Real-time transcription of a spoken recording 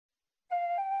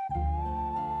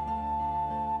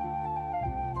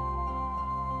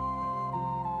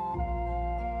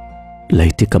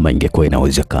Laiti kama ingekuwa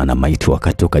inawezekana maiti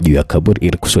wakatoka juu ya kaburi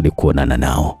ili kusudi kuonana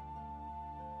nao.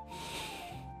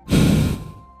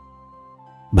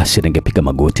 Basi ningepiga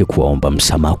magoti kuwaomba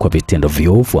msamaha kwa vitendo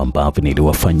viovu ambavyo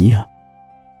niliwafanyia,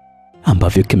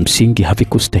 ambavyo kimsingi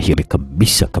havikustahili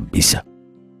kabisa kabisa.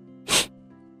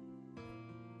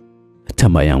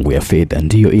 Tamaa yangu ya fedha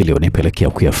ndiyo iliyonipelekea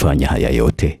kuyafanya haya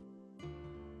yote.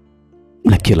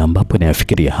 Na kila ambapo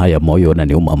nayafikiria haya moyo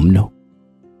unaniuma mno.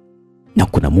 Na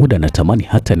kuna muda natamani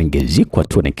hata ningezikwa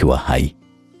tu nikiwa hai.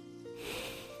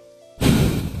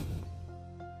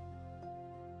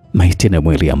 Maiti ni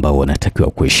mwili ambao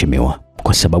unatakiwa kuheshimiwa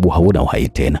kwa sababu hauna uhai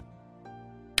tena.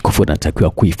 Kwa hivyo unatakiwa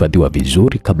kuhifadhiwa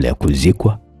vizuri kabla ya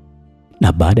kuzikwa,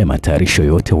 na baada ya matayarisho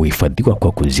yote huhifadhiwa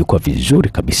kwa kuzikwa vizuri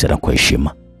kabisa na kwa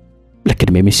heshima.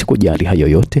 Lakini mimi sikujali hayo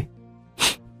yote.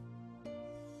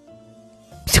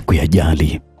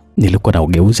 Sikuyajali. Nilikuwa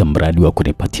naugeuza mradi wa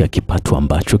kunipatia kipato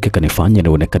ambacho kikanifanya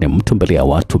nionekane mtu mbele ya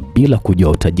watu bila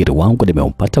kujua utajiri wangu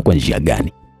nimeupata kwa njia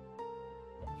gani.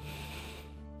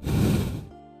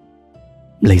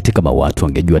 Laiti kama watu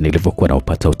wangejua nilivyokuwa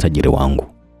naupata utajiri wangu,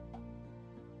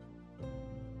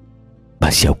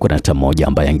 basi hakuna hata mmoja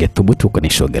ambaye angethubutu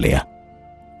kunisogelea.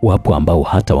 Wapo ambao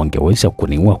hata wangeweza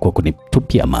kuniua kwa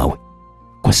kunitupia mawe,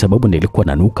 kwa sababu nilikuwa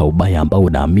nanuka ubaya ambao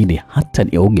naamini hata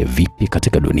nioge vipi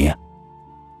katika dunia,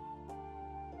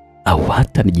 au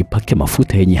hata nijipake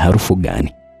mafuta yenye harufu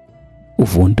gani,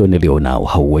 uvundo nilionao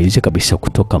hauwezi kabisa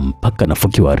kutoka mpaka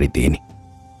nafukiwa ardhini.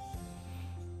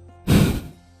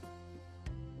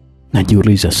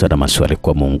 Najiuliza sana maswali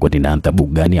kwa Mungu, nina adhabu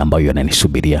gani ambayo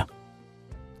yananisubiria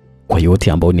kwa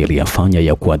yote ambayo niliyafanya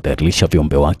ya kuadhirisha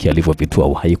viumbe wake alivyovitoa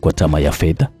uhai kwa tamaa ya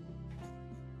fedha.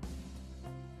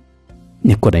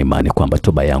 Niko na imani kwamba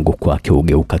toba yangu kwake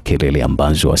hugeuka kelele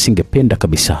ambazo asingependa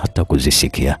kabisa hata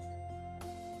kuzisikia.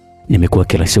 Nimekuwa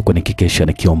kila siku nikikesha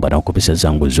nikiomba, na pesa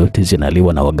zangu zote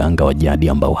zinaliwa na waganga wa jadi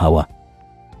ambao hawa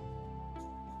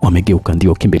wamegeuka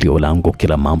ndio kimbilio langu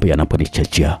kila mambo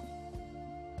yanaponichachia.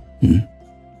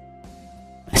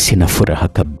 Sina furaha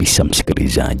kabisa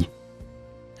msikilizaji.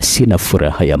 Sina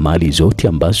furaha ya mali zote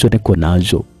ambazo niko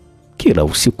nazo. Kila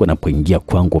usiku napoingia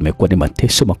kwangu umekuwa ni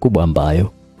mateso makubwa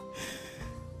ambayo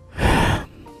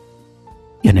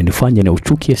yananifanya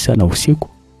niuchukie sana usiku,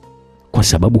 kwa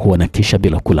sababu huwa nakesha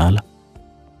bila kulala,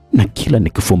 na kila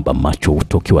nikifumba macho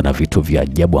hutokiwa na vitu vya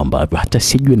ajabu ambavyo hata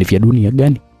sijui ni vya dunia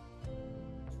gani.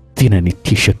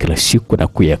 Vinanitisha kila siku na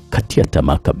kuyakatia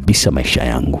tamaa kabisa maisha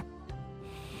yangu.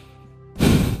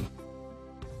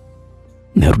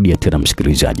 Narudia tena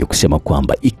msikilizaji kusema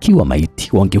kwamba ikiwa maiti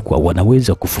wangekuwa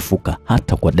wanaweza kufufuka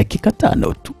hata kwa dakika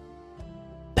 5 tu,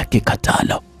 dakika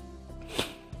 5,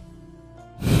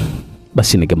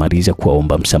 basi ningemaliza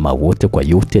kuwaomba msamaha wote kwa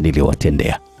yote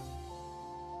niliyowatendea.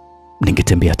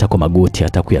 Ningetembea hata kwa magoti,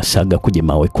 hata kuyasaga kwenye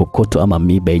mawe kokoto ama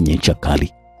miba yenye ncha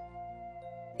kali,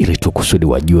 ili tu kusudi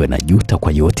wajue na juta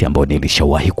kwa yote ambayo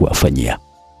nilishawahi kuwafanyia.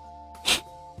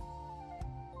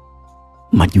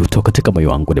 Majuto katika moyo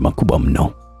wangu ni makubwa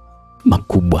mno.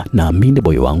 Makubwa, naamini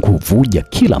moyo wangu huvuja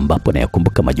kila ambapo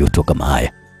nayakumbuka majuto kama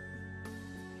haya.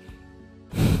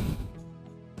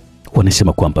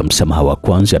 Wanasema kwamba msamaha wa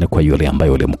kwanza ni kwa yule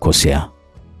ambaye ulimkosea,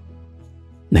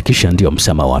 na kisha ndio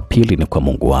msamaha wa pili ni kwa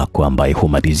Mungu wako, ambaye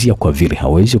humalizia kwa vile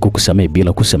hawezi kukusamehe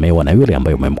bila kusamehewa na yule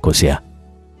ambaye umemkosea,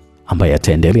 ambaye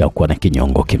ataendelea kuwa na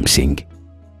kinyongo kimsingi.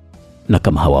 Na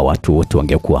kama hawa watu wote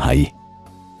wangekuwa hai,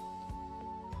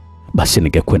 basi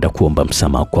ningekwenda kuomba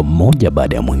msamaha kwa mmoja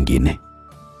baada ya mwingine.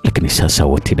 Lakini sasa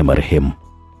wote ni marehemu,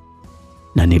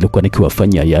 na nilikuwa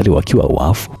nikiwafanyia yale wakiwa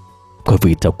wafu. Kwa hivyo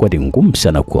itakuwa ni ngumu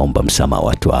sana kuomba msamaha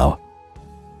watu hawa.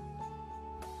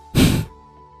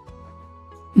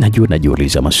 Najua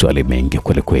najiuliza maswali mengi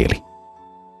kweli kweli.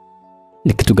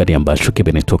 Ni kitu gani ambacho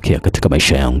kimenitokea katika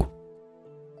maisha yangu?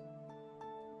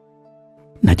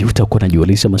 Najuta kwa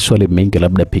najiuliza maswali mengi,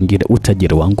 labda pengine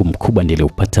utajiri wangu mkubwa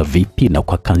niliupata vipi na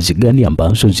kwa kazi gani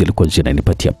ambazo zilikuwa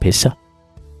zinanipatia pesa.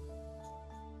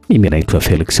 Mimi naitwa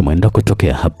Felix Mwenda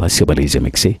kutokea hapa Sibalize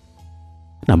Mixi.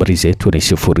 Nambari zetu ni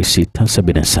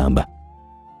 0677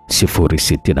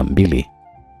 062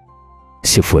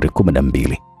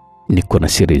 012. Niko na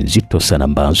siri nzito sana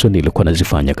ambazo nilikuwa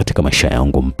nazifanya katika maisha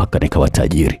yangu mpaka nikawa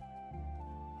tajiri.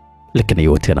 Lakini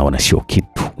yote naona sio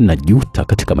kitu, najuta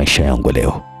katika maisha yangu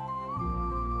leo.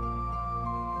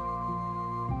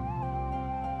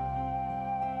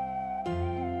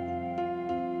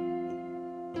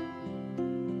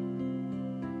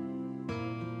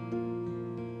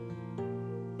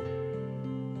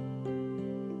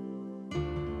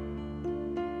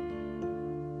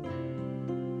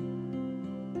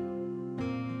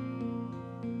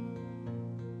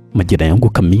 Majina yangu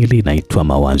kamili naitwa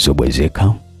Mawazo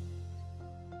Bwezeka.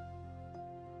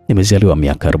 Nimezaliwa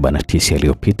miaka 49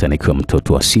 iliyopita nikiwa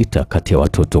mtoto wa 6 kati ya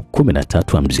watoto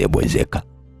 13 wa mzee Bwezeka.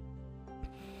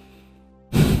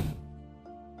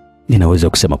 Ninaweza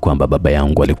kusema kwamba baba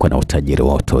yangu alikuwa na utajiri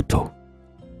wa watoto,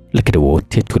 lakini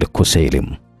wote tulikosa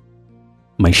elimu.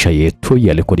 Maisha yetu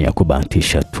yalikuwa ni ya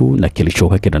kubahatisha tu, na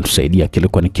kilichokuwa kinatusaidia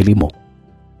kilikuwa ni kilimo,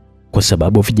 kwa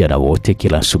sababu vijana wote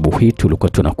kila asubuhi tulikuwa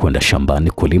tunakwenda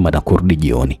shambani kulima na kurudi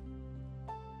jioni.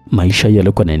 Maisha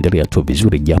yalikuwa yanaendelea tu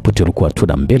vizuri, japo tulikuwa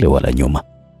tuna mbele wala nyuma.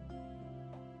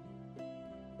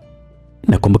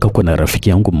 Nakumbuka kuna rafiki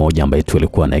yangu mmoja ambaye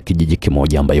tulikuwa na kijiji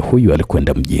kimoja, ambaye huyu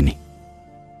alikwenda mjini,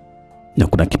 na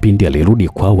kuna kipindi alirudi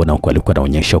kwao na alikuwa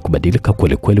anaonyesha kubadilika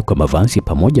kweli kweli kwa mavazi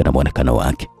pamoja na muonekano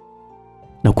wake.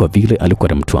 Na kwa vile alikuwa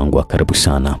ni mtu wangu wa karibu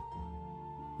sana,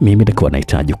 mimi nilikuwa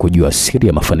nahitaji kujua siri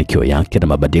ya mafanikio yake na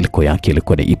mabadiliko yake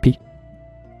ilikuwa ni ipi,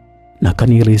 na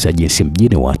kanieleza jinsi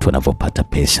mjini watu wanavyopata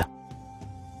pesa.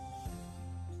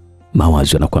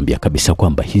 Mawazo anakuambia kabisa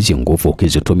kwamba hizi nguvu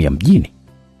ukizitumia mjini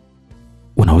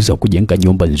unaweza kujenga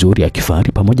nyumba nzuri ya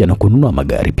kifahari pamoja na kununua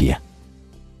magari pia.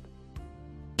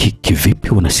 Kivipi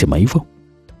unasema hivyo?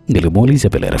 Nilimuuliza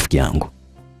vile rafiki yangu.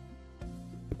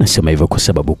 Nasema hivyo kwa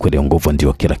sababu kweli nguvu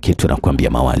ndio kila kitu, nakwambia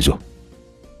Mawazo.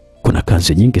 Kuna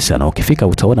kazi nyingi sana, ukifika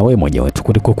utaona wewe mwenyewe tu,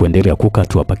 kuliko kuendelea kukaa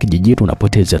tu hapa kijijini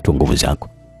unapoteza tu nguvu zako.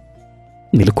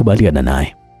 Nilikubaliana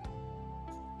naye.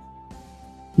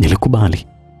 Nilikubali.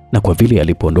 Na kwa vile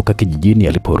alipoondoka kijijini,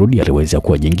 aliporudi aliweza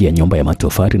kuwajengia nyumba ya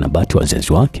matofali na bati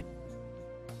wazazi wake,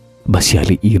 basi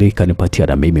hali ile ikanipatia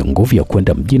na mimi nguvu ya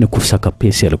kwenda mjini kusaka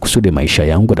pesa ili kusudi maisha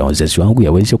yangu na wazazi wangu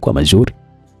yaweze kuwa mazuri.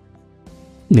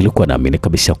 Nilikuwa naamini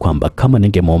kabisa kwamba kama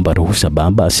ningemwomba ruhusa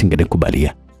baba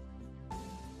asingenikubalia,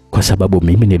 kwa sababu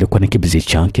mimi nilikuwa ni kibizi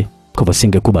chake, kwa hivyo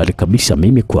singekubali kabisa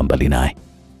mimi kuwa mbali naye.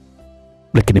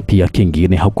 Lakini pia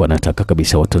kingine, hakuwa anataka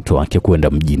kabisa watoto wake kwenda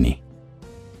mjini,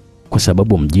 kwa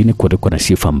sababu mjini kulikuwa na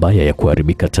sifa mbaya ya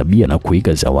kuharibika tabia na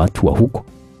kuiga za watu wa huko,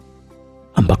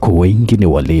 ambako wengi ni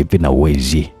walevi na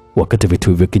wezi, wakati vitu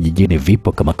hivyo kijijini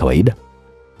vipo kama kawaida.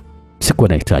 Sikuwa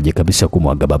nahitaji kabisa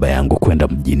kumwaga baba yangu kwenda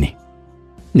mjini.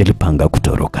 Nilipanga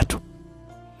kutoroka tu.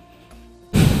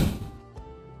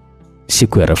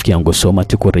 Siku ya rafiki yangu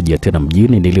Somati kurejea tena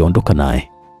mjini, niliondoka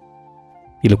naye.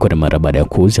 Ilikuwa ni mara baada ya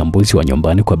kuuza mbuzi wa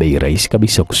nyumbani kwa bei rahisi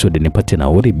kabisa kusudi nipate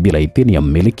nauli bila idhini ya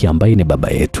mmiliki ambaye ni baba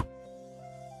yetu.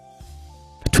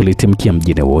 Tulitimkia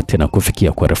mjini wote na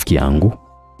kufikia kwa rafiki yangu.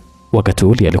 Wakati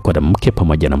ule alikuwa na mke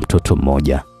pamoja na mtoto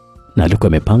mmoja, na alikuwa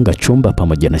amepanga chumba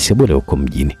pamoja na sebule huko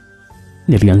mjini.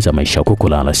 Nilianza maisha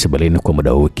kulala sebuleni kwa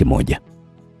muda wa wiki moja.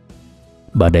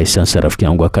 Baadaye sasa rafiki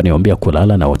yangu akaniombea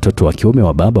kulala na watoto wa kiume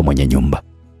wa baba mwenye nyumba.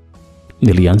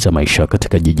 Nilianza maisha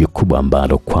katika jiji kubwa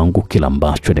ambalo kwangu kila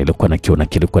ambacho nilikuwa nakiona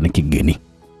kilikuwa ni kigeni.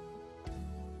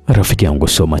 Rafiki yangu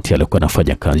Somati alikuwa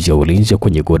anafanya kazi ya ulinzi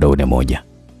kwenye godauni moja,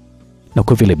 na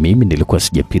kwa vile mimi nilikuwa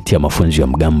sijapitia mafunzo ya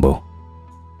mgambo,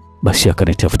 basi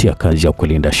akanitafutia kazi ya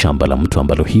kulinda shamba la mtu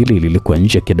ambalo hili lilikuwa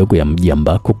nje kidogo ya mji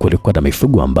ambako kulikuwa na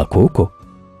mifugo, ambako huko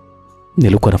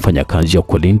nilikuwa nafanya kazi ya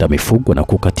kulinda mifugo na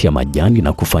kukatia majani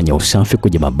na kufanya usafi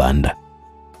kwenye mabanda.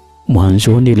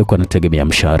 Mwanzo nilikuwa nategemea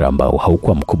mshahara ambao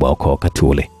haukuwa mkubwa kwa wakati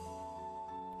ule,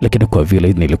 lakini kwa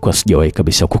vile nilikuwa sijawahi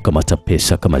kabisa kukamata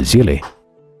pesa kama zile,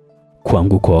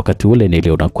 kwangu kwa wakati ule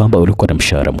niliona kwamba ulikuwa na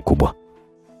mshahara mkubwa.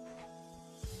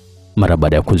 Mara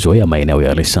baada ya kuzoea maeneo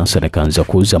yale, sasa nikaanza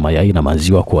kuuza mayai na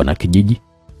maziwa kwa wanakijiji.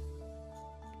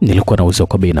 Nilikuwa nauza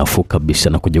kwa bei nafuu kabisa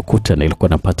na kujikuta nilikuwa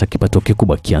napata kipato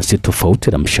kikubwa kiasi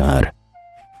tofauti na mshahara.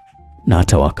 Na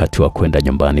hata wakati wa kwenda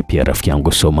nyumbani pia rafiki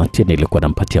yangu Somati nilikuwa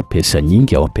nampatia pesa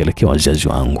nyingi awapelekea wazazi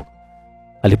wangu.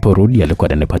 Aliporudi alikuwa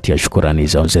ananipatia shukrani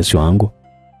za wazazi wangu,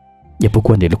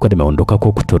 japokuwa nilikuwa nimeondoka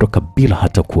kwa kutoroka bila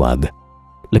hata kuaga.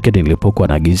 Lakini nilipokuwa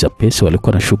naagiza pesa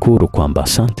walikuwa nashukuru kwamba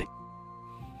asante.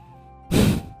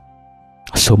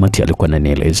 Somati alikuwa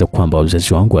ananieleza kwamba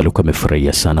wazazi wangu walikuwa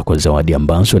wamefurahia sana kwa zawadi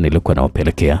ambazo nilikuwa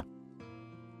nawapelekea,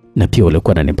 na pia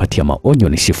walikuwa wananipatia maonyo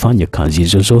nisifanye kazi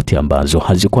zozote ambazo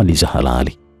hazikuwa ni za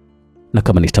halali, na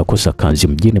kama nitakosa kazi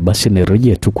mjini basi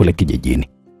nirejee tu kule kijijini.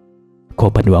 Kwa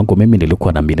upande wangu mimi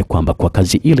nilikuwa naamini kwamba kwa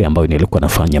kazi ile ambayo nilikuwa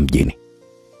nafanya mjini,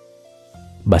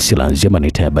 basi lazima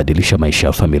nitayabadilisha maisha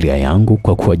ya familia yangu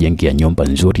kwa kuwajengea nyumba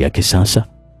nzuri ya kisasa,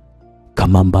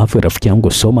 kama ambavyo rafiki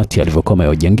yangu Somati alivyokuwa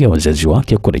amewajengea wazazi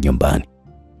wake kule nyumbani.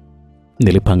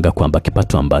 Nilipanga kwamba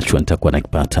kipato ambacho nitakuwa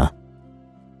nakipata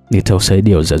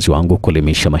nitausaidia wazazi wangu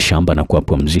kulimisha mashamba na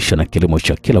kuwapumzisha na kilimo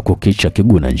cha kila kukicha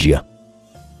kiguna njia.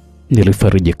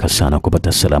 Nilifarijika sana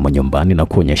kupata salama nyumbani na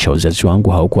kuonyesha wazazi wangu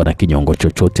hawakuwa na kinyongo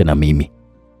chochote na mimi,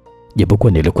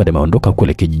 japokuwa nilikuwa nimeondoka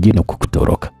kule kijijini kwa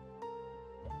kutoroka.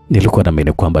 Nilikuwa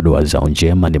naamini kwamba dua zao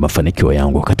njema ni mafanikio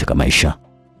yangu katika maisha.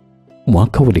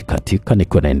 Mwaka ulikatika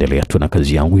nikiwa naendelea tu na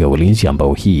kazi yangu ya ulinzi,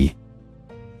 ambao hii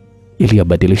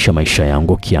iliyabadilisha maisha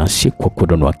yangu kiasi kwa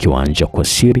kununua kiwanja kwa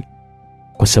siri,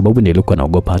 kwa sababu nilikuwa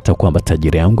naogopa hata kwamba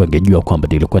tajiri yangu angejua kwamba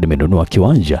nilikuwa nimenunua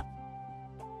kiwanja,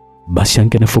 basi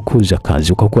angenifukuza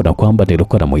kazi kwa kuona kwamba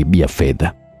nilikuwa namuibia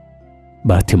fedha.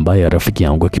 Bahati mbaya, rafiki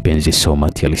yangu kipenzi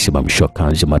Somati alisimamishwa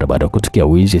kazi mara baada ya kutokea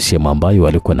wizi sehemu ambayo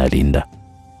alikuwa analinda.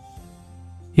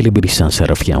 Ilibidi sasa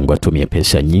rafiki yangu atumie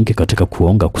pesa nyingi katika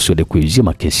kuonga kusudi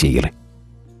kuizima kesi ile.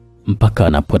 Mpaka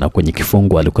anapona kwenye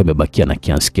kifungo alikuwa amebakia na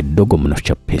kiasi kidogo mno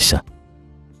cha pesa.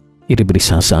 Ilibidi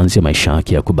sasa anze maisha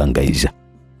yake ya kubangaiza.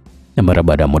 Na mara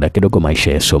baada ya muda kidogo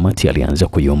maisha ya Somati alianza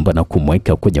kuyumba na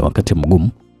kumweka kwenye wakati mgumu.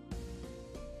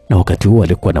 Na wakati huo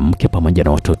alikuwa na mke pamoja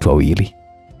na watoto wawili.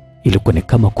 Ilikuwa ni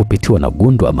kama kupitiwa na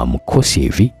gundu ama mkosi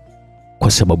hivi,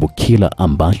 kwa sababu kila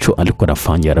ambacho alikuwa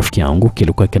anafanya rafiki yangu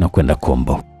kilikuwa kinakwenda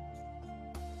kombo.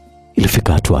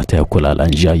 Ilifika hatua hata ya kulala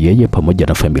njaa yeye pamoja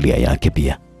na familia yake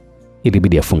pia.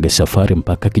 Ilibidi afunge safari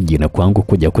mpaka kijijini kwangu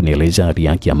kuja kunieleza hali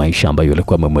yake ya maisha ambayo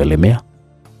ilikuwa imemwelemea.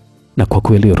 Na kwa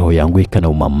kweli roho yangu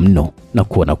ikanauma mno na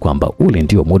kuona kwamba ule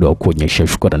ndio muda wa kuonyesha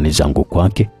shukrani zangu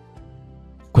kwake,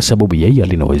 kwa sababu yeye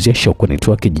aliniwezesha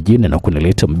kunitoa kijijini na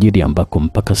kunileta mjini ambako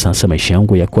mpaka sasa maisha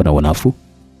yangu yako na unafuu.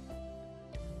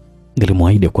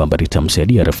 Nilimwahidi kwamba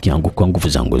nitamsaidia rafiki yangu kwa nguvu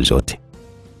zangu zote.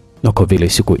 Na kwa vile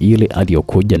siku ile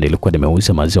aliyokuja nilikuwa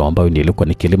nimeuza mazao ambayo nilikuwa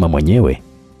nikilima mwenyewe,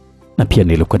 na pia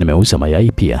nilikuwa nimeuza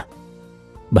mayai pia,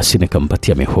 basi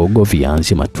nikampatia mihogo,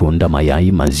 viazi, matunda,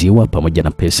 mayai, maziwa pamoja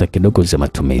na pesa kidogo za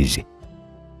matumizi.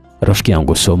 Rafiki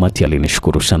yangu Somati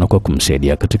alinishukuru sana kwa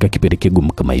kumsaidia katika kipindi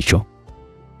kigumu kama hicho.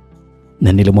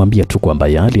 Na nilimwambia tu kwamba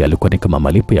yale alikuwa ni kama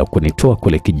malipo ya kunitoa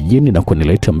kule kijijini na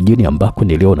kunileta mjini ambako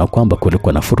niliona kwamba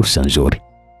kulikuwa na fursa nzuri.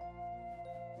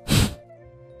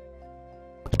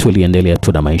 Tuliendelea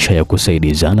tu na maisha ya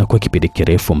kusaidizana kwa kipindi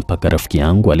kirefu mpaka rafiki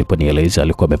yangu aliponieleza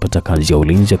alikuwa amepata kazi ya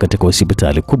ulinzi katika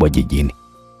hospitali kubwa jijini.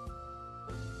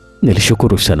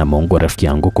 Nilishukuru sana Mungu rafiki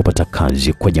yangu kupata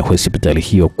kazi kwenye hospitali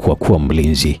hiyo kwa kuwa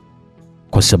mlinzi,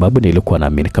 kwa sababu nilikuwa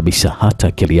naamini kabisa hata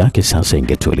akili yake sasa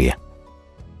ingetulia.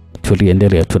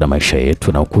 Tuliendelea tu na maisha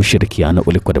yetu na kushirikiana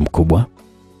ulikuwa ni mkubwa.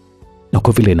 Na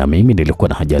kwa vile na mimi nilikuwa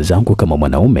na haja zangu kama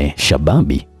mwanaume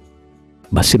shababi,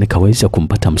 basi nikaweza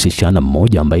kumpata msichana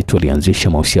mmoja ambaye tulianzisha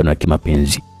mahusiano ya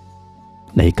kimapenzi,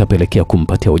 na ikapelekea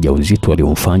kumpatia ujauzito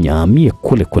aliomfanya ahamie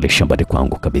kule kule shambani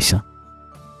kwangu kabisa.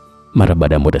 Mara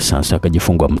baada ya muda sasa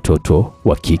akajifungua mtoto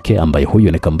wa kike ambaye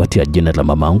huyo nikampatia jina la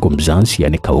mamangu mzazi,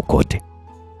 yani Kaukote.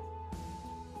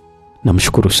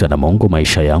 Namshukuru sana Mungu,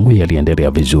 maisha yangu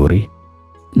yaliendelea vizuri.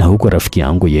 Na huko rafiki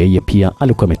yangu yeye pia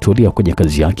alikuwa ametulia kwenye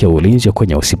kazi yake ya ulinzi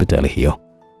kwenye hospitali hiyo.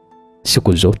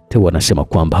 Siku zote wanasema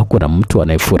kwamba hakuna mtu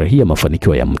anayefurahia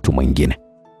mafanikio ya mtu mwingine.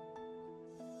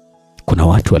 Kuna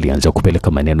watu walianza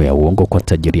kupeleka maneno ya uongo kwa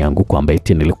tajiri yangu kwamba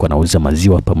eti nilikuwa nauza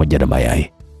maziwa pamoja na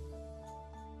mayai.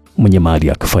 Mwenye mali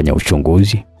akafanya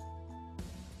uchunguzi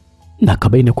na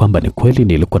akabaini kwamba ni kweli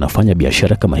nilikuwa nafanya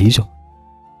biashara kama hizo.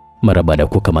 Mara baada ya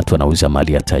kukamatwa nauza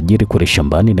mali ya tajiri kule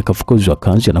shambani, nikafukuzwa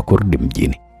kazi na kurudi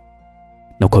mjini.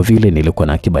 Na kwa vile nilikuwa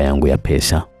na akiba yangu ya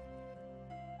pesa,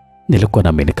 nilikuwa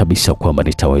naamini kabisa kwamba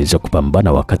nitaweza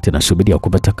kupambana wakati nasubiria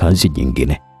kupata kazi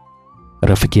nyingine.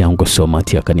 Rafiki yangu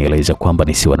Somati akanieleza kwamba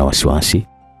nisiwe na wasiwasi,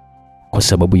 kwa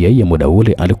sababu yeye muda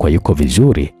ule alikuwa yuko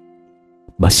vizuri,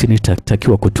 basi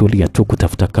nitatakiwa kutulia tu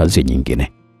kutafuta kazi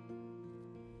nyingine.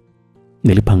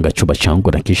 Nilipanga chumba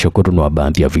changu na kisha kununua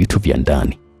baadhi ya vitu vya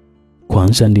ndani.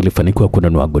 Kwanza nilifanikiwa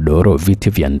kununua godoro, viti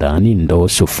vya ndani, ndoo,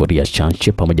 sufuria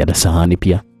chache pamoja na sahani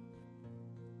pia.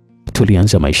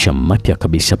 Tulianza maisha mapya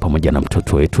kabisa pamoja na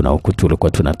mtoto wetu, na huku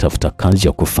tulikuwa tunatafuta kazi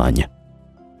ya kufanya.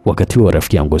 Wakati huo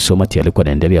rafiki yangu Somati alikuwa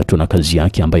anaendelea tu na kazi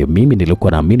yake ambayo mimi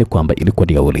nilikuwa naamini kwamba ilikuwa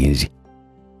ni ya ulinzi.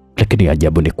 Lakini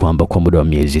ajabu ni kwamba kwa muda wa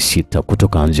miezi 6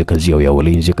 kutoka anze kazi yao ya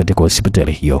ulinzi katika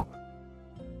hospitali hiyo,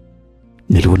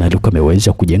 niliona alikuwa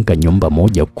ameweza kujenga nyumba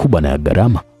moja kubwa na ya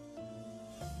gharama.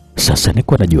 Sasa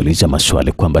nilikuwa najiuliza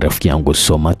maswali kwamba rafiki yangu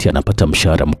Somati anapata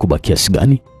mshahara mkubwa kiasi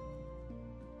gani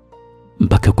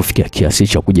mpaka kufikia kiasi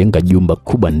cha kujenga jumba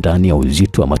kubwa ndani ya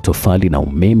uzito wa matofali na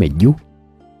umeme juu,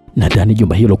 na ndani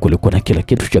jumba hilo kulikuwa na kila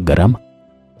kitu cha gharama.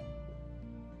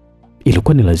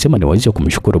 Ilikuwa ni lazima niweze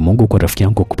kumshukuru Mungu kwa rafiki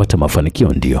yangu kupata mafanikio,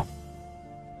 ndio,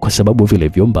 kwa sababu vile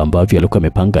vyumba ambavyo alikuwa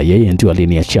amepanga yeye ndio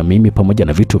aliniachia mimi pamoja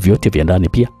na vitu vyote vya ndani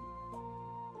pia.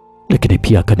 Lakini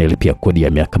pia akanilipia kodi ya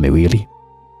miaka 2,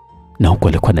 na huko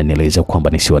alikuwa ananieleza kwamba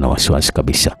nisiwe na wasiwasi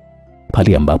kabisa.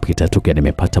 Pale ambapo itatokea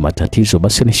nimepata matatizo,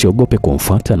 basi nisiogope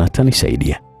kumfuata na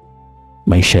atanisaidia.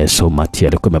 Maisha ya Somati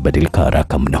yalikuwa yamebadilika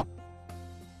haraka mno.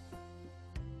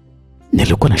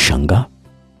 Nilikuwa na shanga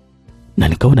na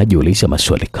Nikawa najiuliza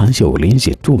maswali, kazi ya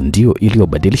ulinzi tu ndio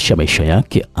iliyobadilisha maisha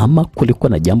yake ama kulikuwa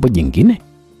na jambo jingine?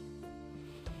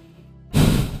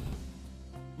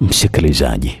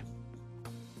 Msikilizaji,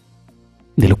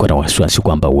 nilikuwa na wasiwasi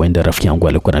kwamba huenda rafiki yangu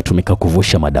alikuwa anatumika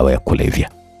kuvusha madawa ya kulevya.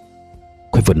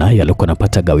 Kwa hivyo naye alikuwa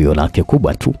anapata gawio lake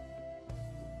kubwa tu.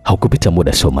 Haukupita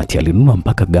muda Somati alinunua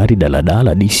mpaka gari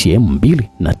daladala DCM 2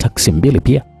 na taksi 2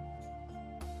 pia.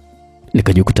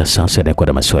 Nikajikuta sasa nilikuwa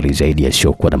na maswali zaidi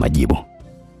yasiyokuwa na majibu.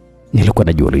 Nilikuwa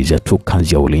najiuliza tu,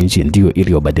 kazi ya ulinzi ndio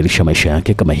iliyobadilisha maisha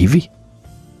yake kama hivi?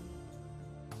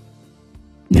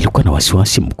 Nilikuwa na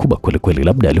wasiwasi mkubwa kweli,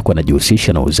 labda alikuwa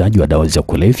anajihusisha na uuzaji wa dawa za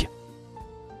kulevya.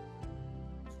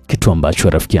 Kitu ambacho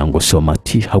rafiki yangu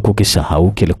Somati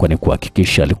hakukisahau kilikuwa ni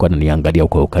kuhakikisha alikuwa ananiangalia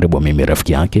kwa ukaribu mimi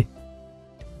rafiki yake.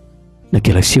 Na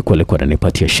kila siku alikuwa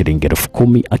ananipatia shilingi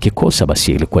 10,000, akikosa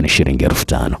basi ilikuwa ni shilingi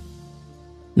 5,000.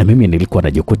 Na mimi nilikuwa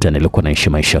najikuta nilikuwa naishi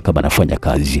maisha kama nafanya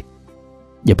kazi.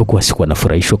 Japokuwa sikuwa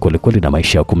nafurahishwa kweli na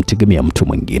maisha ya kumtegemea mtu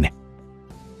mwingine.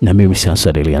 Na mimi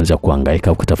sasa nilianza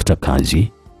kuhangaika kutafuta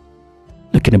kazi,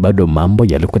 lakini bado mambo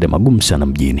yalikuwa ni magumu sana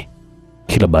mjini.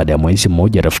 Kila baada ya mwezi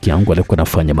mmoja rafiki yangu alikuwa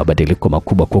anafanya mabadiliko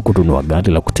makubwa kwa kununua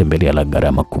gari la kutembelea la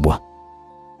gharama kubwa.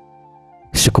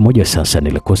 Siku moja sasa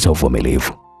nilikosa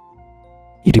uvumilivu.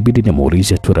 Ilibidi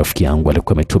nimuulize tu rafiki yangu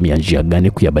alikuwa ametumia njia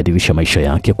gani kuyabadilisha maisha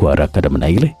yake kwa haraka namna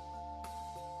ile.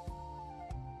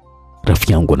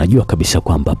 Rafiki yangu, najua kabisa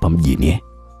kwamba hapa mjini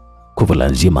kwa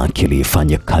lazima akili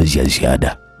ifanye kazi ya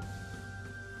ziada.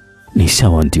 Ni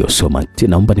sawa, ndio Somati,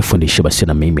 naomba nifundishe basi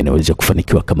na mimi niweze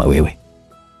kufanikiwa kama wewe.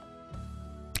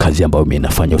 Kazi ambayo mimi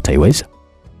nafanya utaiweza?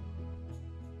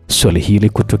 Swali hili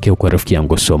kutokea kwa rafiki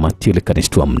yangu Somati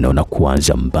likanistua mno na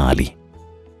kuanza mbali.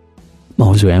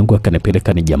 Mawazo yangu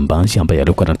akanipeleka ni jambazi ambaye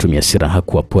alikuwa anatumia silaha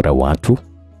kuwapora watu,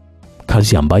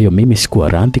 kazi ambayo mimi sikuwa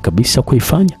radhi kabisa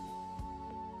kuifanya.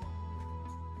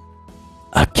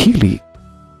 Akili,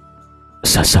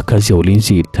 sasa kazi ya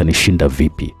ulinzi itanishinda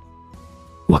vipi?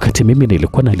 Wakati mimi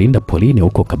nilikuwa nalinda polini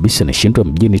huko kabisa, nishindwa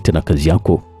mjini tena kazi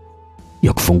yako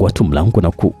ya kufungua tu mlango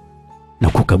na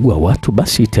kukagua watu,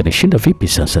 basi itanishinda vipi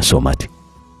sasa Somati?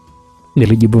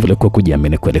 Nilijibu vile kwa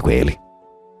kujiamini kweli.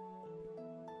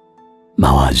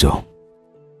 Mawazo,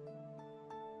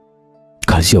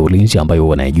 kazi ya ulinzi ambayo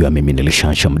wanaijua mimi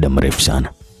nilishaacha muda mrefu sana.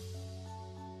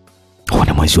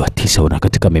 Wana mwezi wa 9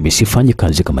 unakatika mimi sifanyi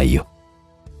kazi kama hiyo.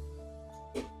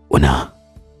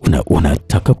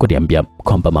 Unataka kuniambia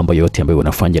kwamba mambo yote ambayo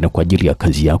unafanya ni kwa ajili ya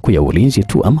kazi yako ya ulinzi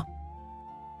tu ama?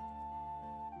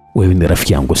 Wewe ni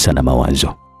rafiki yangu sana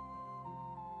Mawazo,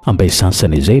 ambaye sasa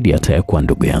ni zaidi hata ya kuwa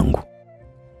ndugu yangu.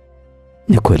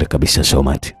 Ni kweli kabisa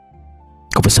Somati.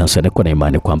 Kwa sasa niko na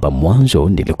imani kwamba mwanzo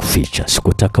nilikuficha,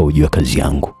 sikutaka ujue kazi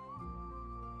yangu.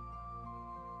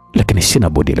 Lakini sina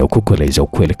budi leo kukueleza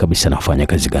ukweli kabisa nafanya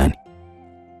kazi gani.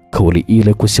 Kauli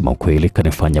ile kusema ukweli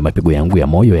kanifanya mapigo yangu ya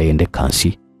moyo yaende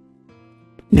kasi.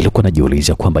 Nilikuwa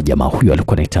najiuliza kwamba jamaa huyu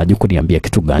alikuwa anahitaji kuniambia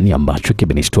kitu gani ambacho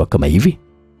kimenishtua kama hivi.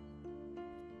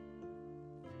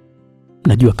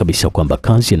 Najua kabisa kwamba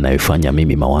kazi ninayofanya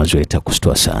mimi Mawazo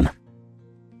itakustua sana.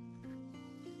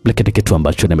 Lakini kitu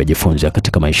ambacho nimejifunza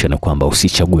katika maisha ni kwamba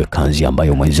usichague kazi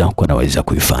ambayo mwenzako anaweza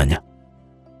kuifanya.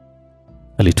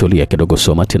 Alitulia kidogo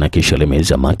Somati na kisha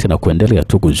limeza mate na kuendelea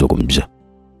tu kuzungumza.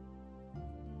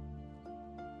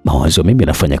 Mawazo, mimi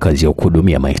nafanya kazi ya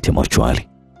kuhudumia maiti mochwali.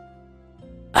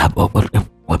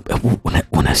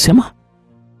 Unasema?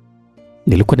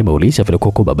 Nilikuwa nimeuliza vile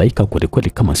kwa kubabaika kweli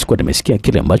kama sikuwa nimesikia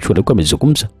kile ambacho alikuwa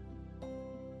amezungumza.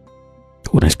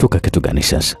 Unashtuka kitu gani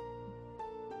sasa?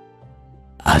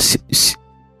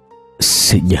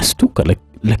 Sijastuka,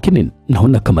 lakini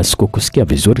naona kama sikukusikia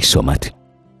vizuri Somati.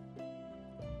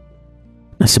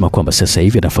 Nasema kwamba sasa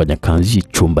hivi nafanya kazi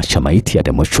chumba cha maiti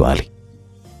ya mochwali.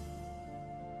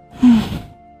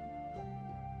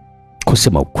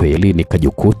 Kusema ukweli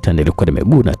nikajikuta nilikuwa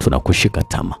nimeguna tu na kushika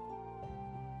tama.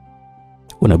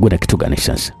 Unaguna kitu gani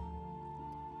sasa?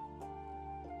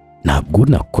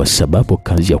 Naguna kwa sababu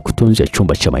kazi ya kutunza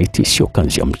chumba cha maiti sio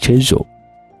kazi ya mchezo.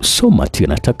 Somati,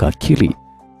 nataka akili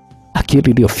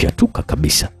iliyofyatuka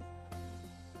kabisa,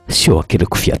 sio akili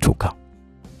kufyatuka.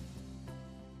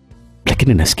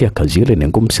 Lakini nasikia kazi ile ni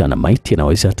ngumu sana. Maiti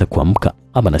inaweza hata kuamka,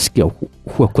 ama nasikia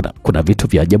huwa kuna vitu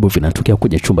vya ajabu vinatokea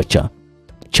kwenye chumba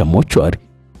cha mochwari.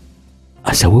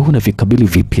 Asa wewe unavikabili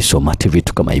vipi Somati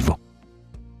vitu kama hivyo?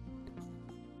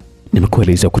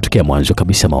 Nimekueleza kutokea mwanzo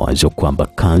kabisa Mawazo kwamba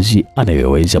kazi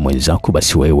anayoweza mwenzako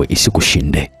basi wewe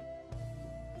isikushinde.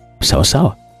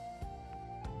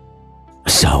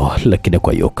 Sawa, lakini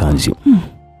kwa hiyo kazi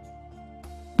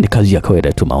ni kazi ya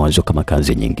kawaida tu Mawazo, kama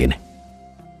kazi nyingine.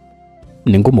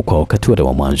 Ni ngumu kwa wakati ule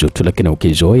wa mwanzo tu, lakini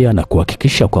ukizoea na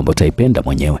kuhakikisha kwamba utaipenda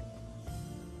mwenyewe,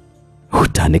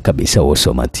 Utani kabisa wewe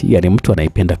Somati, yaani mtu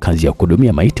anaipenda kazi ya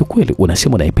kuhudumia maiti kweli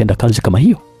unasema unaipenda kazi kama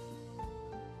hiyo?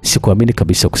 Sikuamini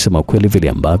kabisa kusema kweli vile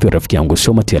ambavyo rafiki yangu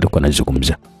Somati alikuwa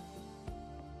anazungumza.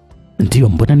 Ndio,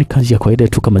 mbona ni kazi ya kawaida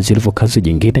tu kama zilivyo kazi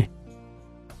nyingine.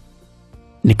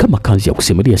 Ni kama kazi ya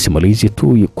kusimulia simulizi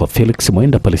tu kwa Felix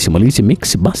Mwenda pale Simulizi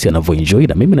Mix, basi anavyoenjoy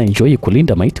na mimi naenjoy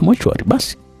kulinda maiti mochwari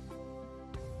basi.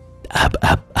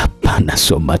 Hapana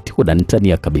Somati,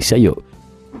 unanitania kabisa.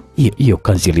 Hiyo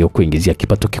kazi iliyokuingizia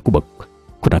kipato kikubwa,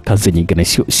 kuna kazi nyingine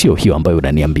sio hiyo ambayo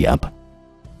unaniambia hapa.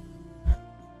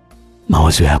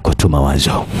 Mawazo yako tu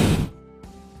mawazo.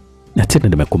 Na tena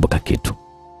nimekumbuka kitu.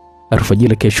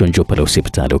 Alfajiri kesho njoo pale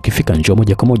hospitali, ukifika njoo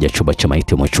moja kwa moja chumba cha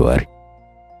maiti mochwari.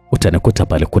 Utanikuta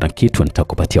pale, kuna kitu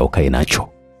nitakupatia ukae nacho.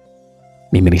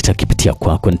 Mimi nitakipitia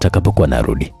kwako nitakapokuwa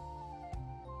narudi.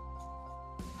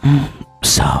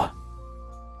 Sawa.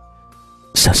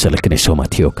 Sasa lakini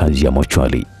Somati, hiyo kazi ya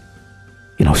mochwari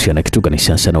inahusiana kitu gani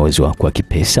sasa na uwezo wako wa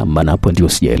kipesa? Maana hapo ndio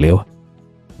sijaelewa.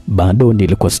 Bado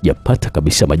nilikuwa sijapata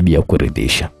kabisa majibu ya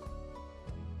kuridhisha.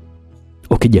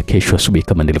 Ukija kesho asubuhi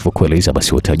kama nilivyokueleza,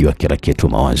 basi utajua kila kitu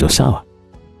mawazo. Sawa?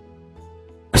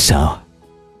 Sawa.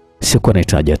 Sikuwa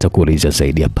nahitaji hata kuuliza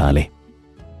zaidi ya pale.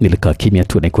 Nilikaa kimya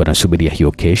tu nikiwa nasubiria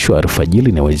hiyo kesho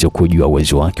alfajiri niweze kujua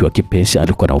uwezo wake wa kipesa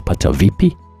alikuwa anaupata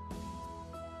vipi.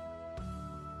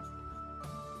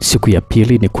 Siku ya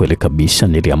pili ni kweli kabisa,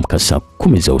 niliamka saa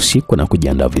 10 za usiku na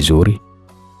kujiandaa vizuri.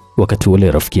 Wakati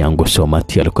ule rafiki yangu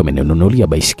Somati alikuwa ameninunulia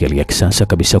baisikeli ya kisasa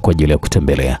kabisa kwa ajili ya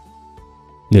kutembelea.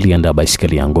 Niliandaa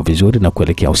baisikeli yangu vizuri na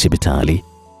kuelekea hospitali.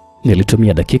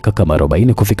 Nilitumia dakika kama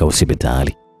 40 kufika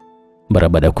hospitali. Mara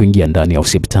baada ya kuingia ndani ya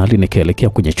hospitali nikaelekea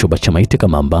kwenye chumba cha maiti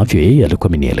kama ambavyo yeye alikuwa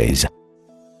amenieleza.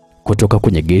 Kutoka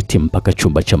kwenye geti mpaka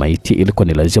chumba cha maiti ilikuwa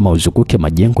ni lazima uzunguke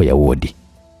majengo ya wodi.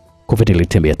 Kwa hivyo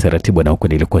nilitembea taratibu na huko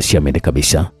nilikuwa siamini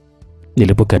kabisa.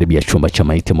 Nilipokaribia chumba cha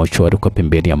maiti mochwari, kwa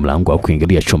pembeni ya mlango wa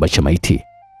kuingilia chumba cha maiti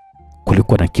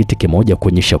kulikuwa na kiti kimoja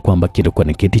kuonyesha kwamba kilikuwa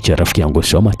ni kiti cha rafiki yangu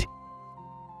Somati.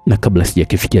 Na kabla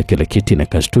sijakifikia kile kiti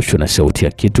nikastushwa na sauti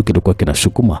ya kitu kilikuwa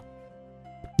kinasukuma.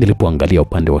 Nilipoangalia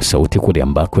upande wa sauti kule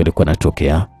ambako ilikuwa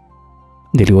inatokea,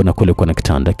 niliona kulikuwa na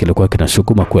kitanda kilikuwa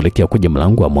kinasukuma kuelekea kwenye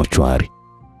mlango wa mochwari.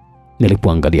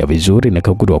 Nilipoangalia vizuri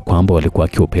nikagundua kwamba walikuwa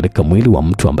akiupeleka mwili wa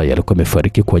mtu ambaye alikuwa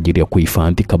amefariki kwa ajili ya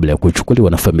kuhifadhi kabla ya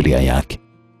kuchukuliwa na familia yake.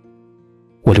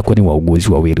 Walikuwa ni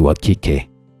wauguzi wawili wa kike.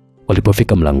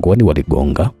 Walipofika mlangoni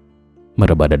waligonga.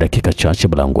 Mara baada ya dakika chache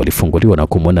mlango ulifunguliwa na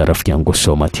kumwona rafiki yangu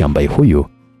Somati ambaye huyu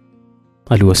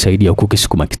aliwasaidia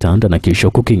kukisukuma kitanda na kisha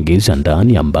kukiingiza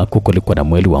ndani ambako kulikuwa na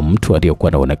mwili wa mtu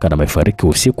aliyekuwa anaonekana amefariki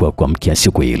usiku wa kuamkia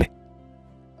siku ile.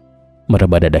 Mara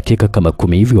baada ya dakika kama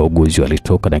 10 hivi wauguzi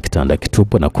walitoka na kitanda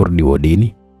kitupu na kurudi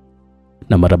wodini.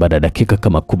 Na mara baada ya dakika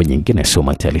kama 10 nyingine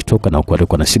Somati alitoka na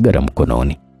alikuwa na sigara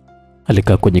mkononi.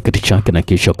 Alikaa kwenye kiti chake na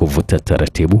kisha kuvuta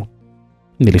taratibu.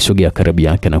 Nilisogea karibu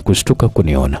yake na kushtuka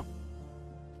kuniona.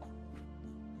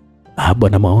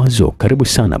 Bwana Mawazo, karibu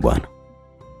sana bwana.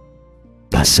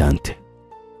 Asante.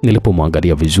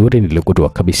 Nilipomwangalia vizuri niligundua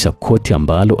kabisa koti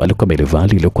ambalo alikuwa amelivaa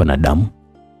lilikuwa na damu.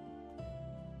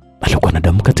 Alikuwa na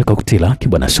damu katika koti lake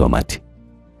bwana Somati.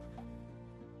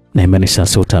 Na imani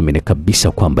sasa utaamini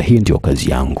kabisa kwamba hii ndio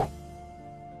kazi yangu.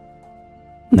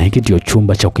 Na hiki ndio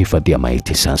chumba cha kuhifadhia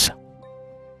maiti sasa.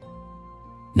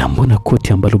 Na mbona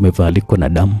koti ambalo umevaa liko na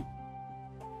damu?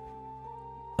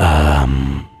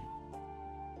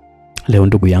 Leo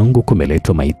ndugu yangu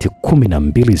kumeletwa maiti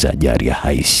 12 za ajali ya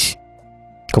haisi.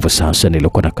 Kwa sasa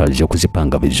nilikuwa na kazi ya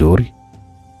kuzipanga vizuri.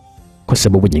 Kwa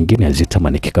sababu nyingine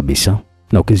hazitamaniki kabisa.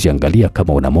 Na ukiziangalia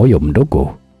kama una moyo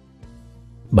mdogo,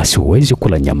 basi huwezi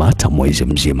kula nyama hata mwezi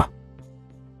mzima.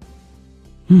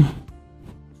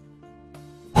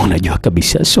 Unajua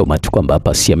kabisa Somati kwamba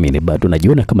hapa siamini bado,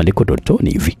 najiona kama niko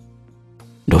ndotoni hivi.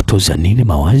 Ndoto za nini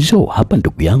Mawazo? Hapa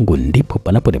ndugu yangu ndipo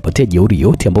panaponipatia jeuri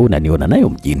yote ambayo unaniona nayo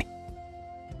mjini.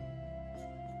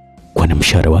 Kwani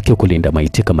mshahara wake kulinda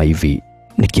maiti kama hivi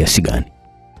ni kiasi gani?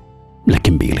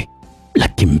 200,000.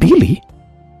 200,000?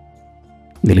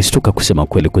 Nilistuka kusema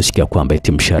kweli kusikia kwamba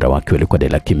eti mshahara wake ulikuwa ni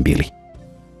 200,000.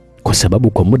 Kwa sababu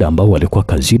kwa muda ambao walikuwa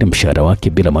kazini mshahara wake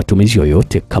bila matumizi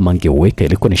yoyote kama angeweka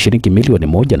ilikuwa ni shilingi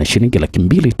 1,000,000 na shilingi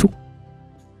 200,000 tu.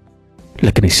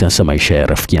 Lakini sasa maisha ya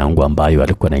rafiki yangu ambayo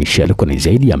alikuwa anaishi alikuwa ni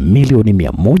zaidi ya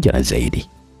 1,100,000 na zaidi.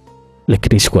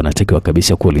 Lakini sikuwa natakiwa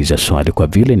kabisa kuuliza swali kwa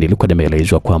vile nilikuwa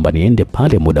nimeelezwa kwamba niende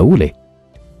pale muda ule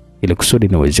ili kusudi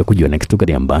niweze kujua ni kitu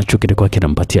gani ambacho kilikuwa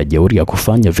kinampatia jeuri ya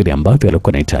kufanya vile ambavyo alikuwa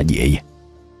anahitaji yeye.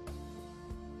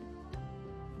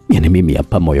 Yaani mimi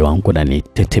hapa moyo wangu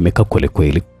unanitetemeka kweli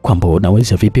kweli kwamba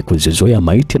unaweza vipi kuzizoea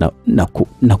maiti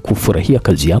na kufurahia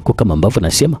kazi yako kama ambavyo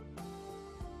nasema.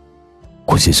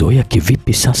 Kuzizoea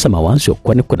kivipi sasa mawazo?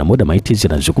 Kwani kuna muda maiti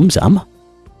zinazungumza ama?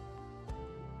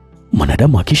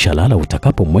 Mwanadamu akisha lala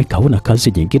utakapomweka huna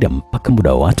kazi nyingine mpaka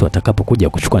muda wa watu atakapokuja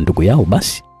kuchukua ndugu yao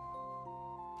basi.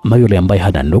 Ama yule ambaye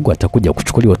hana ndugu atakuja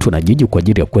kuchukuliwa tu na jiji kwa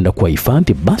ajili ya kwenda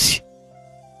kuwahifadhi basi.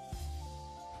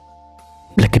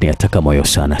 Lakini ataka moyo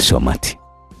sana Somati.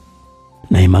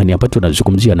 Na imani hapa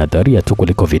tunazungumzia nadharia tu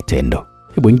kuliko vitendo.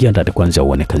 Hebu ingia ndani kwanza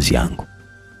uone kazi yangu.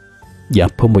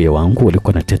 Japo moyo wangu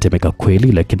ulikuwa unatetemeka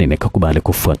kweli, lakini nikakubali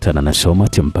kufuatana na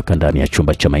Somati mpaka ndani ya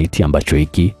chumba cha maiti ambacho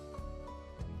hiki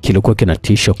kilikuwa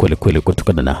kinatisha kweli kweli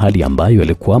kutokana na hali ambayo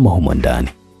ilikuwamo humo ndani.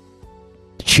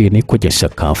 Chini kwenye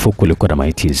sakafu kulikuwa na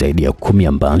maiti zaidi ya 10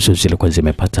 ambazo zilikuwa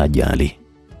zimepata ajali.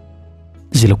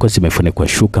 Zilikuwa zimefunikwa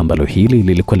shuka ambalo hili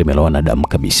lilikuwa limelowa na damu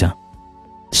kabisa.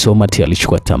 Somati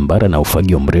alichukua tambara na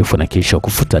ufagio mrefu na kisha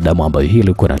kufuta damu ambayo hii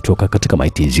ilikuwa inatoka katika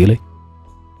maiti zile,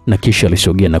 na kisha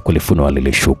alisogea na kulifunua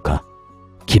lile shuka.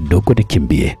 Kidogo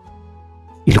nikimbie.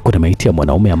 Ilikuwa na maiti ya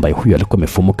mwanaume ambaye huyo alikuwa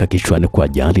amefumuka kichwani kwa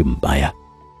ajali mbaya.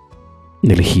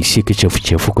 Nilihisi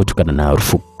kichefuchefu kutokana na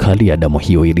harufu kali ya damu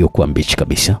hiyo iliyokuwa mbichi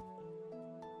kabisa.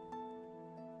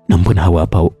 Na mbona hawa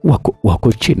hapa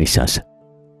wako chini sasa?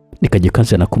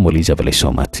 Nikajikaza na kumuuliza vile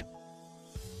Somati.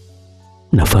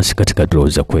 Nafasi katika draw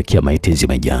za kuwekea maiti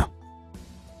zimejaa.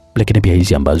 Lakini pia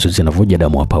hizi ambazo zinavuja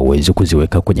damu hapa huwezi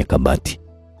kuziweka kwenye kabati.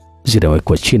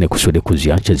 Zinawekwa chini kusudi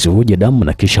kuziacha zivuje damu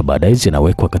na kisha baadaye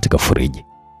zinawekwa katika friji.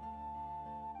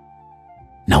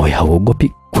 Nawe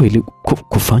hauogopi kweli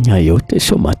kufanya yote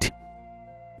Somati?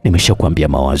 Nimeshakwambia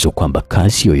mawazo kwamba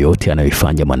kazi yoyote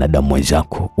anayoifanya mwanadamu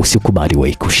mwenzako usikubali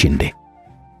waikushinde.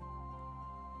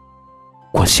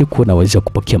 Kwa siku unaweza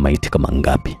kupokea maiti kama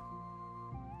ngapi?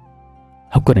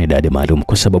 Hakuna idadi maalum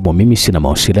kwa sababu mimi sina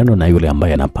mawasiliano na yule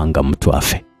ambaye anapanga mtu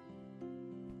afe.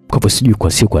 Kwa hivyo sijui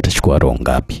kwa siku atachukua roho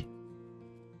ngapi.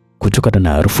 Kutokana na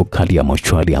harufu kali ya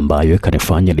mochwali ambayo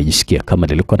ikanifanya nijisikia kama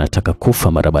nilikuwa nataka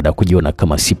kufa mara baada ya kujiona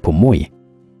kama sipumui,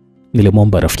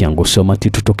 nilimwomba rafiki yangu Somati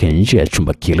tutoke nje ya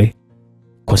chumba kile,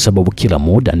 kwa sababu kila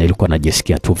muda nilikuwa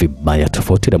najisikia tu vibaya,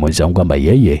 tofauti na mwenzangu ambaye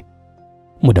yeye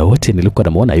muda wote nilikuwa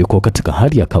namuona yuko katika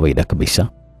hali ya kawaida kabisa.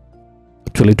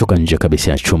 Tulitoka nje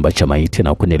kabisa ya chumba cha maiti na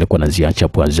huko nilikuwa naziacha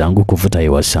pua zangu kuvuta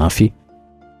hewa safi.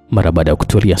 Mara baada ya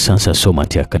kutulia sasa,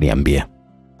 Somati akaniambia,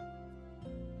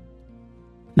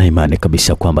 na imani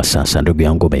kabisa kwamba sasa ndugu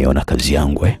yangu umeiona kazi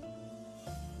yangu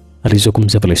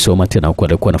Alizungumza vile Somati na huko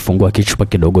alikuwa anafungua kichupa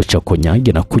kidogo cha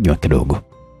konyagi na kunywa kidogo.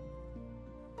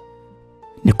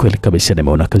 Ni kweli kabisa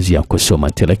nimeona kazi yako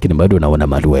Somati, lakini bado naona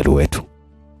maluelu wetu.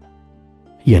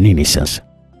 Ya nini sasa?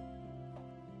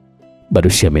 Bado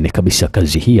siamini kabisa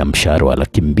kazi hii ya mshahara wa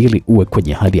 200,000 uwe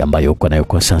kwenye hali ambayo uko nayo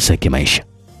kwa sasa kimaisha.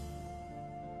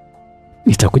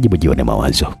 Nitakujibu jione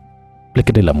mawazo.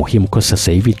 Lakini la muhimu kwa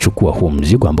sasa hivi, chukua huu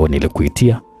mzigo ambao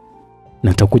nilikuitia na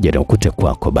nitakuja na ukute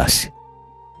kwako basi.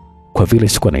 Kwa vile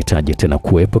sikuwa nahitaji tena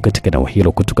kuwepo katika eneo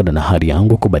hilo kutokana na hali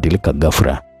yangu kubadilika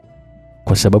ghafla.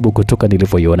 Kwa sababu kutoka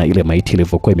nilivyoiona ile maiti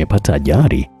ilivyokuwa imepata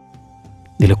ajali,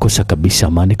 nilikosa kabisa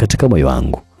amani katika moyo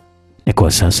wangu. Na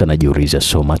kwa sasa najiuliza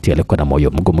Somati alikuwa na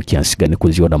moyo mgumu kiasi gani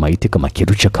kuziona maiti kama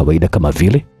kitu cha kawaida kama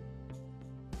vile.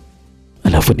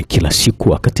 Alafu ni kila siku,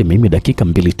 wakati mimi dakika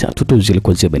 2-3 tu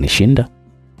zilikuwa zimenishinda.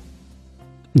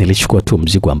 Nilichukua tu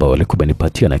mzigo ambao walikuwa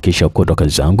wamenipatia na kisha kuondoka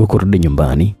zangu kurudi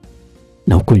nyumbani.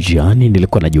 Na huko njiani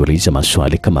nilikuwa najiuliza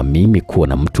maswali kama mimi kuwa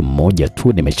na mtu mmoja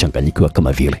tu nimechanganyikiwa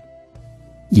kama vile.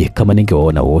 Je, kama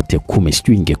ningewaona wote 10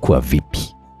 sijui ingekuwa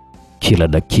vipi? Kila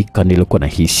dakika nilikuwa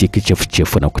nahisi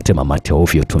kichefuchefu na kutema mate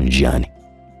ovyo tu njiani.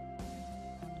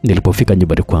 Nilipofika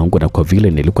nyumbani kwangu, na kwa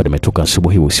vile nilikuwa nimetoka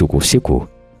asubuhi usiku,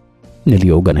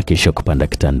 nilioga na kisha kupanda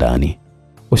kitandani.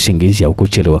 Usingizi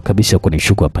haukuchelewa kabisa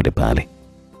kunishuka pale pale.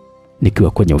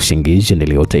 Nikiwa kwenye usingizi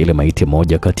niliota ile maiti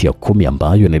moja kati ya 10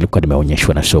 ambayo nilikuwa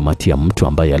nimeonyeshwa na Somati ya mtu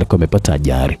ambaye alikuwa amepata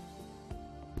ajali.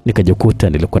 Nikajikuta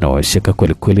nilikuwa nawaseka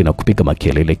kweli kweli na kupiga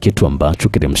makelele, kitu ambacho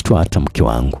kilimshtua hata mke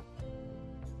wangu.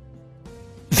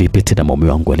 Vipi tena mume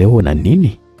wangu leo na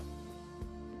nini?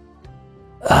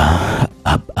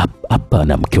 Hapa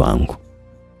na mke wangu.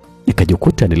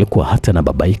 Nikajikuta nilikuwa hata na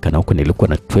babaika na huko nilikuwa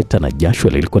na tweta na jasho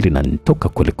lilikuwa linanitoka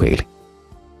kweli kweli.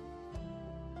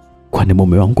 Kwani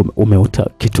mume wangu umeota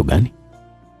kitu gani?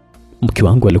 Mke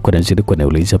wangu alikuwa anazidi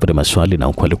kuniuliza pale maswali na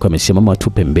huko alikuwa amesimama tu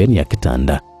pembeni ya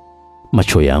kitanda.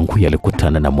 Macho yangu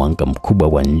yalikutana na mwanga mkubwa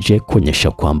wa nje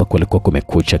kuonyesha kwamba kulikuwa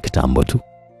kumekucha kitambo tu.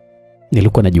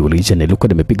 Nilikuwa najiuliza nilikuwa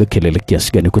nimepiga kelele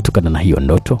kiasi gani kutokana na hiyo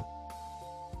ndoto.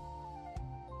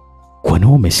 Kwani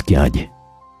umesikiaje?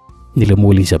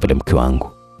 Nilimuuliza pale mke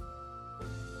wangu.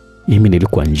 Mimi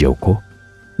nilikuwa nje huko,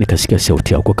 nikasikia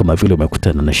sauti yako kama vile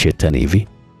umekutana na shetani hivi.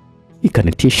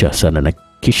 Ikanitisha sana na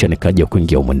kisha nikaja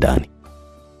kuingia humo ndani.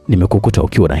 nimekukuta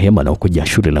ukiwa na hema na ukuja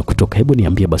shule na kutoka. Hebu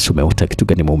niambie basi umeota kitu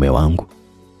gani mume wangu?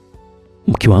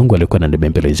 Mke wangu alikuwa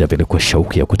ananibembeleza vile kwa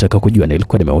shauku ya kutaka kujua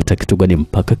nilikuwa nimeota kitu gani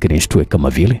mpaka kinishtue kama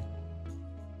vile.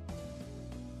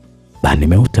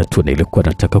 Nimeota tu nilikuwa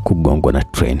nataka kugongwa na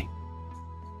treni.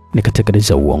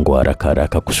 Nikatekeleza uongo haraka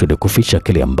haraka kusudi kuficha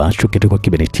kile ambacho kilikuwa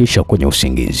kimenitisha kwenye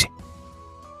usingizi.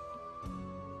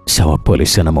 Sawa, pole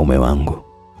sana mume wangu.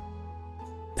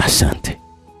 Asante.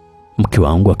 Mke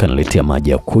wangu akaniletea maji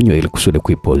ya kunywa ili kusudi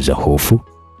kuipoza hofu.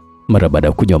 Mara baada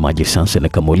ya kunywa maji sasa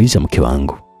nikamuuliza mke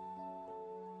wangu,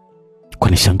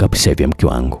 kwani saa ngapi sasa hivi mke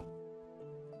wangu?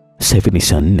 Sasa hivi ni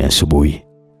saa 4 asubuhi.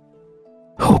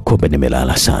 Kumbe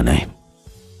nimelala sana.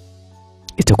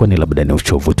 Itakuwa ni labda ni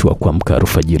uchovu tu wa kuamka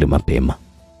alfajiri mapema.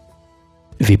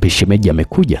 Vipi shemeji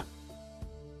amekuja?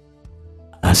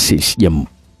 Sija.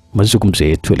 Mazungumzo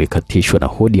yetu yalikatishwa na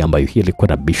hodi ambayo hii ilikuwa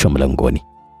inabishwa mlangoni.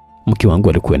 Mke wangu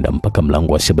alikwenda mpaka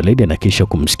mlango wa sebuleni na kisha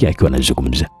kumsikia akiwa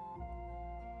anazungumza.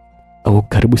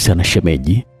 Karibu sana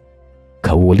shemeji.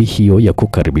 Kauli hiyo ya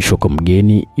kukaribishwa kwa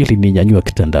mgeni ilininyanyua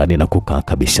kitandani na kukaa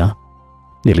kabisa.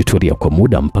 Nilitulia kwa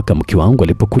muda mpaka mke wangu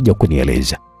alipokuja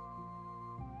kunieleza.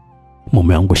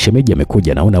 Mume wangu shemeji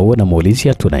amekuja na unaona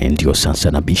muulizia tunaye. Ndio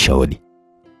sasa nabisha hodi.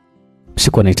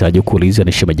 Sikuwa nahitaji kuuliza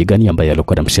ni shemeji gani ambaye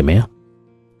alikuwa anamsemea,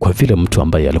 kwa vile mtu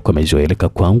ambaye alikuwa amezoeleka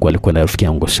kwangu alikuwa na rafiki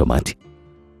yangu Somati.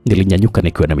 Nilinyanyuka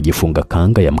nikiwa nimejifunga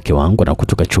kanga ya mke wangu na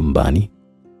kutoka chumbani.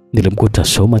 Nilimkuta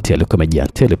Somati alikuwa amejaa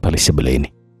tele pale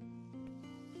sebuleni.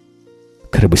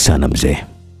 Karibu sana mzee.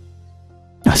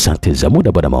 Asante za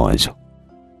muda bwana Mawazo.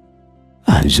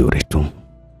 Nzuri tu.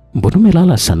 Mbona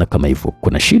umelala sana kama hivyo?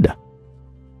 Kuna shida?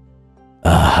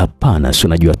 Hapana, si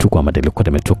unajua tu kwamba nilikuwa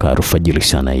nimetoka alfajiri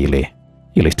sana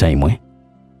ile time.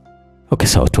 Okay,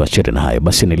 sawa, tuachane na hayo.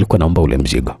 Basi nilikuwa naomba ule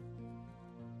mzigo.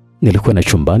 Nilikuwa na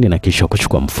chumbani na kisha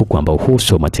kuchukua mfuko ambao huo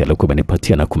Somati alikuwa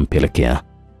amenipatia na kumpelekea.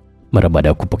 Mara baada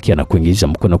ya kupokea na kuingiza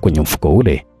mkono kwenye mfuko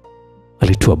ule,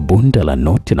 alitoa bunda la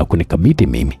noti na kunikabidhi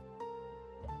mimi.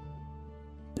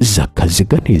 Za kazi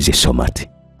gani hizi Somati?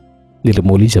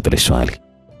 Nilimuuliza vile swali.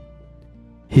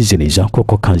 Hizi ni zako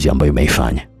kwa kazi ambayo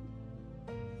umeifanya.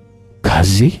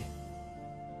 Kazi?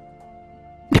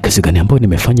 Ni kazi gani ambayo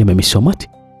nimefanya mimi Somati?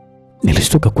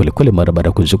 Nilistuka kweli mara baada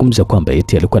ya kuzungumza kwamba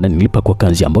eti alikuwa ananilipa kwa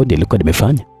kazi ambayo nilikuwa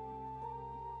nimefanya.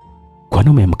 Kwani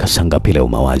umeamka saa ngapi leo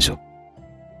Mawazo?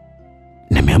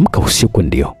 Nimeamka usiku.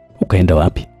 Ndio. Ukaenda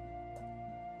wapi?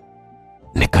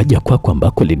 Nikaja kwako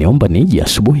ambako liniomba nije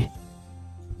asubuhi.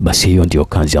 Basi hiyo ndio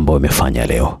kazi ambayo umefanya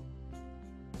leo.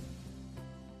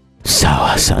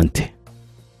 Sawa, asante.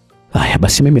 Haya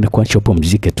basi mimi nakuacha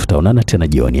upumzike, tutaonana tena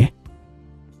jioni.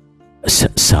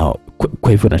 Sawa.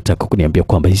 Kwa hivyo nataka kuniambia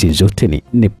kwamba hizi zote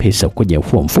ni pesa kwenye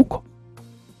huo mfuko?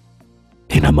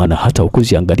 Ina maana hata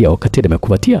ukuziangalia wakati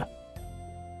nimekupatia?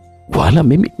 Wala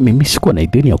mimi sikuwa na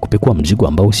idhini ya kupekua mzigo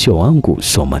ambao sio wangu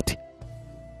Somati.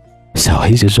 Sawa,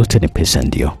 hizi zote ni pesa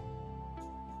ndio.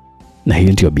 Na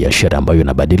hiyo ndio biashara ambayo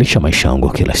inabadilisha maisha yangu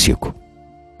kila siku.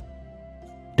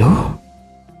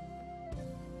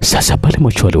 Sasa pale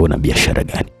Mochwali una biashara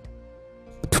gani?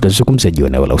 Tutazungumza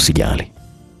jioni wala usijali.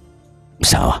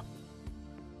 Sawa.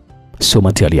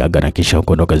 Somati aliaga na kisha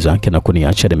kuondoka zake na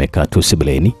kuniacha nimekaa tu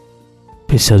sebuleni.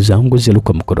 Pesa zangu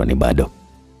zilikuwa mkononi bado.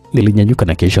 Nilinyanyuka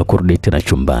na kisha kurudi tena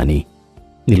chumbani.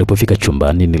 Nilipofika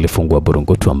chumbani nilifungua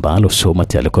burungutu ambalo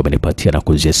Somati alikuwa amenipatia na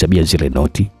kuzihesabia zile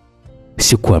noti.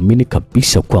 Sikuamini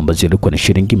kabisa kwamba zilikuwa ni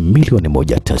shilingi milioni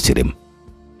 1 taslimu.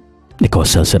 Nikawa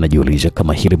sasa najiuliza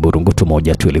kama hili burungutu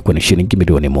moja tu ilikuwa ni shilingi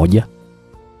milioni 1.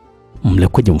 Mle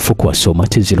kwenye mfuko wa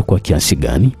Somati zilikuwa kiasi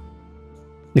gani?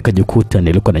 Nikajikuta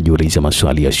nilikuwa najiuliza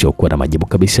maswali yasiyokuwa na majibu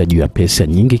kabisa juu ya pesa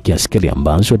nyingi kiasi kile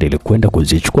ambazo nilikwenda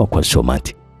kuzichukua kwa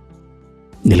Somati.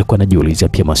 Nilikuwa najiuliza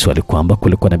pia maswali kwamba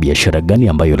kulikuwa na biashara gani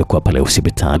ambayo ilikuwa pale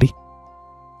hospitali.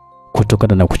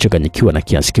 Kutokana na kuchanganyikiwa na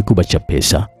kiasi kikubwa cha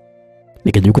pesa,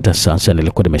 nikajikuta sasa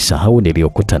nilikuwa nimesahau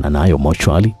niliyokutana nayo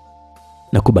Mochwali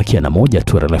na kubakia na moja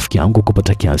tu rafiki yangu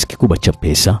kupata kiasi kikubwa cha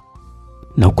pesa,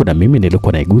 na huko na mimi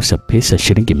nilikuwa naigusa pesa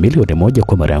shilingi milioni 1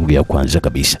 kwa mara yangu ya kwanza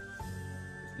kabisa.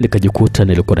 Nikajikuta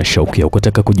nilikuwa na shauku ya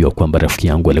kutaka kujua kwamba rafiki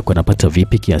yangu alikuwa anapata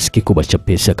vipi kiasi kikubwa cha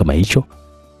pesa kama hicho.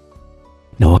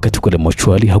 Na wakati kule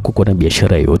Mochwali hakukuwa na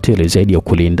biashara yoyote ile zaidi ya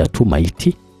kulinda tu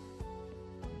maiti,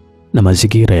 na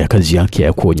mazingira ya kazi yake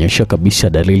ya kuonyesha kabisa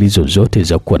dalili zozote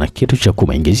za kuwa na kitu cha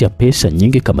kumaingizia pesa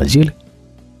nyingi kama zile.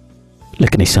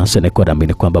 Lakini sasa nilikuwa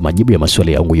naamini kwamba majibu ya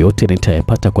maswali yangu yote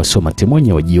nitayapata kwa Somati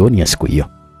mwenyewe jioni ya siku hiyo.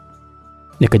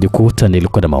 Nikajikuta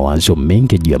nilikuwa na mawazo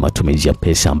mengi juu ya matumizi ya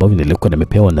pesa ambayo nilikuwa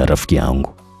nimepewa na rafiki yangu.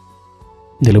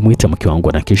 Nilimuita mke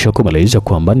wangu na kisha kumweleza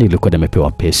kwamba nilikuwa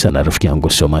nimepewa pesa na rafiki yangu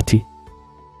Somati.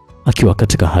 Akiwa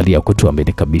katika hali ya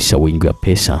kutoamini kabisa wingi wa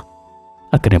pesa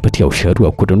akanipatia ushauri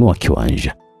wa kununua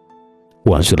kiwanja.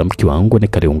 Wazo la mke wangu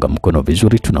nikaliunga mkono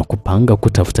vizuri. Tunakupanga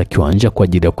kutafuta kiwanja kwa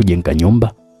ajili ya kujenga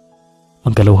nyumba,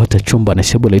 angalau hata chumba na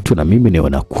sebule tu na mimi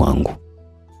niona kwangu.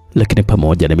 Lakini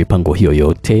pamoja na mipango hiyo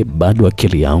yote, bado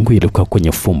akili yangu ilikuwa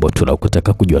kwenye fumbo tu la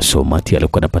kutaka kujua Somati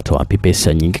alikuwa anapata wapi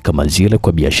pesa nyingi kama zile,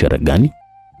 kwa biashara gani.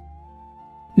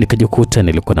 Nikajikuta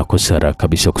nilikuwa nakosa raha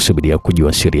kabisa kusubiria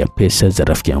kujua siri ya pesa za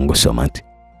rafiki yangu Somati.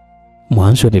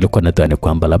 Mwanzo nilikuwa nadhani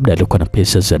kwamba labda alikuwa na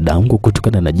pesa za dangu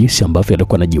kutokana na jinsi ambavyo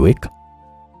alikuwa anajiweka.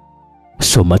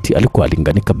 Somati alikuwa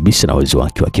alingani kabisa na uwezo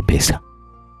wake wa kipesa.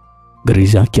 Gari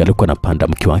zake alikuwa anapanda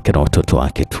mke wake na watoto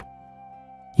wake tu.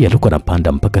 Yeye alikuwa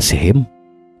anapanda mpaka sehemu,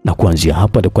 na kuanzia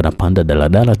hapo alikuwa anapanda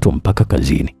daladala tu mpaka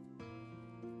kazini.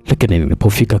 Lakini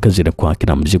nilipofika kazini kwake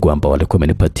na mzigo ambao alikuwa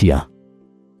amenipatia,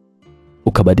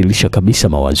 ukabadilisha kabisa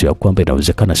mawazo ya kwamba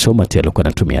inawezekana Somati alikuwa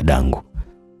anatumia dangu.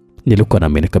 Nilikuwa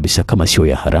naamini kabisa kama sio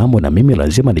ya haramu na mimi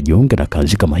lazima nijiunge na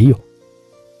kazi kama hiyo,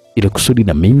 ili kusudi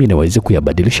na mimi niweze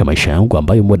kuyabadilisha maisha yangu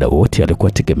ambayo muda wote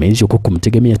alikuwa tegemezi kwa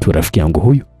kumtegemea tu rafiki yangu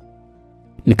huyu.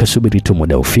 Nikasubiri tu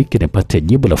muda ufike nipate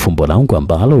jibu la fumbo langu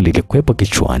ambalo lilikuwepo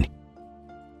kichwani.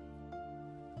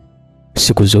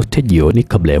 Siku zote jioni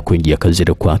kabla ya kuingia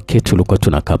kazini kwake tulikuwa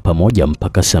tunakaa pamoja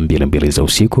mpaka saa 2 za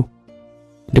usiku.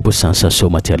 Ndipo sasa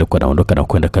Somati alikuwa anaondoka na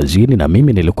kwenda kazini na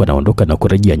mimi nilikuwa naondoka na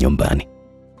kurejea nyumbani.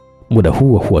 Muda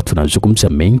huo huwa tunazungumza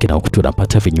mengi na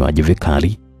tunapata vinywaji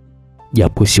vikali.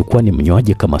 Japo sikuwa ni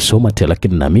mnywaji kama Somati,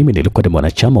 lakini na mimi nilikuwa ni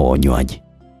mwanachama wa unywaji.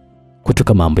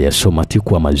 Kutoka mambo ya Somati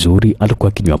kuwa mazuri, alikuwa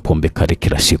akinywa pombe kali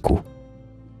kila siku.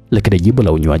 Lakini jibu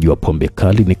la unywaji wa pombe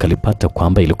kali nikalipata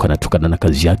kwamba ilikuwa inatokana na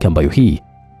kazi yake ambayo hii,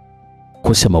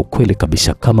 kusema ukweli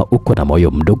kabisa, kama uko na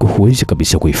moyo mdogo huwezi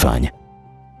kabisa kuifanya.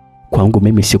 Kwangu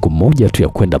mimi siku moja tu ya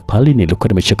kwenda pale nilikuwa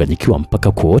nimechanganyikiwa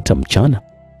mpaka kuota mchana.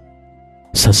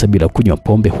 Sasa bila kunywa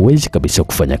pombe huwezi kabisa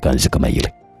kufanya kazi kama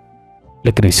ile.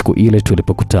 Lakini siku ile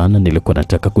tulipokutana nilikuwa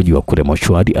nataka kujua kule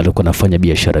mochwari alikuwa anafanya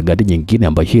biashara gani nyingine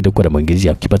ambayo hii ilikuwa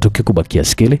inamuingizia kipato kikubwa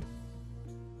kiasi kile.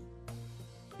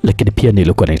 Lakini pia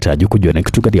nilikuwa nahitaji kujua ni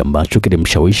kitu gani ambacho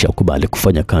kilimshawishi akubali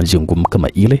kufanya kazi ngumu kama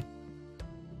ile,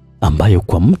 ambayo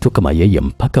kwa mtu kama yeye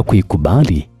mpaka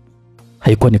kuikubali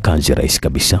haikuwa ni kazi rahisi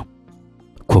kabisa.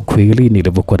 Kwa kweli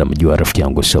nilivyokuwa namjua rafiki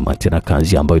yangu Somati na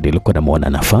kazi ambayo nilikuwa namuona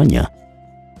anafanya,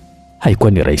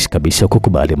 haikuwa ni rahisi kabisa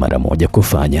kukubali mara moja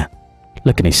kufanya.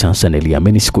 Lakini sasa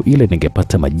niliamini siku ile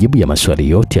ningepata majibu ya maswali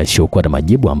yote yasiyokuwa na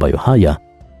majibu ambayo haya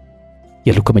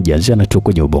yalikuwa yamejazana tu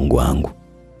kwenye ubongo wangu.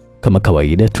 Kama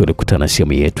kawaida tulikutana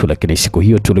sehemu yetu, lakini siku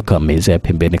hiyo tulikaa meza ya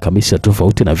pembeni kabisa,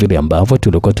 tofauti na vile ambavyo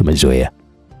tulikuwa tumezoea.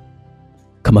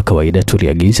 Kama kawaida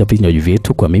tuliagiza vinywaji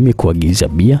vyetu, kwa mimi kuagiza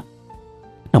bia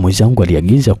na mwenzangu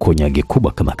aliagiza konyagi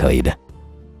kubwa kama kawaida.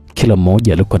 Kila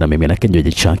mmoja alikuwa na mimina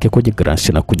kinywaji chake kwenye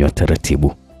glasi na kunywa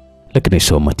taratibu. Lakini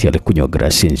Somati alikunywa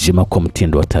glasi nzima kwa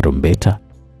mtindo wa tarumbeta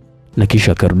na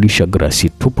kisha akarudisha glasi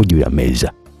tupu juu ya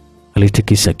meza.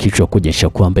 Alitikisa kichwa kuonyesha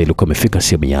kwamba ilikuwa imefika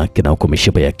sehemu yake, na huko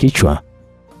mishipa ya kichwa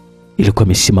ilikuwa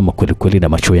imesimama kweli kweli na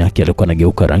macho yake yalikuwa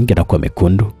yanageuka rangi na kuwa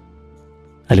mekundu.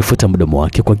 Alifuta mdomo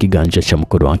wake kwa kiganja cha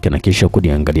mkono wake na kisha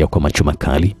kuniangalia kwa macho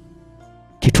makali,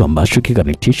 kitu ambacho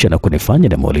kikanitisha na kunifanya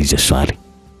nimuulize swali.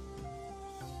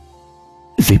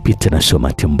 Vipi tena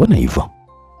Somati, mbona hivyo?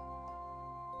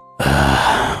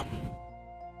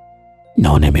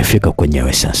 Naona imefika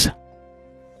kwenyewe sasa.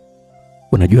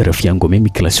 Unajua rafiki yangu, mimi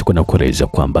kila siku nakueleza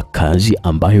kwamba kazi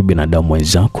ambayo binadamu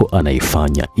wenzako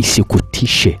anaifanya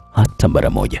isikutishe hata mara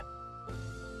moja.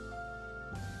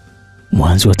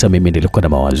 Mwanzo hata mimi nilikuwa na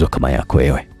mawazo kama yako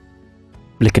wewe.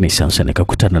 Lakini sasa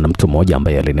nikakutana na mtu mmoja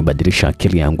ambaye alinibadilisha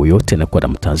akili yangu yote na kuwa na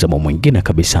mtazamo mwingine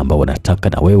kabisa ambao nataka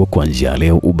na wewe kuanzia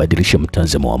leo ubadilishe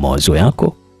mtazamo wa mawazo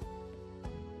yako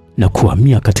na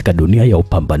kuhamia katika dunia ya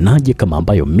upambanaji kama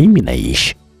ambayo mimi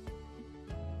naishi.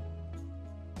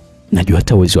 Najua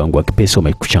hata uwezo wangu wa kipesa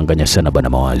umekuchanganya sana bana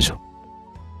mawazo,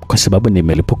 kwa sababu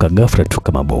nimelipuka ghafla tu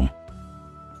kama bomu.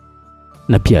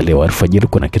 Na pia leo alfajiri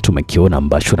kuna kitu umekiona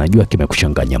ambacho najua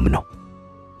kimekuchanganya mno.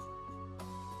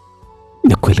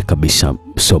 Ni kweli kabisa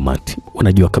Somati,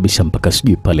 unajua kabisa mpaka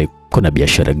sijui pale kuna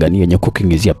biashara gani yenye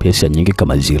kukuingizia pesa nyingi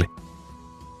kama zile.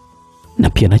 Na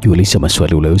pia najiuliza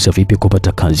maswali, unaweza vipi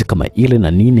kupata kazi kama ile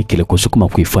na nini kile kusukuma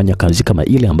kuifanya kazi kama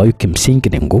ile ambayo kimsingi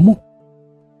ni ngumu?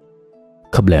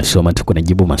 Kabla ya Somati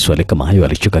kunijibu maswali kama hayo,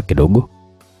 alicheka kidogo.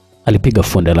 Alipiga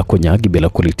fonda la konyagi bila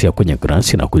kulitia kwenye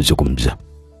glasi na kuzungumza.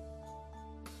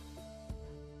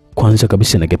 Kwanza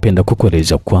kabisa ningependa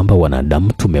kukueleza kwamba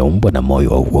wanadamu tumeumbwa na moyo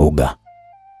wa uoga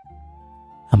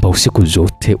ambao siku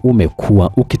zote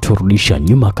umekuwa ukiturudisha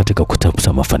nyuma katika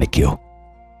kutafuta mafanikio.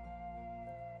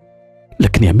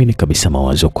 Lakini amini kabisa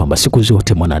mawazo kwamba siku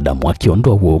zote mwanadamu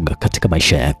akiondoa uoga katika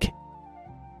maisha yake,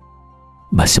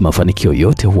 basi mafanikio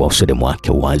yote huwa usoni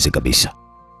mwake wazi kabisa.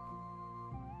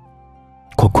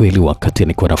 Kwa kweli, wakati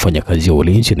nilikuwa nafanya kazi ya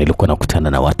ulinzi nilikuwa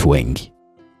nakutana na watu wengi.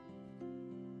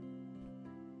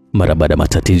 Mara baada ya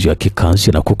matatizo ya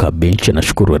kikazi na kukaa benchi, na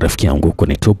shukuru rafiki yangu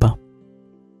kunitupa,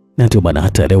 na ndio maana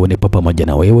hata leo nipo pamoja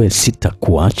na wewe.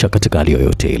 Sitakuacha katika hali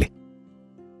yoyote ile,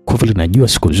 kwa vile najua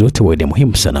siku zote wewe ni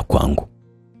muhimu sana kwangu.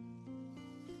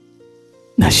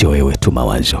 Na sio wewe tu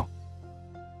Mawazo,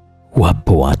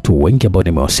 wapo watu wengi ambao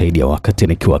nimewasaidia wakati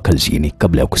nikiwa kazini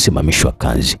kabla ya kusimamishwa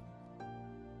kazi.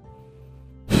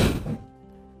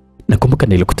 Nakumbuka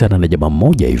nilikutana na jamaa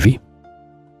mmoja hivi,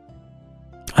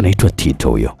 anaitwa Tito.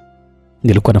 Huyo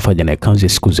nilikuwa nafanya naye kazi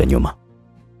siku za nyuma,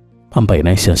 ambaye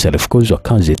naye sasa alifukuzwa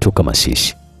kazi tu kama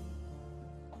sisi.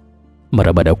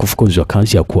 Mara baada ya kufukuzwa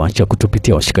kazi ya kuacha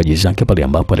kutupitia washikaji zake pale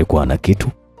ambapo alikuwa ana kitu,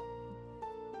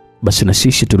 basi na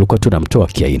sisi tulikuwa tunamtoa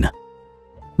kiaina.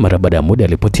 Mara baada ya muda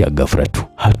alipotea ghafla tu,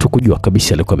 hatukujua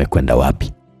kabisa alikuwa amekwenda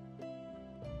wapi.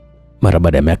 Mara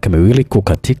baada ya miaka 2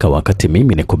 kukatika, wakati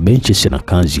mimi niko benchi sina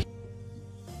kazi,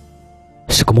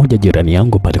 siku moja jirani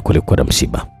yangu pale kulikuwa na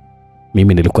msiba.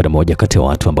 Mimi nilikuwa na moja kati ya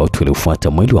watu ambao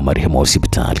tulifuata mwili wa marehemu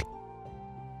hospitali.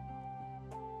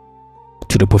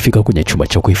 Tulipofika kwenye chumba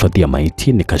cha kuhifadhia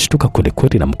maiti, nikashtuka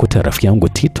kweli na mkuta rafiki yangu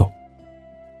Tito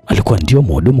alikuwa ndio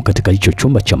mhudumu katika hicho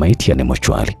chumba cha maiti, yani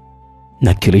mochwari.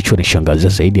 Na kilichonishangaza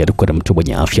zaidi, alikuwa na mtu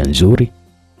mwenye afya nzuri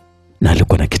na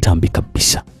alikuwa na kitambi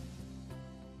kabisa.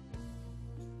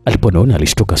 Aliponiona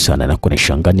alishtuka sana na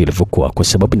kunishangaa nilivyokuwa, kwa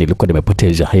sababu nilikuwa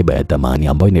nimepoteza haiba ya thamani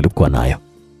ambayo nilikuwa nayo.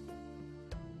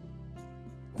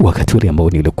 Wakati ule ambao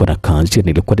nilikuwa na kazi,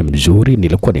 nilikuwa ni mzuri,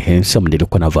 nilikuwa ni handsome,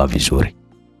 nilikuwa navaa vizuri.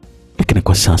 Lakini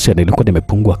kwa sasa nilikuwa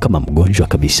nimepungua kama mgonjwa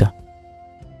kabisa.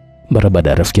 Mara baada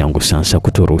ya rafiki yangu sasa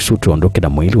kuturuhusu tuondoke na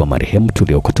mwili wa marehemu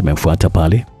tuliokuwa tumemfuata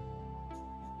pale,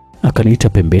 akaniita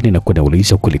pembeni na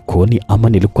kuniuliza kulikoni, ama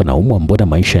nilikuwa naumwa, mbona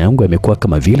maisha yangu yamekuwa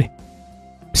kama vile.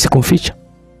 Sikumficha.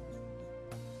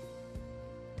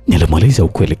 Nilimweleza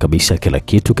ukweli kabisa, kila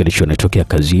kitu kilichonitokea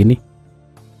kazini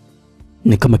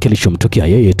ni kama kilichomtokea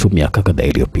yeye tu miaka kadhaa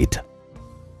iliyopita.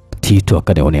 Tito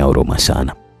akanionea huruma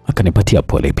sana, akanipatia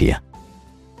pole pia,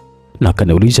 na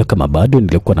akaniuliza kama bado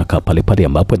nilikuwa nakaa pale pale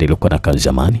ambapo nilikuwa nakaa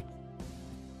zamani.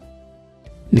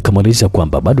 Nikamweleza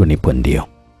kwamba bado nipo, ndio,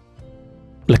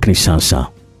 lakini sasa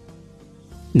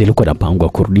nilikuwa napangwa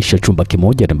kurudisha chumba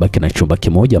kimoja na baki na chumba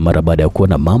kimoja mara baada ya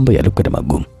kuona mambo yalikuwa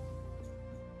magumu.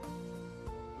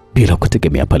 Bila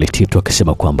kutegemea pale Tito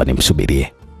akisema kwamba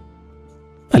nimsubirie.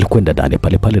 Alikwenda ndani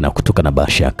pale pale na kutoka na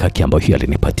bahasha ya kaki ambayo hiyo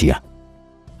alinipatia.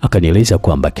 Akanieleza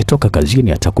kwamba akitoka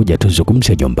kazini atakuja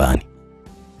tuzungumze nyumbani.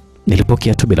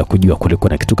 Nilipokea tu bila kujua kulikuwa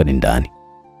na kitu gani ndani,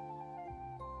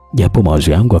 japo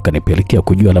mawazo yangu akanipelekea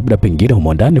kujua labda pengine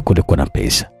humo ndani kulikuwa na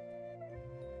pesa.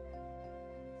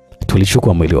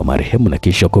 Tulichukua mwili wa marehemu na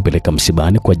kisha kupeleka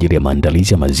msibani kwa ajili ya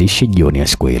maandalizi ya mazishi jioni ya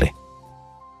siku ile.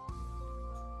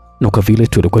 Na kwa vile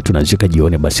tulikuwa tunazika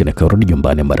jioni, basi nikarudi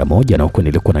nyumbani mara moja, na huko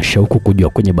nilikuwa na shauku kujua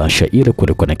kwenye bahasha ile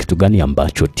kulikuwa na kitu gani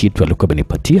ambacho Tito alikuwa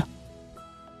amenipatia.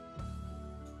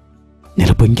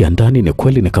 Nilipoingia ndani, ni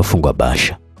kweli nikafungua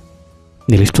bahasha.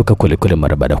 Nilishtuka kweli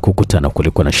mara baada ya kukutana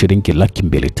kulikuwa na shilingi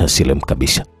 200,000 taslim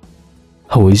kabisa.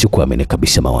 Hawezi kuamini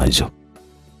kabisa Mawazo.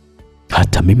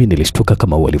 Hata mimi nilishtuka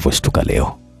kama walivyoshtuka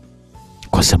leo,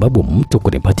 kwa sababu mtu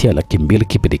kunipatia 200,000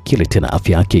 kipindi kile, tena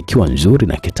afya yake ikiwa nzuri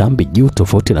na kitambi juu,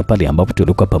 tofauti na pale ambapo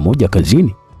tulikuwa pamoja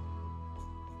kazini.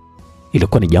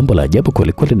 Ilikuwa ni jambo la ajabu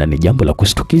kweli na ni jambo la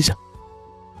kushtukiza.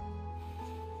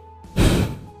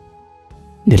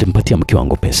 Nilimpatia mke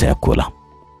wangu pesa ya kula,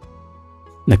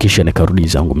 na kisha nikarudi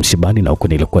zangu msibani, na huko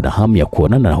nilikuwa na hamu ya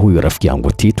kuonana na huyu rafiki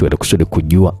yangu Tito ili kusudi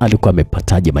kujua alikuwa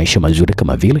amepataje maisha mazuri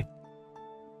kama vile.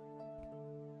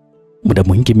 Muda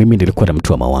mwingi mimi nilikuwa na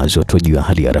mtu wa mawazo tu juu ya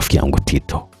hali ya rafiki yangu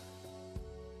Tito,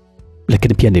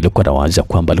 lakini pia nilikuwa nawaza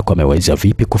kwamba alikuwa ameweza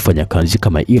vipi kufanya kazi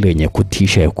kama ile yenye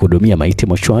kutisha ya kuhudumia maiti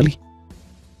mochwari.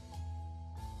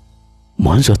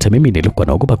 Mwanzo hata mimi nilikuwa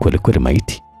naogopa kweli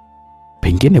maiti,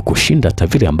 pengine kushinda hata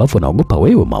vile ambavyo naogopa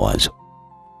wewe Mawazo.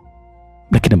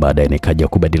 Lakini baadaye nikaja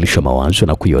kubadilisha mawazo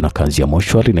na kuiona kazi ya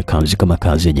mochwari ni kazi kama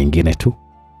kazi nyingine tu,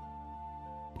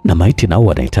 na maiti nao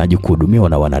wanahitaji kuhudumiwa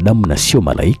na wanadamu na sio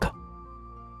malaika.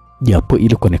 Japo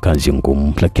ilikuwa ni kazi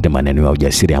ngumu, lakini maneno ya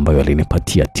ujasiri ambayo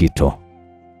alinipatia Tito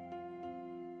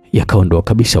yakaondoa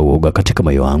kabisa uoga katika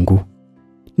moyo wangu,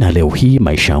 na leo hii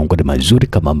maisha yangu ni mazuri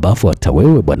kama ambavyo hata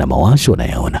wewe bwana Mawazo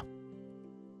unayaona.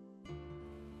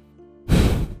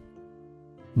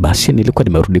 Basi nilikuwa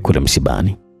nimerudi kule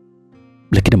msibani,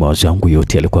 lakini mawazo yangu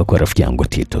yote yalikuwa kwa rafiki yangu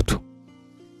Tito tu.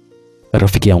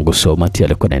 Rafiki yangu Somati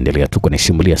alikuwa anaendelea tu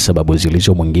kunisimulia sababu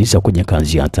zilizomwingiza kwenye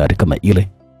kazi ya hatari kama ile,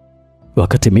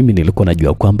 wakati mimi nilikuwa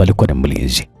najua kwamba alikuwa ni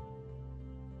mlinzi.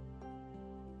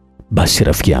 Basi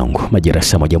rafiki yangu, majira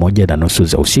saa 1:30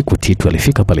 za usiku, Titu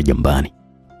alifika pale nyumbani.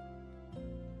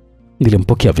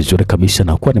 Nilimpokea vizuri kabisa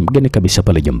na kuwa ni mgeni kabisa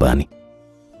pale nyumbani,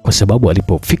 kwa sababu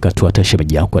alipofika tu hata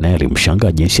shemeji yako naye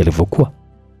alimshangaa jinsi alivyokuwa,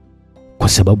 kwa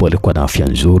sababu alikuwa na afya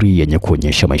nzuri yenye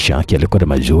kuonyesha maisha yake yalikuwa ni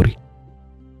mazuri,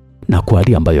 na kwa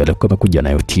hali ambayo alikuwa amekuja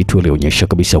nayo Titu alionyesha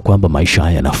kabisa kwamba maisha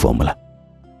haya yana formula.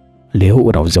 Leo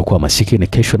unaweza kuwa masikini,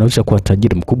 kesho unaweza kuwa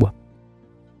tajiri mkubwa.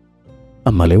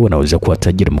 Ama leo unaweza kuwa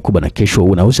tajiri mkubwa na kesho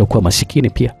unaweza kuwa masikini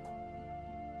pia.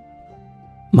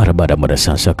 Mara baada ya muda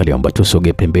sasa akaliomba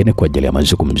tusoge pembeni kwa ajili ya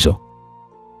mazungumzo.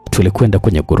 Tulikwenda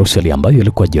kwenye grocery ambayo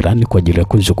ilikuwa jirani kwa ajili ya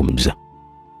kuzungumza.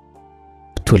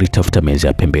 Tulitafuta meza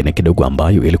ya pembeni kidogo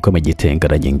ambayo ilikuwa imejitenga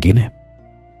na nyingine.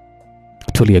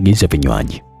 Tuliagiza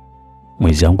vinywaji.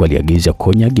 Mwenzangu aliagiza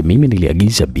konyagi, mimi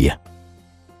niliagiza bia.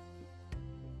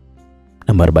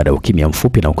 Na mara baada ya ukimya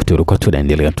mfupi na kuturuka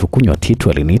tunaendelea tukunywa, Titu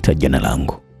aliniita jina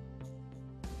langu.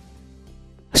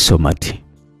 Somati.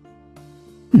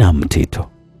 Naam Titu.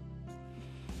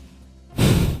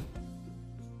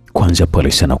 Kwanza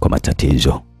pole sana kwa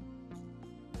matatizo.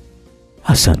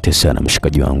 Asante sana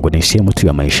mshikaji wangu, ni sehemu tu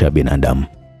ya maisha ya binadamu.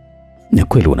 Ni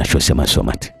kweli unachosema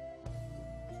Somati,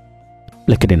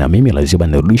 lakini na mimi lazima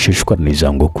nirudishe shukrani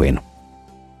zangu kwenu,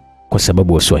 kwa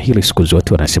sababu Waswahili siku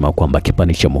zote wanasema kwamba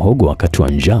kipande cha muhogo wakati wa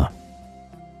njaa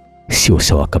sio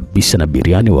sawa kabisa na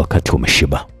biriani wakati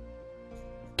umeshiba.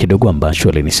 Kidogo ambacho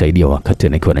alinisaidia wakati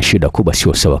nikiwa na shida kubwa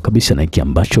sio sawa kabisa na hiki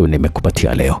ambacho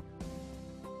nimekupatia leo.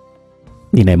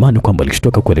 Nina imani kwamba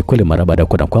ulishtoka kweli kweli mara baada ya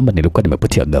kuona kwamba nilikuwa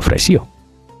nimepotea ghafla, sio?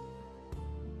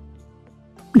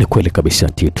 Ni kweli kabisa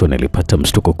Titu, nilipata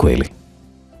mshtuko kweli.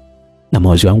 Na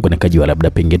mawazo yangu nikajua labda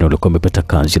pengine ulikuwa umepata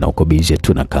kazi na uko busy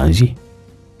tu na kazi.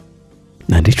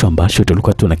 Na ndicho ambacho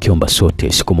tulikuwa tunakiomba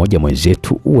sote, siku moja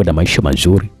mwenzetu uwe na maisha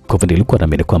mazuri. Kwa hivyo nilikuwa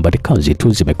naamini kwamba ni kazi tu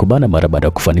zimekubana mara baada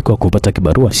ya kufanikiwa kupata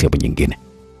kibarua sehemu nyingine.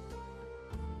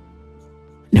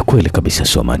 Ni kweli kabisa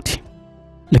Somati.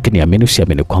 Lakini amini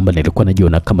usiamini kwamba nilikuwa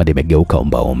najiona kama nimegeuka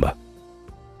omba.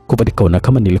 Kwa nikaona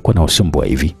kama nilikuwa na usumbua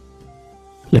hivi.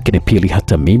 Lakini pili,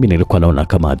 hata mimi nilikuwa naona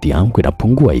kama hadhi yangu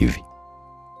inapungua hivi.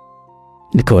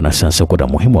 Nikaona sasa kuna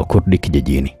muhimu wa kurudi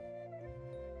kijijini.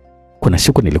 Kuna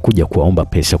siku nilikuja kuwaomba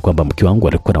pesa kwamba mke wangu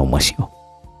alikuwa na umwasio.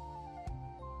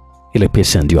 Ile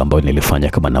pesa ndio ambayo nilifanya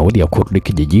kama nauli ya kurudi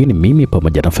kijijini mimi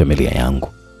pamoja na familia yangu.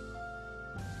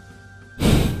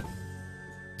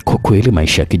 Kwa kweli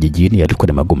maisha ya kijijini yalikuwa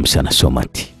ni magumu sana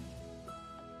Somati,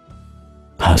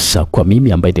 hasa kwa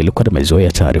mimi ambaye nilikuwa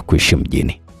nimezoea tayari kuishi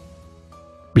mjini.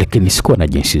 Lakini sikuwa na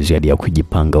jinsi zaidi ya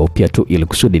kujipanga upya tu ili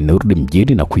kusudi nirudi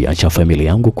mjini na kuiacha familia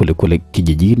yangu kule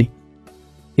kijijini,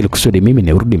 ili kusudi mimi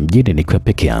nirudi mjini nikiwa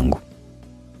peke yangu.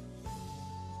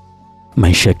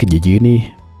 Maisha ya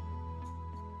kijijini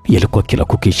yalikuwa kila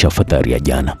kukicha afadhali ya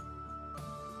jana.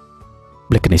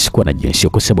 Lakini sikuwa na jinsi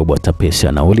kwa sababu hata pesa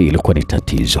ya nauli ilikuwa ni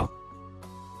tatizo.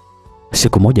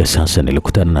 Siku moja sasa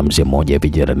nilikutana na mzee mmoja hivi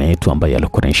jirani yetu ambaye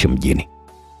alikuwa anaishi mjini.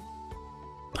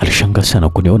 Alishangaa sana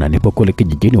kuniona nipo kule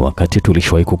kijijini wakati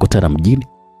tulishawahi kukutana mjini.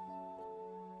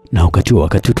 Na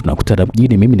wakati tunakutana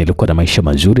mjini mimi nilikuwa na maisha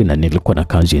mazuri na nilikuwa na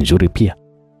kazi nzuri pia.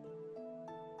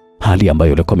 Hali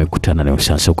ambayo alikuwa amekutana nayo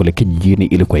sasa kule kijijini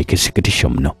ilikuwa ikisikitisha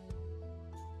mno.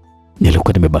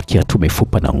 Nilikuwa nimebakia tu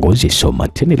mifupa na ngozi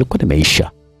Somati, nilikuwa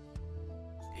nimeisha.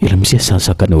 Ile mzee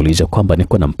sasa akaniuliza kwamba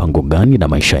niko na mpango gani na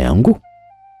maisha yangu.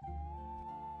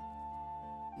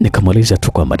 Nikamweleza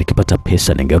tu kwamba nikipata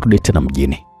pesa ningerudi tena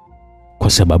mjini, kwa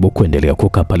sababu kuendelea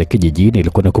kukaa pale kijijini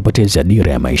ilikuwa ni kupoteza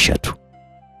dira ya maisha tu.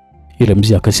 Ile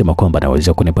mzee akasema kwamba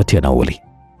anaweza kunipatia nauli.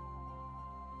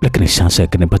 Lakini sasa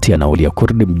akinipatia nauli ya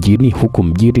kurudi mjini, huku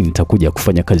mjini nitakuja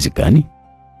kufanya kazi gani?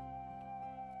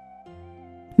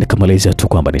 Nikamweleza tu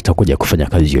kwamba nitakuja kufanya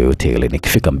kazi yoyote ile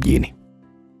nikifika mjini.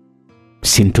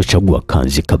 Sintochagua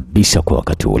kazi kabisa kwa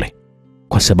wakati ule,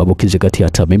 kwa sababu kizingatia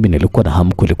hata mimi nilikuwa na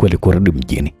hamu kweli kurudi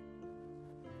mjini.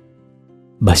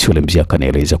 Basi yule mzee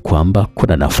akanieleza kwamba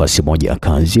kuna nafasi moja ya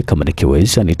kazi, kama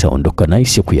nikiweza nitaondoka naye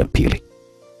siku ya pili.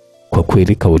 Kwa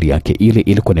kweli kauli yake ile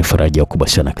ilikuwa ni faraja kubwa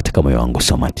sana katika moyo wangu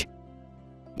Somati.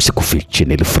 Sikufichi,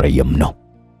 nilifurahia mno.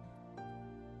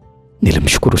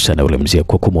 Nilimshukuru sana yule mzee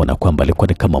kwa kumwona kwamba alikuwa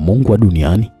ni kama Mungu wa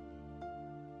duniani.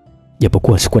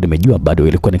 Japokuwa sikuwa nimejua bado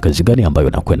ilikuwa ni kazi gani ambayo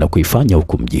nakwenda kuifanya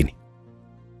huku mjini.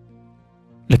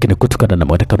 Lakini kutokana na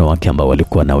mwonekano wake ambao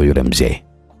alikuwa nao yule mzee,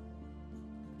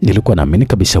 nilikuwa naamini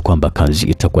kabisa kwamba kazi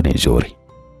itakuwa ni nzuri.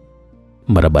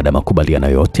 Mara baada ya makubaliano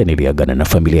yote niliagana na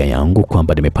familia yangu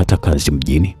kwamba nimepata kazi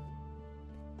mjini.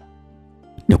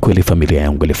 Ni kweli familia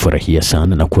yangu ilifurahia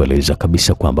sana na kueleza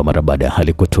kabisa kwamba mara baada ya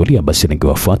hali kutulia basi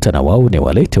ningewafuata na wao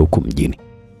niwalete huku mjini.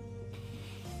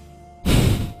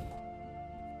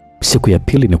 Siku ya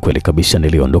pili ni kweli kabisa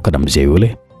niliondoka na mzee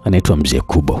yule anaitwa Mzee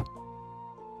Kubo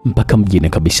mpaka mjini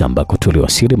kabisa, ambako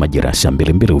tuliwasili majira ya saa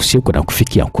 2 usiku na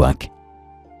kufikia kwake.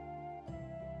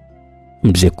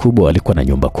 Mzee Kubo alikuwa na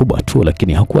nyumba kubwa tu,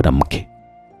 lakini hakuwa na mke,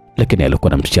 lakini alikuwa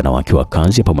na msichana wake wa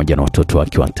kazi pamoja na watoto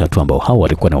wake 3 ambao hao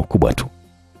walikuwa na ukubwa tu.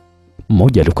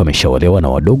 Mmoja alikuwa ameshaolewa na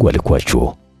wadogo walikuwa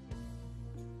chuo.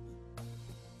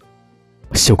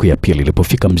 Siku ya pili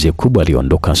ilipofika, Mzee Kubo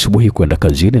aliondoka asubuhi kwenda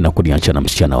kazini na kuniacha na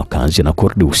msichana wa kazi na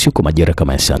kurudi usiku majira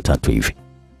kama ya saa 3 hivi.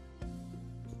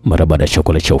 Mara baada ya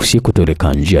chakula cha usiku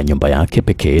tulikaa nje ya nyumba yake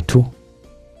peke yetu.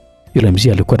 Yule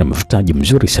mzee alikuwa na mvutaji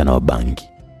mzuri sana wa bangi.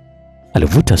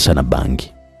 Alivuta sana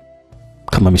bangi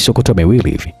kama misokoto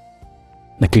miwili hivi,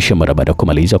 na kisha mara baada ya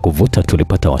kumaliza kuvuta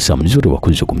tulipata wasaa mzuri wa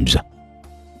kuzungumza.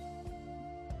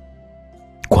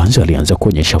 Kwanza alianza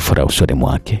kuonyesha furaha usoni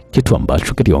mwake, kitu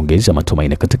ambacho kiliongeza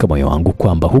matumaini katika moyo wangu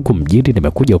kwamba huku mjini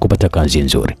nimekuja kupata kazi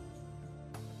nzuri.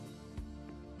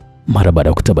 Mara baada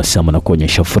ya kutabasamu na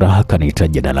kuonyesha furaha akaniita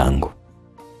jina langu.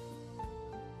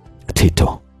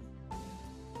 Tito.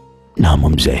 Naam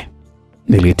mzee.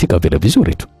 Niliitika vile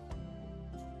vizuri tu.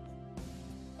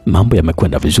 Mambo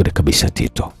yamekwenda vizuri kabisa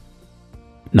Tito,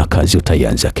 na kazi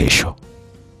utaianza kesho.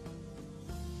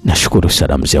 Nashukuru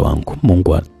sana mzee wangu,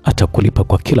 Mungu atakulipa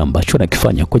kwa kila ambacho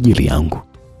nakifanya kwa ajili yangu.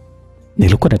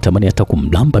 Nilikuwa natamani hata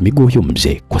kumlamba miguu huyo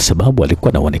mzee, kwa sababu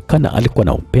alikuwa anaonekana alikuwa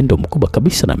na upendo mkubwa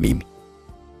kabisa na mimi.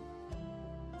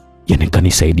 Yani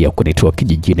kanisaidia kunitoa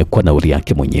kijijini kwa nauli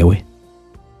yake mwenyewe.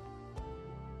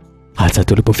 Hata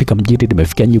tulipofika mjini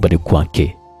nimefikia nyumbani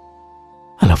kwake,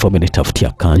 alafu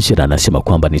amenitafutia kazi na anasema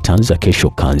kwamba nitaanza kesho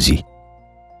kazi.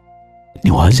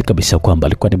 Ni wazi kabisa kwamba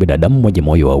alikuwa ni binadamu mwenye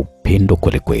moyo wa upendo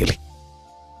kweli kweli.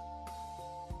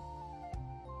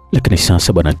 Lakini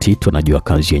sasa bwana Tito, najua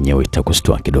kazi yenyewe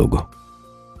itakustua kidogo.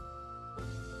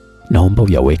 Naomba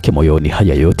uyaweke moyoni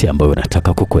haya yote ambayo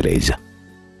nataka kukueleza.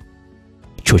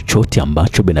 Chochote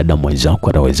ambacho binadamu wenzako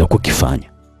anaweza kukifanya,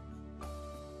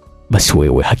 basi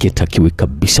wewe hakitakiwi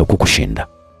kabisa kukushinda,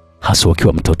 hasa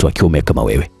ukiwa mtoto wa kiume kama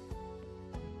wewe.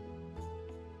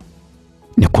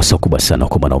 Ni kosa kubwa sana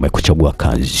kwa mwanaume kuchagua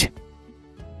kazi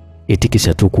eti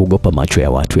kisa tu kuogopa macho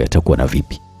ya watu yatakuwa na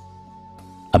vipi,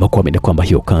 ama kuamini kwamba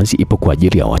hiyo kazi ipo kwa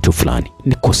ajili ya watu fulani.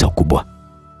 Ni kosa kubwa.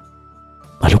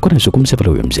 Alikuwa anazungumza pale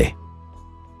huyo mzee.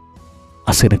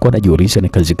 Asa nilikuwa najiuliza ni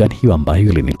kazi gani hiyo ambayo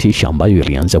ilinitisha, ambayo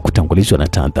ilianza kutangulizwa na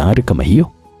tahadhari kama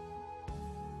hiyo.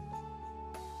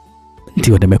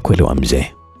 Ndio, nimekuelewa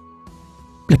mzee.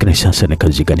 Lakini sasa ni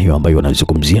kazi gani hiyo ambayo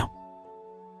unazungumzia?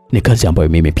 Ni kazi ambayo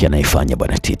mimi pia naifanya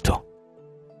bwana Tito,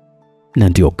 na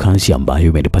ndio kazi ambayo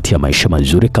imenipatia maisha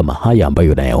mazuri kama haya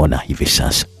ambayo nayaona hivi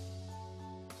sasa.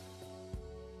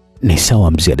 Ni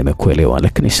sawa mzee, nimekuelewa,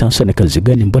 lakini sasa ni kazi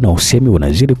gani? Mbona usemi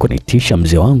unazidi kunitisha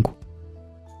mzee wangu?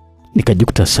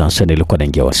 Nikajikuta sasa nilikuwa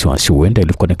naingia wasiwasi, huenda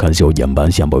ilikuwa ni kazi ya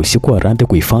ujambazi ambayo sikuwa radhi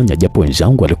kuifanya japo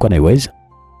wenzangu walikuwa naiweza.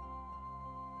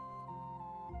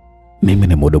 Mimi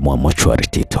ni mhudumu wa mochwari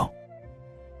Tito.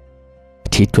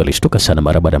 Tito alishtuka sana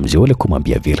mara baada ya mzee yule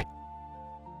kumwambia vile.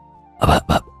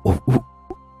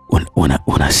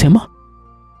 Unasema?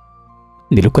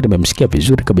 Nilikuwa nimemsikia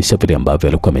vizuri kabisa vile ambavyo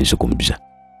alikuwa amezungumza,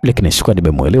 lakini sikuwa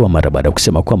nimemuelewa mara baada ya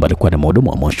kusema kwamba alikuwa ni mhudumu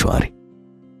wa mochwari.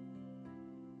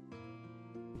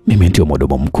 Mimi ndio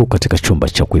mhudumu mkuu katika chumba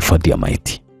cha kuhifadhia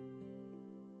maiti.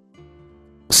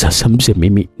 Sasa mzee,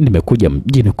 mimi nimekuja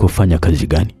mjini kufanya kazi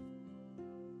gani?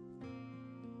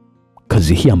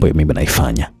 Kazi hii ambayo mimi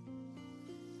naifanya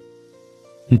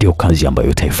ndio kazi ambayo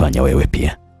utaifanya wewe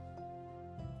pia.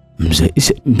 Mzee,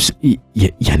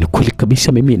 yani kweli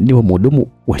kabisa mimi ndio mhudumu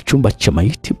wa chumba cha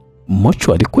maiti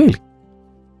mochwari kweli?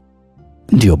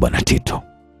 Ndio bwana Tito.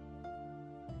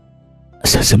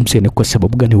 Sasa mzee, ni kwa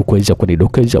sababu gani hukuweza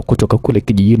kunidokeza kutoka kule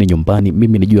kijijini nyumbani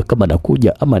mimi nijue kama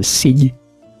nakuja ama siji?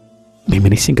 Mimi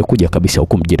nisingekuja kabisa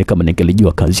huko mjini kama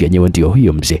ningelijua kazi yenyewe ndio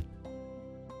hiyo mzee.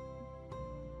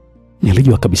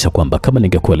 Nilijua kabisa kwamba kama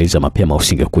ningekueleza mapema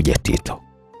usingekuja Tito.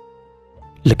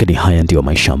 Lakini haya ndio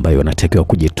maisha ambayo natakiwa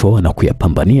kujitoa na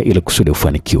kuyapambania ili kusudi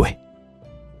ufanikiwe.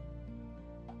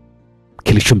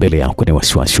 Kilicho mbele yako ni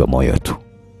wasiwasi wa moyo tu,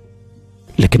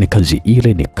 lakini kazi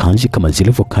ile ni kazi kama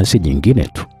zilivyo kazi nyingine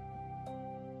tu.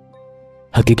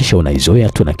 Hakikisha unaizoea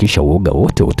tu na kisha uoga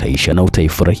wote utaisha na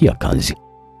utaifurahia kazi.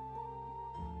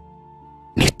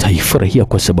 Nitaifurahia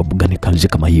kwa sababu gani kazi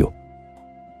kama hiyo?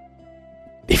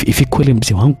 Hivi kweli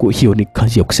mzee wangu, hiyo ni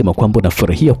kazi ya kusema kwamba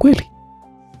unafurahia kweli?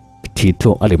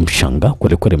 Tito alimshangaa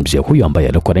kweli mzee huyo ambaye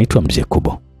alikuwa anaitwa Mzee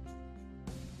Kubo.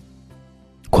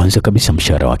 Kwanza kabisa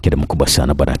mshahara wake ni mkubwa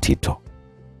sana bwana Tito,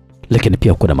 lakini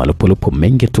pia kuna malopolopo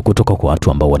mengi tu kutoka kwa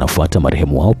watu ambao wanafuata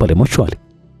marehemu wao pale mochwari.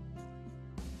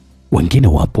 Wengine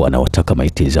wapo wanaotaka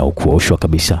maiti zao kuoshwa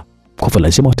kabisa Kwa hivyo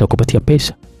lazima watakupatia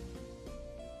pesa.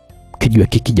 Kijua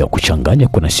kikija kuchanganya,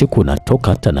 kuna siku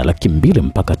unatoka hata na 200,000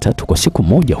 mpaka 3 kwa siku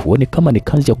moja. Huoni kama ni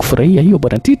kazi ya kufurahia hiyo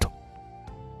bwana Tito?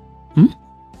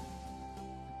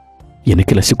 Yaani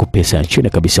kila siku pesa ya chini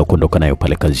kabisa kuondoka nayo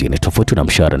pale kazini, tofauti na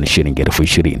mshahara ni shilingi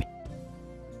 20,000.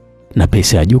 Na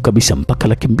pesa ya juu kabisa mpaka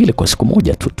 200,000 kwa siku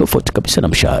moja tu, tofauti kabisa na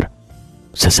mshahara.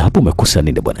 Sasa hapo umekosa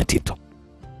nini bwana Tito?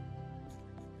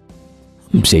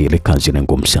 Mzee, ile kazi ni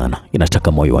ngumu sana.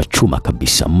 Inataka moyo wa chuma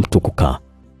kabisa, mtu kukaa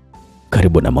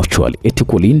karibu na mochwali eti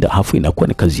kulinda, hafu inakuwa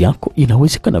ni kazi yako.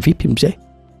 Inawezekana vipi mzee?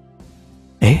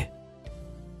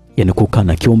 Yaani kukaa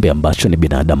na kiumbe ambacho ni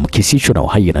binadamu kisicho na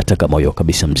uhai inataka moyo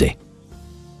kabisa mzee.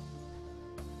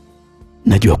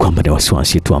 Najua kwamba ni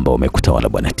wasiwasi tu ambao umekutawala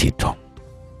bwana Tito,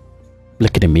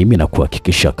 lakini mimi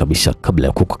nakuhakikisha kabisa, kabla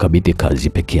ya kukukabidhi kazi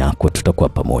peke yako, tutakuwa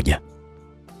pamoja.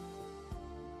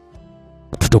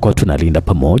 Tutakuwa tunalinda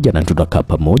pamoja na tutakaa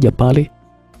pamoja pale.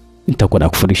 Nitakuwa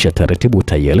nakufundisha taratibu,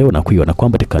 utaielewa na kuiona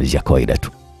kwamba ni kazi ya kawaida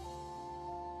tu.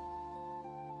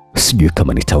 Sijui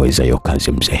kama nitaweza hiyo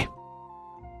kazi mzee.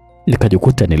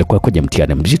 Nikajikuta nilikuwa kwenye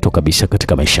mtihani mzito kabisa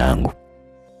katika maisha yangu.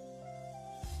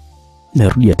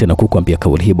 Narudia tena kukuambia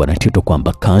kauli hii bwana Tito,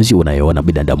 kwamba kazi unayoona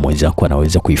binadamu wenzako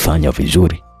anaweza kuifanya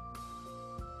vizuri,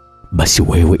 basi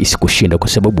wewe isikushinda, kwa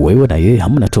sababu wewe na yeye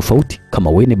hamna tofauti. Kama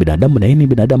wewe ni binadamu na yeye ni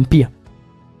binadamu pia.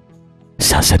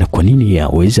 Sasa na kwa nini yeye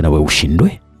aweze na wewe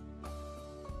ushindwe?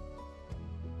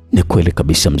 Ni kweli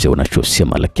kabisa mzee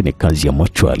unachosema, lakini kazi ya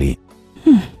mochwali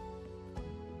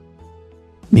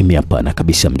mimi hapana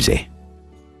kabisa mzee.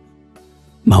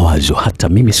 Mawazo, hata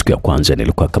mimi siku ya kwanza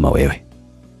nilikuwa kama wewe.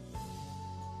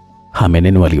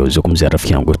 Maneno aliyozungumza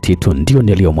rafiki yangu Tito ndio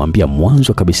niliyomwambia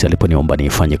mwanzo kabisa aliponiomba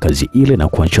nifanye kazi ile na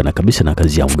kuachana kabisa na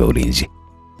kazi yangu ya ulinzi.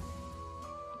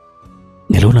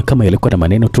 Niliona kama ilikuwa na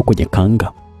maneno tu kwenye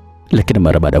kanga, lakini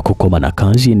mara baada ya kukoma na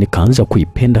kazi nikaanza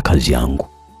kuipenda kazi yangu.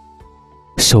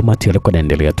 Somati alikuwa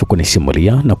anaendelea tu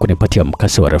kunisimulia na kunipatia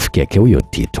mkasa wa rafiki yake huyo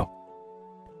Tito.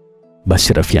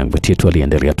 Basi rafiki yangu Tito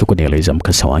aliendelea tu kunieleza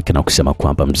mkasa wake na kusema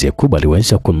kwamba mzee kubwa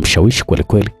aliweza kumshawishi kweli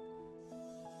kweli.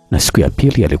 Na siku ya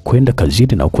pili alikwenda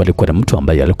kazini na huko alikuwa na mtu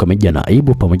ambaye alikuwa amejaa na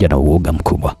aibu pamoja na uoga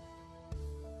mkubwa.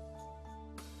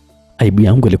 Aibu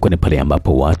yangu ilikuwa ni pale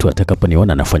ambapo watu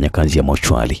watakaponiona nafanya kazi ya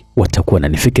mochwali watakuwa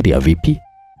wananifikiria vipi?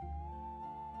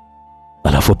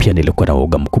 Alafu pia nilikuwa na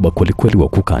uoga mkubwa kweli kweli wa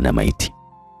kukaa na maiti.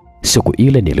 Siku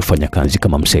ile nilifanya kazi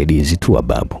kama msaidizi tu wa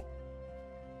babu.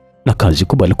 Na kazi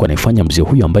kubwa alikuwa anafanya mzee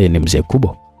huyu ambaye ni mzee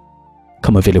kubwa,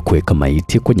 kama vile kuweka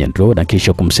maiti kwenye ndoo na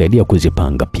kisha kumsaidia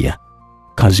kuzipanga pia.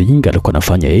 Kazi nyingi alikuwa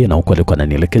anafanya yeye na huko alikuwa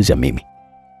ananielekeza mimi.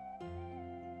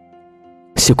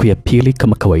 Siku ya pili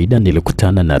kama kawaida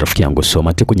nilikutana na rafiki yangu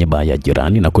Somati kwenye baa ya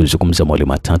jirani na kuzungumza mawili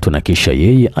matatu na kisha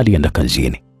yeye alienda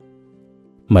kazini.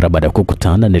 Mara baada ya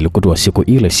kukutana nilikutwa siku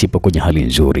ile sipo kwenye hali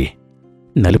nzuri.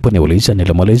 Naliponiuliza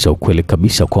nilimweleza ukweli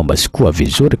kabisa kwamba sikuwa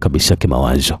vizuri kabisa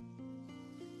kimawazo.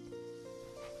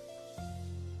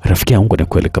 Rafiki yangu, ni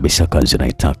kweli kabisa kazi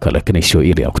naitaka, lakini sio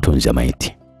ile ya kutunza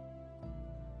maiti.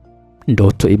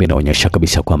 Ndoto imeonyesha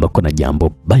kabisa kwamba kuna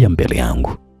jambo baya mbele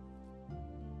yangu.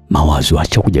 Mawazo,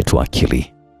 acha kujatua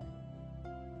akili.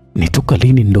 Nitoka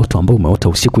lini ndoto ambayo umeota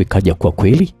usiku ikaja kwa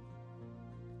kweli?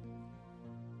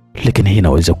 Lakini hii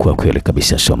inaweza kuwa kweli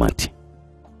kabisa Somati.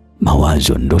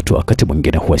 Mawazo, ndoto wakati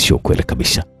mwingine huwa sio kweli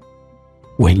kabisa.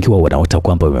 Wengi wao wanaota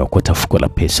kwamba wameokota fuko la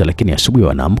pesa, lakini asubuhi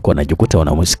wanaamka wanajikuta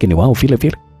wana umaskini wao vile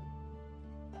vile.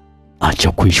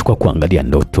 Acha kuishi kwa kuangalia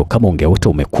ndoto. Kama ungeota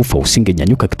umekufa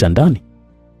usingenyanyuka kitandani,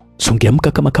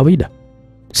 ungeamka kama kawaida.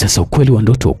 Sasa ukweli wa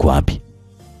ndoto uko wapi?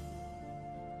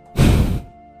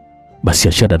 Basi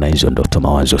achana na hizo ndoto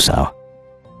Mawazo, sawa?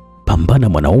 Pambana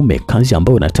mwanaume, kazi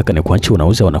ambayo unataka ni kuacha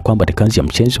unauza wana kwamba ni kazi ya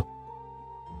mchezo.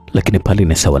 Lakini pale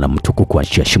ni sawa na mtu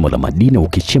kukuachia shimo la madini,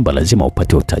 ukichimba lazima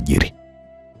upate utajiri.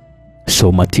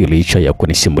 Somati licha ya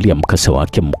kunisimulia mkasa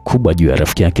wake mkubwa juu ya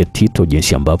rafiki yake Tito,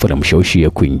 jinsi ambavyo alimshawishi yeye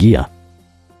kuingia.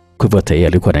 Kwa hivyo tayari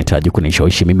alikuwa anahitaji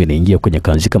kunishawishi mimi niingie kwenye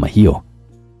kazi kama hiyo.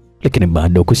 Lakini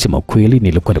bado kusema kweli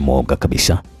nilikuwa ni mwoga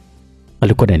kabisa.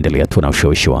 Alikuwa anaendelea tu na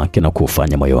ushawishi wake na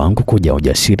kufanya moyo wangu kuja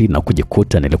ujasiri na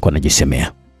kujikuta nilikuwa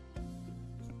najisemea,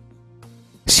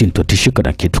 sintotishika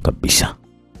na kitu kabisa.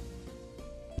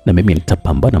 Na mimi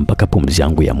nitapambana mpaka pumzi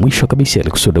yangu ya mwisho kabisa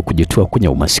ili kusudi kujitoa kwenye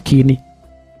umaskini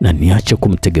na niache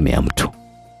kumtegemea mtu.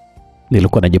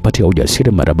 Nilikuwa najipatia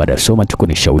ujasiri mara baada ya Somati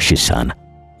kunishawishi sana.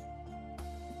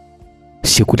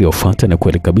 Siku iliyofuata na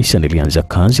kweli kabisa nilianza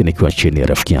kazi nikiwa chini ya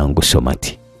rafiki yangu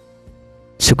Somati.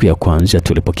 Siku ya kwanza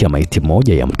tulipokea maiti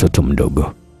moja ya mtoto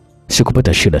mdogo.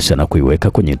 Sikupata shida sana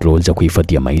kuiweka kwenye drawer za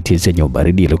kuhifadhia maiti zenye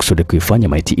ubaridi ili kusudi kuifanya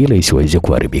maiti ile isiweze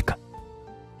kuharibika.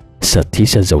 Saa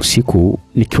 9 za usiku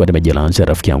nikiwa nimejilaza,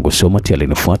 rafiki yangu Somati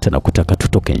alinifuata na kutaka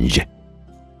tutoke nje.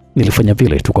 Nilifanya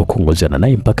vile tu kwa kuongozana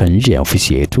naye mpaka nje ya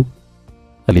ofisi yetu.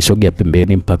 Alisogea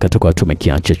pembeni mpaka tukawa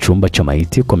tumekiacha chumba cha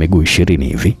maiti kwa miguu 20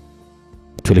 hivi.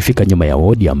 Tulifika nyuma ya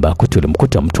wodi ambako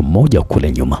tulimkuta mtu mmoja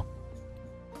kule nyuma.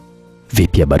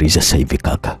 Vipi habari za sasa hivi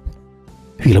kaka?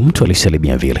 Yule mtu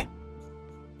alisalimia vile.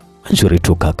 Nzuri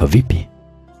tu kaka, vipi?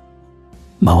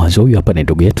 Mawazo, huyu hapa ni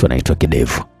ndugu yetu anaitwa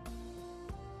Kidevu.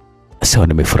 Sawa,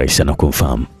 nimefurahi sana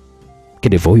kumfahamu.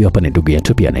 Kidevu huyu hapa ni ndugu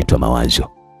yetu pia anaitwa Mawazo.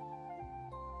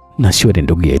 Na sio ni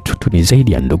ndugu yetu tu, ni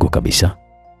zaidi ya ndugu kabisa.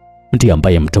 Ndiye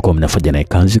ambaye mtakuwa mnafanya naye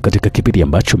kazi katika kipindi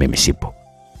ambacho mimi sipo.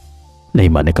 Na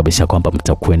imani kabisa kwamba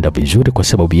mtakwenda vizuri kwa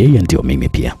sababu yeye ndio mimi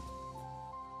pia.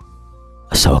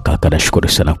 Sawa kaka, nashukuru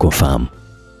sana kumfahamu.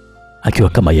 Akiwa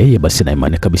kama yeye basi na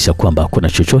imani kabisa kwamba hakuna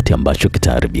chochote ambacho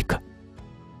kitaharibika.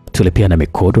 Tulipeana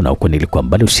mikono na huko nilikuwa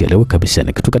mbali, usielewe kabisa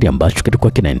ni kitu gani ambacho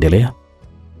kilikuwa kinaendelea.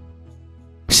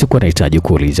 Sikuwa nahitaji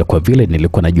kuuliza kwa vile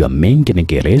nilikuwa najua mengi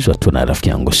ningeelezwa tu na rafiki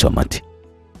yangu Somati.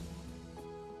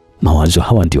 Mawazo,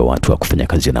 hawa ndio watu wa kufanya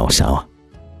kazi nao sawa.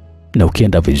 Na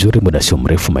ukienda vizuri muda sio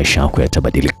mrefu maisha yako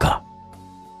yatabadilika.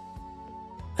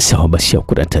 Sawa basi,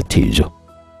 hakuna tatizo.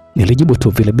 Nilijibu tu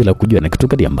vile bila kujua ni kitu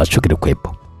gani ambacho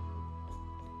kilikuwepo.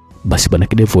 Basi bana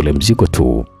Kidevu, ule mzigo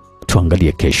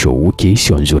tuangalie kesho, wiki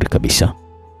sio nzuri kabisa.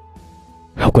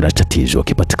 Hakuna tatizo,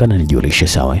 ukipatikana nijulishe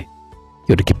sawa.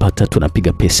 Yote kipata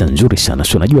tunapiga pesa nzuri sana,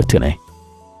 sio unajua tena.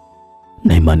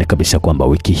 Na imani kabisa kwamba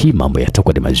wiki hii mambo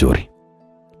yatakuwa ni mazuri.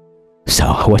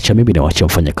 Sawa, wacha mimi na wacha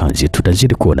mfanya kazi,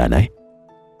 tutazidi kuona naye.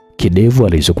 Kidevu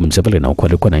alizungumza vile na huko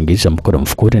alikuwa anaingiza mkono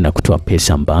mfukoni na kutoa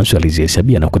pesa ambazo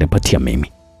alizihesabia na kunipatia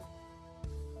mimi.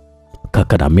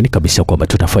 Kaka, naamini kabisa kwamba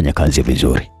tutafanya kazi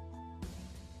vizuri.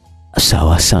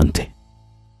 Sawa, asante.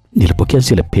 Nilipokea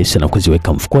zile pesa na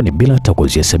kuziweka mfukoni bila hata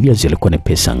kuzihesabia zilikuwa ni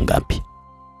pesa ngapi.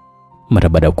 Mara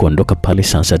baada ya kuondoka pale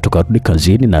sasa tukarudi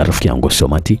kazini na rafiki yangu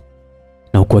Somati.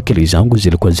 Na huko akili zangu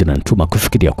zilikuwa zinanituma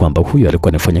kufikiria kwamba huyu alikuwa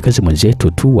anafanya kazi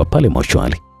mwenzetu tu wa pale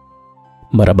mochwali.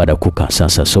 Mara baada ya kukaa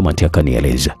sasa Somati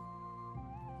akanieleza,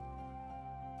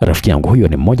 rafiki yangu huyo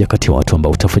ni mmoja kati ya watu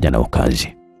ambao utafanya nao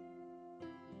kazi.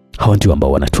 Hawa ndio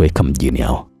ambao wanatuweka mjini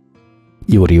hao.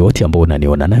 Yuri yote ambao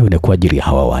unaniona nayo ni kwa ajili ya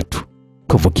hawa watu.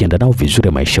 Kwa hivyo kienda nao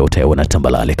vizuri maisha utayaona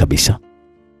tambalale kabisa.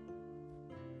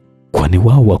 Kwani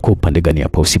wao wako upande gani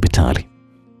hapa hospitali?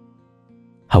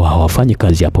 Hawa hawafanyi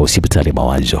kazi hapa hospitali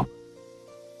Mawazo,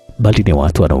 bali ni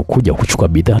watu wanaokuja kuchukua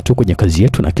bidhaa tu kwenye kazi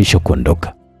yetu na kisha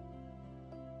kuondoka.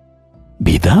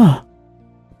 Bidhaa?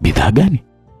 Bidhaa gani?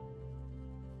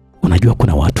 Unajua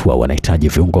kuna watu wanahitaji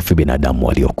viungo vya binadamu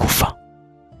waliokufa.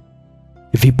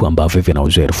 Vipo ambavyo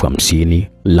vinauzwa 50,000,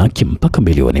 laki mpaka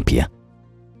milioni pia.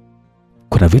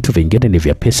 Kuna vitu vingine ni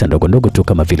vya pesa ndogo ndogo tu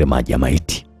kama vile maji ya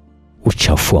maiti,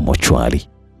 uchafu wa mochwali.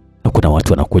 Na kuna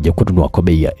watu wanakuja kununua kwa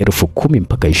bei ya 10,000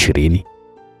 mpaka 20.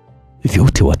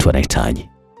 Vyote watu wanahitaji.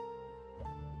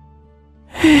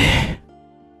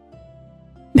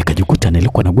 Nikajikuta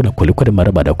nilikuwa naguna kuliko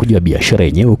mara baada ya kujua biashara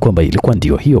yenyewe kwamba ilikuwa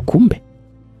ndio hiyo kumbe.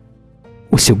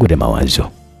 Usigune Mawazo.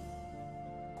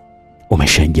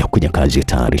 Umeshaingia kwenye kazi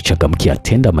tayari, changamkia,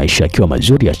 tenda maisha yakiwa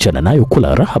mazuri, achana nayo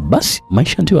kula raha, basi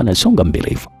maisha ndio yanasonga mbele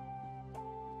hivyo.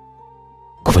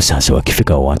 Kwa sasa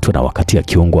wakifika watu na wakati ya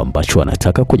kiungo ambacho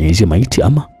wanataka kwenye hizi maiti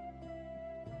ama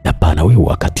hapana, wewe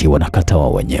wakati wanakata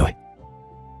wao wenyewe.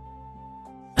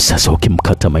 Sasa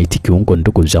ukimkata maiti kiungo,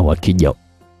 ndugu zao wakija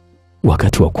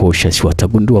wakati wa kuosha si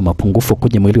watagundua mapungufu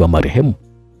kwenye mwili wa marehemu?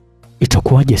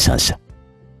 Itakuwaje sasa?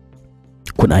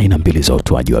 Kuna aina mbili za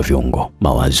utoaji wa viungo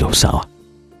Mawazo, sawa?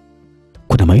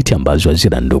 Kuna maiti ambazo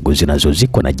hazina ndugu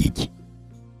zinazozikwa na jiji.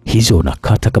 Hizo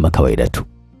unakata kama kawaida tu.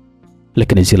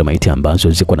 Lakini zile maiti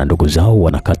ambazo ziko na ndugu zao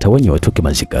wanakata wenyewe tu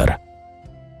kimazigara.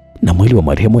 Na mwili wa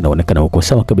marehemu unaonekana uko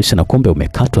sawa kabisa na kumbe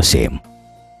umekatwa sehemu.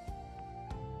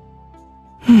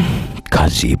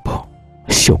 Kazi ipo.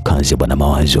 Sio kazi bwana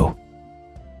Mawazo.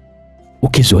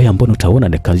 Ukizoea mbona utaona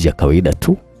ni kazi ya kawaida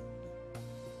tu.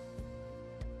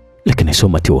 Lakini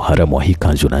Somati, uharamu wa hii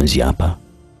kazi unaanzia hapa.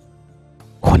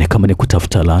 Huone kama ni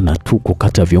kutafuta laana tu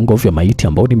kukata viungo vya maiti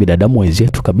ambao ni binadamu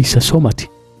wenzetu kabisa Somati.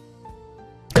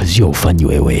 Kazi ya ufanyi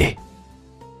wewe.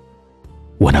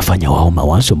 Wanafanya wao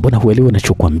Mawazo, mbona huelewi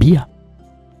ninachokuambia?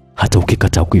 Hata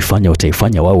ukikataa kuifanya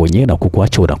utaifanya wao wenyewe na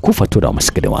kukuacha unakufa tu na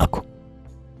maskini wako.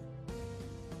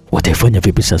 Wataifanya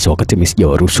vipi sasa wakati mimi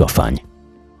sijawaruhusu wafanye?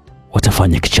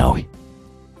 Watafanya kichawi.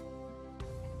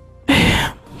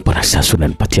 Mbona sasa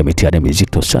unanipatia mitihani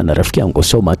mizito sana rafiki yangu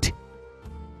Somati?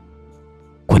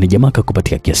 Kwani jamaa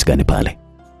kakupatia kiasi gani pale?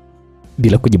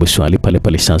 Bila kujibu swali pale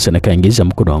pale sasa nikaingiza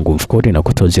mkono wangu mfukoni na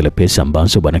kutoa zile pesa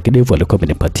ambazo bwana Kidevu alikuwa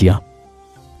amenipatia.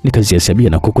 Nikazihesabia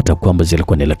na kukuta kwamba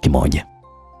zilikuwa ni 100,000.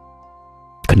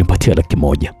 Kanipatia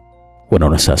 100,000.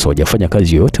 Wanaona sasa hujafanya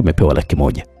kazi yoyote, umepewa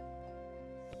 100,000.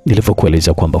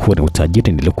 Nilivyokueleza kwamba huo ni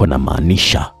utajiri nilikuwa na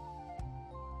maanisha.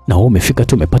 Na wewe umefika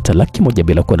tu umepata 100,000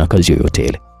 bila kuwa na kazi yoyote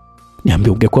ile.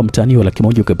 Niambie, ungekuwa mtaani wa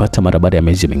 100,000 ukipata mara baada ya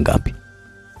miezi mingapi?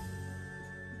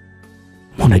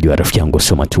 Unajua rafiki yangu,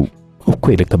 soma tu.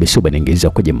 Ukweli kabisa umeniingiza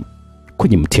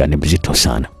kwenye mtihani mzito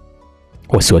sana.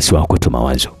 Wasiwasi wako tu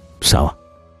mawazo, sawa?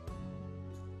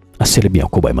 Asilimia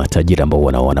kubwa ya matajiri ambao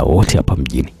wanaona wote hapa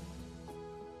mjini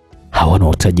hawana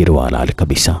utajiri wa halali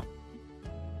kabisa.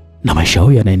 Na maisha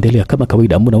yao yanaendelea kama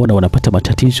kawaida, mbona wanapata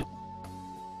matatizo.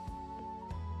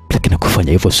 Lakini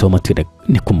kufanya hivyo soma tu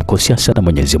ni kumkosea sana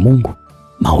Mwenyezi Mungu.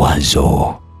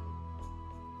 Mawazo.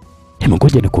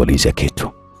 Ngoja nikuulize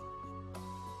kitu.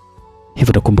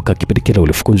 Hivyo nakumbuka kipindi kile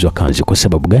ulifukuzwa kazi kwa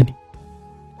sababu gani?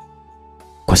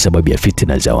 Kwa sababu ya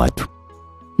fitina za watu.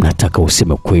 Nataka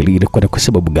useme kweli, ilikuwa kwa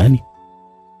sababu gani?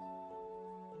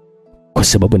 Kwa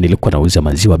sababu nilikuwa nauza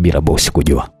maziwa bila bosi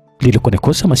kujua. Lilikuwa ni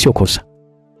kosa ama sio kosa?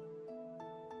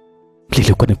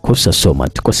 Lilikuwa ni kosa soma,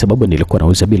 kwa sababu nilikuwa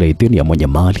nauza bila idhini ya mwenye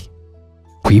mali.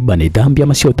 Kuiba ni dhambi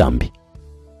ama sio dhambi?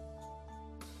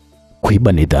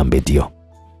 Kuiba ni dhambi, ndio.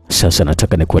 Sasa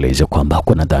nataka nikueleze kwamba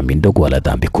hakuna dhambi ndogo wala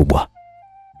dhambi kubwa.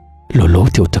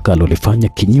 Lolote utakalolifanya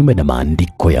kinyume na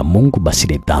maandiko ya Mungu basi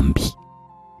ni dhambi.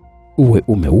 Uwe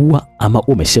umeua ama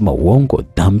umesema uongo,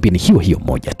 dhambi ni hiyo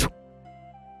moja tu.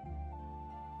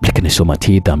 Lakini soma,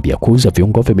 dhambi ya kuuza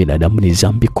viungo vya binadamu ni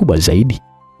dhambi kubwa zaidi,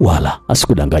 wala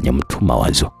asikudanganye mtu.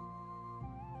 Mawazo.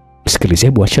 Msikilize,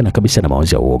 hebu achana kabisa na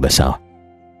mawazo ya uoga, sawa?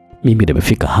 Mimi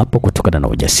nimefika hapo kutokana na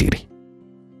ujasiri.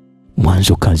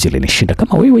 Mwanzo kazi ilinishinda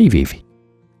kama wewe hivi.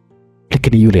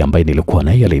 Lakini yule ambaye nilikuwa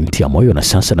naye alinitia moyo, na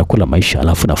sasa nakula maisha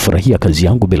alafu nafurahia kazi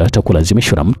yangu bila hata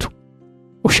kulazimishwa na mtu.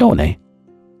 Ushaona?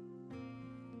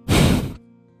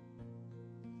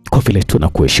 Kwa vile tu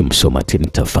nakuheshimu soma,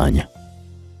 nitafanya.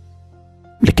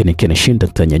 Lakini kinishinda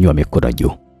nitanyanyua mikono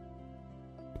juu.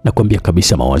 Nakwambia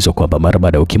kabisa mawazo kwamba mara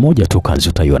baada ya wiki moja tu kazi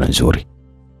utaiona nzuri.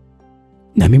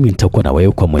 Na mimi nitakuwa na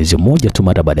wewe kwa mwezi mmoja tu,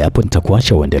 mara baada hapo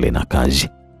nitakuacha uendelee na kazi.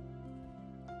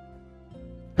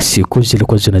 Siku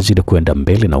zilikuwa zinazidi kuenda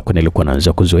mbele na huko nilikuwa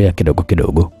naanza kuzoea kidogo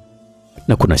kidogo.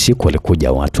 Na kuna siku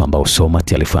walikuja watu ambao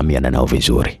Somati alifahamiana nao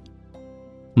vizuri.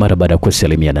 Mara baada ya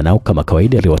kusalimiana nao kama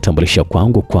kawaida, aliwatambulisha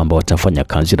kwangu kwamba watafanya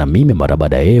kazi na mimi mara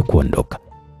baada ya yeye kuondoka.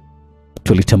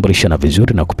 Tulitambulishana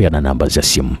vizuri na kupeana namba za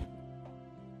simu.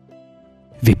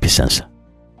 Vipi sasa?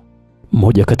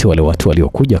 Mmoja kati wale watu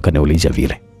waliokuja akaniuliza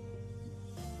vile.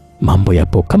 Mambo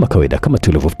yapo kama kawaida, kama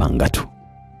tulivyopanga tu.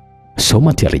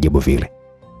 Somati alijibu vile.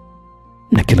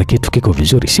 Na kila kitu kiko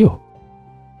vizuri, sio?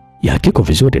 Ya, kiko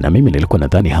vizuri, na mimi nilikuwa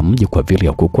nadhani hamji kwa vile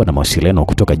ya kukuwa na mawasiliano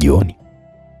kutoka jioni.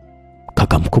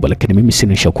 Kaka mkubwa, lakini mimi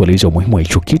sinishakueleza umuhimu wa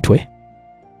hicho kitu.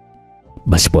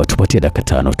 Basi bwana, tupatie dakika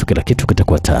 5 tu, kila kitu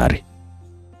kitakuwa tayari.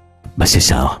 Basi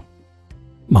sawa.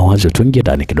 Mawazo, tuingie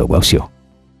ndani kidogo, au sio?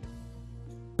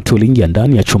 Tuliingia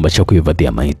ndani ya chumba cha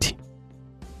kuhifadhia maiti.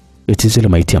 Eti zile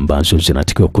maiti ambazo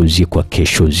zinatakiwa kuzikwa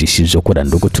kesho zisizokuwa na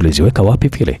ndugu tuliziweka wapi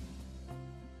vile?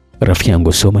 Rafiki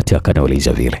yangu Somati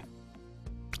akaniuliza vile.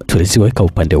 Tuliziweka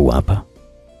upande huu hapa.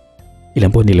 Ile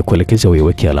ambayo nilikuelekeza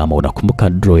uiweke alama, unakumbuka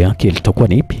draw yake ilitakuwa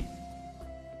ni ipi?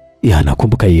 Ya,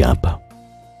 nakumbuka hii hapa.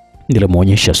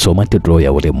 Nilimuonyesha Somati draw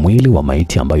ya ule mwili wa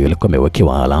maiti ambayo ilikuwa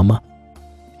imewekewa alama.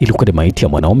 Ilikuwa ni maiti ya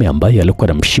mwanaume ambaye alikuwa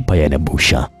na mshipa ya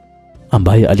nebusha,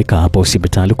 ambaye alikaa hapa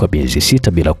hospitali kwa miezi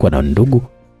 6 bila kuwa na ndugu,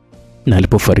 na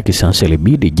alipofariki sasa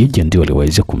ilibidi jiji ndio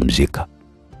liweze kumzika.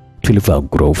 Tulivaa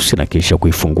gloves na kisha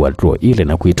kuifungua draw ile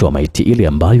na kuitoa maiti ile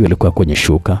ambayo ilikuwa kwenye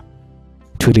shuka.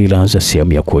 Tulilaza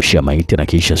sehemu ya kuoshia maiti na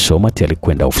kisha Somati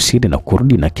alikwenda ofisini na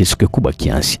kurudi na kisu kikubwa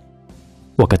kiasi.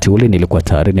 Wakati ule nilikuwa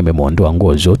tayari nimemwondoa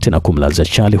nguo zote na kumlaza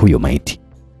chali huyo maiti.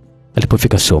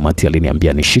 Alipofika Somati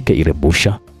aliniambia nishike ile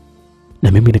busha,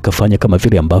 na mimi nikafanya kama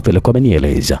vile ambavyo alikuwa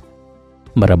amenieleza.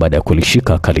 Mara baada ya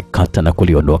kulishika akalikata na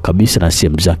kuliondoa kabisa na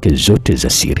sehemu zake zote za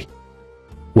siri.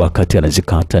 Wakati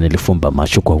anazikata nilifumba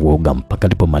macho kwa uoga mpaka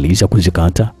alipomaliza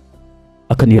kuzikata.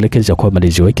 Akanielekeza kwamba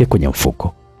niziweke kwenye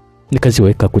mfuko.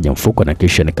 Nikaziweka kwenye mfuko na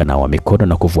kisha nikanawa mikono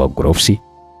na kuvua gloves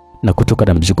na kutoka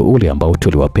na mzigo ule ambao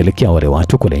tuliwapelekea wale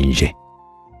watu kule nje.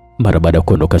 Mara baada ya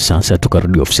kuondoka sasa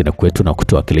tukarudi ofisini kwetu na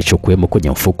kutoa kilichokuwemo kwenye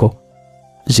mfuko.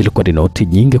 Zilikuwa ni noti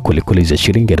nyingi kuliko za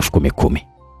shilingi 10,000.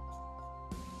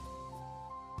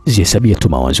 Zihesabia tu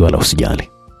mawazo, wala usijali.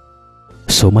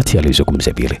 Somati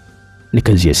alizungumza vile.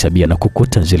 Nikazihesabia na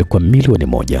kukuta zilikuwa milioni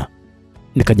 1.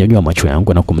 Nikanyanyua macho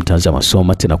yangu na kumtazama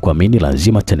Somati na kuamini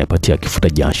lazima atanipatia kifuta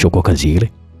jasho kwa kazi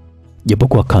ile.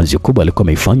 Japokuwa kazi kubwa alikuwa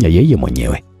ameifanya yeye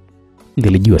mwenyewe.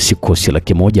 Nilijua sikosi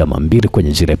 100,000 ama 2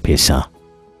 kwenye zile pesa.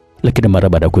 lakini mara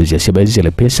baada ya kuzihesabu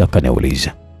zile pesa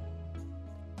akaniuliza,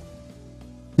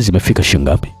 zimefika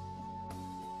shingapi?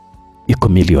 Iko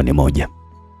milioni 1.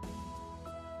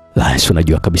 Lasi,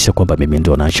 unajua kabisa kwamba mimi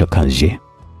ndo naacha kazi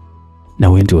na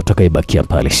wewe ndio utakayebakia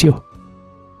pale, sio?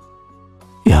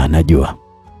 Ya, najua.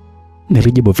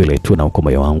 Nilijibu vile tu, na huko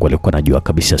moyo wangu alikuwa najua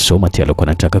kabisa Somati alikuwa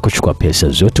anataka kuchukua pesa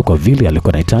zote kwa vile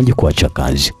alikuwa anahitaji kuacha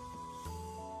kazi.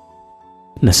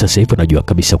 Na sasa hivi najua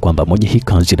kabisa kwamba moja hii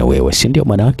kazi na wewe, si ndio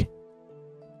maana yake?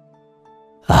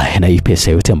 Na hii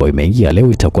pesa yote ambayo imeingia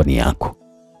leo itakuwa ni yako.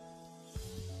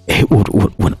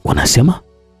 Unasema?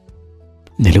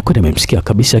 Nilikuwa nimemsikia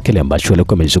kabisa kile ambacho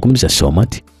alikuwa amezungumza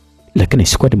Somati, lakini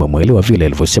sikuwa nimemwelewa vile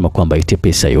alivyosema kwamba ite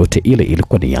pesa yote ile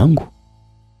ilikuwa ni yangu.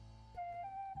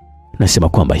 Nasema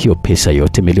kwamba hiyo pesa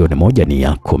yote milioni 1 ni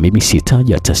yako, mimi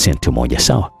sihitaji hata senti moja,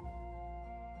 sawa?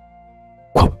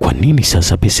 Kwa nini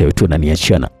sasa pesa yote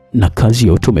unaniachia na kazi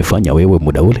yote umefanya wewe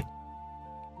muda ule?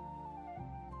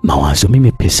 Mawazo,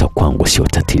 mimi pesa kwangu sio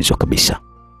tatizo kabisa.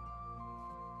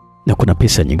 Na kuna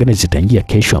pesa nyingine zitaingia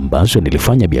kesho ambazo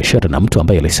nilifanya biashara na mtu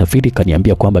ambaye alisafiri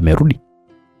kaniambia kwamba amerudi,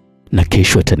 na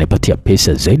kesho atanipatia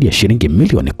pesa zaidi ya shilingi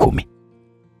milioni 10.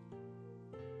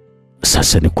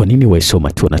 Sasa ni kwa nini wewe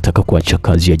Somati unataka kuacha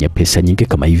kazi yenye pesa nyingi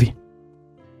kama hivi?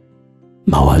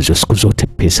 Mawazo, siku zote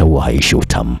pesa huwa haishi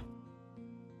utamu.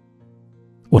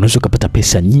 Unaweza kupata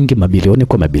pesa nyingi, mabilioni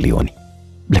kwa mabilioni,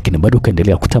 lakini bado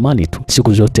ukaendelea kutamani tu.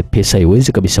 Siku zote pesa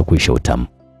haiwezi kabisa kuisha utamu.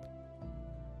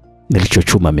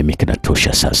 Nilichochuma mimi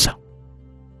kinatosha sasa.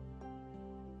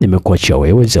 Nimekuachia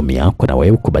wewe zamu yako, na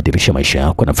wewe kubadilisha maisha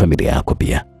yako na familia yako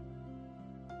pia.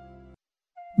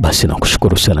 Basi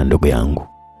nakushukuru sana ndugu yangu.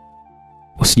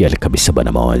 Usijali kabisa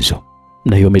bana Mawazo.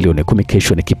 Na hiyo milioni 10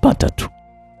 kesho nikipata tu,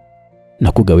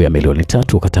 na kugawia milioni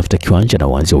 3 ukatafuta kiwanja na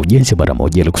uanze ujenzi mara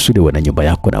moja ili kusudi uwe na nyumba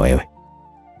yako na wewe.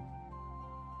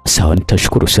 Sawa,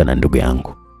 nitashukuru sana ndugu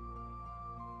yangu.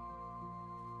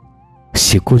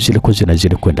 Siku zilikuwa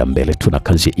zinazidi kwenda mbele tu, na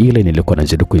kazi ile nilikuwa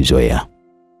nazidi kuizoea.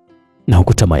 Na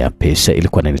huku tamaa ya pesa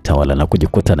ilikuwa inanitawala, na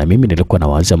kujikuta na mimi nilikuwa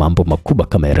nawaza mambo makubwa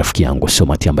kama ya rafiki yangu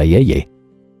Somati ambaye yeye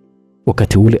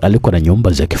wakati ule alikuwa na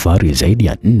nyumba za kifahari zaidi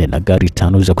ya 4 na gari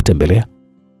 5 za kutembelea.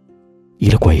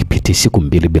 Ilikuwa ipiti siku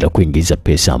 2 bila kuingiza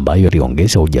pesa, ambayo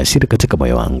iliongeza ujasiri katika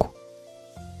moyo wangu.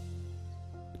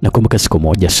 Nakumbuka siku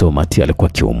moja Somati alikuwa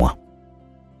kiumwa.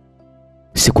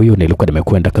 Siku hiyo nilikuwa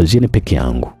nimekwenda kazini peke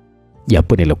yangu,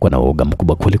 japo nilikuwa na uoga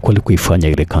mkubwa kweli kuifanya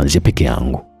ile kazi peke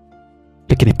yangu.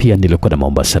 Lakini pia nilikuwa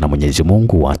naomba sana Mwenyezi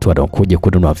Mungu watu wanaokuja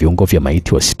kununua viungo vya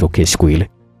maiti wasitokee siku ile,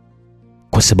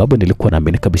 kwa sababu nilikuwa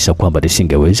naamini kabisa kwamba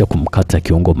nisingeweza kumkata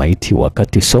kiungo maiti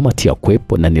wakati Somati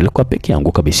hakuwepo, na nilikuwa peke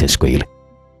yangu kabisa siku ile.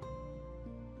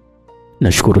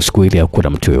 Nashukuru siku ile hakuna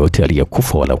mtu yoyote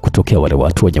aliyekufa wala kutokea wale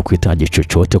watu wenye kuhitaji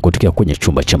chochote kutokea kwenye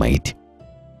chumba cha maiti.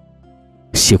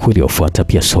 Siku iliyofuata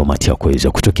pia Somati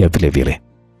hakuweza kutokea vile vile.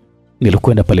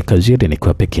 Nilikwenda pale kazini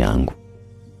nikiwa peke yangu.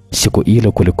 Siku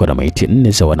ile kulikuwa na maiti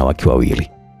 4 za wanawake 2,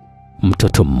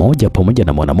 mtoto mmoja pamoja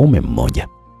na mwanamume mmoja.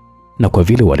 Na kwa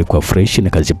vile walikuwa fresh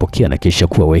nikazipokea na kisha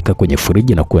kuwaweka kwenye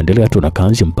friji na kuendelea tu na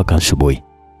kazi mpaka asubuhi.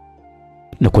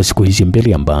 Na kwa siku hizi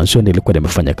 2 ambazo nilikuwa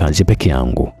nimefanya kazi peke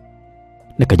yangu,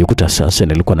 nikajikuta sasa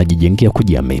nilikuwa najijengea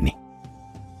kujiamini.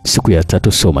 Siku ya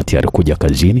 3 Somati alikuja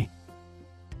kazini.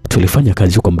 Tulifanya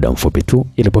kazi kwa muda mfupi tu.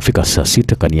 Ilipofika saa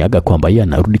 6 kaniaga kwamba yeye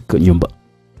anarudi nyumba.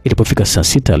 Ilipofika saa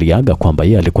 6 aliaga kwamba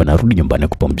yeye alikuwa anarudi nyumbani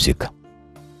kupumzika.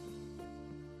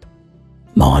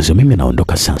 Mawazo, mimi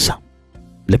naondoka sasa,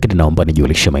 lakini naomba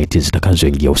nijulishe maiti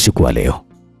zitakazoingia usiku wa leo.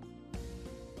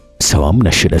 Sawa,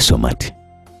 mna shida Somati.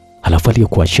 Halafu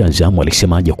aliyekuachia zamu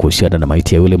alisemaje kuhusiana na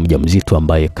maiti ya yule mjamzito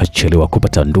ambaye kachelewa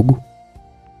kupata ndugu?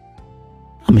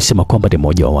 Amesema kwamba ni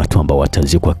mmoja wa watu ambao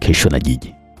watazikwa kesho na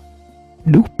jiji.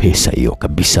 Pesa hiyo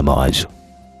kabisa Mawazo.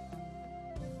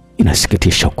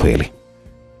 Inasikitisha kweli.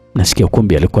 Nasikia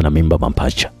kumbe alikuwa na mimba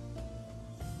mapacha.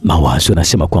 Mawazo,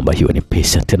 nasema kwamba hiyo ni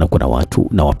pesa, tena kuna watu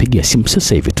na wapigia simu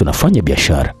sasa hivi tunafanya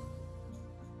biashara.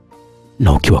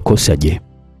 Na ukiwakosa je?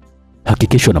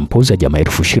 Hakikisha unampoza jamaa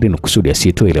 20,000 kusudi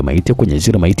asitoe ile maiti kwenye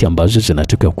zile maiti ambazo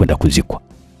zinatokea kwenda kuzikwa.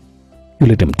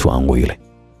 Yule ni mtu wangu yule.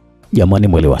 Jamani,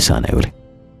 mwelewa sana yule.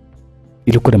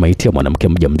 Ilikuwa ni maiti ya mwanamke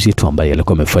mjamzito ambaye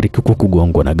alikuwa amefariki kwa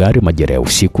kugongwa na gari majira ya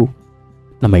usiku,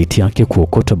 na maiti yake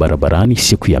kuokotwa barabarani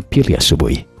siku ya 2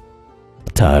 asubuhi.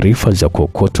 Taarifa za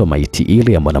kuokotwa maiti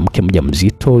ile ya mwanamke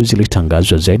mjamzito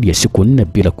zilitangazwa zaidi ya siku 4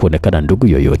 bila kuonekana ndugu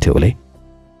yoyote ule.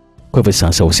 Kwa hivyo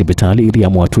sasa hospitali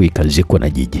iliamua tu ikazikwa na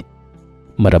jiji.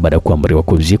 Mara baada ya kuamriwa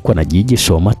kuzikwa na jiji,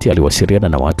 Somati aliwasiliana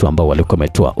na watu ambao walikuwa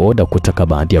wametoa oda kutaka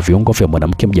baadhi ya viungo vya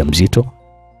mwanamke mjamzito,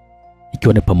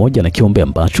 ikiwa ni pamoja na kiumbe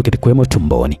ambacho kilikuwemo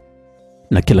tumboni,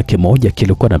 na kila kimoja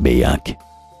kilikuwa na bei yake.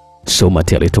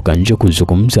 Somati alitoka nje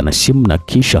kuzungumza na simu na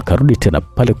kisha akarudi tena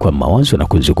pale kwa Mawazo na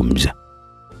kuzungumza.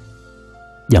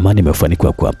 Jamani,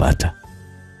 nimefanikiwa kuwapata.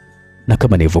 Na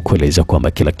kama nilivyokueleza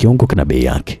kwamba kila kiungo kina bei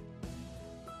yake.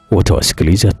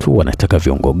 Utawasikiliza tu wanataka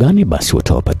viungo gani basi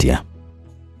utawapatia.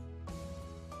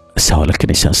 Sawa,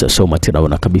 lakini sasa Somati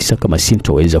naona kabisa kama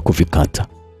sintoweza kuvikata.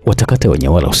 Watakata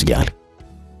wenyewe wala usijali.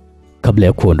 Kabla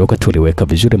ya kuondoka tuliweka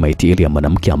vizuri maiti ile ya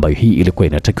mwanamke ambayo hii ilikuwa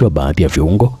inatakiwa baadhi ya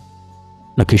viungo.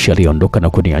 Na kisha aliondoka na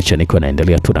kuniacha nikiwa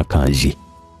naendelea tu na kazi.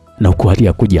 Na huku hali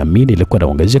ya kujiamini ilikuwa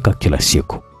inaongezeka kila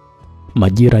siku.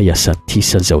 Majira ya saa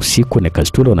 9 za usiku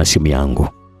nikashtuliwa na simu yangu.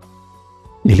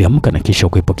 Niliamka na kisha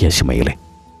kuipokea simu ile.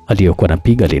 Aliyokuwa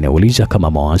anapiga aliniuliza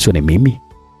kama Mawazo ni mimi.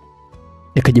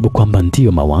 Nikajibu kwamba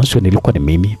ndiyo Mawazo, nilikuwa ni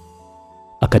mimi.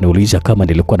 Akaniuliza kama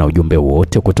nilikuwa na ujumbe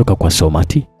wote kutoka kwa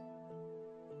Somati.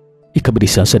 Ikabidi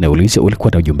sasa niulize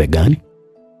ulikuwa na ujumbe gani?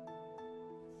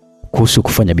 Kuhusu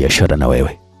kufanya biashara na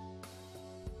wewe.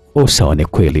 Sawa, ni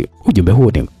kweli ujumbe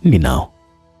huo ninao.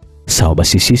 Sawa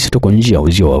basi, sisi tuko nje ya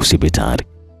uzio wa hospitali.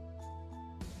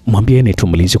 Mwambieni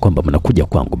tumulize kwamba mnakuja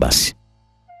kwangu basi.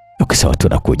 Sawa,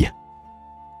 tunakuja.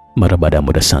 Mara baada ya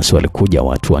muda sasa walikuja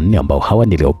watu 4 ambao hawa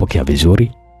niliopokea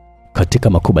vizuri. Katika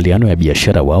makubaliano ya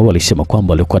biashara wao walisema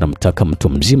kwamba walikuwa wanamtaka mtu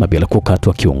mzima bila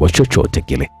kukatwa kiungo chochote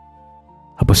kile.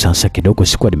 Hapo sasa kidogo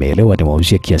sikuwa nimeelewa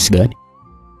niwauzie kiasi gani.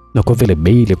 Na kwa vile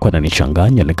bei ilikuwa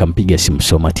inanichanganya nikampigia simu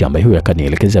Somati ambaye huyo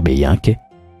akanielekeza bei yake.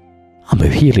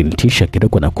 Ambayo hii ilinitisha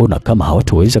kidogo na kuona kama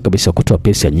hawataweza kabisa kutoa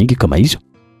pesa nyingi kama hizo.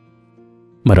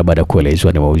 Mara baada ya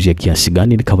kuelezwa niwauzie kiasi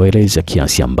gani nikawaeleza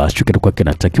kiasi ambacho kilikuwa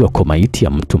kinatakiwa kwa maiti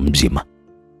ya mtu mzima.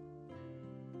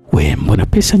 Mbona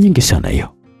pesa nyingi sana hiyo?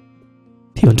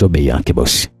 Hiyo ndio bei yake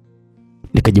bosi.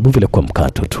 Nikajibu vile kwa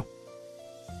mkato tu.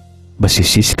 Basi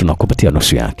sisi tunakupatia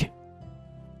nusu yake.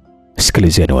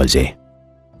 Sikilizeni wazee.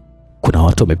 Kuna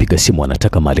watu wamepiga simu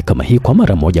wanataka mali kama hii kwa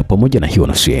mara moja pamoja na hiyo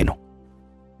nusu yenu.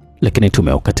 Lakini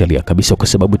tumewakatalia kabisa kwa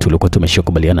sababu tulikuwa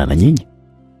tumeshakubaliana na nyinyi.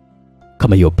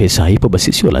 Kama hiyo pesa haipo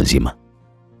basi sio lazima.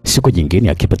 Siku nyingine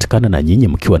akipatikana na nyinyi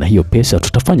mkiwa na hiyo pesa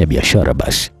tutafanya biashara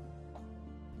basi.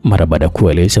 Mara baada ya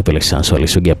kueleza vile sasa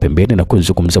walisogea pembeni na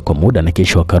kuzungumza kwa muda na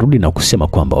kisha wakarudi na kusema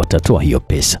kwamba watatoa hiyo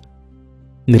pesa.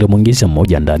 Nilimwingiza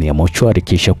mmoja ndani ya mochwari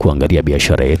kisha kuangalia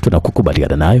biashara yetu na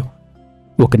kukubaliana nayo.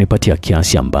 Wakanipatia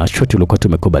kiasi ambacho tulikuwa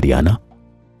tumekubaliana.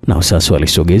 Na sasa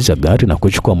walisogeza gari na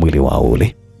kuchukua mwili wao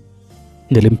ule.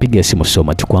 Nilimpigia simu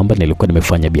Somati kwamba nilikuwa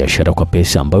nimefanya biashara kwa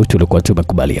pesa ambayo tulikuwa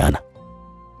tumekubaliana.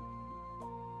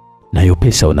 Na hiyo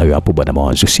pesa unayo hapo bwana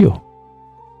Mawazo sio?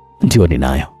 Ndio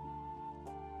ninayo.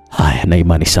 Haya, na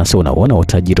imani sasa unaona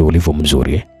utajiri ulivyo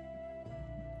mzuri.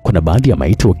 Kuna baadhi ya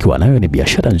maiti ukiwa nayo ni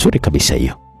biashara nzuri kabisa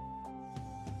hiyo.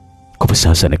 Kwa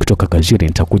sasa nikitoka kazini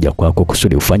nitakuja kwako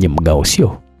kusudi ufanye mgao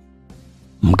sio?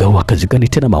 Mgao wa kazi gani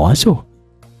tena Mawazo?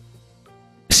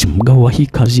 Si mgao wa hii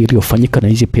kazi iliyofanyika na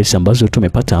hizi pesa ambazo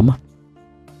tumepata ama?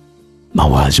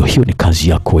 Mawazo, hiyo ni kazi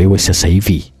yako wewe sasa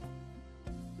hivi.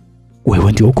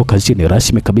 Wewe ndio uko kazini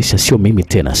rasmi kabisa, sio mimi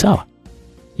tena, sawa?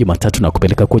 Jumatatu na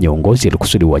kupeleka kwenye uongozi ili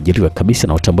kusudi uajiriwe kabisa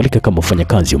na utambulike kama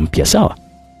mfanyakazi mpya, sawa?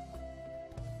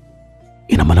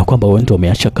 Ina maana kwamba wewe ndio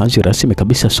umeacha kazi rasmi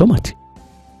kabisa Somati?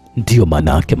 Ndio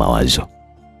maana yake Mawazo.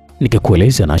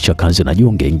 Nikikueleza naacha kazi najua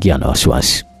ungeingia na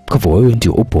wasiwasi. Kwa hivyo wewe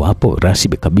ndio upo hapo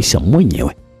rasmi kabisa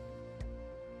mwenyewe.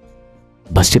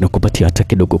 Basi nakupatia hata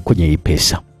kidogo kwenye hii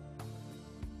pesa.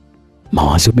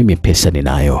 Mawazo, mimi pesa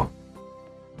ninayo.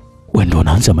 Wewe ndio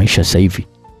unaanza maisha sasa hivi.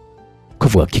 Kwa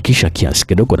hivyo hakikisha kiasi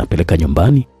kidogo napeleka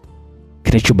nyumbani.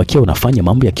 Kinachobakia unafanya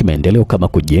mambo ya kimaendeleo kama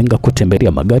kujenga,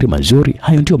 kutembelea magari mazuri.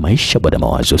 Hayo ndio maisha bwana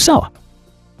Mawazo, sawa?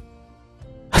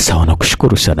 Sawa,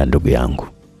 nakushukuru sana ndugu yangu.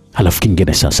 Halafu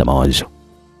kingine sasa Mawazo.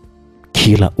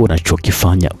 Kila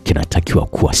unachokifanya kinatakiwa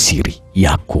kuwa siri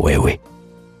yako wewe.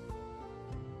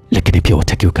 Lakini pia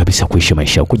utakiwa kabisa kuishi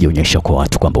maisha kujionyesha kwa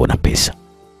watu kwamba una pesa.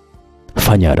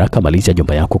 Fanya haraka, maliza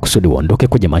jumba yako kusudi uondoke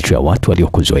kwenye macho ya watu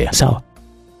waliokuzoea, sawa?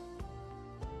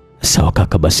 Sawa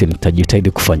kaka, basi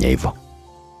nitajitahidi kufanya hivyo.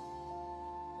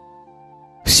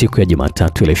 Siku ya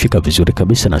Jumatatu ilifika vizuri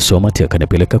kabisa na Somati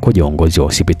akanipeleka kwenye uongozi wa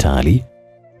hospitali.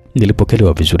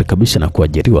 Nilipokelewa vizuri kabisa na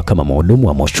kuajiriwa kama mhudumu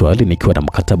wa mochwari nikiwa na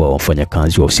mkataba wa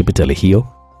wafanyakazi wa hospitali hiyo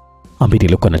ambaye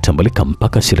nilikuwa natambulika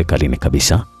mpaka serikalini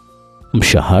kabisa.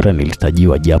 Mshahara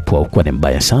nilitajiwa japo haukuwa ni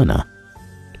mbaya sana,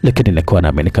 lakini nilikuwa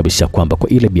naamini kabisa kwamba kwa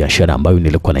ile biashara ambayo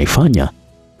nilikuwa naifanya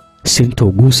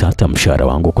sintougusa hata mshahara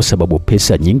wangu kwa sababu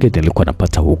pesa nyingi nilikuwa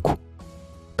napata huku.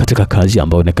 Katika kazi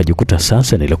ambayo nikajikuta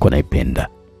sasa nilikuwa naipenda.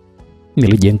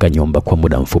 Nilijenga nyumba kwa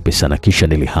muda mfupi sana kisha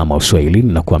nilihama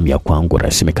Uswahilini na kuhamia kwangu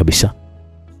rasmi kabisa.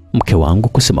 Mke wangu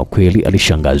kusema kweli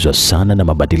alishangazwa sana na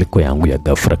mabadiliko yangu ya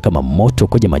ghafla kama moto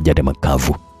kwenye majani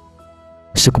makavu.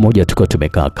 Siku moja tukiwa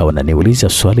tumekaa, akawa ananiuliza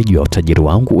swali juu ya utajiri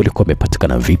wangu ulikuwa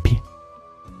umepatikana vipi.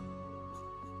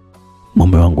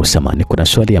 Mume wangu, samani, kuna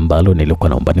swali ambalo nilikuwa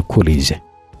naomba nikuulize.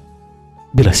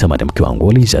 Bila samani mke wangu,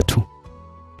 uliza tu.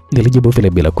 Nilijibu vile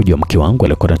bila kujua mke wangu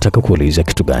alikuwa anataka kuuliza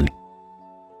kitu gani.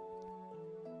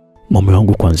 Mume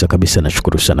wangu, kwanza kabisa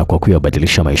nashukuru sana kwa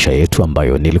kuyabadilisha maisha yetu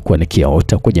ambayo nilikuwa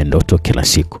nikiyaota kwenye ndoto kila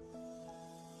siku.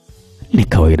 Ni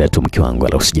kawaida tu mke wangu,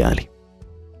 ala usijali.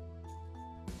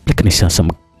 Lakini sasa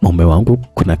mume wangu,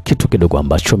 kuna kitu kidogo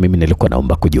ambacho mimi nilikuwa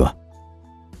naomba kujua.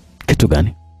 Kitu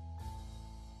gani?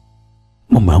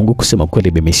 Mume wangu, kusema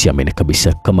kweli mimi siamini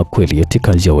kabisa kama kweli eti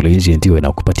kazi ya ulinzi ndio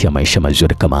inakupatia maisha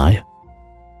mazuri kama haya.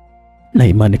 Na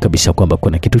imani kabisa kwamba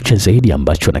kuna kitu cha zaidi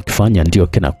ambacho nakifanya ndio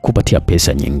kinakupatia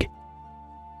pesa nyingi.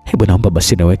 Hebu naomba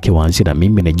basi niweke wazi na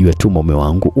mimi nijue tu mume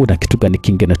wangu, una kitu gani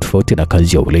kingine tofauti na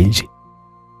kazi ya ulinzi?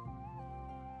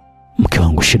 Mke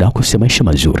wangu, shida yako si maisha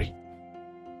mazuri,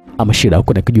 ama shida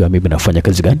yako ni kujua mimi nafanya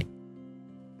kazi gani?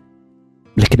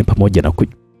 Lakini pamoja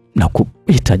na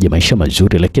kuhitaji maisha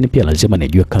mazuri, lakini pia lazima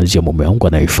nijue kazi ya mume wangu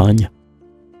anayoifanya.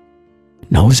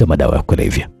 Nauza madawa ya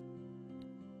kulevya.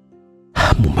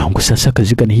 Mume wangu, sasa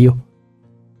kazi gani hiyo?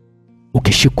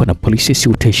 Ukishikwa na polisi si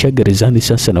utaisha gerezani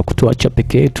sasa na kutuacha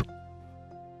peke yetu?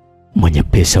 Mwenye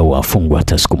pesa wafungwa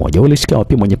hata siku moja. Ulisikia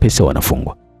wapi mwenye pesa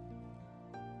wanafungwa?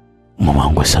 Mume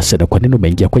wangu, sasa na kwa nini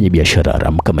umeingia kwenye biashara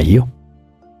haramu kama hiyo?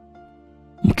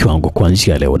 Mke wangu,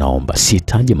 kuanzia leo naomba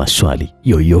sihitaji maswali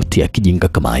yoyote ya kijinga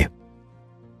kama hayo.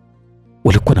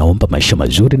 Ulikuwa naomba maisha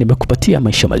mazuri, nimekupatia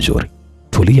maisha mazuri.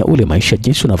 Tulia ule maisha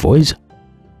jinsi unavyoweza.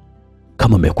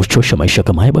 Kama umekuchosha maisha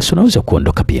kama haya, basi unaweza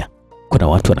kuondoka pia. Kuna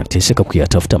watu wanateseka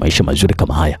kuyatafuta maisha mazuri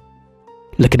kama haya.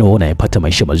 Lakini wewe unayepata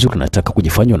maisha mazuri unataka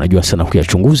kujifanya unajua sana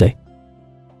kuyachunguza.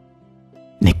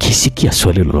 Nikisikia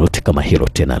swali lolote kama hilo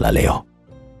tena la leo,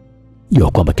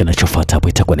 jua kwamba kinachofuata hapo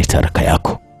itakuwa ni taraka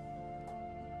yako.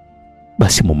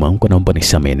 Basi mume wangu, naomba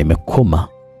nisamehe, nimekoma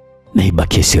na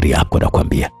ibaki siri yako,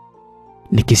 nakwambia.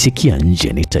 Nikisikia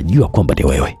nje nitajua kwamba ni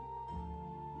wewe.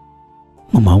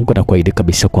 Mume wangu, nakuahidi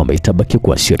kabisa kwamba itabaki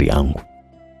kuwa siri yangu.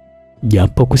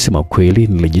 Japo kusema kweli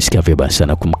nilijisikia vibaya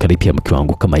sana kumkaripia mke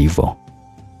wangu kama hivyo.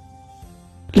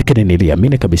 Lakini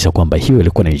niliamini kabisa kwamba hiyo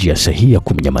ilikuwa ni njia sahihi ya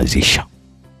kumnyamazisha.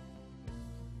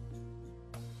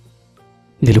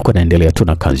 Nilikuwa naendelea tu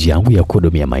na kazi yangu ya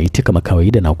kuhudumia maiti kama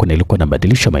kawaida, na huko nilikuwa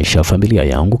nabadilisha maisha ya familia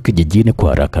yangu kijijini kwa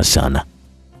haraka sana.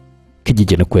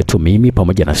 Kijijini kwetu mimi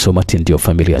pamoja na Somati ndio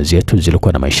familia zetu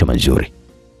zilikuwa na maisha mazuri.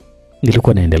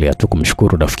 Nilikuwa naendelea tu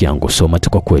kumshukuru rafiki yangu Somati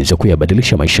kwa kuweza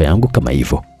kuyabadilisha maisha yangu kama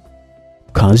hivyo.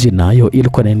 Kazi nayo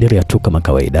ilikuwa naendelea tu kama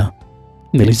kawaida.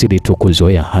 Nilizidi tu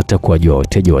kuzoea hata kuwajua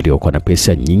wateja waliokuwa na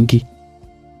pesa nyingi.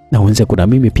 Na wenza kuna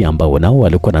mimi pia ambao nao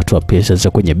walikuwa natoa pesa za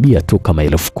kwenye bia tu kama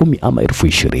 10,000 ama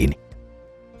 20,000.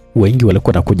 Wengi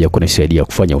walikuwa nakuja kunisaidia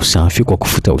kufanya usafi kwa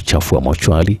kufuta uchafu wa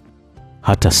mochwali.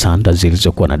 Hata sanda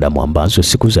zilizokuwa na damu ambazo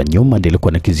siku za nyuma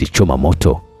nilikuwa nakizichoma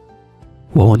moto,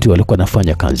 wao ndio walikuwa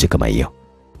nafanya kazi kama hiyo.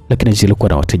 Lakini zilikuwa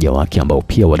na wateja wake ambao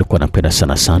pia walikuwa napenda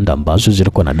sana sanda ambazo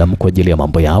zilikuwa na damu kwa ajili ya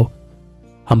mambo yao,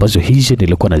 ambazo hizi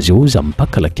nilikuwa naziuza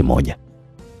mpaka 100,000.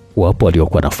 Wapo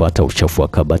waliokuwa nafuata uchafu wa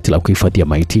kabati la kuhifadhia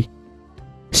maiti.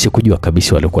 Sikujua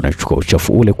kabisa walikuwa wanachukua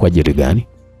uchafu ule kwa ajili gani.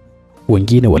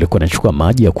 Wengine walikuwa wanachukua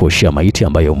maji ya kuoshea maiti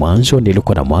ambayo mwanzo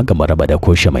nilikuwa na mwaga mara baada ya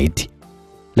kuosha maiti.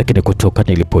 Lakini kutoka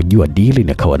nilipojua dili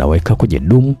nikawa naweka kwenye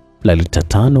dumu la lita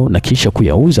 5 na kisha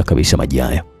kuyauza kabisa maji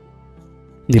hayo.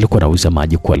 Nilikuwa nauza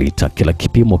maji kwa lita, kila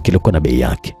kipimo kilikuwa na bei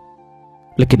yake.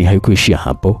 Lakini haikuishia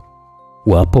hapo.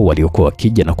 Wapo waliokuwa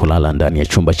wakija na kulala ndani ya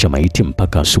chumba cha maiti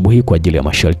mpaka asubuhi kwa ajili ya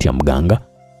masharti ya mganga.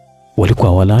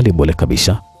 Walikuwa walali bole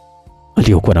kabisa.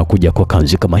 Waliokuwa nakuja kwa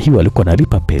kazi kama hiyo walikuwa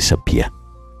nalipa pesa pia.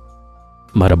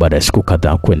 Mara baada ya siku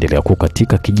kadhaa kuendelea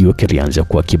kukatika, kijiwe kilianza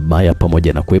kuwa kibaya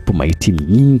pamoja na kuwepo maiti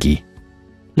nyingi.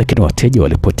 Lakini wateja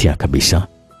walipotea kabisa.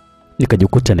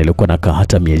 Nikajikuta nilikuwa nakaa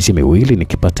hata miezi 2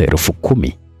 nikipata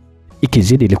 10,000.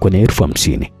 Ikizidi ilikuwa ni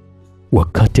 50,000.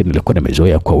 Wakati nilikuwa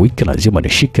nimezoea kwa wiki lazima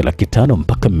nishike 500,000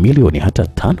 mpaka milioni hata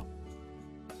 5.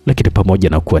 Lakini pamoja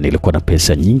na kuwa nilikuwa na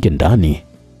pesa nyingi ndani,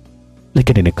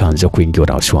 lakini nikaanza kuingiwa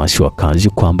na wasiwasi wa kazi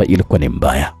kwamba ilikuwa ni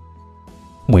mbaya.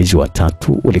 Mwezi wa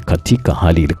 3 ulikatika,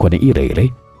 hali ilikuwa ni ile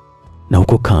ile. Na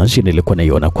huko kazi nilikuwa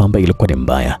naiona kwamba ilikuwa ni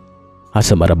mbaya.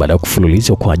 Hasa mara baada ya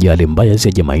kufululiza kwa ajali mbaya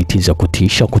za maiti za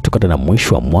kutisha kutokana na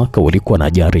mwisho wa mwaka ulikuwa na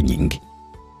ajali nyingi.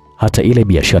 Hata ile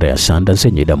biashara ya sanda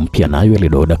zenye damu pia nayo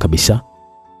ilidoda kabisa.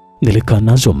 Nilikaa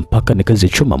nazo mpaka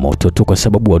nikazichoma moto tu kwa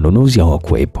sababu wanunuzi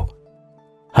hawakuwepo.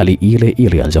 Hali ile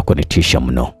ilianza kunitisha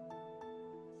mno.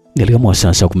 Niliamua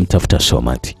sasa kumtafuta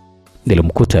Somati.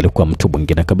 Nilimkuta alikuwa mtu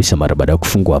mwingine kabisa mara baada ya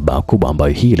kufungua baa kubwa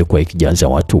ambayo hii ilikuwa ikijaza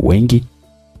watu wengi.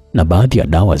 na baadhi ya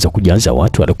dawa za kujaza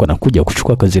watu walikuwa nakuja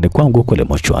kuchukua kazini kwangu kule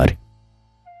mochwari.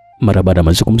 Mara baada ya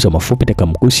mazungumzo mafupi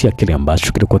nikamgusia kile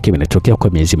ambacho kilikuwa kimenitokea kwa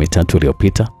miezi 3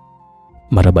 iliyopita.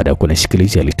 Mara baada ya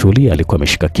kunisikiliza alitulia, alikuwa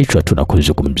ameshika kichwa tu na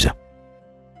kuzungumza.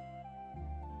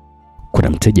 Kuna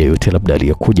mteja yote labda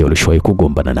aliyekuja ulishawahi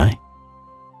kugombana naye?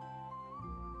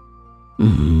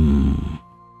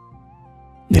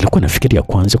 Nilikuwa nafikiria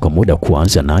kwanza kwa muda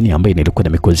kuanza nani ambaye nilikuwa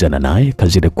nimekozana naye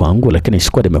kazini kwangu, lakini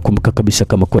sikuwa nimekumbuka kabisa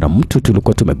kama kuna mtu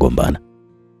tulikuwa tumegombana.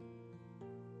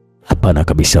 Hapana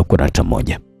kabisa, kuna hata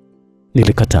mmoja.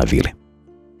 Nilikataa vile.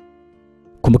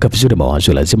 Kumbuka vizuri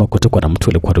mawazo, lazima kutokuwa na mtu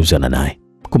alikuwa ruzana naye.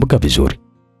 Kumbuka vizuri.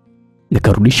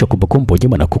 Nikarudisha kumbukumbu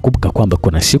nyuma na kukumbuka kwamba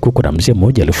kuna siku kuna mzee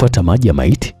mmoja alifuata maji ya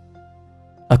maiti.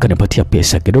 Akanipatia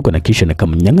pesa kidogo na kisha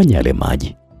nikamnyang'anya yale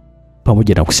maji.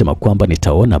 Pamoja na kusema kwamba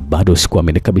nitaona, bado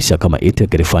sikuamini kabisa kama eti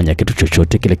angelifanya kitu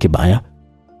chochote kile kibaya.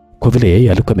 Kwa vile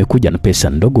yeye alikuwa amekuja na pesa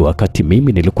ndogo wakati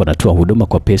mimi nilikuwa natoa huduma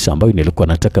kwa pesa ambayo nilikuwa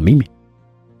nataka mimi.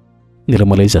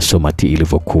 Nilimweleza Somati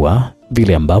ilivyokuwa,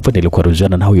 vile ambavyo nilikuwa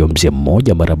ruzana na huyo mzee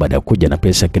mmoja mara baada ya kuja na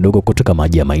pesa kidogo kutoka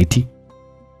maji ya maiti.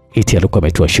 Eti alikuwa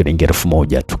ametoa shilingi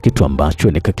 1000 tu, kitu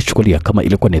ambacho nikakichukulia kama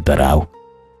ilikuwa ni dharau.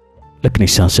 Lakini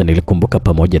sasa nilikumbuka,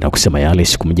 pamoja na kusema yale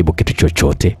sikumjibu kitu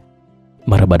chochote.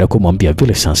 Mara baada ya kumwambia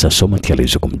vile, sasa Somati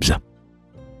alizungumza.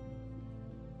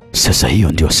 Sasa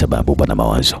hiyo ndio sababu bwana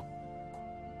Mawazo.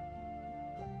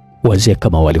 Wazee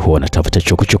kama wale huwa wanatafuta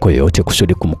chokochoko yoyote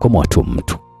kusudi kumkoma watu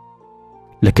mtu.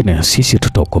 Lakini na sisi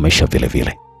tutaukomesha vile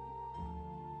vile.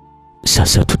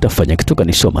 Sasa tutafanya kitu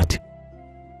gani Somati?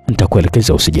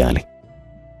 Nitakuelekeza, usijali.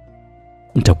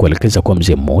 Nitakuelekeza kwa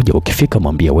mzee mmoja, ukifika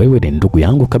mwambie wewe ni ndugu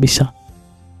yangu kabisa.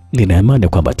 Nina imani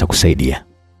kwamba atakusaidia.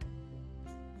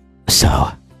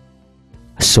 Sawa.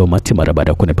 Somati mara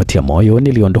baada ya kunipatia moyo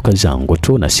niliondoka zangu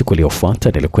tu, na siku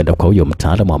iliyofuata nilikwenda kwa huyo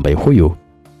mtaalamu ambaye huyu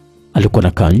alikuwa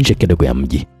nakaa nje kidogo ya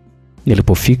mji.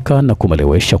 Nilipofika na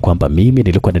kumwelewesha kwamba mimi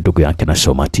nilikuwa ni ndugu yake na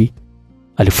Somati,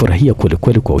 alifurahia kweli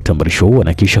kweli kwa utambulisho huo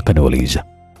na kisha kaniuliza,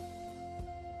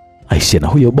 "Aise, na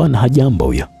huyo bwana hajambo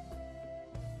huyo?"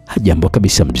 "Hajambo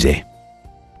kabisa mzee."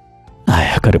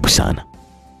 "Haya, karibu sana."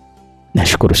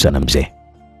 "Nashukuru sana mzee."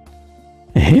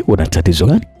 Una tatizo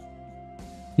gani?"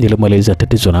 Nilimweleza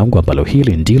tatizo langu ambalo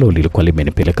hili ndilo lilikuwa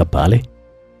limenipeleka pale.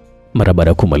 Mara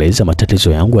baada ya kumweleza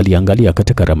matatizo yangu, aliangalia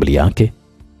katika ramli yake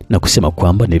na kusema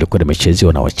kwamba nilikuwa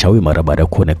nimechezewa na wachawi mara baada ya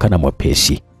kuonekana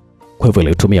mwepesi. Kwa hivyo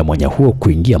alitumia mwanya huo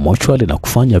kuingia mochwali na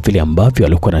kufanya vile ambavyo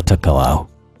alikuwa anataka wao.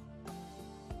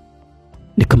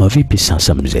 "Ni kama vipi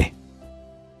sasa mzee?"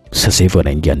 "Sasa hivi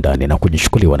wanaingia ndani na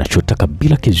kujichukulia wanachotaka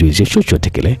bila kizuizi chochote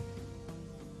kile.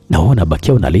 Naona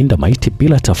bakia unalinda maiti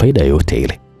bila hata faida yoyote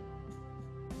ile."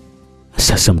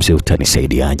 "Sasa mzee,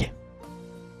 utanisaidiaje?"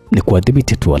 "Ni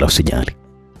kuadhibiti tu, wala usijali."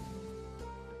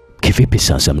 "Kivipi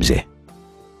sasa mzee?"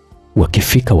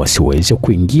 "Wakifika wasiweze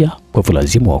kuingia, kwa hivyo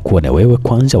lazima wakuone wewe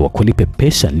kwanza, wakulipe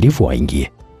pesa ndivyo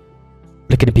waingie.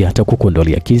 Lakini pia hata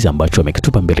kukuondolea kiza ambacho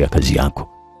wamekitupa mbele ya kazi yako.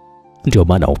 Ndio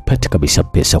maana upate kabisa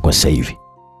pesa kwa sasa hivi."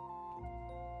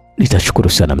 "Nitashukuru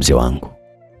sana mzee wangu."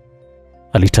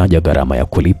 Alitaja gharama ya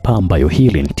kulipa ambayo hii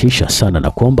ilinitisha sana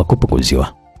na kuomba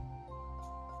kupunguziwa.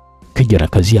 Kijana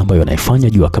kazi ambayo naifanya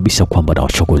jua kabisa kwamba na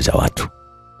wachokoza watu.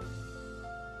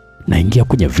 Naingia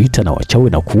kwenye vita na wachawi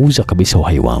na kuuza kabisa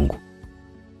uhai wangu.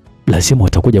 Lazima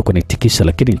watakuja kunitikisa,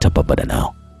 lakini nitapambana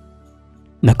nao.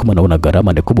 Na kama naona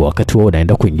gharama ni kubwa wakati wao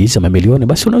naenda kuingiza mamilioni,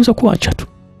 basi unaweza kuacha tu.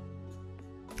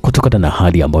 Kutokana na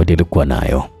hali ambayo nilikuwa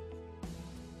nayo,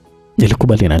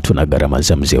 nilikubaliana tu na gharama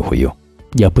za mzee huyo,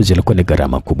 japo zilikuwa ni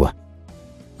gharama kubwa.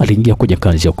 Aliingia kwenye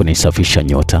kazi ya kunisafisha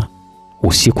nyota.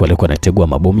 Usiku alikuwa anategua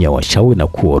mabomu ya wachawi na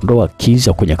kuondoa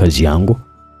kiza kwenye kazi yangu,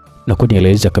 na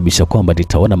kunieleza kabisa kwamba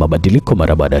nitaona mabadiliko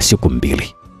mara baada ya siku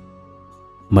 2.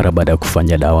 Mara baada ya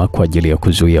kufanya dawa kwa ajili ya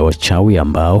kuzuia wachawi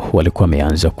ambao walikuwa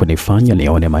wameanza kunifanya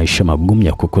nione maisha magumu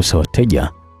ya kukosa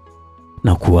wateja,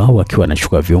 na kuwa wakiwa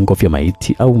wanachukua viungo vya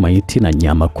maiti au maiti na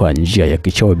nyama kwa njia ya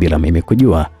kichawi bila mimi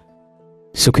kujua.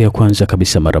 Siku ya kwanza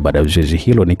kabisa mara baada ya zoezi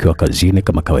hilo, nikiwa kazini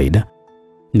kama kawaida,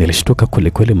 nilishtuka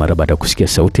kweli mara baada ya kusikia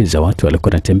sauti za watu walikuwa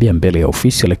wanatembea mbele ya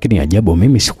ofisi, lakini ajabu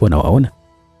mimi sikuwa nawaona.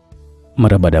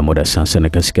 Mara baada ya muda sasa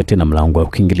nikasikia tena mlango wa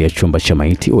kuingilia chumba cha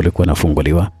maiti ulikuwa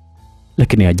unafunguliwa,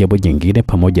 lakini ajabu nyingine,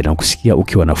 pamoja na kusikia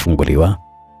ukiwa unafunguliwa,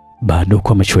 bado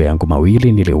kwa macho yangu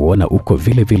mawili niliuona uko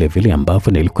vile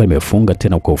ambavyo nilikuwa nimefunga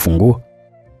tena kwa ufunguo.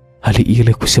 Hali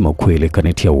ile kusema kweli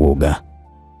kanitia uoga,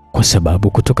 kwa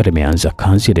sababu kutoka nimeanza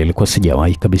kazi nilikuwa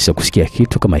sijawahi kabisa kusikia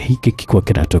kitu kama hiki kikiwa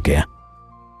kinatokea.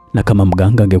 Na kama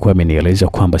mganga angekuwa amenieleza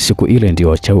kwamba siku ile ndio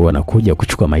wachawi wanakuja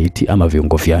kuchukua maiti ama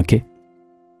viungo vyake,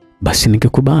 basi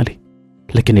ningekubali.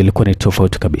 Lakini ilikuwa ni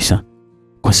tofauti kabisa.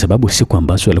 kwa sababu siku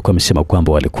ambazo walikuwa wamesema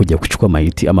kwamba walikuja kuchukua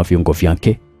maiti ama viungo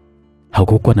vyake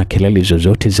hakukuwa na kelele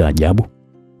zozote za ajabu.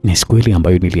 Ni siku ile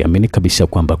ambayo niliamini kabisa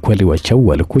kwamba kweli wachawi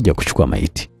walikuja kuchukua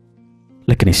maiti.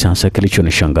 Lakini sasa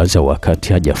kilichonishangaza,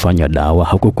 wakati hajafanya dawa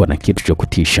hakukuwa na kitu cha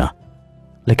kutisha.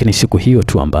 Lakini siku hiyo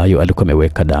tu ambayo alikuwa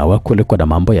ameweka dawa, kulikuwa na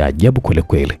mambo ya ajabu kweli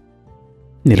kweli.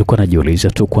 Nilikuwa najiuliza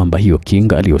tu kwamba hiyo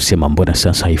kinga aliyosema mbona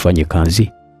sasa haifanyi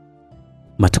kazi?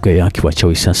 Matokeo yake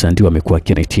wachawi sasa ndio wamekuwa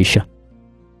kinitisha.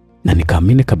 Na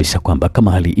nikaamini kabisa kwamba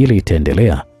kama hali ile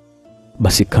itaendelea,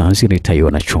 basi kazi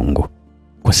nitaiona chungu.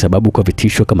 Kwa sababu kwa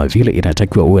vitisho kama vile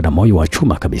inatakiwa uwe na moyo wa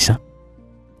chuma kabisa.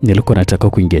 Nilikuwa nataka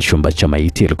kuingia chumba cha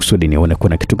maiti ili kusudi nione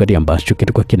kuna kitu gani ambacho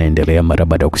kilikuwa kinaendelea mara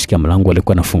baada ya kusikia mlango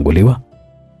alikuwa nafunguliwa.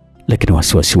 Lakini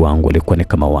wasiwasi wangu ulikuwa ni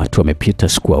kama watu wamepita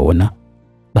sikuwaona,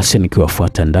 basi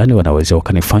nikiwafuata ndani wanaweza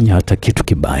wakanifanya hata kitu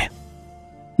kibaya.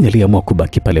 Niliamua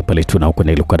kubaki pale pale tu, na huko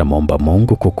nilikuwa namuomba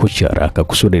Mungu kukucha haraka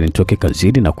kusudi nitoke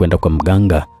kazini na kwenda kwa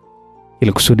mganga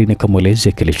ili kusudi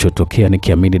nikamweleze kilichotokea,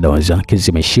 nikiamini dawa zake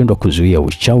zimeshindwa kuzuia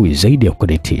uchawi zaidi ya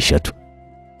kunitisha tu.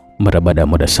 Mara baada ya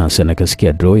muda sasa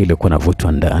nikasikia draw ilikuwa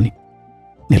navutwa ndani.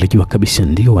 Nilijua kabisa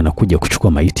ndio wanakuja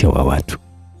kuchukua maiti ya watu.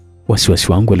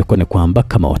 Wasiwasi wangu ulikuwa ni kwamba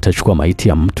kama watachukua maiti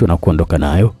ya mtu na kuondoka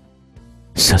nayo,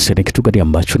 sasa ni kitu gani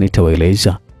ambacho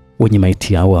nitawaeleza wenye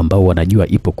maiti yao ambao wanajua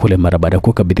ipo kule mara baada ya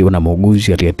kukabidhiwa na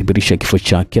muuguzi aliyethibitisha kifo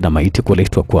chake na maiti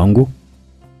kuletwa kwangu?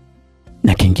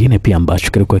 Na kingine pia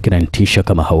ambacho kilikuwa kinanitisha,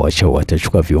 kama hawachawi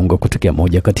watachukua viungo kutokea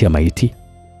moja kati ya maiti,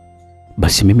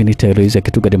 basi mimi nitaeleza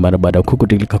kitu gani mara baada ya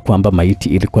kugundulika kwamba maiti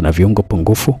ilikuwa na viungo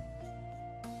pungufu?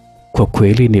 Kwa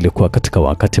kweli nilikuwa katika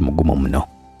wakati mgumu mno.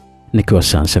 Nikiwa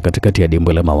sasa katikati ya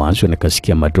dimbwi la mawazo,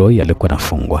 nikasikia madroi yalikuwa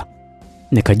nafungwa.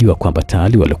 Nikajua kwamba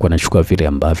tayari walikuwa wanachukua vile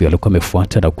ambavyo walikuwa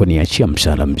wamefuata na kuniachia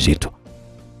msala mzito.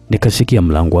 Nikasikia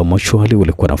mlango wa mochwali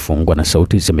ulikuwa nafungwa na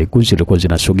sauti za miguu zilikuwa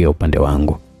zinasogea upande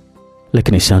wangu.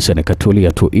 Lakini sasa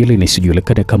nikatulia tu ili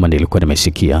nisijulikane kama nilikuwa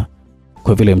nimesikia,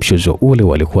 kwa vile mchezo ule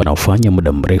walikuwa naufanya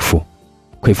muda mrefu,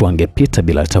 kwa hivyo angepita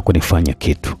bila hata kunifanya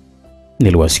kitu.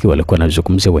 Niliwasikia walikuwa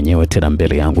wanazungumza wenyewe tena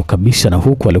mbele yangu kabisa, na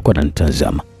huku walikuwa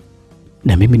wananitazama.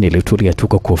 Na mimi nilitulia tu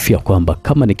kwa kuhofia kwamba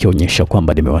kama nikionyesha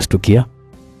kwamba nimewastukia,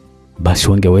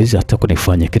 basi wangeweza hata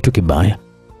kunifanya kitu kibaya.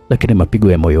 Lakini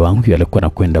mapigo ya moyo wangu yalikuwa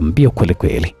nakwenda mbio kweli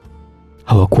kweli.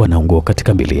 Hawakuwa na nguo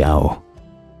katika miili yao.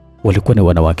 Walikuwa ni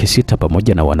wanawake 6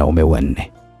 pamoja na wanaume 4.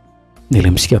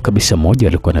 Nilimsikia kabisa mmoja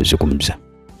alikuwa anazungumza.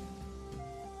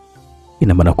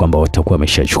 Ina maana kwamba watakuwa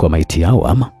wameshachukua maiti yao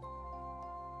ama?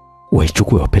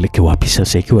 Waichukue wapeleke wapi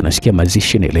sasa ikiwa nasikia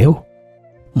mazishi ni leo?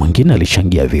 Mwingine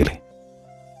alichangia vile.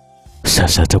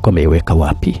 Sasa atakuwa ameiweka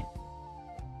wapi?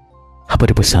 Hapa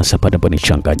ndipo sasa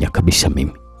panaponichanganya kabisa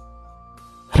mimi.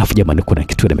 Halafu jamani, kuna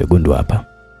kitu nimegundua hapa.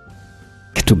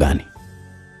 Kitu gani?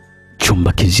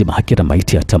 Chumba kizima hakina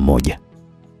maiti hata mmoja.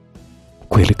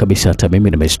 Kweli kabisa, hata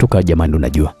mimi nimeshtuka jamani,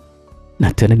 unajua.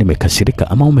 Na tena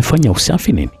nimekasirika. Ama umefanya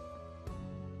usafi nini?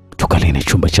 Tukalini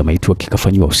chumba cha maiti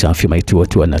wakikafanywa usafi, maiti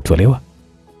wote wanatolewa.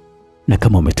 Na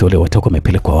kama umetolewa watakuwa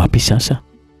wamepelekwa wapi sasa?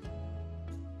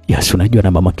 Yes, unajua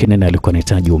na mama Kenena alikuwa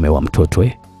anahitaji ume wa mtoto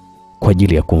kwa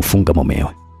ajili ya kumfunga mumewe.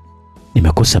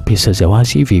 Nimekosa pesa za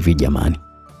wazi hivi jamani.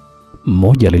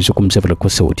 Mmoja alizungumza vile kwa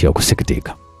sauti ya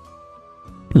kusikitika.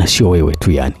 Na sio wewe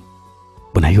tu yani.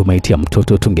 Bwana, hiyo maiti ya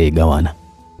mtoto tungeigawana.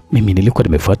 Mimi nilikuwa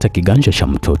nimefuata kiganja cha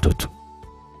mtoto tu.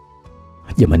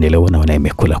 Jamani, leo naona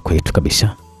imekula kwetu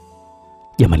kabisa.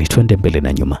 Jamani, twende mbele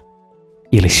na nyuma.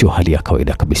 Ile sio hali ya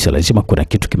kawaida kabisa, lazima kuna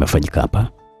kitu kimefanyika hapa.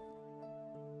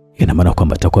 Ina maana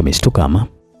kwamba atakuwa amestuka ama?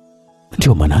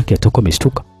 Ndio maana yake atakuwa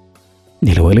amestuka.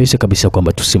 Niliwaeleza kabisa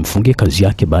kwamba tusimfungie kazi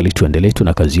yake, bali tuendelee tu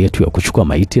na kazi yetu ya kuchukua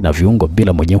maiti na viungo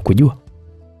bila mwenyewe kujua.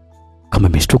 Kama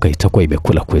amestuka itakuwa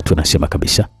imekula kwetu, nasema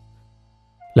kabisa.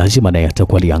 Lazima naye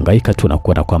atakuwa alihangaika tu na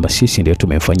kuona kwamba sisi ndio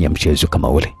tumemfanyia mchezo kama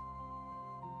ule.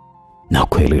 Na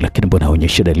kweli, lakini mbona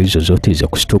haonyesha dalili zozote za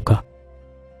kustuka?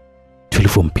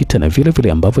 Tulivyompita na vile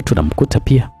vile ambavyo tunamkuta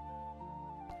pia.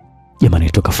 Jamani,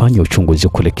 tukafanya uchunguzi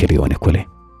kule Kilioni kule.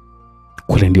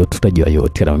 Kule ndio tutajua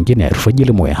yote, na wengine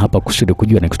alfajili moya hapa kusudi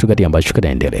kujua ni kitu gani ambacho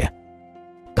kinaendelea.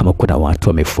 Kama kuna watu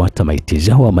wamefuata maiti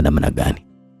zao ama namna gani.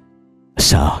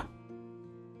 Sawa.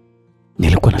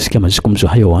 Nilikuwa nasikia mazungumzo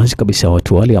hayo wazi kabisa,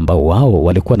 watu wale ambao wao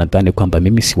walikuwa nadhani kwamba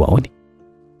mimi siwaoni.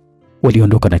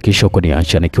 Waliondoka na kisha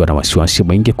kuniacha nikiwa na wasiwasi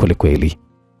mwingi kweli kweli.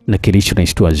 Na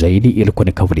kilichonishtua zaidi ilikuwa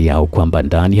ni kauli yao kwamba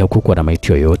ndani hakukuwa na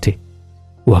maiti yoyote.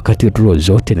 Wakati draw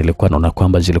zote nilikuwa naona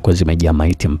kwamba zilikuwa zimejaa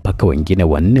maiti, mpaka wengine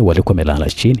 4 walikuwa wamelala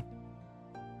chini.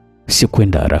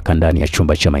 Sikwenda haraka ndani ya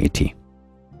chumba cha maiti.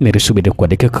 Nilisubiri kwa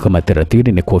dakika kama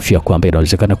 30 ni kuhofia kwamba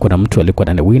inawezekana kuna mtu alikuwa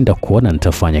ananiwinda kuona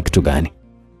nitafanya kitu gani.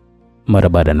 Mara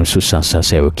baada ya nusu saa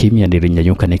sasa ya ukimya,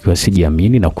 nilinyanyuka nikiwa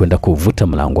sijiamini na kwenda kuvuta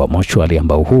mlango wa mochwari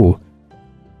ambao huu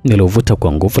niliuvuta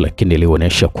kwa nguvu, lakini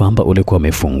nilionyesha kwamba ulikuwa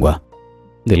umefungwa.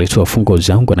 Nilitoa funguo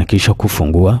zangu na kisha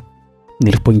kufungua.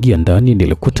 Nilipoingia ndani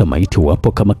nilikuta maiti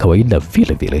wapo kama kawaida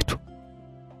vile vile tu.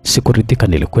 Sikuridhika,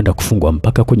 nilikwenda kufungua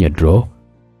mpaka kwenye draw,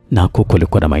 na huko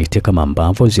kulikuwa na maiti kama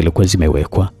ambavyo zilikuwa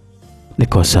zimewekwa.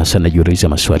 Nikawa sasa najiuliza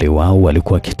maswali, wao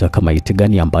walikuwa wakitaka maiti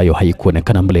gani ambayo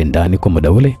haikuonekana mle ndani kwa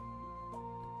muda ule?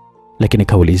 Lakini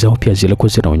kauli zao pia zilikuwa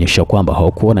zinaonyesha kwamba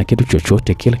hawakuona kitu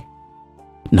chochote kile,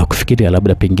 na kufikiria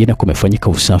labda pengine kumefanyika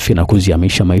usafi na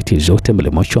kuzihamisha maiti zote mle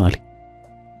mochwari.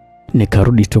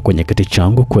 Nikarudi tu kwenye kiti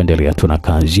changu kuendelea tu na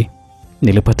kazi.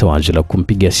 Nilipata wazo la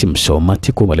kumpigia simu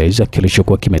Somati kumweleza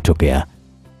kilichokuwa kimetokea,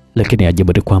 lakini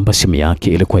ajabu ni kwamba simu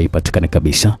yake ilikuwa haipatikani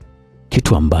kabisa,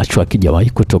 kitu ambacho hakijawahi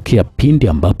kutokea pindi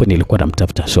ambapo nilikuwa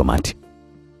namtafuta Somati.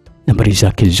 Nambari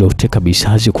zake zote kabisa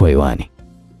hazikuwa hewani.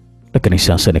 Lakini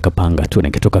sasa nikapanga tu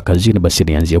nikitoka kazini basi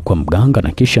nianzie kwa mganga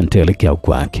na kisha nitaelekea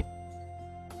kwake.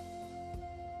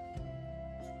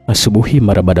 Asubuhi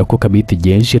mara baada ya kukabidhi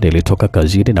jezi, nilitoka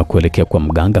kazini na kuelekea kwa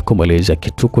mganga kumweleza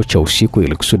kituko cha usiku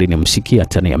ili kusudi nimsikie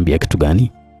ataniambia kitu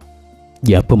gani.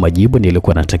 Japo majibu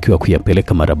nilikuwa natakiwa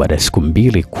kuyapeleka mara baada ya siku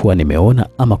 2 kuwa nimeona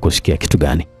ama kusikia kitu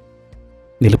gani.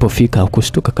 Nilipofika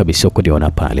hakushtuka kabisa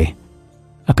kuniona pale.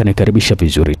 Akanikaribisha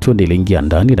vizuri tu. Niliingia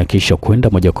ndani na kisha kwenda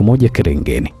moja kwa moja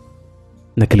kilingeni.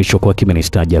 Na kilichokuwa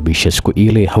kimenistaajabisha siku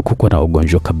ile, hakukuwa na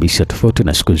ugonjwa kabisa, tofauti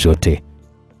na siku zote.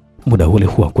 Muda ule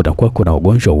huwa kuna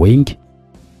ugonjwa wengi,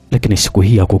 lakini siku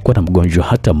hii hakukuwa na mgonjwa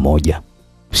hata mmoja.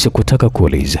 Sikutaka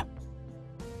kuuliza.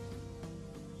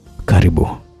 Karibu.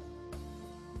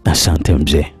 Asante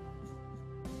mzee.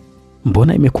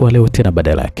 Mbona imekuwa leo tena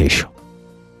badala ya kesho?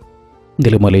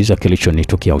 Nilimweleza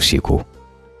kilichonitokea usiku.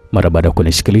 Mara baada ya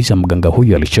kunisikiliza, mganga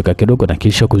huyu alicheka kidogo na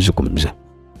kisha kuzungumza.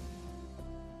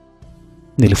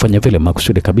 Nilifanya vile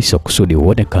makusudi kabisa, kusudi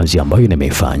uone kazi ambayo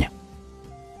nimeifanya.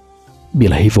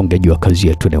 Bila hivyo ungejua kazi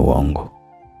yetu ni uongo.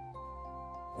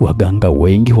 Waganga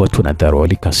wengi watu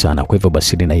wanadharauliwa sana, kwa hivyo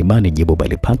basi nina imani jibu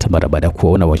balipata mara baada ya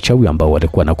kuona wachawi ambao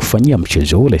walikuwa nakufanyia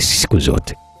mchezo ule siku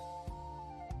zote.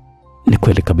 Ni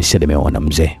kweli kabisa nimeona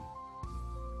mzee.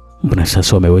 Mbona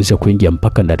sasa wameweza kuingia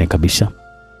mpaka ndani kabisa?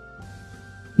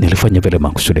 Nilifanya vile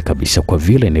makusudi kabisa kwa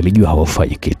vile nilijua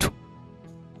hawafanyi kitu.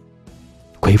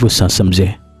 Kwa hivyo sasa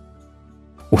mzee,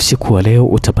 usiku wa leo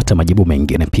utapata majibu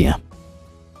mengine pia.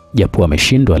 Japo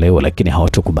wameshindwa leo, lakini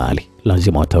hawatokubali.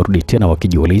 Lazima watarudi tena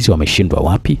wakijiuliza wameshindwa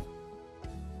wapi.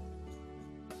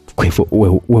 Kwa hivyo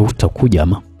wewe utakuja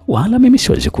ama? Wala mimi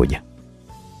siwezi kuja.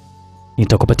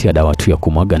 Nitakupatia dawa tu ya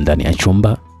kumwaga ndani ya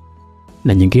chumba,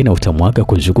 na nyingine utamwaga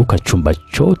kuzunguka chumba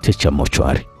chote cha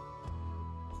mochwari.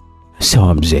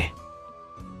 Sawa mzee.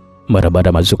 Mara baada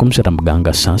ya mazungumzo na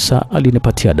mganga sasa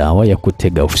alinipatia dawa ya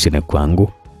kutega ofisini kwangu.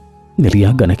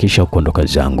 Niliaga na kisha kuondoka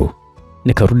zangu.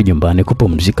 Nikarudi nyumbani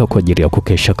kupumzika kwa ajili ya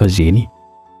kukesha kazini.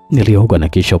 Nilioga na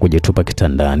kisha kujitupa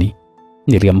kitandani.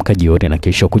 Niliamka jioni na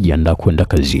kisha kujiandaa kwenda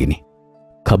kazini.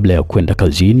 Kabla ya kwenda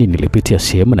kazini nilipitia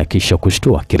sehemu na kisha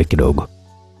kushtua kile kidogo.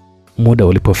 Muda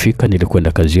ulipofika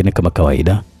nilikwenda kazini kama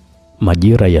kawaida.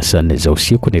 Majira ya saa 4 za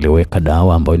usiku niliweka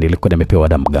dawa ambayo nilikuwa nimepewa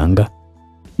na mganga.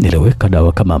 Niliweka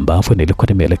dawa kama ambavyo nilikuwa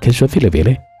nimeelekezwa vile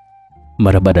vile.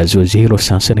 Mara baada ya zoezi hilo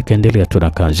sasa nikaendelea tu na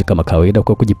kazi kama kawaida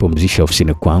kwa kujipumzisha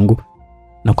ofisini kwangu.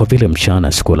 Na kwa vile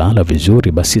mchana sikulala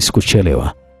vizuri, basi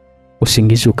sikuchelewa.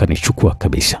 Usingizi ukanichukua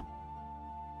kabisa.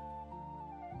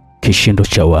 Kishindo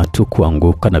cha watu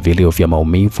kuanguka na vilio vya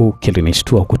maumivu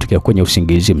kilinistua kutokea kwenye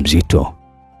usingizi mzito.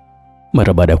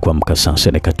 Mara baada ya kuamka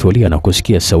sasa nikatulia na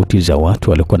kusikia sauti za watu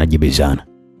walikuwa wanajibizana.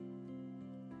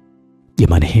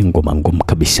 Jamani, hii ngoma ngumu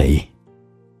kabisa hii.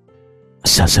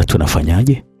 Sasa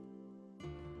tunafanyaje?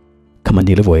 Kama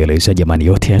nilivyoeleza jamani,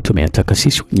 yote haya tumeyataka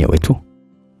sisi wenyewe tu.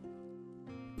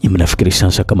 Mnafikiri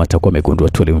sasa kama atakuwa amegundua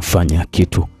tulimfanya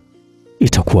kitu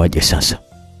itakuwaje sasa?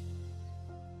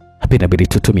 Hapa inabidi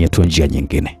tutumie tu njia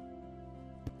nyingine.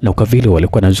 Na kwa vile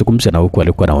walikuwa wanazungumza na huko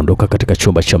walikuwa naondoka katika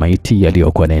chumba cha maiti,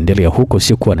 yaliyokuwa yanaendelea huko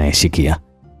sikuwa naesikia.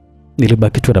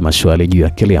 Nilibaki tu na maswali juu ya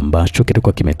kile ambacho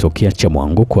kilikuwa kimetokea cha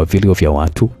mwanguko wa vilio vya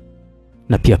watu,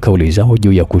 na pia kauli zao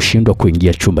juu ya kushindwa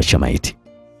kuingia chumba cha maiti.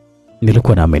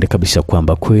 Nilikuwa naamini kabisa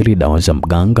kwamba kweli dawa za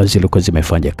mganga zilikuwa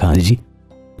zimefanya kazi.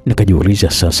 Nikajiuliza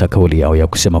sasa kauli yao ya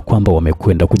kusema kwamba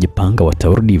wamekwenda kujipanga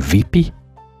watarudi vipi?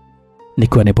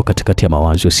 Nikiwa nipo katikati ya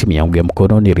mawazo, simu yangu ya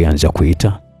mkono nilianza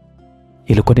kuita.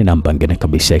 Ilikuwa ni namba ngeni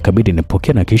kabisa, ikabidi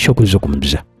nipokee na kisha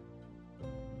kuzungumza.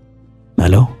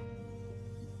 Halo?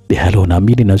 Halo,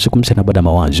 naamini nazungumza na bwana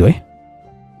Mawazo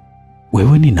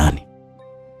Wewe ni nani?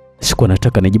 Sikuwa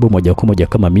nataka nijibu moja kwa moja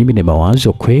kama mimi ni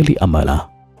Mawazo kweli ama la.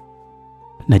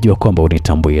 Najua kwamba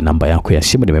unitambui, namba yako ya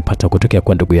simu nimepata kutokea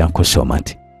kwa ndugu yako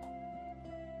Somati.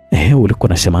 Ulikuwa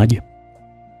unasemaje?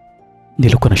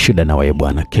 Nilikuwa na shida na wewe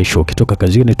bwana, kesho ukitoka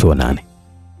kazini tuonane.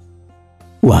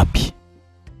 Wapi?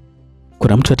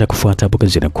 Kuna mtu atakufuata hapo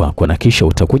kazini kwako na kisha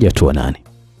utakuja tuonane.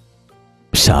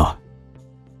 Sawa.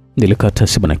 Nilikata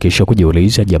simu na kisha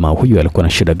kujiuliza jamaa huyu alikuwa na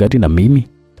shida gani na mimi?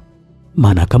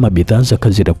 Maana kama bidhaa za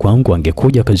kazini kwangu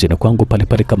angekuja kazini kwangu pale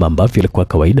pale kama ambavyo ilikuwa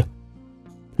kawaida.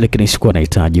 Lakini sikuwa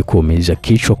nahitaji kuumiza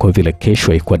kichwa kwa vile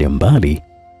kesho ilikuwa ni mbali,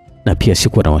 na pia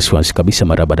sikuwa na wasiwasi kabisa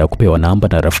mara baada ya kupewa namba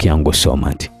na rafiki yangu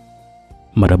Somati.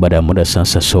 Mara baada ya muda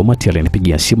sasa Somati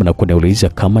alinipigia simu na kuniuliza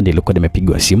kama nilikuwa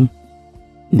nimepigiwa simu.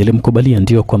 Nilimkubalia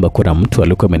ndio kwamba kuna mtu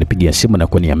alikuwa amenipigia simu na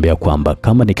kuniambia kwamba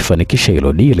kama nikifanikisha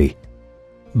hilo dili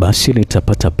basi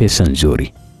nitapata pesa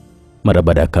nzuri. Mara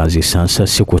baada ya kazi sasa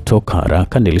sikutoka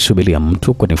haraka, nilisubiria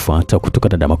mtu kunifuata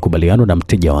kutokana na makubaliano na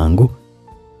mteja wangu.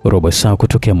 Robo saa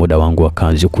kutokea muda wangu wa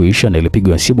kazi kuisha,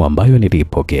 nilipigiwa simu ambayo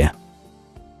niliipokea.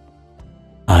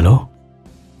 Halo?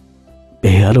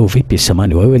 Halo vipi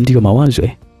samani, wewe ndio Mawazo?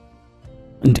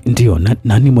 Ndio,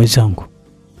 nani mwenzangu?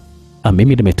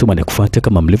 Mimi nimetuma nikufuate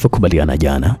kama mlivyokubaliana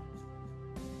jana.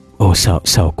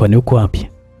 Sawa, kwani uko wapi?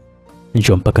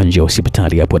 Njoo mpaka nje ya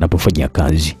hospitali hapo napofanyia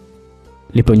kazi.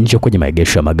 Nipo nje kwenye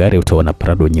maegesho ya magari, utaona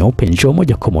Prado nyeupe, njoo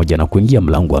moja kwa moja na kuingia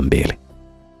mlango wa mbele.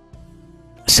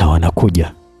 Sawa,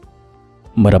 nakuja.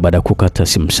 Mara baada ya kukata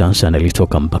simu sasa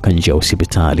nilitoka mpaka nje ya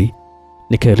hospitali,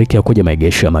 nikaelekea kwenye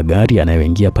maegesho ya magari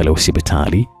yanayoingia pale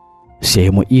hospitali.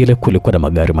 Sehemu ile kulikuwa na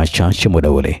magari machache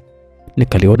muda ule.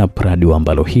 Nikaliona Prado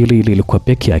ambalo hili lilikuwa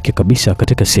peke yake kabisa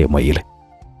katika sehemu ile.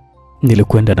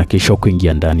 Nilikwenda na kisha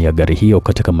kuingia ndani ya gari hiyo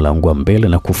katika mlango wa mbele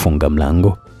na kufunga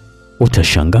mlango.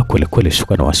 Utashangaa kweli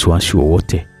sikuwa na wasiwasi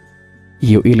wowote.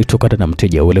 Hiyo ilitokana na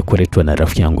mteja ule kuletwa na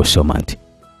rafiki yangu Somati.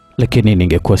 Lakini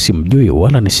ningekuwa simjui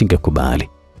wala nisingekubali.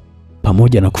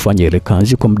 Pamoja na kufanya ile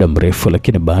kazi kwa muda mrefu,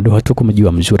 lakini bado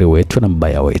hatukumjua mzuri wetu na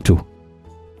mbaya wetu.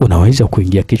 Unaweza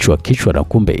kuingia kichwa na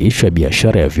kumbe ishu ya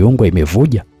biashara ya viungo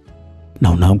imevuja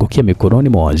na unaangukia mikononi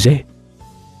mwa wazee.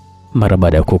 Mara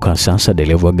baada ya kukaa sasa,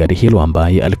 dereva wa gari hilo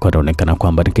ambaye alikuwa anaonekana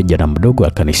kwamba ni kijana mdogo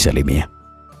akanisalimia.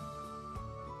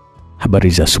 Habari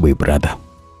za asubuhi brother.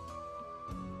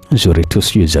 Nzuri tu,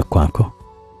 sijui za kwako?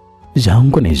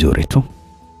 Zangu ni nzuri tu.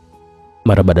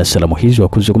 Mara baada ya salamu hizo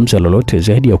hakuzungumza lolote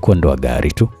zaidi ya kuondoa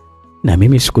gari tu. Na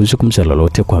mimi sikuzungumza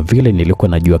lolote kwa vile nilikuwa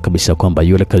najua kabisa kwamba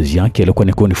yule kazi yake ilikuwa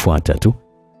ni kunifuata tu.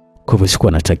 Kwa hivyo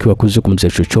sikuwa natakiwa kuzungumza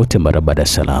chochote mara baada ya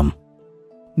salamu.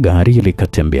 Gari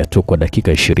likatembea tu kwa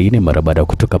dakika 20 mara baada ya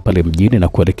kutoka pale mjini na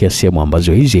kuelekea sehemu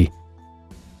ambazo hizi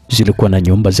zilikuwa na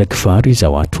nyumba za kifahari za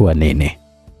watu wanene.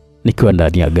 Nikiwa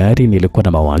ndani ya gari nilikuwa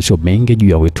na mawazo mengi juu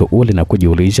ya wito ule na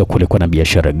kujiuliza kulikuwa na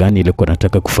biashara gani ilikuwa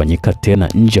nataka kufanyika tena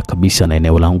nje kabisa na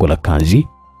eneo langu la kazi.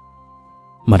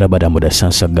 Mara baada ya muda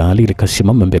sasa gari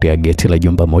likasimama mbele ya geti la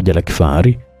jumba moja la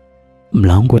kifahari.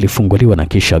 Mlango ulifunguliwa na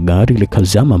kisha gari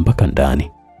likazama mpaka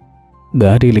ndani.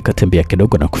 Gari likatembea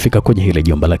kidogo na kufika kwenye ile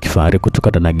jumba la kifahari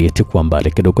kutokana na geti kwa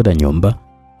mbali kidogo na nyumba.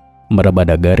 Mara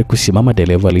baada ya gari kusimama,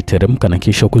 dereva aliteremka na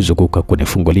kisha kuzunguka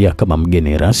kunifungulia kama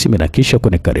mgeni rasmi na kisha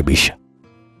kunikaribisha.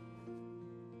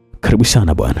 Karibu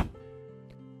sana bwana.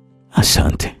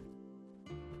 Asante.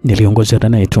 Niliongozana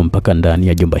naye tu mpaka ndani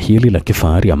ya jumba hili la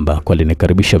kifahari ambako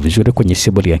alinikaribisha vizuri kwenye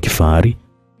sebule ya kifahari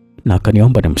na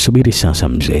akaniomba nimsubiri sasa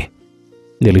mzee.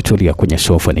 Nilitulia kwenye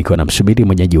sofa nikiwa namsubiri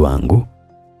mwenyeji wangu.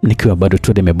 Nikiwa bado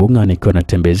tu nimebunga nikiwa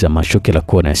natembeza macho kila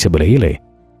kona ya sebule ile,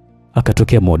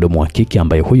 akatokea mhudumu wa kike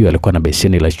ambaye huyu alikuwa na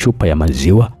beseni la chupa ya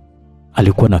maziwa.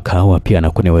 Alikuwa na kahawa pia na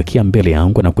kuniwekea mbele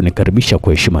yangu na kunikaribisha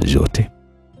kwa heshima zote.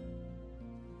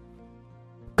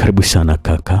 Karibu sana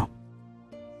kaka.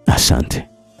 Asante.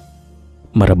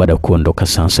 Mara baada ya kuondoka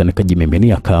sasa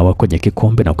nikajimiminia kahawa kwenye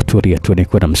kikombe na kutulia tu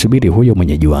nikiwa namsubiri huyo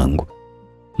mwenyeji wangu.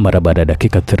 Mara baada ya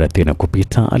dakika 30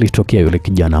 kupita, alitokea yule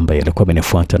kijana ambaye alikuwa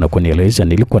amenifuata na kunieleza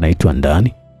nilikuwa naitwa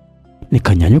ndani.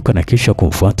 Nikanyanyuka na kisha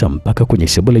kumfuata mpaka kwenye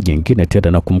sebule nyingine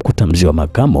tena na kumkuta mzee wa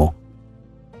makamo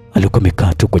alikuwa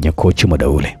amekaa tu kwenye kochi muda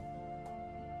ule.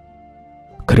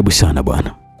 Karibu sana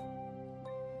bwana.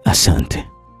 Asante.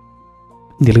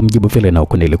 Nilimjibu vile na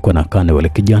huko nilikuwa nakaa na yule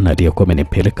kijana aliyekuwa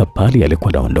amenipeleka pale alikuwa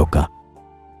anaondoka.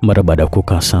 Mara baada ya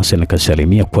kukaa sasa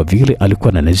nikasalimia kwa vile alikuwa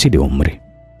ananizidi umri.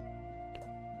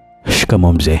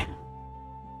 Shikamoo mzee.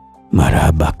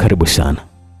 Marahaba, karibu sana.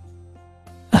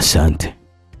 Asante.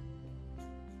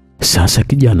 Sasa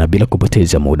kijana, bila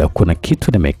kupoteza muda, kuna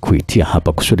kitu nimekuitia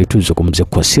hapa kusudi tuzungumze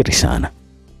kwa siri sana.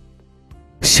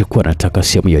 Sikuwa nataka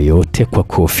sehemu yoyote kwa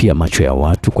kuhofia macho ya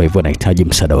watu, kwa hivyo nahitaji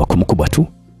msaada wako mkubwa tu.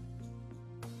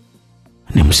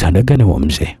 Ni msaada gani wa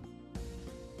mzee?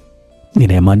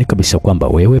 Nina imani kabisa kwamba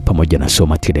wewe pamoja na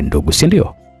Somati ni ndugu, si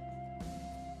ndio?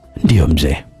 Ndiyo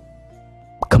mzee,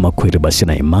 kama kweli basi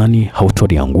na imani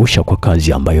hautoniangusha kwa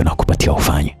kazi ambayo nakupatia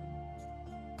ufanye.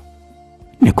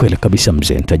 Ni kweli kabisa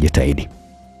mzee, nitajitahidi.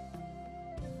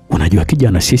 Unajua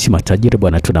kijana, sisi matajiri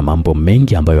bwana, tuna mambo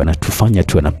mengi ambayo yanatufanya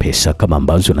tuwe na pesa kama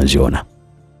ambazo unaziona.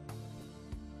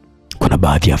 Kuna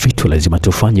baadhi ya vitu lazima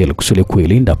tufanye ili kusudi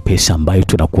kuilinda pesa ambayo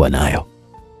tunakuwa nayo.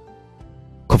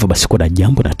 Kwa hivyo basi kuna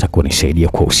jambo nataka unisaidie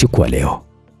kwa usiku wa leo.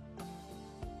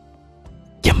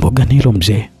 Jambo gani hilo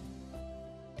mzee?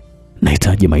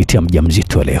 Nahitaji maiti ya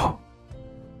mjamzito leo.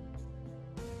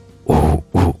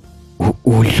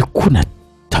 Ulikuwa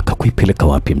unataka kuipeleka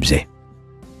wapi mzee?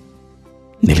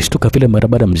 Nilishtuka vile mara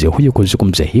baada mzee huyo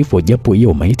kuzungumza hivyo, japo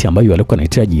hiyo maiti ambayo alikuwa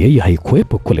anahitaji yeye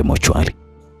haikuwepo kule mochwari.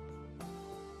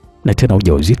 Na tena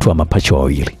ujauzito wa mapacha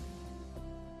wawili.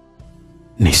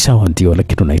 Ni sawa ndio,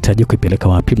 lakini unahitaji kuipeleka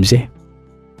wapi mzee?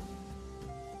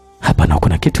 Hapana,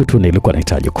 kuna kitu tu nilikuwa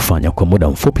nahitaji kufanya kwa muda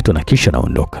mfupi tu na kisha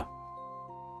naondoka.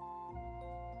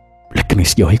 Lakini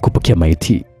sijawahi kupokea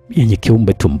maiti yenye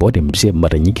kiumbe tumboni mzee.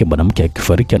 Mara nyingi mwanamke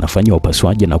akifariki anafanywa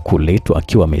upasuaji na kuletwa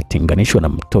akiwa ametenganishwa na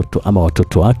mtoto ama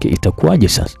watoto wake. Itakuwaje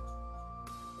sasa?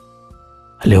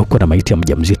 Leo kuna maiti ya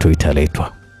mjamzito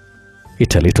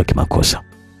italetwa kimakosa.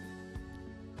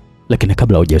 Lakini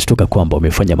kabla hujastuka kwamba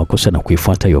umefanya makosa na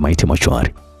kuifuata hiyo maiti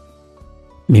mochwari,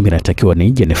 mimi natakiwa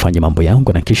nije nifanye mambo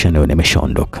yangu na kisha niwe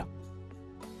nimeshaondoka.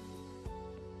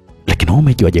 Lakini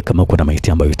umejuaje kama kuna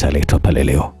maiti ambayo italetwa pale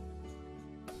leo?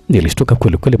 Nilishtuka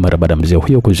kweli mara baada mzee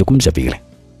huyo kuzungumza vile.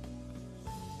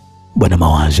 Bwana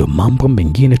Mawazo, mambo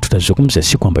mengine tutazungumza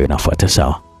siku ambayo inafuata,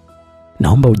 sawa?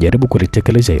 Naomba ujaribu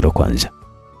kulitekeleza hilo kwanza.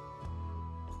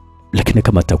 Lakini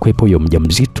kama atakuwepo huyo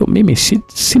mjamzito, mimi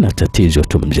sina tatizo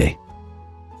tu mzee.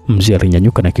 Mzee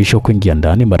alinyanyuka na kisha kuingia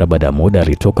ndani. Mara baada ya muda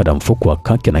alitoka na mfuko wa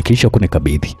kaki na kisha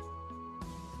kunikabidhi.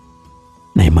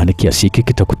 Na imani kiasi hiki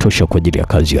kitakutosha kwa ajili ya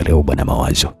kazi ya leo Bwana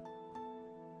Mawazo.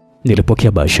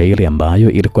 Nilipokea bahasha ile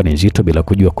ambayo ilikuwa ni nzito bila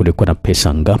kujua kulikuwa na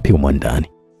pesa ngapi humo ndani.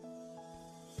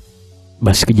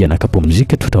 Basi kijana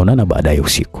kapumzike, tutaonana baadaye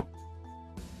usiku.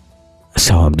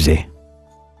 Sawa mzee.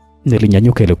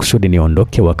 Nilinyanyuka ili kusudi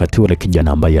niondoke. Wakati ule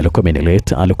kijana ambaye alikuwa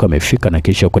amenileta alikuwa amefika na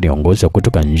kisha kuniongoza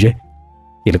kutoka nje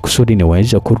ili kusudi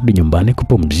niweze kurudi nyumbani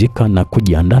kupumzika na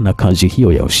kujiandaa na kazi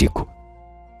hiyo ya usiku.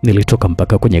 Nilitoka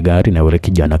mpaka kwenye gari na yule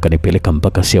kijana akanipeleka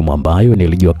mpaka sehemu ambayo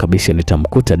nilijua kabisa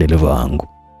nitamkuta dereva wangu.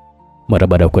 Mara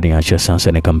baada ya kuniacha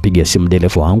sasa, nikampigia simu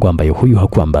dereva wangu ambaye huyu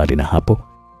hakuwa mbali na hapo.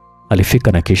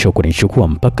 Alifika na kisha kunichukua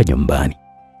mpaka nyumbani.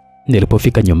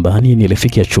 Nilipofika nyumbani,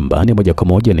 nilifikia chumbani moja kwa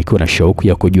moja nikiwa na shauku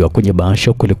ya kujua kwenye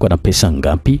bahasha kulikuwa na pesa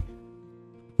ngapi.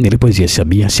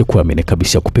 Nilipozihesabia sikuamini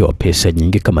kabisa kupewa pesa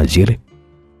nyingi kama zile.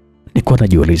 Nilikuwa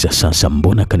najiuliza sasa,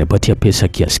 mbona kanipatia pesa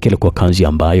kiasi kile kwa kazi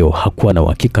ambayo hakuwa na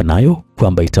uhakika nayo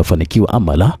kwamba itafanikiwa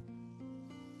ama la?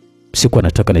 Sikuwa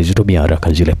nataka nizitumie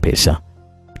haraka zile pesa.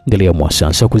 Niliamua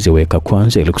sasa kuziweka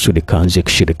kwanza ili kusudi kazi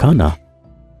ikishirikana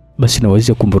basi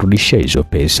naweza kumrudishia hizo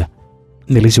pesa.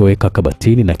 Niliziweka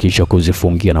kabatini na kisha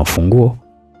kuzifungia na ufunguo.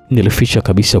 Nilificha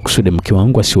kabisa kusudi mke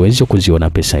wangu asiweze kuziona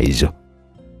pesa hizo.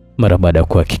 Mara baada ya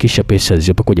kuhakikisha pesa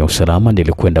zipo kwenye usalama,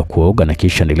 nilikwenda kuoga na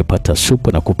kisha nilipata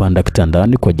supu na kupanda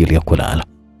kitandani kwa ajili ya kulala.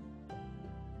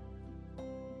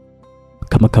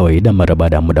 Kama kawaida, mara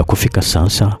baada ya muda kufika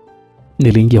sasa,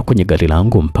 niliingia kwenye gari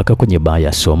langu mpaka kwenye baa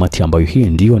ya Somati ambayo hii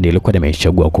ndio nilikuwa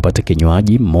nimechagua kupata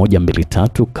kinywaji 1, 2,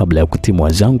 3 kabla ya kutimua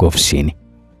zangu ofisini.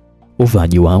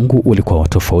 Uvaji wangu ulikuwa wa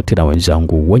tofauti na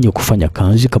wenzangu wenye kufanya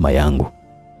kazi kama yangu.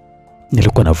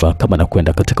 Nilikuwa navaa kama na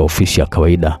kwenda katika ofisi ya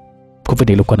kawaida. Kwa hivyo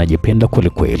nilikuwa najipenda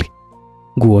kweli.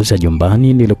 Nguo za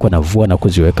nyumbani nilikuwa navua na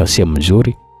kuziweka sehemu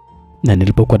nzuri. Na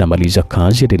nilipokuwa namaliza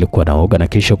kazi nilikuwa naoga na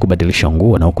kisha kubadilisha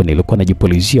nguo, na huko nilikuwa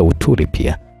najipulizia utuli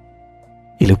pia.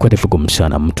 Ilikuwa ni vigumu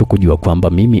sana mtu kujua kwamba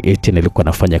mimi eti nilikuwa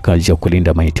nafanya kazi ya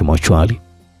kulinda maiti mochwari.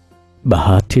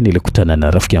 Bahati nilikutana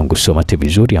na rafiki yangu Somati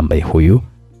vizuri, ambaye huyu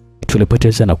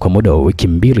tulipotezana kwa muda wa wiki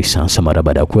 2 sasa mara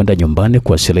baada ya kwenda nyumbani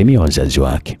kuwasalimia wazazi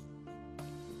wake.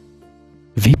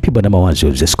 Vipi Bwana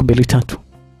Mawazo, za siku 2 3?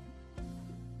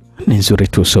 Ni nzuri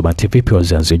tu Somati. Vipi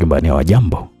wazazi nyumbani,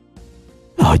 hawajambo?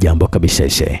 Hawajambo kabisa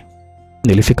ise.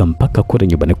 Nilifika mpaka kule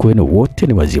nyumbani kwenu wote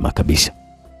ni wazima kabisa.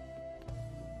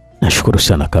 Nashukuru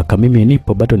sana kaka, mimi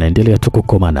nipo bado naendelea tu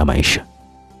kukoma na maisha.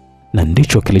 Na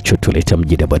ndicho kilichotuleta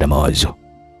mjini Bwana Mawazo.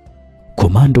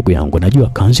 Koma ndugu yangu, najua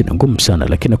kazi ni ngumu sana,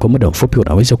 lakini kwa muda mfupi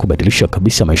unaweza kubadilisha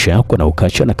kabisa maisha yako na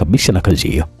ukaachana kabisa na kazi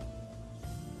hiyo.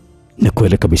 Ni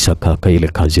kweli kabisa kaka, ile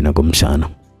kazi ni ngumu sana.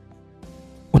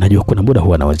 Unajua kuna muda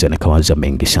huwa naweza nikawaza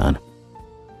mengi sana.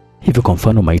 Hivi kwa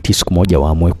mfano maiti siku moja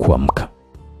waamue kuamka,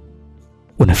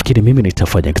 unafikiri mimi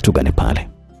nitafanya kitu gani pale?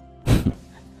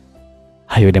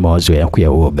 Hayo ni mawazo yako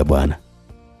ya uoga bwana.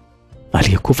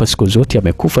 Aliyekufa siku zote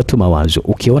amekufa tu mawazo.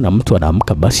 Ukiona mtu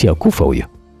anaamka basi akufa huyo.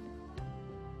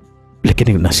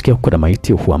 Lakini nasikia kuna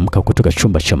maiti huamka kutoka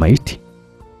chumba cha maiti.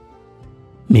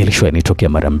 Nilishanitokea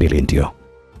mara 2 ndio.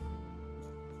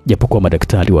 Japokuwa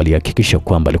madaktari walihakikisha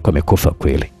kwamba alikuwa amekufa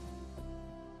kweli.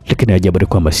 Lakini ajabu ni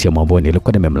kwamba sehemu ambayo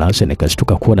nilikuwa nimemlaza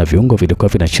nikastuka kuona viungo vilikuwa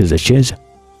vinacheza.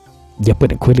 Japo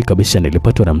ni kweli kabisa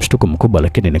nilipatwa na mshtuko mkubwa,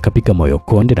 lakini nikapiga moyo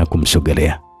konde na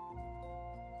kumsogelea.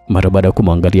 Mara baada ya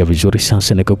kumwangalia vizuri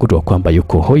sasa nikagundua kwamba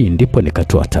yuko hoi, ndipo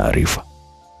nikatoa taarifa.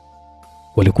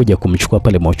 Walikuja kumchukua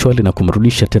pale mochwali na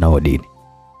kumrudisha tena wodini.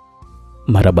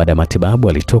 Mara baada ya matibabu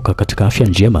alitoka katika afya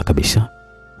njema kabisa,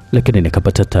 lakini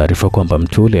nikapata taarifa kwamba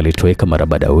mtu yule alitoweka mara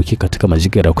baada ya wiki katika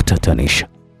mazingira ya kutatanisha.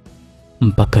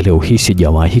 Mpaka leo hii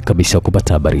sijawahi kabisa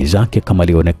kupata habari zake kama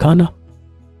alionekana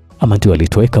ama ndio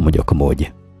alitoweka moja kwa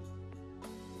moja.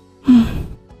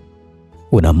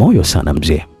 Una moyo sana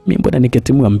mzee. Mimi mbona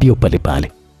ningetimua mbio pale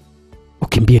pale.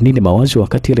 Ukimbie nini mawazo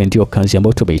wakati ile ndio kazi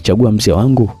ambayo tumeichagua mzee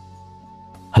wangu.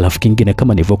 Halafu kingine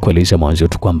kama nilivyokueleza mwanzo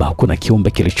tu kwamba hakuna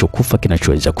kiumbe kilichokufa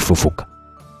kinachoweza kufufuka.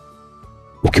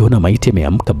 Ukiona maiti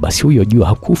imeamka basi huyo jua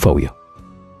hakufa huyo.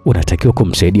 Unatakiwa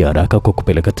kumsaidia haraka kwa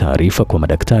kupeleka taarifa kwa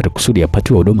madaktari kusudi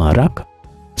apatiwe huduma haraka.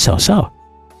 Sawa sawa?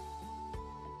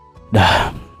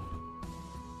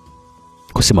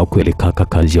 Kusema kweli kaka,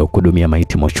 kazi ya kuhudumia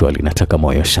maiti mochwali inataka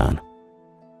moyo sana.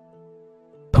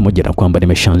 Pamoja na kwamba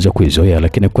nimeshaanza kuizoea,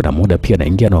 lakini kuna muda pia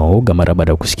naingia na uoga mara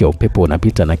baada ya kusikia upepo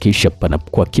unapita na kisha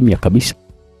panakuwa kimya kabisa.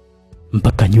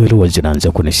 Mpaka nywele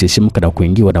zinaanza kunisisimka na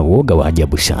kuingiwa na uoga wa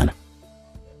ajabu sana.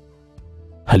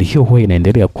 Hali hiyo huwa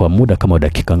inaendelea kwa muda kama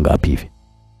dakika ngapi hivi?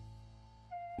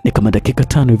 Ni kama dakika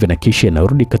 5 hivi na kisha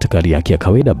inarudi katika hali yake ya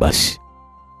kawaida basi.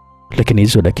 Lakini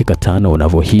hizo dakika 5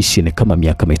 unavyohisi ni kama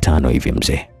miaka 5 hivi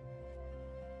mzee.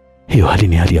 Hiyo hali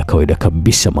ni hali ya kawaida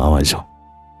kabisa mawazo.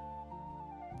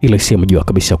 Ile sehemu jua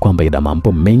kabisa kwamba ina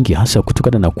mambo mengi, hasa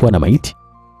kutokana na kuwa na maiti.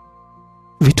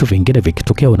 Vitu vingine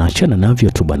vikitokea unaachana navyo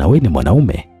tu bwana, wewe ni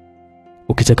mwanaume.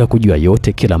 Ukitaka kujua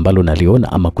yote kila ambalo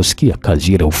naliona ama kusikia,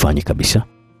 kazi ile ufanye kabisa.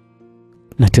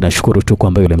 Na tena shukuru tu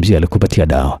kwamba yule mzee alikupatia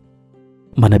dawa.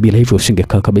 Maana bila hivyo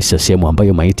usingekaa kabisa sehemu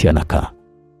ambayo maiti anakaa.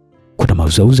 Kuna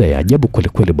mauzauza ya ajabu kweli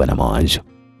kweli bwana mawazo.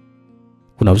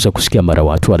 Unaweza kusikia mara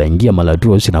watu wanaingia, mara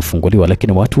draw zinafunguliwa,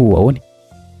 lakini watu huwaoni.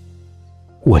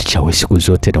 Wachawi siku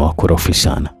zote ni wakorofi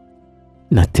sana.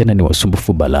 Na tena ni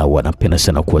wasumbufu balaa, wanapenda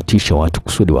sana kuwatisha watu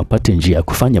kusudi wapate njia ya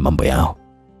kufanya mambo yao.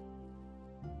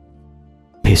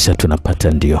 Pesa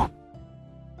tunapata ndio,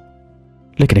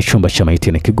 lakini chumba cha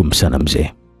maiti ni kigumu sana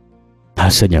mzee.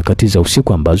 Hasa nyakati za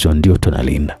usiku ambazo ndio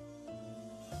tunalinda.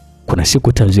 Kuna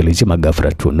siku taa zilizima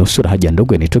ghafla tu, nusura haja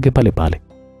ndogo nitoke pale pale.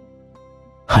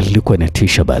 Hali ilikuwa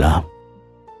inatisha balaa.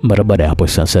 Mara baada ya hapo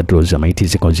sasa draw za maiti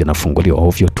ziko zinafunguliwa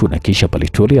ovyo tu na kisha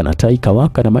palitulia na taa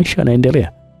ikawaka na maisha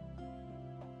yanaendelea.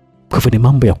 Kwa hivyo ni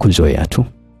mambo ya kuzoea tu.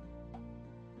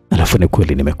 Alafu ni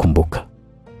kweli nimekumbuka.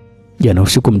 Jana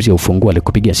usiku mzee ufungua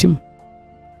alikupigia simu.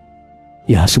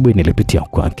 Ya asubuhi nilipitia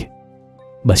kwake.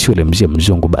 Basi yule mzee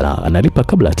mzungu balaa analipa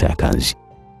kabla hata ya kazi.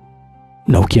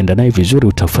 Na ukienda naye vizuri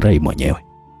utafurahi mwenyewe.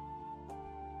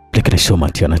 Lakini sio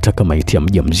mati anataka maiti ya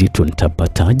mjamzito,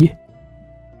 nitapataje?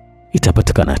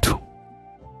 Itapatikana tu.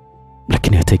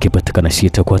 Lakini hata ikipatikana si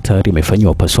itakuwa tayari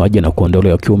imefanywa upasuaji na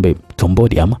kuondolewa kiumbe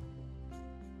tumboni ama?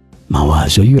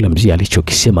 Mawazo yule mzee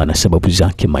alichokisema na sababu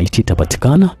zake, maiti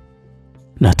itapatikana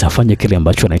na atafanya kile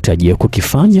ambacho anahitaji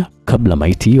kukifanya kabla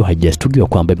maiti hiyo haijastudiwa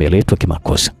kwamba imeletwa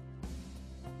kimakosa.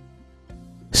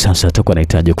 Sasa atakuwa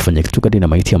anahitaji kufanya kitu gani na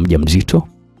maiti ya mjamzito?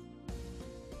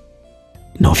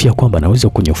 Naofia kwamba anaweza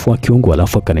kunyofua kiungo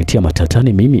alafu akanitia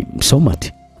matatani mimi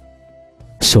Somati.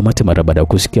 Somati mara baada ya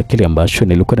kusikia kile ambacho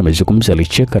nilikuwa nimezungumza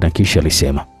alicheka na kisha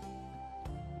alisema,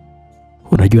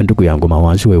 unajua ndugu yangu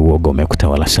mawazo, wewe uoga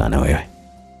umekutawala sana wewe.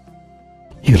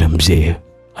 Yule mzee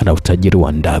ana utajiri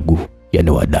wa ndagu, yani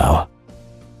wa dawa.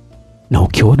 Na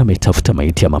ukiona ametafuta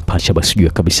maiti ya mapacha basi jua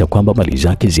kabisa kwamba mali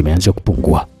zake zimeanza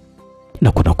kupungua.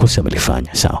 Na kuna kosa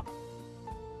amelifanya, sawa?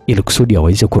 Ili kusudi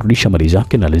aweze kurudisha mali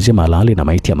zake na lazima alale na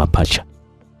maiti ya mapacha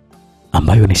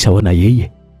ambayo ni sawa na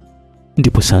yeye.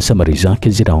 Ndipo sasa mali zake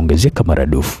zinaongezeka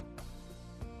maradufu.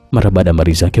 Mara baada ya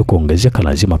mali zake kuongezeka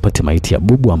lazima apate maiti ya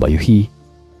bubu ambayo hii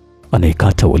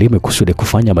anaikata ulimi kusudi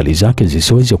kufanya mali zake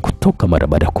zisiweze kutoka mara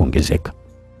baada ya kuongezeka.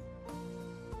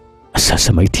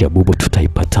 Sasa maiti ya bubu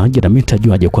tutaipataje na mimi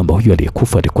nitajuaje kwamba huyu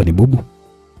aliyekufa alikuwa ni bubu?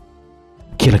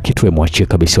 Kila kitu emwachie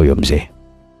kabisa huyo mzee.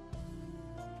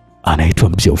 Anaitwa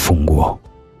mzee ufunguo.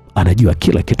 Anajua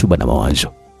kila kitu bana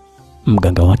mawazo.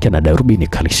 Mganga wake ana darubini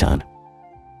kali sana.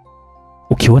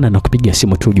 Ukiona na kupigia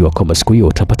simu tu jua kwamba siku hiyo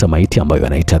utapata maiti ambayo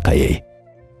anaitaka yeye.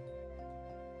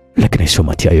 Lakini sio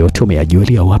matia yote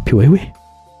umeyajulia wapi wewe?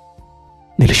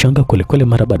 Nilishangaa kwelikweli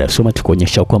mara baada ya Somati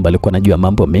kuonyesha kwamba alikuwa anajua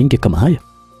mambo mengi kama haya.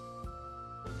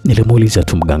 Nilimuuliza,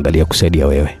 tumgangalia kusaidia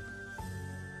wewe?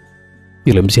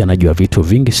 Yule mzee anajua vitu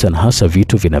vingi sana, hasa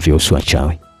vitu vinavyohusu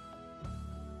wachawi.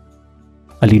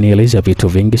 Alinieleza vitu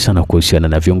vingi sana kuhusiana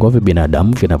na viungo vya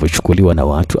binadamu vinavyochukuliwa na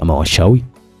watu ama wachawi,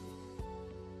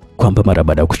 kwamba mara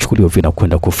baada ya kuchukuliwa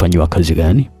vinakwenda kufanywa kazi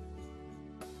gani.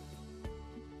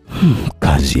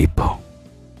 Kazi ipo.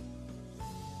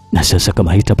 Na sasa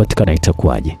kama haitapatikana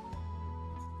itakuwaje?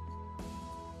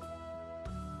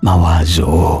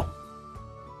 Mawazo.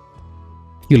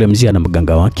 Yule mzee ana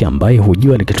mganga wake ambaye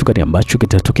hujua ni kitu gani ambacho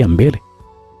kitatokea mbele.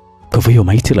 Kwa hivyo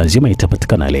maiti lazima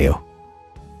itapatikana leo.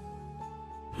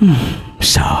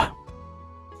 Sawa.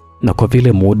 Na kwa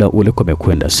vile muda ule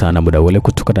umekwenda sana, muda ule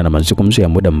kutokana na mazungumzo ya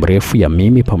muda mrefu ya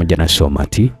mimi pamoja na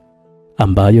Somati,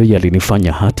 ambayo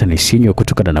yalinifanya hata nisinywe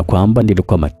kutokana na kwamba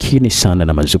nilikuwa makini sana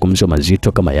na mazungumzo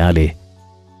mazito kama yale,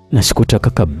 na sikutaka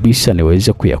kabisa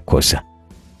niweze kuyakosa.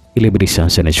 Ilibidi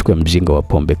sasa nichukue mzinga wa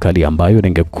pombe kali ambayo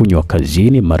ningekunywa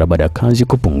kazini mara baada ya kazi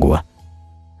kupungua.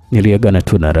 Niliagana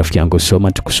tu na rafiki yangu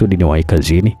Somati kusudi niwahi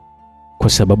kazini, kwa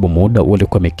sababu muda ule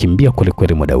ulikuwa umekimbia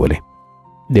kweli muda ule.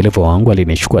 Dereva wangu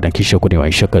alinichukua na kisha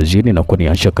kuniwaisha kazini na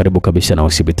kuniacha karibu kabisa na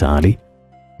hospitali.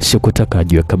 Sikutaka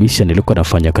ajue kabisa nilikuwa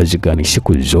nafanya kazi gani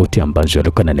siku zote ambazo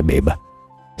alikuwa ananibeba.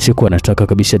 Sikuwa nataka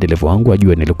kabisa dereva wangu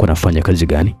ajue nilikuwa nafanya kazi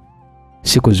gani.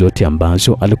 Siku zote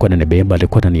ambazo alikuwa ananibeba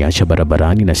alikuwa ananiacha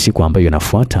barabarani, na siku ambayo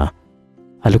inafuata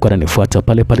alikuwa ananifuata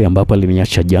pale pale ambapo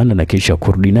aliniacha jana na kisha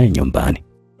kurudi naye nyumbani.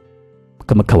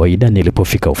 Kama kawaida,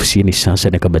 nilipofika ofisini sasa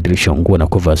nikabadilisha nguo na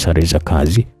kuvaa sare za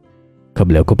kazi.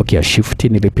 Kabla ya kupakia shifti,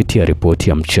 nilipitia ripoti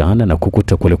ya mchana na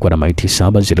kukuta kulikuwa na maiti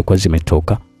 7 zilikuwa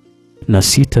zimetoka na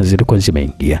 6 zilikuwa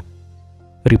zimeingia.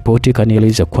 Ripoti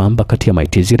kanieleza kwamba kati ya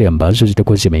maiti zile ambazo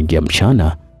zilikuwa zimeingia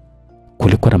mchana,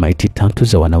 kulikuwa na maiti 3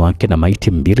 za wanawake na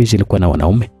maiti 2 zilikuwa na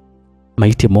wanaume.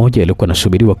 Maiti moja ilikuwa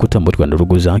nasubiriwa kutambuliwa na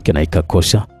ndugu zake na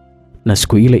ikakosa, na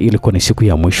siku ile ilikuwa ni siku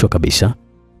ya mwisho kabisa.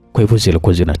 Kwa hivyo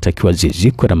zilikuwa zinatakiwa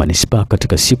zizikwe na manispaa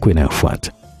katika siku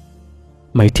inayofuata.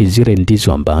 Maiti zile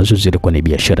ndizo ambazo zilikuwa ni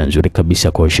biashara nzuri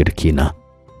kabisa kwa washirikina,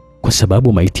 kwa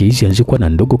sababu maiti hizi hazikuwa na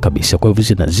ndugu kabisa, kwa hivyo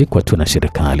zinazikwa tu na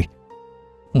serikali.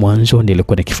 Mwanzo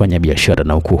nilikuwa nikifanya biashara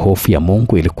na hofu ya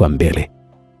Mungu ilikuwa mbele.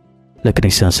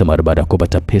 Lakini sasa mara baada ya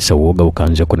kupata pesa, uoga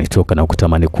ukaanza kunitoka na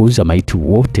kutamani kuuza maiti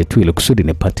wote tu ili kusudi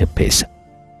nipate pesa.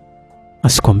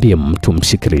 Asikwambie mtu,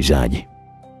 msikilizaji,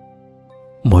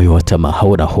 moyo wa tamaa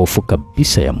hauna hofu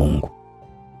kabisa ya Mungu.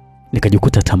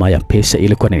 Nikajikuta tamaa ya pesa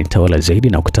ilikuwa inanitawala zaidi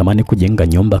na kutamani kujenga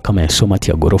nyumba kama ya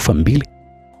Somati ya ghorofa 2.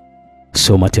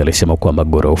 Somati alisema kwamba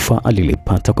ghorofa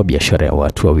alilipata kwa biashara ya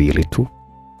watu wawili tu,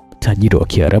 tajiri wa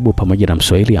Kiarabu pamoja na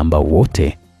Mswahili, ambao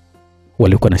wote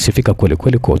walikuwa nasifika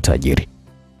kweli kwa utajiri.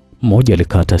 Mmoja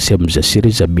alikata sehemu za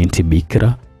siri za binti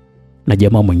bikira, na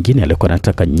jamaa mwingine alikuwa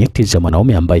anataka nyeti za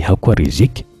mwanaume ambaye hakuwa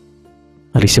riziki.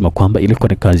 Alisema kwamba ilikuwa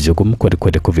ni kazi ngumu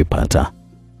kweli kuvipata,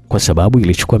 kwa sababu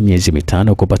ilichukua miezi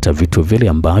 5 kupata vitu vile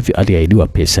ambavyo aliahidiwa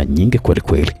pesa nyingi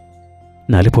kweli.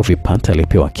 Na alipovipata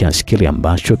alipewa kiasi kile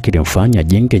ambacho kilimfanya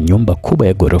ajenge nyumba kubwa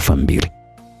ya ghorofa 2.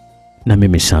 Na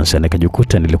mimi sasa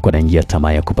nikajikuta nilikuwa naingia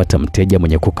tamaa ya kupata mteja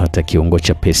mwenye kukata kiungo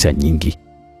cha pesa nyingi.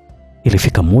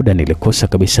 Ilifika muda nilikosa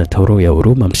kabisa tauro ya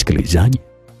huruma, msikilizaji.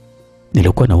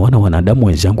 Nilikuwa naona wanadamu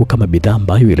wenzangu kama bidhaa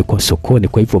ambayo ilikuwa sokoni,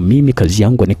 kwa hivyo mimi kazi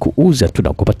yangu ni kuuza tu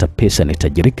na kupata pesa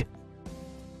nitajirike.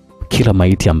 Kila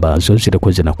maiti ambazo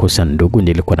zilikuwa zinakosa ndugu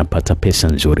nilikuwa napata pesa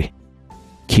nzuri,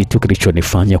 kitu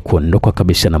kilichonifanya kuondoka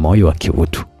kabisa na moyo wa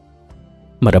kiutu.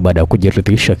 Mara baada ya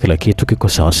kujiridhisha kila kitu kiko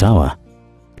sawa,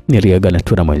 niliagana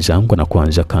tu na mwenzangu na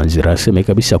kuanza kazi rasmi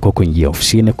kabisa kwa kuingia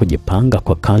ofisini kujipanga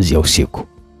kwa kazi ya usiku.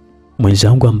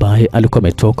 Mwenzangu ambaye alikuwa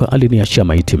ametoka aliniachia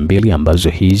maiti 2 ambazo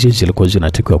hizi zilikuwa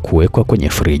zinatakiwa kuwekwa kwenye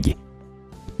friji,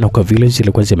 na kwa vile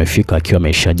zilikuwa zimefika akiwa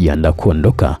ameshajiandaa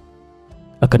kuondoka,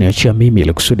 akaniachia mimi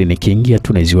ili kusudi nikiingia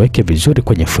tu niziweke vizuri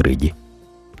kwenye friji.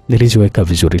 Niliziweka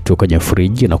vizuri tu kwenye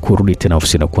friji na kurudi tena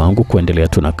ofisini kwangu kuendelea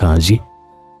tu na kazi,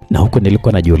 na huko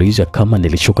nilikuwa najiuliza kama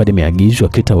nilichokuwa nimeagizwa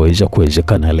kitaweza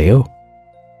kuwezekana leo.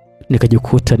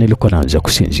 Nikajikuta nilikuwa naanza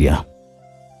kusinzia.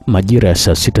 Majira ya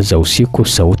saa 6 za usiku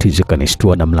sauti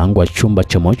zikanistua na mlango wa chumba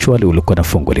cha mochwari ulikuwa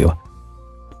nafunguliwa.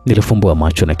 Nilifumbua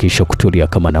macho na kisha kutulia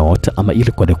kama naota ama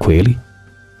ilikuwa ni kweli.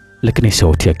 Lakini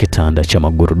sauti ya kitanda cha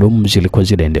magurudumu zilikuwa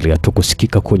zinaendelea tu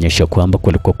kusikika kuonyesha kwamba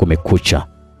kulikuwa kumekucha.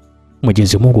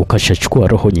 Mwenyezi Mungu kashachukua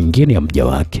roho nyingine ya mja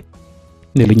wake.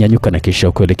 Nilinyanyuka na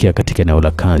kisha kuelekea katika eneo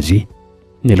la kazi.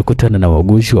 Nilikutana na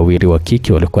wauguzi 2 wa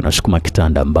kike walikuwa nasukuma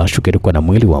kitanda ambacho kilikuwa na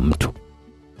mwili wa mtu.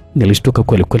 Nilishtuka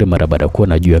kweli mara baada ya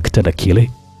kuona juu ya kitanda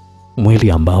kile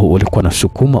mwili ambao ulikuwa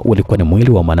nasukuma ulikuwa ni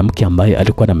mwili wa mwanamke ambaye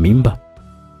alikuwa na mimba.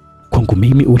 Kwangu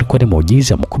mimi ulikuwa ni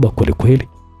muujiza mkubwa kweli kweli.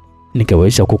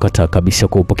 Ningeweza kukataa kabisa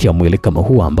kuupokea mwili kama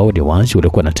huu ambao ni wazi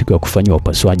ulikuwa unatakiwa kufanywa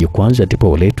upasuaji kwanza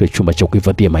ndipo uletwe chumba cha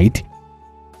kuhifadhia maiti.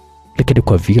 Lakini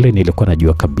kwa vile nilikuwa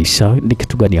najua kabisa ni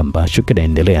kitu gani ambacho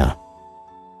kinaendelea,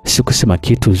 sikusema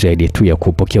kitu zaidi tu ya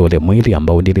kupokea ule mwili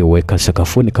ambao niliweka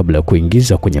sakafuni kabla ya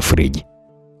kuingiza kwenye friji.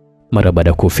 Mara baada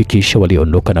ya kufikisha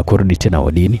waliondoka na kurudi tena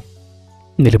wodini,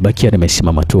 nilibakia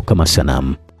nimesimama tu kama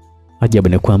sanamu. Ajabu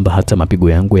ni kwamba hata mapigo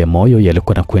yangu ya moyo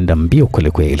yalikuwa nakwenda mbio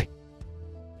kweli kweli.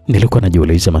 Nilikuwa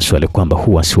najiuliza maswali kwamba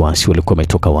huu wasiwasi ulikuwa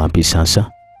umetoka wapi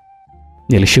sasa.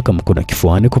 Nilishika mkono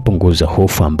kifuani kupunguza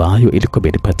hofu ambayo ilikuwa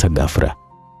imenipata ghafla.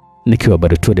 Nikiwa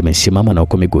bado tu nimesimama na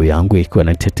huko miguu yangu ikiwa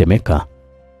inatetemeka,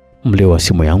 mlio wa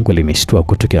simu yangu ulinishtua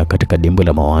kutokea katika dimbwi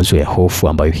la mawazo ya hofu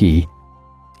ambayo hii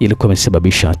ilikuwa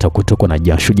imesababisha hata kutokwa na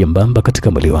jasho jembamba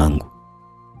katika mwili wangu.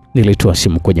 Nilitoa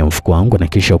simu kwenye mfuko wangu na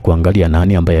kisha kuangalia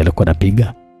nani ambaye alikuwa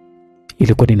anapiga.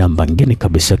 Ilikuwa ni namba ngeni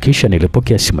kabisa, kisha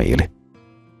nilipokea simu ile.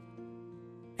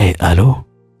 Alo?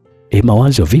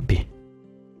 Mawazo vipi?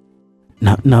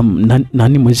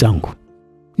 Nani mwenzangu?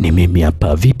 Ni mimi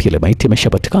hapa, vipi ile maiti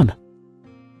imeshapatikana?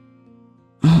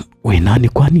 We nani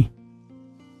kwani?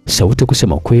 Sauti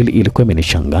kusema kweli ilikuwa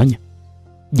imenichanganya.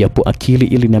 Japo akili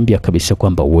iliniambia kabisa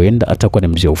kwamba huenda atakuwa ni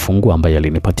mzee ufungu ambaye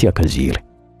alinipatia kazi ile.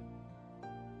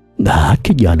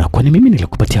 Kijana, kwani mimi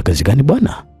nilikupatia kazi gani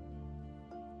bwana?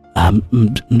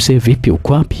 Mzee vipi,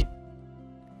 uko wapi?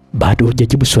 Bado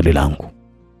hujajibu swali langu.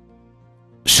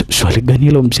 Swali gani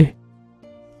hilo mzee?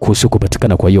 Kuhusu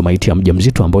kupatikana kwa hiyo maiti ya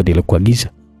mjamzito ambao nilikuagiza.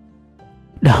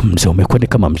 Mzee, umekuwa ni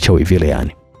kama mchawi vile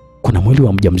yani. Kuna mwili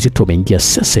wa mjamzito umeingia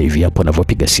sasa hivi hapo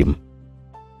anavyopiga simu.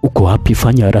 Uko wapi?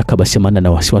 Fanya haraka basi, maana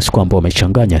na wasiwasi kwamba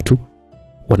wamechanganya tu.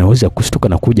 Wanaweza kustuka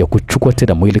na kuja kuchukua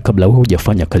tena mwili kabla wewe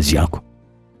hujafanya kazi yako.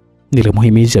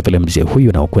 Nilimhimiza vile mzee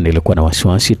huyu, na huko nilikuwa na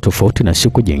wasiwasi tofauti na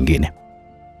siku nyingine.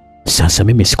 Sasa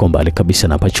mimi siko mbali kabisa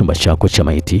na chumba chako cha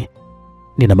maiti.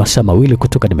 Nina masaa mawili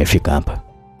kutoka nimefika hapa.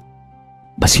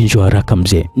 Basi njoo haraka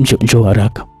mzee, njoo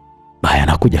haraka. Baya,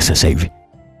 nakuja sasa hivi.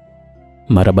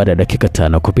 Mara baada ya dakika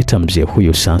 5 kupita, mzee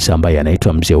huyu sasa ambaye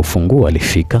anaitwa mzee ufunguo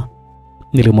alifika.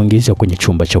 Nilimwingiza kwenye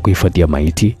chumba cha kuhifadhia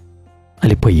maiti.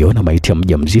 Alipoiona maiti ya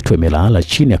mjamzito imelala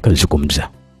chini, akazungumza.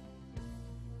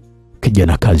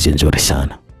 Kijana, kazi nzuri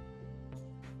sana.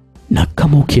 Na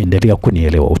kama ukiendelea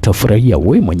kunielewa utafurahia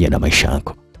wewe mwenyewe na maisha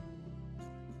yako.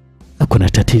 Hakuna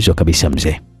tatizo kabisa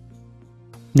mzee.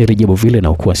 Nilijibu vile,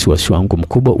 na wasiwasi wangu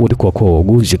mkubwa ulikuwa kwa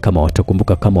wauguzi kama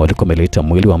watakumbuka kama walikuwa wameleta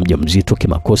mwili wa mjamzito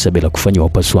kimakosa bila kufanya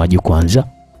upasuaji kwanza.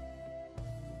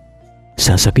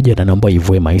 Sasa kijana, naomba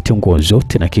ivue maiti nguo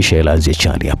zote na kisha ilaze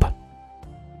chali hapa.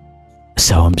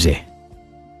 Sawa mzee.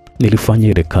 Nilifanya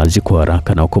ile kazi kwa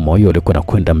haraka, na huko moyo ulikuwa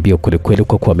nakwenda mbio kweli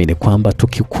kwa kuamini kwamba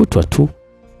tukikutwa tu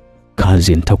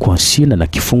kazi nitakuwa sina na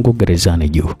kifungo gerezani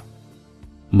juu.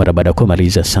 Mara baada ya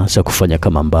kumaliza sasa kufanya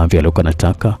kama ambavyo alikuwa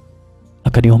anataka,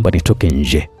 akaniomba nitoke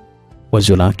nje.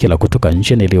 Wazo lake la kutoka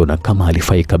nje niliona kama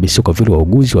halifai kabisa, kwa vile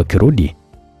wauguzi wakirudi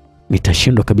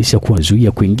nitashindwa kabisa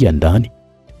kuwazuia kuingia ndani,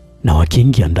 na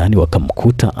wakiingia ndani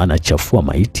wakamkuta anachafua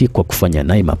maiti kwa kufanya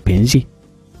naye mapenzi,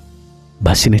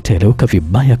 basi nitaeleweka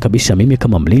vibaya kabisa mimi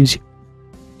kama mlinzi.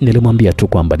 Nilimwambia tu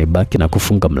kwamba nibaki na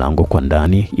kufunga mlango kwa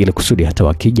ndani ili kusudi hata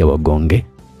wakija wagonge,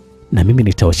 na mimi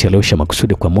nitawachelewesha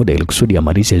makusudi kwa muda ili kusudi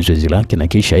amalize zoezi lake na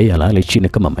kisha yeye alale chini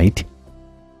kama maiti,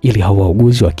 ili hao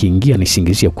wauguzi wakiingia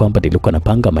nisingizie kwamba nilikuwa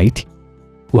napanga maiti,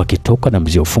 wakitoka na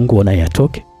mzee ufungu naye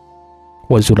atoke.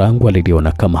 Wazo langu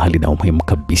aliliona kama halina umuhimu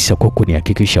kabisa kwa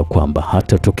kunihakikisha kwamba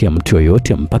hata tokea mtu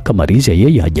yoyote mpaka malize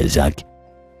yeye haja zake.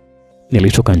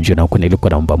 Nilitoka nje na huko nilikuwa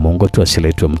naomba Mungu tu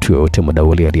asiletwe mtu yoyote muda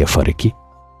ule aliyefariki,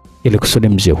 ili kusudi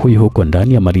mzee huyu huko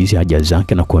ndani amalize haja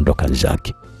zake na kuondoka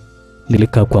zake.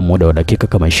 Nilikaa kwa muda wa dakika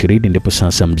kama 20, ndipo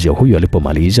sasa mzee huyu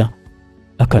alipomaliza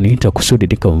akaniita kusudi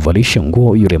nikamvalishe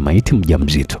nguo yule maiti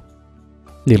mjamzito.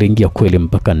 Niliingia kweli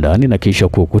mpaka ndani na kisha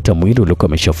kukuta mwili ulikuwa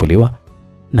umeshafuliwa,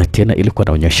 na tena ilikuwa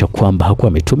inaonyesha kwamba hakuwa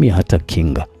ametumia hata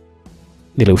kinga.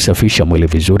 Niliusafisha mwili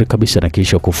vizuri kabisa na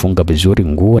kisha kufunga vizuri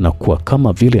nguo na kuwa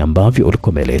kama vile ambavyo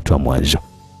ulikuwa umeletwa mwanzo.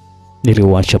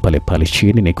 Niliuacha pale pale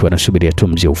chini nikiwa nasubiria tu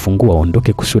mzee ufungu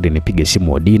aondoke kusudi nipige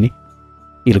simu wodini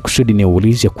ili kusudi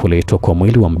niulize kuletwa kwa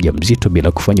mwili wa mjamzito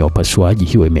bila kufanya upasuaji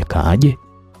hiyo imekaaje.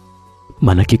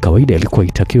 Maana kikawaida ilikuwa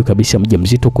itakiwa kabisa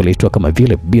mjamzito kuletwa kama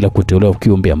vile bila kutolewa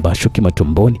kiumbe ambacho kima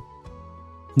tumboni.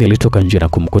 Nilitoka nje na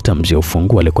kumkuta mzee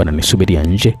ufungu alikuwa ananisubiria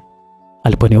nje.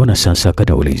 Aliponiona sasa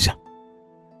akaniuliza,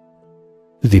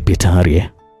 "Vipi tayari?"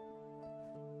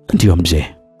 "Ndio mzee."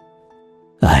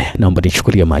 "Haya, naomba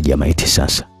nichukulie maji ya maiti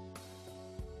sasa."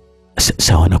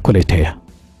 "Sawa, nakuletea."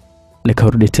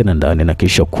 Nikarudi tena ndani na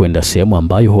kisha kwenda sehemu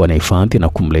ambayo huwa nahifadhi na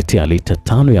kumletea lita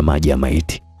 5 ya maji ya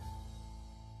maiti.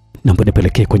 naomba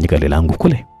nipelekee kwenye gari langu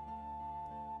kule.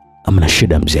 Hamna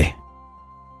shida mzee.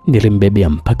 Nilimbebea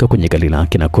mpaka kwenye gari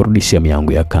lake na kurudi sehemu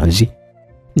yangu ya kazi.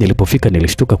 Nilipofika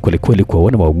nilishtuka kweli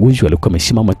kuwaona wauguzi walikuwa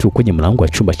wamesimama tu kwenye mlango wa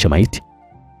chumba cha maiti,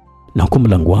 na huko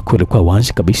mlango wake ulikuwa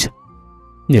wazi kabisa.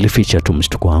 Nilificha tu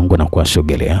mshtuko wangu na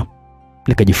kuwasogelea,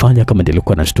 nikajifanya kama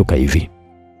nilikuwa nashtuka hivi.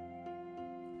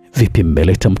 Vipi,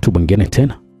 mbeleta mtu mwingine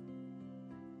tena?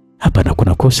 Hapana,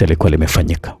 kuna kosa lilikuwa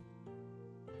limefanyika.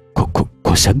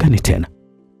 Kosa gani tena?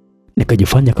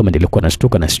 Nikajifanya kama nilikuwa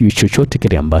nashtuka na sijui chochote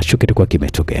kile ambacho kilikuwa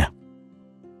kimetokea.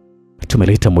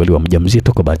 Tumeleta mwili wa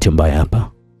mjamzito kwa bahati mbaya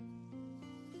hapa.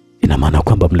 Ina maana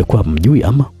kwamba mlikuwa mjui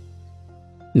ama?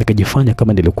 Nikajifanya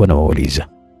kama nilikuwa nawauliza.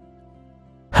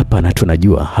 Hapana,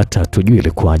 tunajua, hata hatujui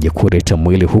ilikuwaje kuleta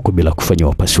mwili huku bila kufanywa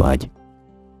upasuaji.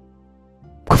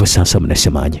 Kwa hivyo sasa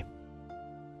mnasemaje?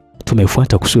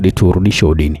 Tumefuata kusudi turudishe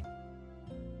udini.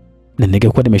 Na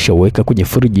ningekuwa nimeshaweka kwenye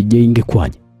friji, je,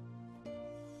 ingekwaje?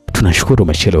 Tunashukuru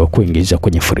umechelewa kuingiza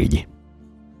kwenye friji.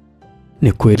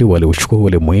 Ni kweli waliuchukua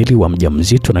ule mwili wa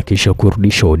mjamzito na kisha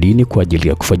kurudisha udini kwa ajili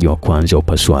ya kufanyiwa kwanza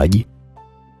upasuaji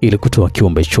ili kutoa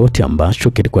kiumbe chote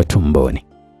ambacho kilikuwa tumboni.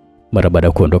 Mara baada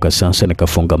ya kuondoka sasa,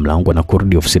 nikafunga mlango na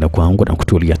kurudi ofisini kwangu na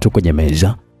kutulia tu kwenye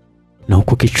meza, na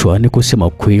huko kichwani, kusema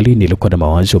kweli, nilikuwa na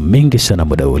mawazo mengi sana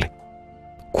muda ule.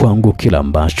 Kwangu kila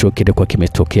ambacho kilikuwa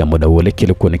kimetokea muda ule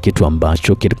kilikuwa ni kitu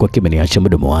ambacho kilikuwa kimeniacha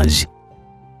mdomo wazi.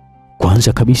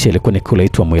 Kwanza kabisa ilikuwa ni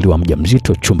kuletwa mwili wa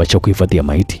mjamzito chumba cha kuhifadhia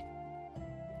maiti,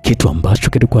 kitu ambacho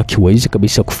kilikuwa kiwezi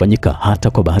kabisa kufanyika hata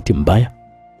kwa bahati mbaya.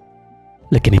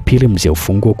 Lakini pili, mzee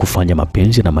ufunguo kufanya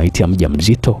mapenzi na maiti ya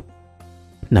mjamzito,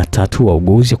 na tatu,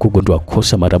 wauguzi kugundua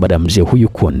kosa mara baada ya mzee huyu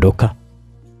kuondoka.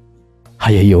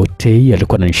 Haya yote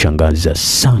yalikuwa yananishangaza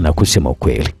sana kusema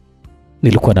ukweli.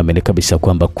 Nilikuwa naamini kabisa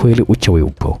kwamba kweli uchawi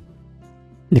upo.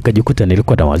 Nikajikuta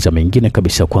nilikuwa na waza mengine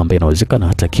kabisa kwamba inawezekana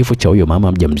hata kifo cha huyo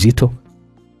mama mjamzito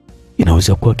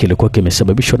inaweza kuwa kilikuwa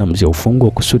kimesababishwa na mzee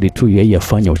ufunguo kusudi tu yeye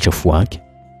afanye uchafu wake.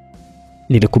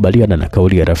 Nilikubaliana na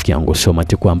kauli ya rafiki yangu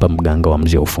Somati kwamba mganga wa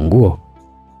mzee ufunguo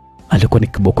alikuwa ni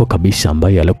kiboko kabisa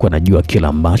ambaye alikuwa anajua kila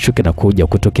ambacho kinakuja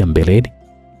kutokea mbeleni.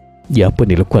 Japo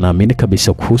nilikuwa naamini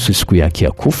kabisa kuhusu siku yake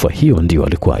ya kufa, hiyo ndio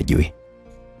alikuwa ajui.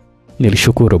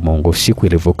 Nilishukuru Mungu siku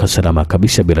ilivuka salama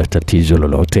kabisa bila tatizo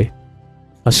lolote.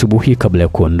 Asubuhi kabla ya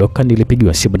kuondoka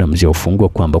nilipigiwa simu na mzee ufunguo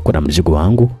kwamba kuna mzigo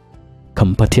wangu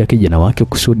kampatia kijana wake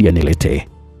kusudi aniletee.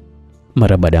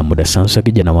 Mara baada ya muda sasa,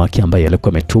 kijana wake ambaye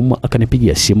alikuwa ametumwa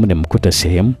akanipigia simu nimkuta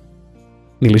sehemu.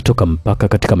 Nilitoka mpaka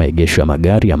katika maegesho ya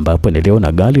magari ambapo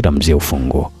niliona gari la mzee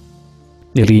ufunguo.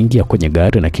 Niliingia kwenye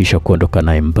gari na kisha kuondoka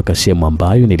naye mpaka sehemu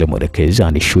ambayo nilimwelekeza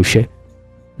anishushe,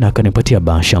 na akanipatia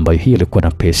bahasha ambayo hii ilikuwa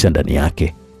na pesa ndani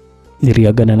yake.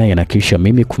 Niliagana naye na kisha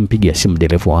mimi kumpigia simu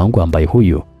dereva wangu ambaye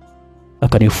huyu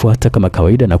akanifuata kama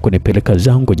kawaida na kunipeleka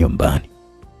zangu nyumbani.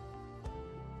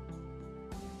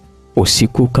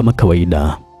 Usiku kama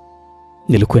kawaida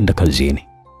nilikwenda kazini.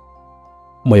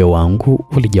 Moyo wangu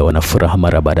ulijawa na furaha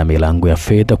mara baada ya milango ya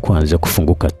fedha kuanza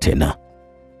kufunguka tena.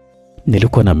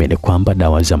 Nilikuwa naamini kwamba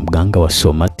dawa za mganga wa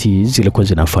Somati zilikuwa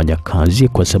zinafanya kazi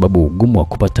kwa sababu ugumu wa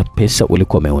kupata pesa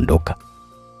ulikuwa umeondoka.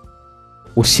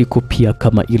 Usiku pia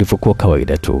kama ilivyokuwa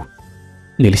kawaida tu,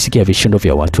 nilisikia vishindo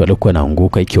vya watu waliokuwa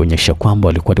wanaanguka, ikionyesha kwamba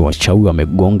walikuwa ni wachawi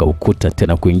wamegonga ukuta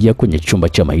tena kuingia kwenye chumba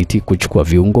cha maiti kuchukua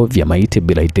viungo vya maiti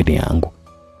bila idhini yangu.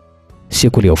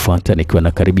 Siku iliyofuata nikiwa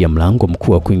na karibia mlango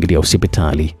mkuu wa kuingilia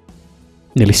hospitali,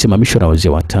 nilisimamishwa na wazee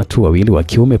watatu, wawili wa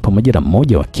kiume pamoja na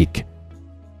mmoja wa kike.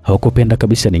 Hawakupenda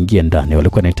kabisa niingie ndani,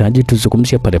 walikuwa wanahitaji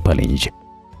tuzungumzie pale pale nje.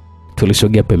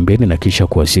 Tulisogea pembeni na kisha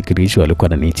kuwasikiliza walikuwa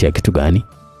wananiitia kitu gani.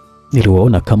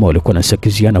 Niliwaona kama walikuwa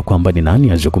nasakiziana kwamba ni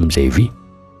nani azungumze hivi.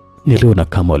 Niliona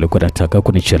kama walikuwa nataka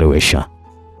kunichelewesha.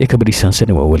 Ikabidi sasa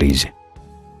niwaulize,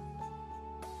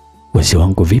 wazee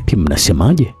wangu, vipi,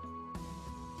 mnasemaje?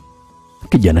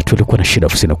 Kijana, tulikuwa na shida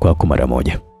ofisini kwako mara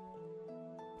moja.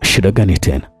 Shida gani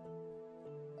tena?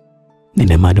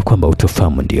 Nina imani kwamba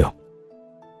utafahamu. Ndio.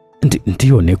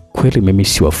 Ndio, ni kweli mimi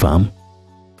siwafahamu.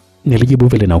 Nilijibu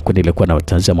vile na huko nilikuwa na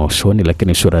watazama usoni,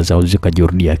 lakini sura zao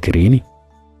zikajirudia akilini.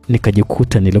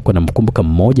 Nikajikuta nilikuwa na mkumbuka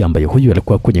mmoja ambaye huyu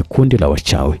alikuwa kwenye kundi la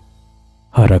wachawi.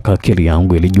 Haraka akili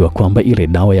yangu ilijua kwamba ile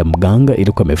dawa ya mganga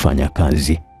ilikuwa imefanya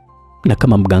kazi. Na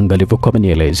kama mganga alivyokuwa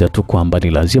amenieleza tu kwamba ni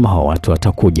lazima hawa watu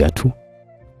watakuja tu,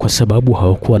 kwa sababu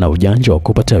hawakuwa na ujanja wa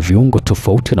kupata viungo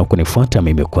tofauti na kunifuata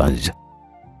mimi kwanza.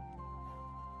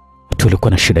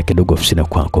 Tulikuwa na shida kidogo ofisini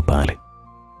kwako pale.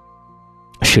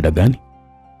 Shida gani?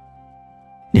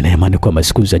 Nina imani kwamba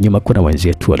siku za nyuma kuna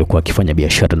wenzetu walikuwa wakifanya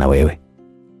biashara na wewe,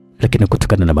 lakini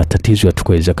kutokana na matatizo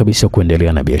hatukuweza kabisa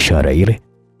kuendelea na biashara ile.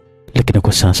 Lakini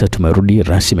kwa sasa tumerudi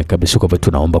rasmi kabisa, kwa hivyo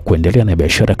tunaomba kuendelea na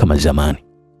biashara kama zamani.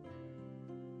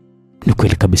 Ni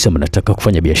kweli kabisa mnataka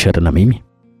kufanya biashara na mimi?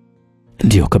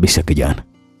 Ndiyo kabisa kijana.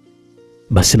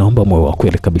 Basi naomba moyo wa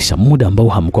kweli kabisa, muda ambao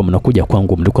hamkuwa mnakuja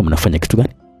kwangu mlikuwa mnafanya kitu gani?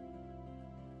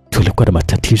 Tulikuwa na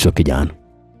matatizo kijana.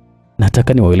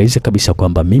 Nataka niwaeleze kabisa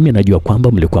kwamba mimi najua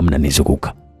kwamba mlikuwa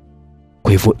mnanizunguka.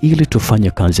 Kwa hivyo ili tufanye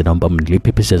kazi naomba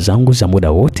mnilipe pesa zangu za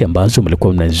muda wote ambazo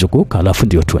mlikuwa mnanizunguka, alafu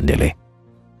ndio tuendelee.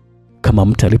 Kama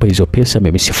mtalipa hizo pesa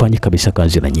mimi sifanyi kabisa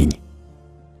kazi na nyinyi.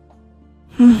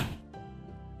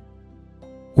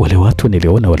 Wale watu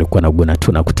niliona walikuwa na guna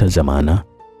tu na kutazamana,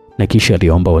 na kisha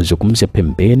aliomba wazungumze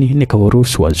pembeni,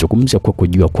 nikawaruhusu wazungumze kwa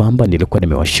kujua kwamba nilikuwa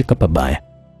nimewashika pabaya.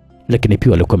 Lakini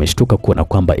pia walikuwa wameshtuka kuona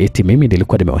kwamba eti mimi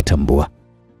nilikuwa nimewatambua.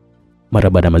 Mara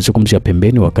baada ya mazungumzo ya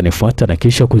pembeni wakanifuata na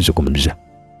kisha kuzungumza.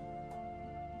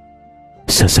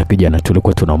 Sasa kijana,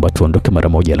 tulikuwa tunaomba tuondoke mara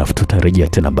moja alafu tutarejea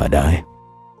tena baadaye.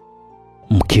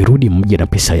 Mkirudi mje na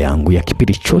pesa yangu ya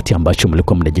kipindi chote ambacho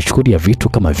mlikuwa mnajichukulia vitu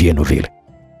kama vyenu vile.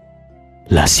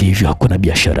 La sivyo hakuna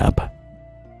biashara hapa.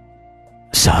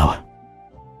 Sawa.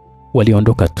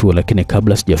 Waliondoka tu, lakini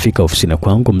kabla sijafika ofisini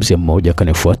kwangu mzee mmoja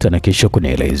akanifuata na kisha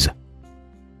kunieleza.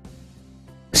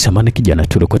 Samahani kijana,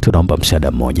 tulikuwa tunaomba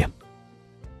msaada mmoja.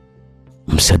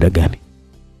 Msaada gani?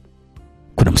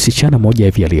 Kuna msichana mmoja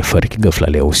hivi aliyefariki ghafla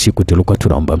leo usiku, tulikuwa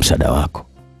tunaomba msaada wako.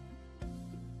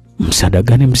 Msaada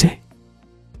gani mzee?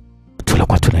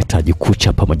 Tulikuwa tunahitaji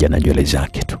kucha pamoja na nywele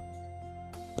zake tu.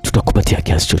 Tutakupatia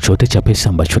kiasi chochote cha pesa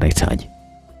ambacho unahitaji.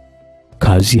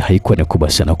 Kazi haikuwa ni kubwa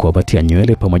sana kuwapatia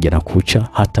nywele pamoja na kucha,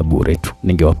 hata bure tu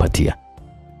ningewapatia.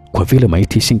 Kwa vile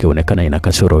maiti isingeonekana ina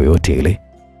kasoro yoyote ile.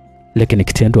 Lakini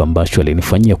kitendo ambacho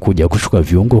alinifanyia kuja kuchukua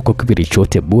viungo kwa kipindi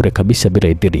chote bure kabisa bila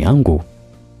idhini yangu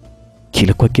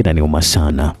kilikuwa kinaniuma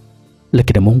sana.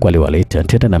 Lakini Mungu aliwaleta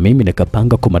tena na mimi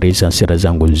nikapanga kumaliza hasira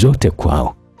zangu zote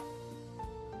kwao.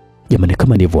 Jamani,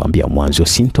 kama nilivyowaambia mwanzo,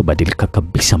 sintobadilika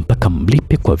kabisa mpaka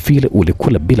mlipe kwa vile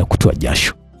ulikula bila kutoa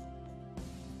jasho.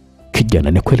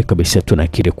 Kijana, ni kweli kabisa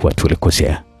tunakiri kuwa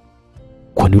tulikosea.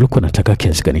 Kwani ulikuwa nataka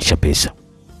kiasi gani cha pesa?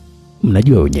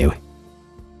 Mnajua wenyewe.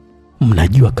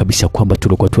 Mnajua kabisa kwamba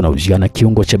tulikuwa tunauziana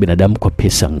kiungo cha binadamu kwa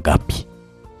pesa ngapi.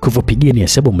 Kwa hivyo pigeni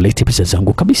hesabu mlete pesa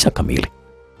zangu kabisa kamili.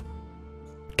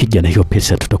 Kijana, hiyo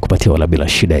pesa tutakupatia wala bila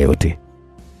shida yote.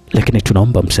 Lakini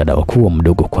tunaomba msaada wako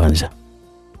mdogo kwanza.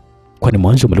 Kwani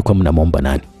mwanzo mlikuwa mnamwomba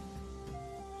nani?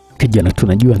 Kijana,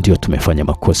 tunajua ndio tumefanya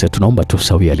makosa, tunaomba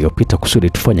tusahau yaliyopita kusudi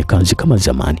tufanye kazi kama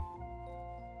zamani.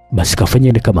 Basi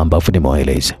kafanyeni kama ambavyo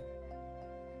nimewaeleza.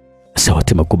 Sawa,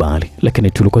 tumekubali,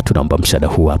 lakini tulikuwa tunaomba msaada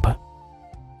huu hapa.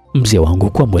 Mzee wangu,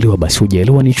 kwa mwelewa basi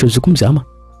hujaelewa nilichozungumza ama?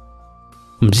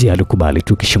 Mzee alikubali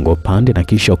tu kishingo pande na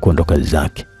kisha kuondoka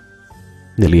zake.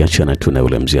 Niliachana tu na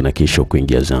yule mzee na kisha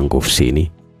kuingia zangu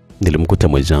ofisini. Nilimkuta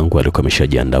mwenzangu alikuwa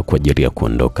ameshajiandaa kwa ajili ya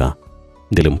kuondoka.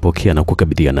 Nilimpokea na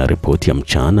kukabidhiana ripoti ya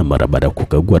mchana. Mara baada ya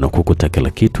kukagua na kukuta kila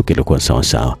kitu kilikuwa sawa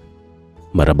sawa.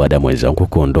 Mara baada ya mwenzangu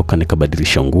kuondoka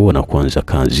nikabadilisha nguo na kuanza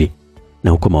kazi.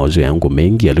 Na huko mawazo yangu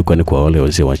mengi yalikuwa ni kwa wale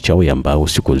wazee wachawi ambao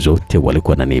siku zote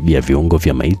walikuwa wananiibia viungo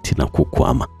vya maiti na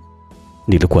kukwama.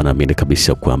 Nilikuwa naamini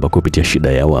kabisa kwamba kupitia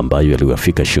shida yao ambayo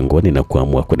iliwafika shingoni na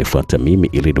kuamua kunifuata mimi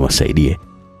ili niwasaidie.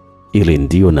 Ile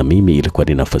ndio na mimi ilikuwa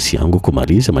ni nafasi yangu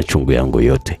kumaliza machungu yangu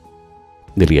yote.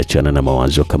 Niliachana na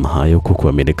mawazo kama hayo kwa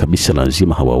kuamini kabisa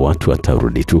lazima hawa watu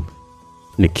watarudi tu.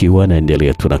 Nikiwa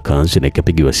naendelea tu na kazi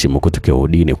nikapigiwa simu kutoka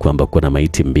udini kwamba kuna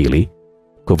maiti mbili.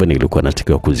 Kwa hivyo nilikuwa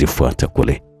natakiwa kuzifuata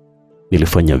kule.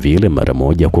 Nilifanya vile mara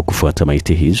moja kwa kufuata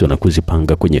maiti hizo na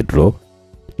kuzipanga kwenye draw,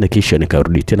 na kisha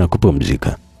nikarudi tena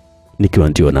kupumzika. Nikiwa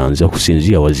ndio naanza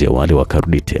kusinzia, wazee wale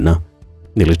wakarudi tena.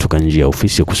 Nilitoka nje ya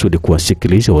ofisi kusudi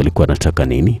kuwasikiliza walikuwa nataka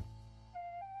nini.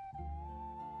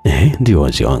 Ndio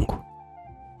wazee wangu.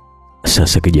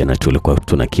 Sasa kijana, tulikuwa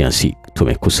tuna kiasi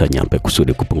tumekusanya hapa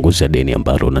kusudi kupunguza deni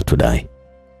ambalo unatudai.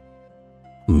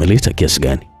 Mmeleta kiasi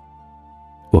gani?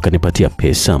 Wakanipatia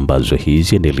pesa ambazo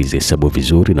hizi nilizihesabu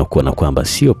vizuri na kuona kwamba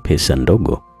sio pesa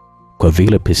ndogo, kwa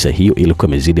vile pesa hiyo ilikuwa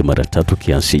imezidi mara 3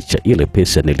 kiasi cha ile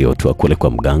pesa niliyotoa kule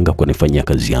kwa mganga kunifanyia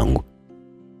kazi yangu.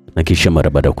 Na kisha mara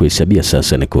baada ya kuhesabia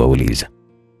sasa nikuwauliza,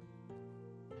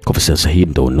 kwa sasa hii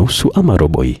ndo nusu ama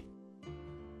robo hii?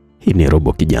 Hii ni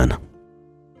robo kijana,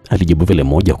 alijibu vile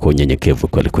moja kwa unyenyekevu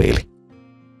kweli kweli.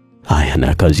 Haya,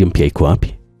 na kazi mpya iko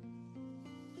wapi?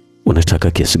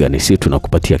 Unataka kiasi gani? Si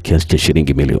tunakupatia kiasi cha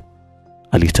shilingi milioni.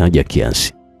 Alitaja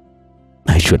kiasi.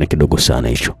 Na hicho ni kidogo sana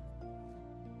hicho.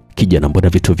 Kijana, mbona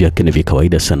vitu vyake ni vya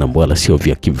kawaida sana, mbona sio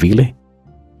vya kivile?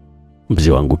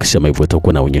 Mzee wangu kisema hivyo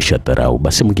utakuwa naonyesha dharau,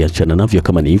 basi mngeachana navyo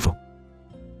kama ni hivyo.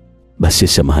 Basi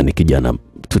samahani kijana,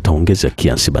 tutaongeza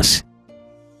kiasi basi.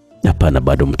 Hapana,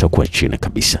 bado mtakuwa chini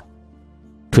kabisa.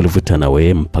 Tulivutana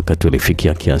wewe mpaka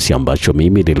tulifikia kiasi ambacho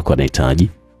mimi nilikuwa nahitaji.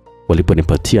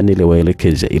 Waliponipatia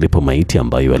niliwaelekeza ilipo maiti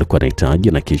ambayo alikuwa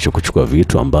anahitaji na kisha kuchukua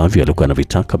vitu ambavyo alikuwa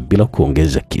anavitaka bila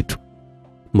kuongeza kitu.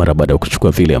 Mara baada ya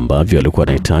kuchukua vile ambavyo alikuwa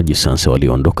anahitaji, sasa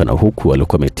waliondoka na huku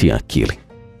walikuwa wametia akili.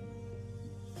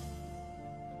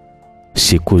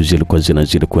 Siku zilikuwa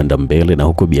zinazidi kwenda mbele na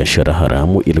huku biashara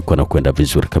haramu ilikuwa na kwenda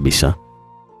vizuri kabisa.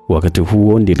 Wakati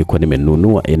huo nilikuwa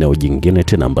nimenunua eneo jingine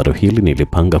tena ambalo hili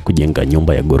nilipanga kujenga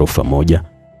nyumba ya ghorofa moja,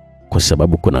 kwa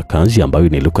sababu kuna kazi ambayo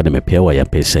nilikuwa nimepewa ya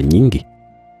pesa nyingi.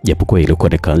 Japokuwa ilikuwa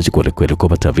ni kazi kweli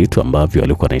kupata vitu ambavyo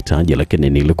alikuwa anahitaji, lakini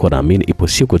nilikuwa naamini ipo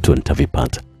siku tu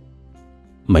nitavipata.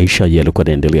 Maisha yalikuwa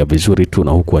yanaendelea vizuri tu,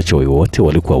 na huku wachawi wote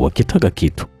walikuwa wakitaka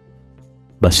kitu,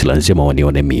 basi lazima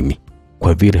wanione mimi,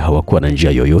 kwa vile hawakuwa na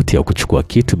njia yoyote ya kuchukua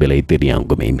kitu bila idhini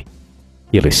yangu mimi.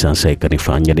 Ile sasa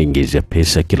ikanifanya niingize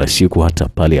pesa kila siku, hata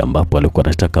pale ambapo alikuwa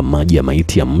anataka maji ya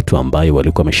maiti ya mtu ambaye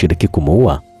walikuwa wameshiriki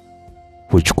kumuua,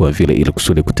 huchukua vile ili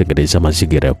kusudi kutengeneza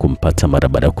mazingira ya kumpata mara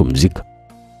baada ya kumzika.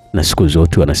 Na siku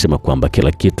zote wanasema kwamba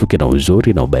kila kitu kina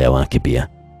uzuri na ubaya wake pia.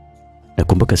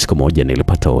 Nakumbuka siku moja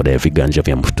nilipata oda ya viganja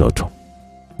vya mtoto.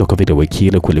 Na kwa vile wiki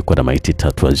ile kulikuwa na maiti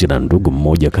 3 hazina ndugu,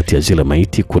 mmoja kati ya zile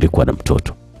maiti kulikuwa na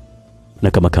mtoto.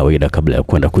 Na kama kawaida, kabla ya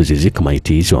kwenda kuzizika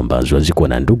maiti hizo ambazo hazikuwa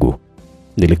na ndugu,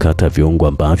 nilikata viungo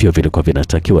ambavyo vilikuwa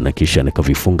vinatakiwa na kisha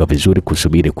nikavifunga vizuri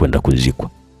kusubiri kwenda kuzikwa.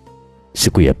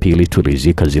 Siku ya pili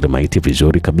tulizika zile maiti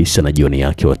vizuri kabisa, na jioni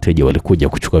yake wateja walikuja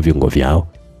kuchukua viungo vyao.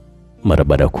 Mara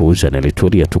baada ya kuuza,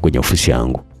 nilitulia tu kwenye ofisi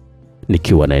yangu.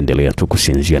 Nikiwa naendelea tu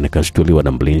kusinzia, nikashtuliwa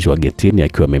na mlinzi wa getini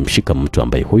akiwa amemshika mtu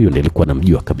ambaye huyu nilikuwa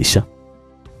namjua kabisa.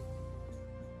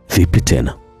 Vipi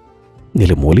tena?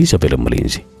 Nilimuuliza vile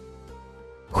mlinzi.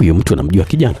 Huyu mtu namjua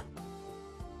kijana?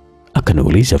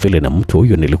 Akaniuliza vile na mtu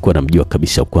huyo nilikuwa namjua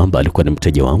kabisa kwamba alikuwa ni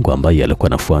mteja wangu ambaye alikuwa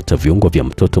anafuata viungo vya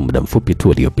mtoto muda mfupi tu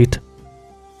uliopita.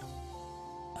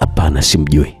 Hapana,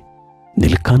 simjui.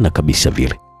 Nilikana kabisa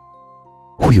vile.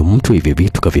 Huyu mtu hivi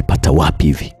vitu kavipata wapi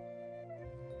hivi?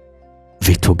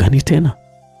 Vitu gani tena?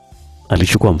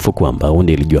 Alichukua mfuko ambao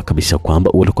nilijua kabisa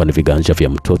kwamba ulikuwa ni viganja vya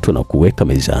mtoto na kuweka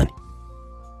mezani.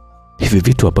 Hivi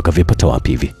vitu hapa kavipata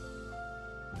wapi hivi?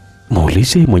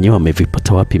 Muulize mwenyewe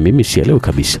amevipata wapi, mimi sielewi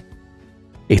kabisa.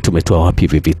 Tumetoa wapi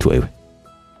hivi vitu wewe?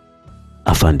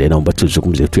 Afande, naomba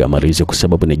tuzungumze tu yamalize, kwa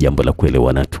sababu ni jambo la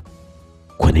kuelewana tu.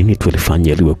 Kwa nini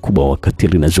tulifanya liwe kubwa wakati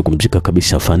linazungumzika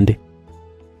kabisa afande?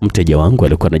 Mteja wangu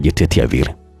alikuwa anajitetea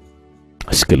vile.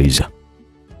 Sikiliza.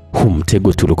 Huu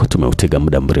mtego tulikuwa tumeutega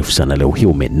muda mrefu sana, leo hii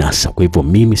umenasa, kwa hivyo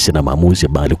mimi sina maamuzi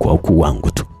bali kwa ukuu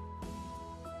wangu tu.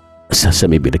 Sasa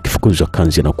mimi nikifukuzwa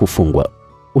kazi na kufungwa,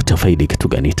 utafaidi kitu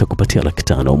gani? Nitakupatia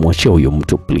 500, mwachie huyo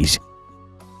mtu please.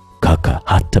 Kaka,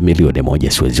 hata 1,000,000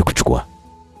 siwezi kuchukua.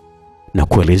 Na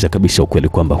kueleza kabisa ukweli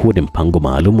kwamba huu ni mpango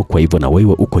maalum, kwa hivyo na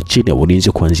wewe uko chini ya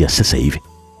ulinzi kuanzia sasa hivi.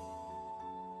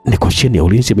 Niko chini ya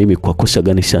ulinzi mimi kwa kosa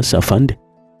gani sasa afande?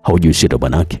 Haujui sida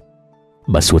banake.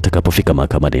 Basi utakapofika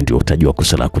mahakamani ndio utajua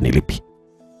kosa lako ni lipi.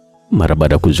 Mara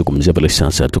baada ya kuzungumzia vile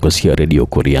sasa tukasikia radio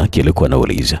call yake ilikuwa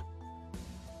inauliza.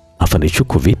 Afande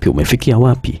Chuku, vipi, umefikia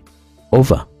wapi?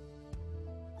 Over.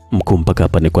 Mkuu, mpaka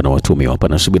hapa niko na watumi hapa,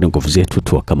 nasubiri nguvu zetu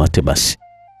tuwakamate basi.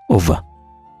 Over.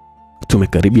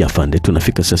 Tumekaribia afande,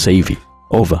 tunafika sasa hivi.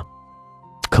 Over.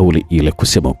 Kauli ile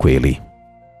kusema kweli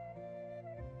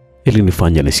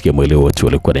ilinifanya nisikie mwili wote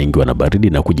ulikuwa unaingiwa na baridi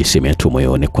na kujisemea tu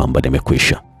moyoni kwamba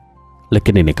nimekwisha.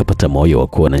 Lakini nikapata moyo wa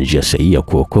kuona njia sahihi ya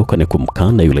kuokoka ni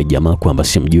kumkana yule jamaa kwamba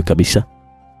simjui kabisa,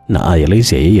 na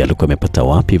aeleze yeye alikuwa amepata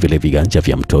wapi vile viganja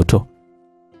vya mtoto.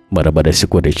 Mara baada ya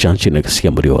sekunde chache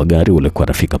nikasikia mlio wa gari ulikuwa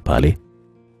unafika pale.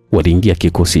 Waliingia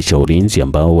kikosi cha ulinzi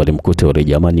ambao walimkuta yule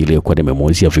jamaa niliyekuwa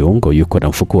nimemuuzia viungo yuko na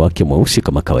mfuko wake mweusi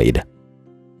kama kawaida.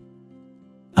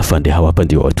 Afande, hawapa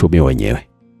ndio watumiwa wenyewe.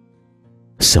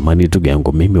 Samani ndugu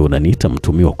yangu, mimi unaniita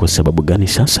mtumiwa kwa sababu gani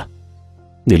sasa?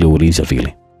 Niliuliza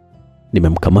vile.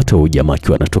 Nimemkamata huyu jamaa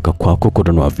akiwa anatoka kwako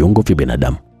kununua viungo vya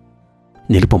binadamu.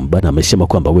 Nilipombana amesema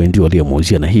kwamba wewe ndio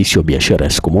aliyemuuzia na hii sio biashara ya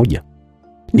siku moja.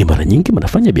 Ni mara nyingi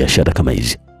mnafanya biashara kama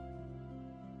hizi.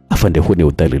 Afande, huu ni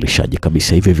udhalilishaji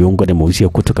kabisa. Hivi viungo nimeuzia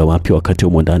kutoka wapi wakati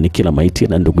humo ndani kila maiti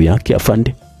na ndugu yake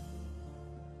afande?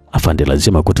 Afande,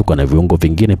 lazima kutoka na viungo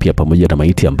vingine pia pamoja na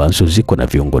maiti ambazo ziko na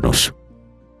viungo nusu.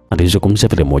 Alizungumza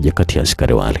vile moja kati ya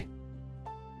askari wale.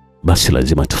 Basi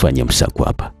lazima tufanye msako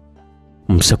hapa.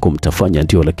 Msako mtafanya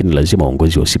ndio, lakini lazima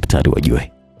uongozi wa hospitali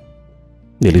wajue.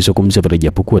 Nilizungumza vile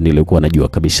japokuwa nilikuwa najua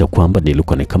kabisa kwamba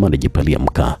nilikuwa ni kama najipalia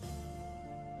mkaa.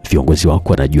 Viongozi wako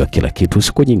wanajua kila kitu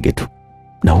siku nyingi tu,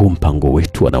 na huu mpango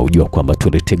wetu wanaujua kwamba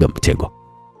tulitega mtego.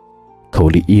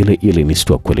 Kauli ile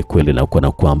nistua kweli na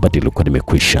kuona kwamba nilikuwa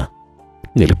nimekwisha.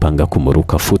 Nilipanga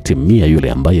kumruka futi 100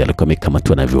 yule ambaye alikuwa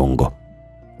amekamatwa na viungo.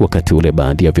 Wakati ule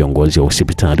baadhi ya viongozi wa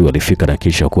hospitali walifika na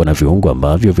kisha kuona viungo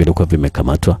ambavyo vilikuwa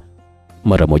vimekamatwa,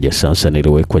 Mara moja sasa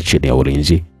niliwekwa chini ya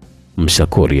ulinzi.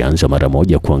 Msako ulianza mara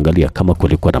moja kuangalia kama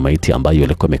kulikuwa na maiti ambayo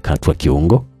ilikuwa imekatwa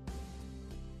kiungo.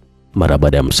 Mara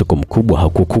baada ya msako mkubwa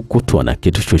hakukutwa na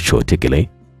kitu chochote kile,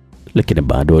 lakini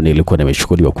bado nilikuwa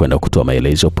nimechukuliwa kwenda kutoa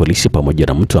maelezo polisi pamoja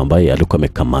na mtu ambaye alikuwa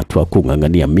amekamatwa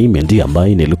kung'ang'ania mimi ndiye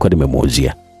ambaye nilikuwa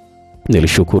nimemuuzia.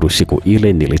 Nilishukuru siku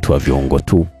ile nilitoa viungo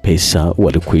tu, pesa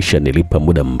walikuisha nilipa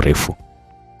muda mrefu.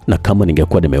 Na kama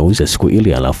ningekuwa nimeuza siku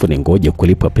ile alafu ningoje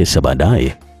kulipa pesa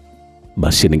baadaye,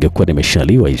 basi ningekuwa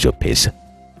nimeshaliwa hizo pesa.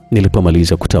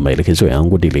 Nilipomaliza kutoa maelekezo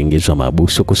yangu niliingizwa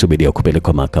mahabusu kusubiria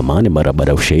kupelekwa mahakamani mara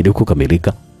baada ya ushahidi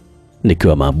kukamilika.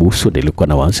 Nikiwa mahabusu nilikuwa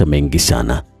nawaza mengi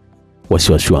sana.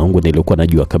 Wasiwasi wangu nilikuwa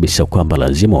najua kabisa kwamba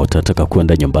lazima watataka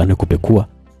kwenda nyumbani kupekua.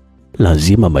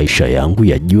 Lazima maisha yangu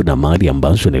ya juu na mali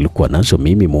ambazo nilikuwa nazo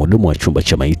mimi mhudumu wa chumba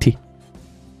cha maiti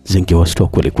zingewastua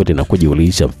kweli na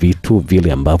kujiuliza vitu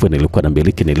vile ambavyo nilikuwa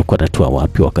namiliki nilikuwa natoa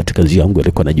wapi wakati kazi yangu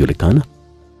ilikuwa inajulikana.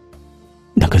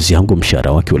 Na kazi yangu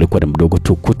mshahara wake ulikuwa ni mdogo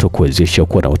tu kutokuwezesha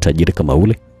kuwa na utajiri kama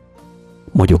ule.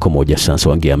 Moja kwa moja sasa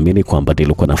wangeamini kwamba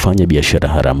nilikuwa nafanya biashara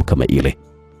haramu kama ile.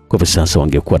 Kwa hivyo sasa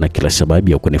wangekuwa na kila sababu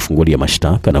ya kunifungulia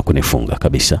mashtaka na kunifunga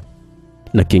kabisa.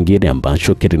 Na kingine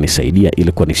ambacho kilinisaidia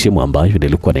ilikuwa ni simu ambayo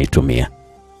nilikuwa naitumia.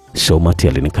 Somati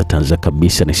alinikataza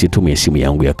kabisa nisitumie simu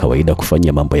yangu ya kawaida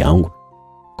kufanyia mambo yangu.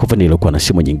 Kwa hivyo nilikuwa na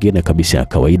simu nyingine kabisa ya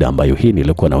kawaida ambayo hii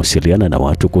nilikuwa nawasiliana na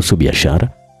watu kuhusu biashara.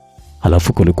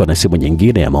 Halafu kulikuwa na simu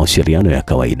nyingine ya mawasiliano ya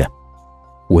kawaida.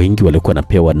 Wengi walikuwa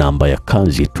napewa namba ya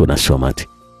kazi tu na Somati.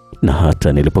 Na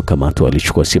hata nilipokamatwa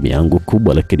alichukua simu yangu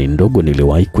kubwa lakini ndogo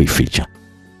niliwahi kuificha.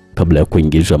 Kabla ya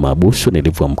kuingizwa mahabusu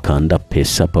nilivua mkanda,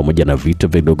 pesa pamoja na vitu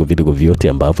vidogo vyote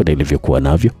ambavyo nilivyokuwa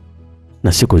navyo.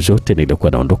 Na siku zote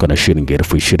nilikuwa naondoka na shilingi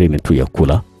 20,000 tu ya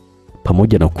kula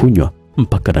pamoja na kunywa.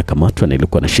 Mpaka nakamatwa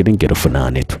nilikuwa na shilingi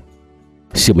 8,000 tu.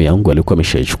 Simu yangu alikuwa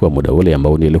ameshaichukua muda ule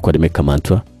ambao nilikuwa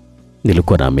nimekamatwa.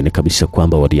 Nilikuwa naamini kabisa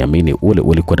kwamba waliamini ule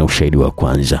ulikuwa na ushahidi wa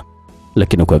kwanza.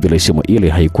 Lakini kwa vile simu ile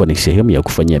haikuwa ni sehemu ya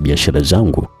kufanyia biashara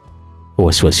zangu,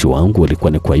 wasiwasi wangu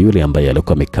ulikuwa ni kwa yule ambaye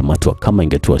alikuwa amekamatwa kama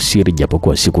ingetoa siri,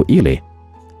 japokuwa siku ile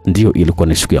ndio ilikuwa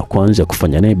ni siku ya kwanza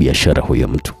kufanya naye biashara huyo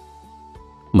mtu.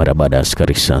 Mara baada ya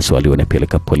askari sasa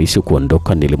walionipeleka polisi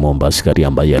kuondoka, nilimwomba askari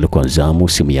ambaye alikuwa zamu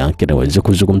simu yake naweza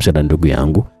kuzungumza na ndugu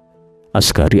yangu.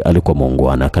 Askari alikuwa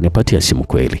muungwana akanipatia simu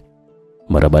kweli.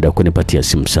 Mara baada ya kunipatia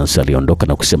simu sasa aliondoka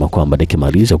na kusema kwamba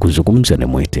nikimaliza kuzungumza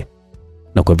nimwite.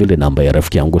 Na kwa vile namba ya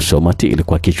rafiki yangu Somati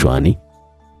ilikuwa kichwani,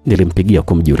 nilimpigia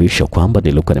kumjulisha kwamba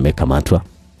nilikuwa nimekamatwa.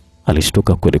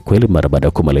 Alishtuka kweli mara baada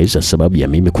ya kumaliza sababu ya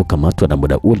mimi kukamatwa na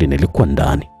muda ule nilikuwa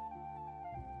ndani.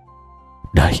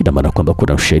 Ina maana kwamba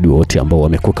kuna ushahidi wote ambao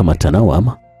wamekukamata nao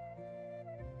ama?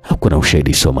 Hakuna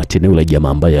ushahidi Somati, ni yule jamaa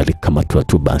ambaye alikamatwa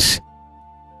tu basi.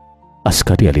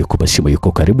 Askari aliyekupa simu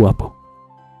yuko karibu hapo?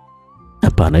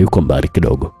 Hapana, yuko mbali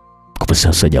kidogo. Kwa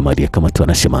sasa jamaa aliyekamatwa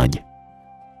anasemaje?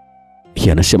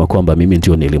 Yeye anasema kwamba mimi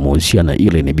ndio nilimuuzia na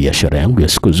ile ni biashara yangu ya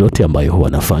siku zote ambayo huwa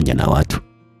nafanya na watu.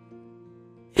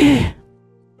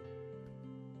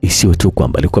 Isiwe tu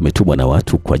kwamba alikuwa ametumwa na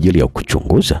watu kwa ajili ya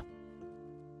kuchunguza.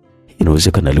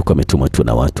 Inawezekana alikuwa ametumwa tu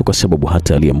na watu kwa sababu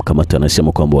hata aliyemkamata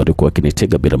anasema kwamba walikuwa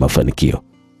wakinitega bila mafanikio.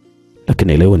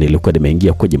 Lakini leo nilikuwa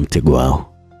nimeingia kwenye mtego wao.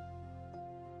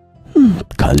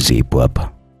 Kazi ipo hapa.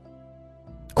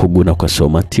 Kuguna kwa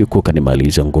Somati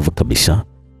kukanimaliza nguvu kabisa.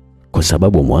 Kwa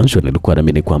sababu mwanzo nilikuwa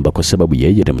naamini kwamba kwa sababu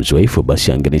yeye ni mzoefu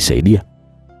basi angenisaidia.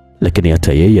 Lakini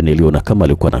hata yeye niliona kama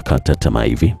alikuwa nakata tamaa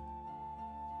hivi.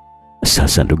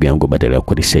 Sasa ndugu yangu, badala ya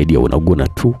kunisaidia unaguna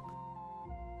tu.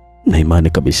 Na imani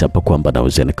kabisa hapa kwamba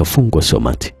naweza nikafungwa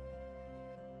Somati.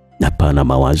 Hapana,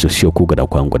 mawazo sio kugana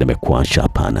kwangu nimekuacha,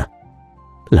 hapana.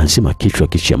 Lazima kichwa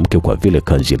kichemke kwa vile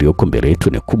kazi iliyoko mbele yetu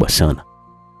ni kubwa sana.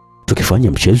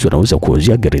 Tukifanya mchezo naweza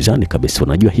kuozea gerezani kabisa,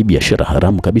 unajua hii biashara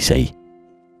haramu kabisa hii.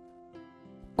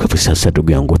 Kwa hivyo sasa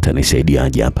ndugu yangu utanisaidia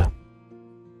aje hapa?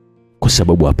 Kwa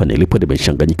sababu hapa nilipo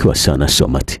nimechanganyikiwa sana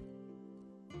Somati.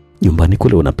 Nyumbani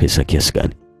kule una pesa kiasi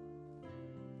gani?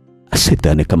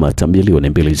 Sidhani kama hata milioni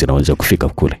 2 zinaweza kufika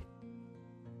kule.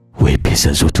 We,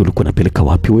 pesa zote ulikuwa unapeleka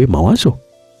wapi we Mawazo?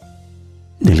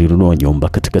 Nilinunua nyumba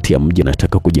katikati ya mji,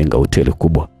 nataka kujenga hoteli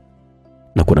kubwa.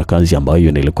 Na kuna kazi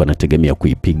ambayo nilikuwa nategemea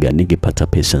kuipiga ningepata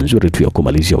pesa nzuri tu ya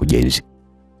kumalizia ujenzi.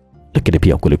 Lakini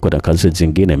pia kulikuwa na kazi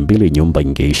zingine 2 nyumba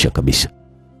ingeisha kabisa.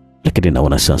 Lakini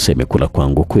naona sasa imekula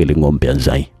kwangu kweli ng'ombe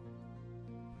azai.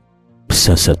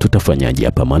 Sasa tutafanyaje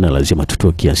hapa? Maana lazima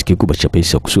tutoe kiasi kikubwa cha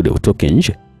pesa kusudi utoke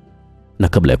nje. Na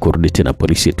kabla ya kurudi tena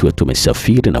polisi tuwe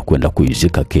tumesafiri na kwenda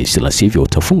kuizika kesi, la sivyo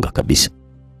utafunga kabisa.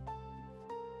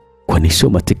 Kwani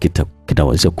Somati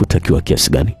kinaweza kutakiwa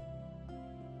kiasi gani?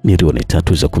 Milioni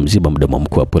 3 za kumziba mdomo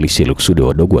mkuu wa polisi ili kusudi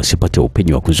wadogo wasipate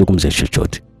upenyo wa kuzungumza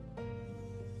chochote.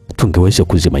 tungeweza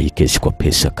kuzima hii kesi kwa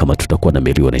pesa kama tutakuwa na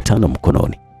milioni 5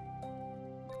 mkononi.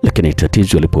 Lakini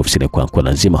tatizo lipo ofisini kwako,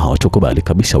 lazima hawatokubali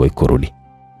kabisa wewe kurudi.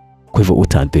 Kwa hivyo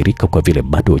utaathirika kwa vile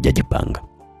bado hujajipanga.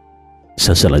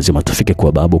 Sasa lazima tufike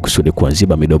kwa babu kusudi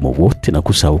kuanziba midomo wote na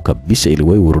kusahau kabisa ili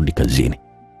wewe urudi kazini.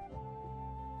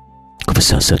 Kwa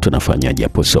sasa tunafanyaje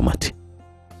hapo Somati?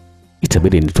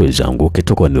 Itabidi nitoe zangu,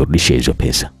 ukitoka nirudishe hizo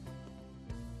pesa.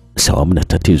 Sawa, mna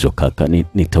tatizo kaka,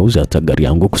 nitauza hata gari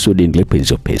yangu kusudi nilipe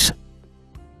hizo pesa.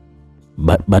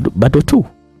 Bado tu?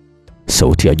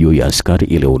 Sauti ya juu ya askari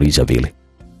iliuliza vile.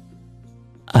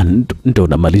 Ndo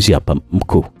namalizia hapa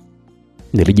mkuu.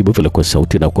 Nilijibu vile kwa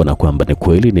sauti na kuona kwamba ni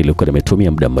kweli nilikuwa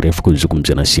nimetumia muda mrefu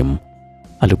kuzungumza na simu.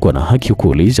 Alikuwa na haki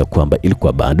kuuliza kwamba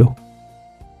ilikuwa bado.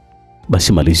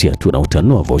 Basi malizia tu na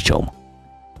utanua vocha humo.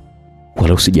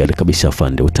 Wala usijali kabisa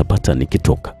afande, utapata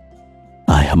nikitoka.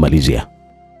 Aya, malizia.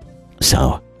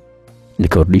 Sawa.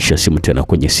 Nikarudisha simu tena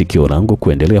kwenye sikio langu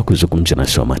kuendelea kuzungumza na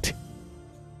Somati.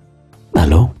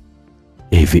 Halo?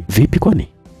 Vipi kwani?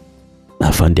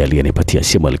 Afande aliyenipatia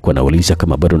simu alikuwa anauliza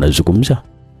kama bado nazungumza.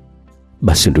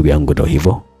 Basi ndugu yangu, ndo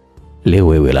hivyo. Leo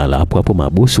wewe lala hapo hapo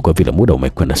mahabusu kwa vile muda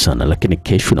umekwenda sana, lakini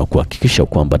kesho na kuhakikisha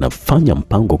kwamba nafanya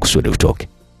mpango kusudi utoke.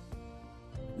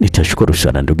 Nitashukuru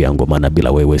sana ndugu yangu, maana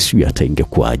bila wewe sijui hata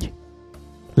ingekuwaje.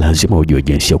 Lazima ujue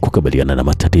jinsi ya kukabiliana na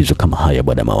matatizo kama haya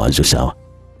bwana Mawazo, sawa?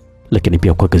 Lakini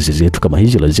pia kwa kazi zetu kama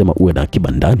hizi lazima uwe na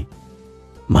akiba ndani,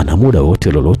 maana muda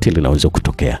wote lolote linaweza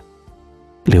kutokea.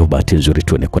 Leo bahati nzuri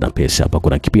tu niko na pesa hapa.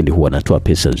 Kuna kipindi huwa natoa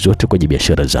pesa zote kwenye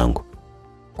biashara zangu.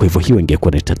 Kwa hivyo hiyo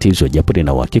ingekuwa ni tatizo, japo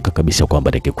nina uhakika kabisa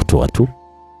kwamba nikikutoa tu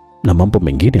na mambo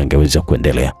mengine yangeweza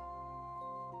kuendelea.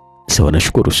 Sawa,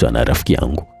 nashukuru sana rafiki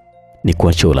yangu.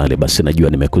 Nikuache ulale basi, najua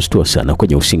nimekustua sana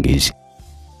kwenye usingizi.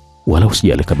 Wala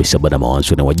usijali kabisa bwana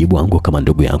Mawazo, na wajibu wangu kama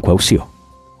ndugu yangu, au sio?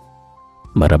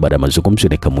 Mara baada ya mazungumzo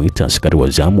nikamuita askari wa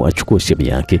zamu achukue simu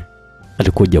yake.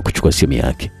 Alikuja kuchukua simu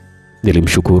yake.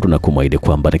 Nilimshukuru na kumwahidi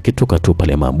kwamba nikitoka tu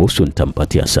pale mahabusu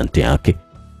nitampatia asante yake,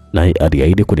 naye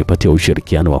aliahidi kunipatia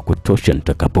ushirikiano wa kutosha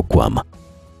nitakapokwama.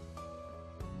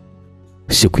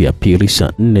 Siku ya pili saa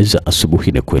 4 za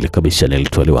asubuhi ni kweli kabisa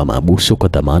nilitolewa mahabusu kwa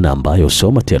dhamana ambayo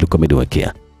Somati alikuwa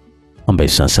ameniwekea, ambaye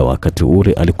sasa wakati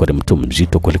ule alikuwa ni mtu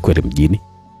mzito kweli mjini.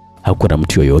 Hakuwa na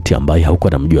mtu yoyote ambaye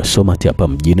hakuwa namjua Somati hapa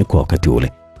mjini kwa wakati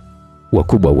ule.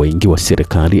 Wakubwa wengi wa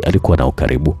serikali alikuwa nao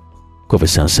karibu. Kwa hivyo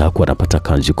sasa hakuwa anapata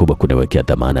kazi kubwa kuniwekea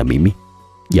dhamana mimi,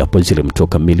 japo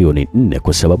zilimtoka milioni 4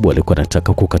 kwa sababu alikuwa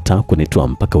anataka kukataa kunitoa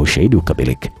mpaka ushahidi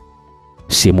ukamilike.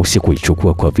 Simu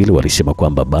sikuichukua kwa vile walisema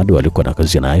kwamba bado alikuwa na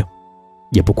kazi nayo,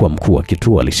 japo kwa mkuu wa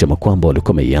kituo alisema kwamba walikuwa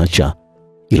wameiacha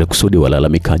ile kusudi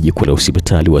walalamikaji kule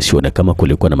hospitali wasione kama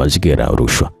kulikuwa na mazingira ya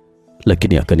rushwa.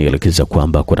 Lakini akanielekeza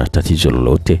kwamba kuna tatizo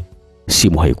lolote,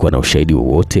 simu haikuwa na ushahidi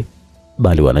wowote,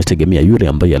 bali wanategemea yule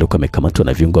ambaye alikuwa amekamatwa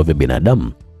na viungo vya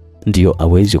binadamu ndio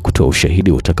aweze kutoa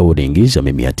ushahidi utakaoniingiza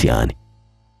mimi hatiani.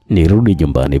 Nirudi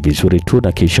nyumbani vizuri tu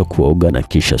na kisha kuoga, na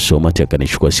kisha Somati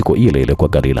akanichukua siku ile ile kwa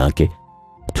gari lake.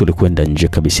 Tulikwenda nje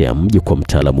kabisa ya mji kwa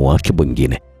mtaalamu wake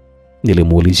mwingine.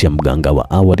 Nilimuulizia mganga wa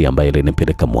awali ambaye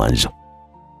alinipeleka mwanzo.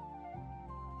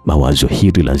 Mawazo,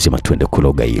 hili lazima tuende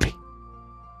kuloga hili.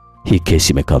 Hii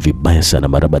kesi imekaa vibaya sana.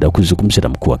 Mara baada ya kuzungumza na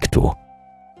mkuu wa kituo,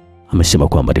 amesema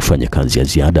kwamba nifanye kazi ya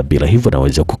ziada, bila hivyo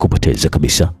naweza kukupoteza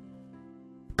kabisa.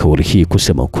 Kauli hii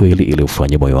kusema kweli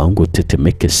ilifanya moyo wangu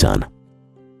tetemeke sana.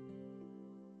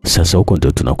 Sasa huko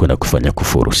ndio tunakwenda kufanya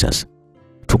kufuru sasa.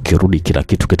 Tukirudi kila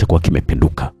kitu kitakuwa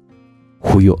kimepinduka.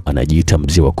 Huyo anajiita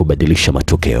mzee wa kubadilisha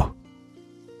matokeo.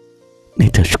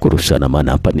 Nitashukuru sana,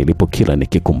 maana hapa nilipo kila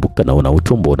nikikumbuka naona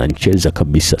utumbo unanicheza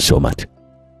kabisa Somati.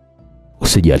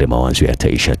 Usijali, Mawazo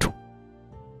yataisha tu.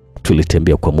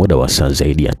 Tulitembea kwa muda wa saa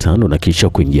zaidi ya 5 na kisha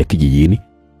kuingia kijijini.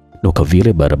 Na kwa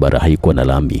vile barabara haikuwa na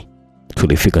lami,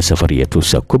 tulifika safari yetu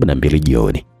saa 12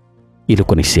 jioni.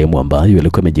 Ilikuwa ni sehemu ambayo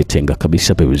ilikuwa imejitenga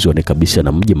kabisa pembezoni kabisa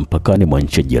na mji mpakani mwa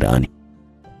nchi jirani.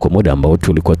 Kwa muda ambao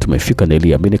tulikuwa tumefika,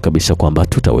 niliamini kabisa kwamba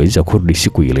tutaweza kurudi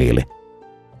siku ile ile.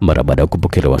 Mara baada ya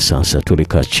kupokelewa sasa,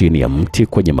 tulikaa chini ya mti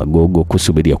kwenye magogo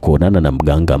kusubiria kuonana na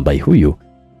mganga ambaye huyu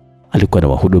alikuwa na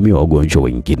wahudumia wagonjwa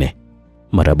wengine.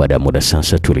 Mara baada ya muda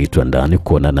sasa tuliitwa ndani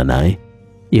kuonana naye.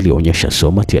 Ilionyesha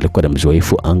Somati alikuwa na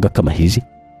mzoefu anga kama hizi.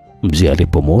 Mzee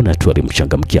alipomwona tu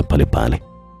alimchangamkia pale pale.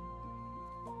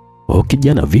 "O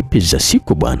kijana, vipi za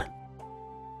siku bwana?"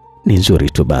 "Ni nzuri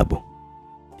tu babu."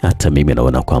 "Hata mimi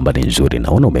naona kwamba ni nzuri.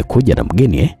 Naona umekuja na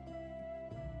mgeni eh?"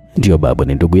 "Ndio babu,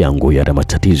 ni ndugu yangu, yana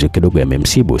matatizo kidogo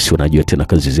yamemsibu. Si unajua tena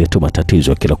kazi zetu,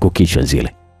 matatizo kila kukicha zile."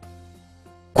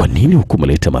 "Kwa nini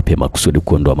hukumleta mapema kusudi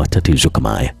kuondoa matatizo kama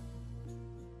haya?"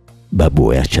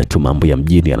 "Babu, acha tu, mambo ya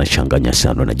mjini yanachanganya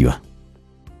sana unajua."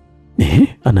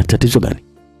 "Ana tatizo gani?"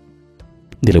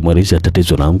 Nilimweleza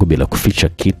tatizo langu bila kuficha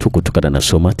kitu kutokana na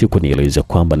Somati kunieleza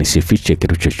kwamba nisifiche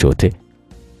kitu chochote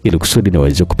ili kusudi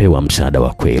niweze kupewa msaada wa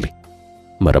kweli.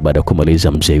 Mara baada ya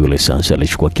kumaliza, mzee yule sasa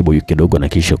alichukua kibuyu kidogo na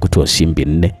kisha kutoa simbi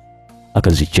 4,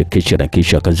 akazichekecha na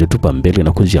kisha akazitupa mbele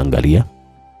na kuziangalia,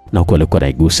 na huko alikuwa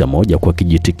anaigusa moja kwa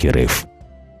kijiti kirefu.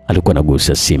 Alikuwa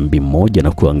anagusa simbi moja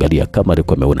na kuangalia kama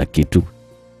alikuwa ameona kitu,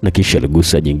 na kisha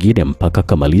aligusa nyingine mpaka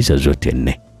akamaliza zote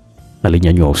 4.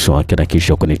 Alinyanyua uso wake na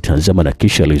kisha kunitazama na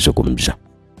kisha alizungumza.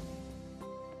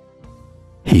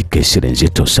 Hii kesi ni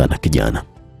nzito sana kijana,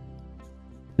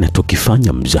 na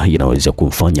tukifanya mzaha inaweza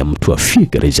kumfanya mtu afie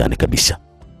gerezani kabisa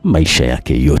maisha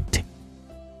yake yote.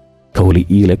 Kauli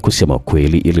ile kusema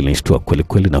kweli ilinishtua kweli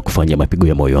kweli na kufanya mapigo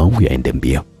ya moyo wangu yaende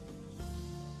mbio.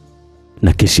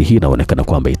 Na kesi hii inaonekana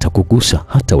kwamba itakugusa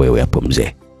hata wewe hapo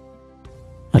mzee.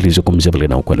 Alizungumza vile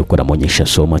na huko alikuwa anamwonyesha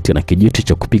Somati na kijiti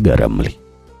cha kupiga ramli.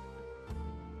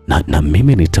 Na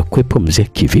mimi nitakwepo mzee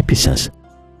kivipi sasa?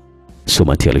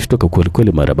 Somati alishtuka kweli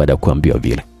kweli mara baada ya kuambiwa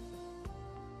vile.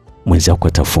 Mwenzako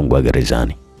atafungwa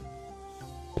gerezani.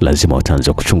 Lazima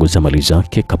wataanza kuchunguza mali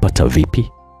zake kapata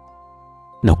vipi.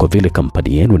 Na kwa vile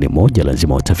kampani yenu ni moja,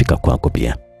 lazima watafika kwako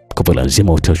pia. Kwa hivyo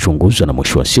lazima utachunguzwa na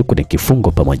mwisho wa siku ni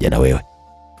kifungo pamoja na wewe.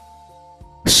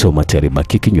 Somati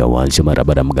alibaki kinywa wazi mara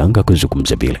baada ya mganga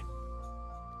kuzungumza vile.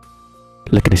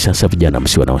 Lakini sasa vijana,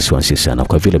 msiwe na wasiwasi sana,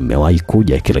 kwa vile mmewahi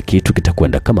kuja kila kitu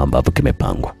kitakwenda kama ambavyo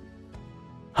kimepangwa.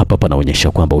 Hapa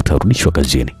panaonyesha kwamba utarudishwa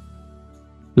kazini.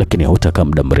 Lakini hautakaa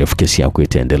muda mrefu, kesi yako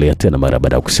itaendelea tena mara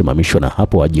baada ya kusimamishwa, na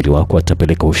hapo waajiri wako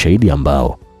watapeleka ushahidi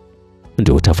ambao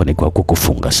ndio utafanikiwa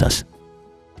kukufunga sasa.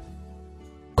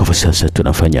 Kwa hivyo sasa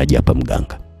tunafanyaje hapa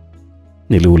mganga?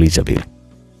 Niliuliza vile.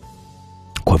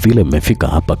 Kwa vile mmefika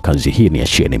hapa, kazi hii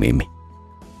niachieni mimi.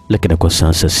 Lakini kwa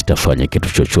sasa sitafanya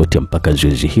kitu chochote mpaka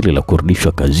zoezi hili la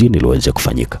kurudishwa kazini liweze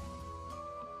kufanyika.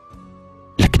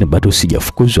 Lakini bado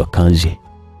sijafukuzwa kazi.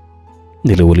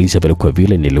 Niliuliza vile kwa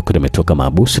vile nilikuwa nimetoka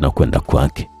mahabusu na kwenda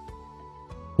kwake.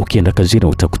 Ukienda kazini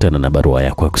utakutana na barua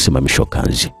yako ya kusimamishwa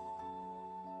kazi.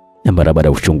 Na mara baada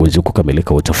ya uchunguzi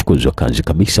kukamilika utafukuzwa kazi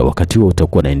kabisa. Wakati huo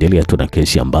utakuwa unaendelea tu na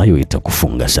kesi ambayo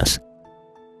itakufunga sasa.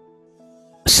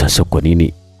 Sasa kwa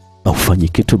nini haufanyi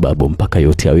kitu babu mpaka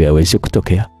yote hayo yaweze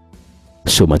kutokea?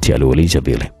 Somati aliuliza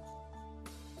vile.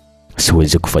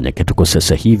 Siwezi kufanya kitu kwa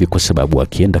sasa hivi kwa sababu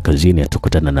akienda kazini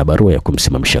atakutana na barua ya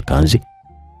kumsimamisha kazi,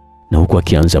 na huko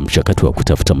akianza mchakato wa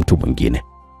kutafuta mtu mwingine.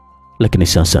 Lakini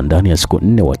sasa ndani ya siku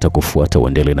 4 watakufuata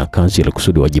uendelee na kazi ili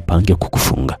kusudi wajipange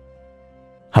kukufunga.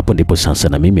 Hapo ndipo sasa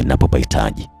na mimi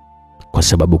ninapopahitaji, kwa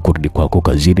sababu kurudi kwako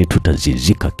kazini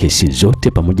tutazizika kesi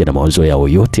zote pamoja na mawazo yao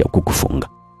yote ya kukufunga.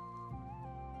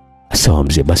 Sawa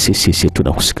mzee, basi sisi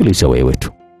tunakusikiliza wewe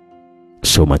tu.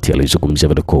 Somati alizungumza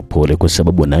vile kwa upole, kwa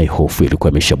sababu naye hofu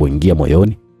ilikuwa imeshabwingia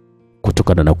moyoni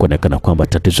kutokana na kuonekana kwamba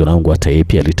tatizo langu hata yeye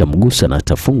pia litamgusa na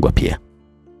atafungwa pia.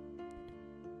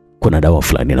 Kuna dawa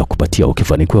fulani na kupatia,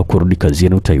 ukifanikiwa kurudi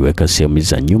kazini utaiweka sehemu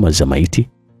za nyuma za maiti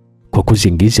kwa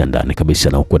kuzingiza ndani kabisa,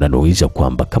 na uko nanuiza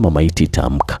kwamba kama maiti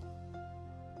itaamka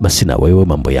basi na wewe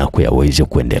mambo yako yaweze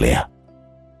kuendelea.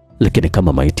 Lakini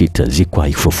kama maiti itazikwa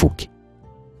haifufuki,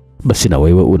 basi na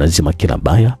wewe unazima kila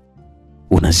baya,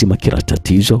 unazima kila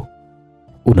tatizo,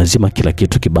 unazima kila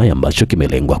kitu kibaya ambacho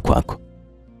kimelengwa kwako.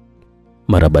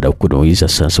 Mara baada ya kunuiza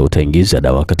sasa utaingiza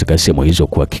dawa katika sehemu hizo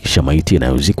kuhakikisha maiti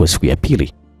inayozikwa siku ya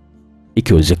pili,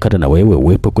 ikiwezekana na wewe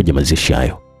uwepo kwenye mazishi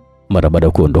hayo. Mara baada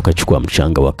ya kuondoka, chukua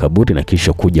mchanga wa kaburi na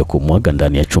kisha kuja kumwaga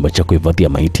ndani ya chumba cha kuhifadhia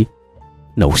maiti,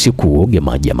 na usiku uoge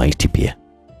maji ya maiti pia.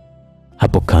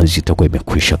 Hapo kazi itakuwa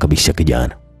imekwisha kabisa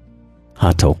kijana.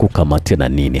 Hata ukukamate na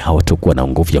nini hawatakuwa na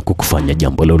nguvu ya kukufanya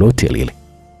jambo lolote lile.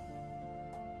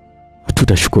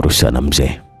 Tutashukuru sana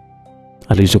mzee,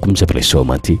 alizungumza vile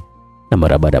Somati. Na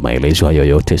mara baada ya maelezo hayo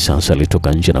yote sasa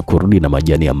alitoka nje na kurudi na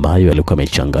majani ambayo yalikuwa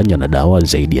yamechanganywa na dawa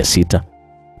zaidi ya 6,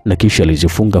 na kisha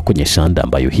alizifunga kwenye sanda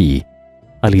ambayo hii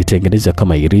alitengeneza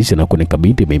kama irizi na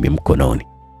kunikabidhi mimi mkononi.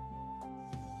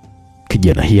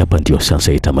 Kijana, hii hapa ndio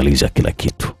sasa itamaliza kila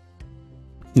kitu.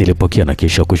 Nilipokea na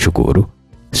kisha kushukuru.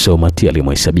 Somati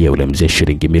alimhesabia yule mzee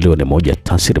shilingi milioni 1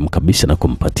 taslimu kabisa na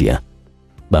kumpatia.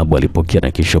 Babu alipokea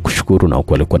na kisha kushukuru, na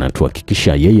huko alikuwa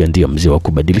anatuhakikisha yeye ndiye mzee wa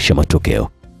kubadilisha matokeo.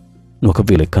 Na kwa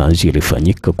vile kazi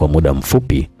ilifanyika kwa muda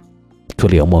mfupi,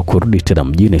 tuliamua kurudi tena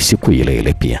mjini siku ile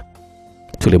ile pia.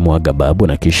 Tulimwaga babu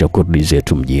na kisha kurudi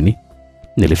zetu mjini.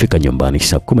 Nilifika nyumbani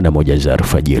saa 11 za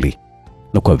alfajiri.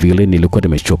 Na kwa vile nilikuwa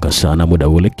nimechoka sana muda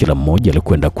ule, kila mmoja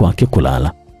alikwenda kwake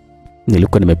kulala.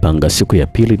 Nilikuwa nimepanga siku ya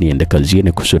pili niende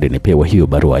kazini kusudi nipewe hiyo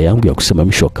barua yangu ya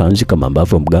kusimamishwa kazi kama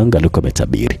ambavyo mganga alikuwa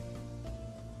ametabiri.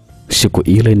 Siku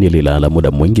ile nililala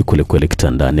muda mwingi kulikweli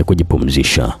kitandani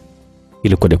kujipumzisha.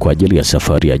 Ilikuwa ni kwa ajili ya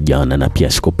safari ya jana na pia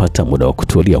sikupata muda wa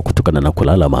kutulia kutokana na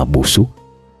kulala mahabusu.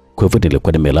 Kwa hivyo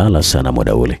nilikuwa nimelala sana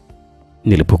muda ule.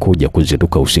 Nilipokuja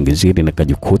kuzinduka usingizini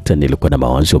nikajikuta nilikuwa na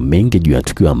mawazo mengi juu ya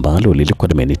tukio ambalo lilikuwa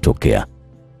limenitokea.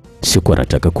 Sikuwa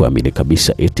nataka kuamini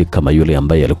kabisa eti kama yule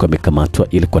ambaye alikuwa amekamatwa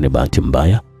ilikuwa ni bahati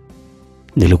mbaya.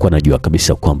 Nilikuwa najua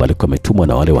kabisa kwamba alikuwa ametumwa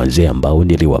na wale wazee ambao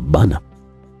niliwabana.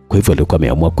 Kwa hivyo alikuwa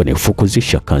ameamua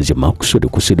kunifukuzisha kazi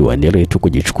kusudi waendelee tu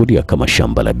kujichukulia kama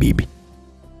shamba la bibi,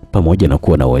 pamoja na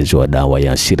kuwa na uwezo wa dawa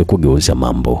ya asili kugeuza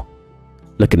mambo.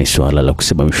 Lakini swala la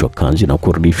kusimamishwa kazi na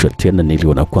kurudishwa tena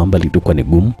niliona kwamba lilikuwa ni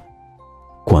gumu.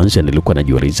 Kwanza nilikuwa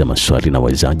najiuliza maswali, na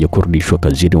wazaje kurudishwa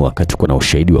kazini wakati kuna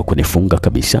ushahidi wa kunifunga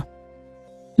kabisa?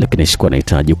 Lakini sikuwa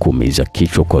nahitaji kuumiza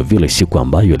kichwa kwa vile siku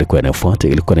ambayo ilikuwa inafuata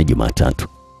ilikuwa ni Jumatatu.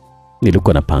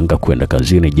 Nilikuwa napanga kwenda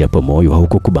kazini japo moyo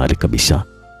haukukubali kabisa,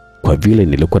 kwa vile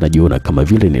nilikuwa najiona kama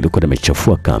vile nilikuwa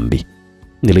nimechafua kambi.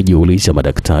 Nilijiuliza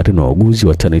madaktari na wauguzi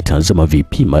watanitazama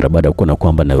vipi mara baada ya kuona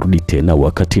kwamba narudi tena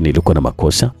wakati nilikuwa na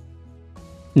makosa.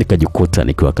 Nikajikuta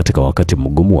nikiwa katika wakati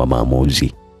mgumu wa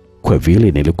maamuzi, kwa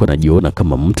vile nilikuwa najiona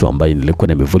kama mtu ambaye nilikuwa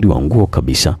nimevuliwa nguo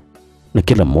kabisa, na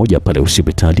kila mmoja pale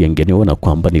hospitali angeniona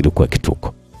kwamba nilikuwa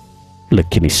kituko.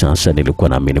 Lakini sasa nilikuwa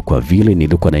naamini kwa vile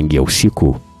nilikuwa naingia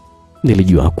usiku,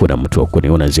 nilijua hakuna mtu wa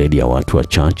kuniona zaidi ya watu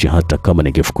wachache, hata kama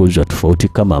ningefukuzwa tofauti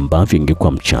kama ambavyo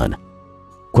ingekuwa mchana.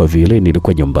 Kwa vile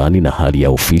nilikuwa nyumbani na hali ya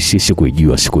ofisi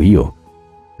sikuijua siku hiyo,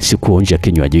 sikuonja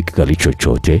kinywaji kikali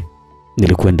chochote.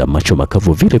 Nilikwenda macho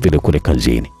makavu vile vile kule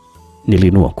kazini.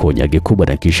 Nilinunua konyagi kubwa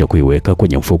na kisha kuiweka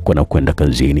kwenye mfuko na kwenda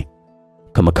kazini.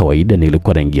 Kama kawaida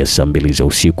nilikuwa naingia saa 2 za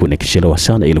usiku, nikichelewa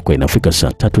sana ilikuwa inafika saa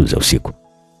 3 za usiku.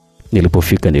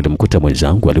 Nilipofika nilimkuta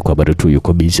mwenzangu alikuwa bado tu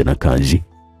yuko busy na kazi.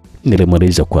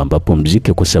 Nilimweleza kwamba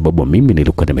pumzike kwa sababu mimi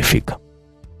nilikuwa nimefika.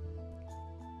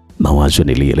 Mawazo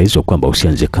nilielezwa kwamba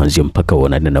usianze kazi mpaka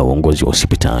uonane na uongozi wa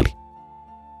hospitali.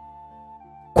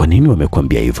 Kwa nini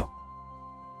wamekwambia hivyo?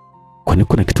 Kwani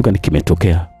kuna kitu gani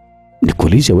kimetokea?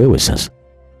 Nikuulize wewe sasa.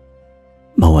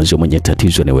 Mawazo, mwenye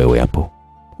tatizo ni wewe hapo.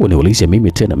 Uniulize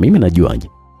mimi tena, mimi najuaje?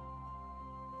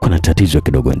 Kuna tatizo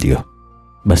kidogo ndio.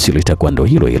 Basi litakuwa ndo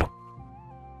hilo hilo.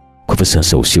 Kwa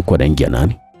sasa usiku anaingia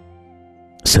nani?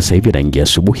 Sasa hivi anaingia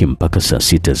asubuhi mpaka saa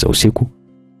 6 za usiku.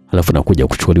 Alafu nakuja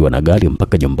kuchukuliwa na gari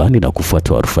mpaka nyumbani na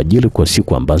kufuatwa alfajiri kwa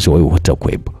siku ambazo wewe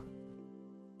hutakuwepo.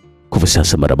 Kwa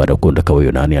sasa mara baada ya kuondoka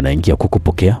wewe, nani anaingia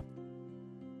kukupokea?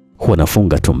 Huwa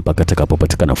nafunga tu mpaka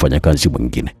atakapopatikana mfanyakazi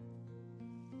mwingine.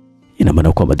 Ina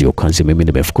maana kwamba ndio kazi mimi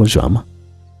nimefukuzwa ama?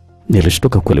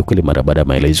 Nilishtuka kweli kweli mara baada ya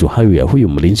maelezo hayo ya huyu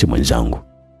mlinzi mwenzangu.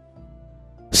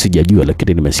 Sijajua,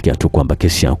 lakini nimesikia tu kwamba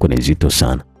kesi yako ni nzito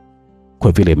sana,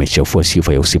 kwa vile imechafua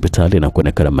sifa ya hospitali na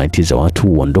kuonekana maiti za watu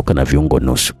huondoka na viungo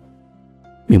nusu.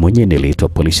 Mimi mwenyewe niliitwa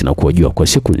polisi na kuhojiwa kwa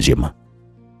siku nzima.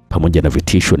 Pamoja na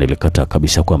vitisho, nilikataa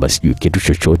kabisa kwamba sijui kitu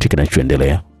chochote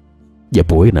kinachoendelea,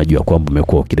 japo wewe najua kwamba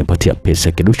umekuwa ukinipatia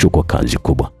pesa kiduchu kwa kazi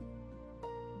kubwa.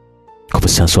 Kwa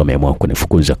sasa wameamua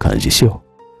kunifukuza kazi, sio?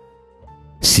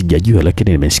 Sijajua,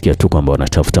 lakini nimesikia tu kwamba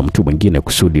wanatafuta mtu mwingine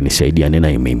kusudi nisaidiane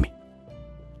naye mimi.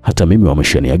 Hata mimi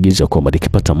wameshaniagiza kwamba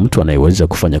nikipata mtu anayeweza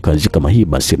kufanya kazi kama hii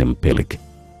basi nimpeleke.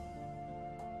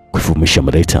 Kufumisha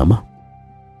mleta ama?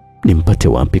 Nimpate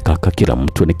wapi kaka? Kila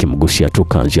mtu nikimgusia tu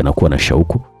kazi anakuwa na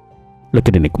shauku,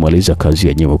 lakini nikimaliza kazi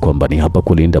yenyewe kwamba ni hapa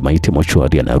kulinda maiti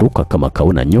mochwari anaruka kama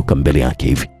kaona nyoka mbele yake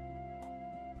hivi.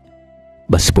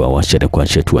 Basi wacha na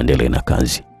kuacha tuendelee na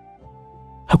kazi.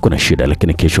 Hakuna shida,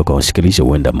 lakini kesho kwa wasikilize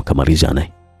huenda mkamalizana.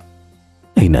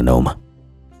 Haina noma.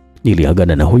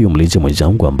 Niliagana na huyu mlinzi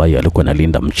mwenzangu ambaye alikuwa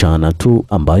analinda mchana tu,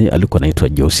 ambaye alikuwa anaitwa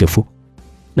Josefu,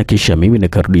 na kisha mimi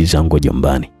nikarudi zangu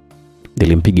nyumbani.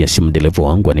 Nilimpigia simu dereva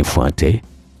wangu anifuate.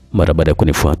 Mara baada ya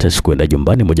kunifuata sikuenda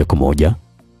nyumbani moja kwa moja.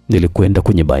 Nilikwenda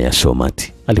kwenye baa ya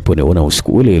Somati. Aliponiona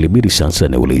usiku ule ilibidi sasa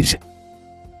niulize,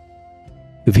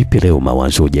 vipi leo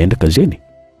Mawazo, hujaenda kazini?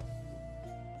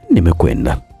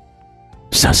 Nimekwenda.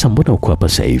 Sasa mbona uko hapa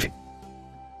sasa hivi?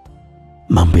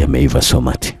 Mambo yameiva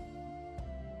Somati.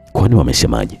 Kwani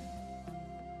wamesemaje?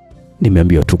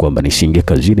 Nimeambiwa tu kwamba nisinge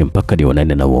kazini mpaka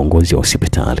nionane na uongozi wa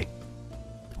hospitali.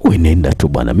 Wewe nenda tu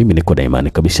bwana, mimi niko na imani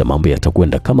kabisa mambo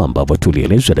yatakwenda kama ambavyo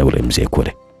tulielezwa na yule mzee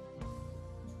kule.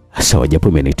 Sawa, japo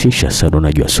umenitisha sana,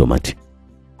 unajua Somati.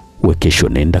 Wewe kesho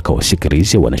nenda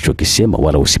kawasikilize wanachokisema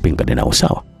wala usipingane nao,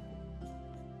 sawa?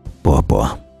 Poa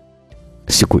poa.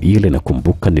 Siku ile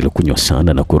nakumbuka nilikunywa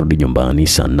sana na kurudi nyumbani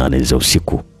saa 8 za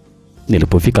usiku.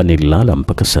 Nilipofika nililala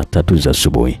mpaka saa 3 za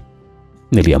asubuhi.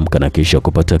 Niliamka na kisha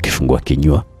kupata kifungua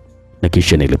kinywa, na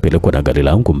kisha nilipelekwa na gari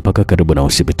langu mpaka karibu na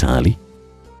hospitali.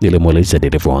 Nilimweleza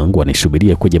dereva wangu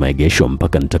anisubirie kwenye maegesho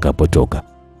mpaka nitakapotoka.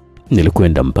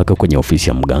 Nilikwenda mpaka kwenye ofisi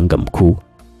ya mganga mkuu,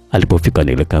 Alipofika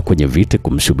nilikaa kwenye viti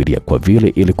kumsubiria kwa vile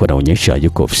ilikuwa inaonyesha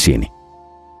yuko ofisini.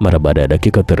 Mara baada ya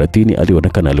dakika 30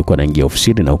 alionekana alikuwa anaingia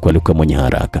ofisini na huko alikuwa mwenye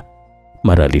haraka.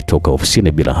 Mara alitoka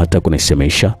ofisini bila hata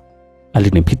kunisemesha.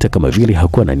 Alinipita kama vile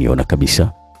hakuwa ananiona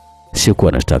kabisa.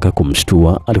 Sikuwa nataka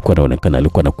kumshtua, alikuwa anaonekana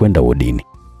alikuwa anakwenda wodini.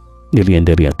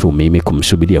 Niliendelea tu mimi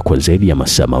kumsubiria kwa zaidi ya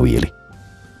masaa mawili.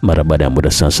 Mara baada ya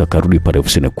muda sasa karudi pale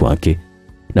ofisini kwake,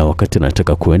 na wakati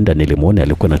nataka kuenda nilimwona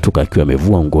alikuwa anatoka akiwa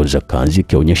amevua nguo za kazi,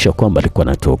 kionyesha kwamba alikuwa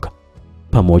anatoka.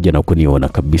 Pamoja na kuniona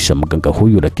kabisa mganga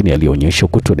huyu, lakini alionyesha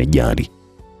kutonijali.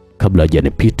 Kabla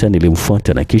hajanipita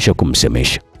nilimfuata na kisha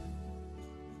kumsemesha.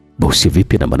 Bosi,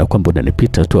 vipi? Na maana kwamba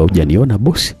unanipita tu au hujaniona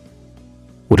bosi?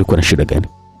 Ulikuwa na shida gani?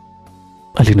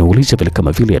 Aliniuliza vile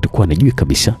kama vile alikuwa anijui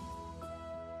kabisa.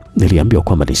 Niliambiwa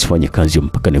kwamba nisifanye kazi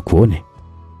mpaka nikuone.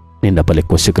 Nenda pale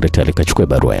kwa sekretari kachukue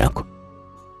barua yako.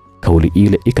 Kauli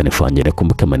ile ikanifanya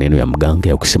nikumbuke maneno ya mganga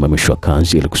ya kusimamishwa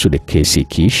kazi ili kusudi kesi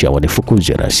ikiisha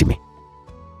wanifukuze rasmi.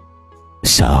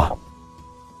 Sawa.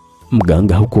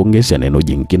 Mganga hakuongeza neno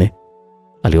jingine.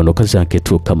 Aliondoka zake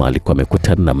tu kama alikuwa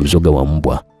amekutana na mzoga wa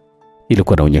mbwa.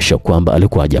 Ilikuwa inaonyesha kwamba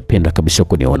alikuwa hajapenda kabisa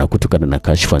kuniona kutokana na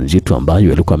kashfa nzito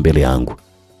ambayo ilikuwa mbele yangu.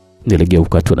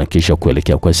 Niligeuka tu na kisha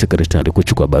kuelekea kwa sekretari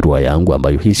kuchukua barua yangu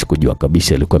ambayo hii sikujua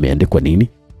kabisa ilikuwa imeandikwa nini.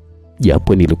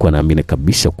 Japo nilikuwa naamini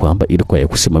kabisa kwamba ilikuwa ya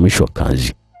kusimamishwa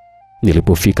kazi.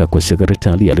 Nilipofika kwa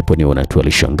sekretari, aliponiona tu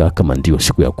alishangaa kama ndio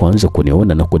siku ya kwanza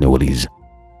kuniona na kuniuliza,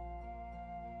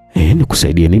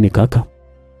 nikusaidie nini kaka?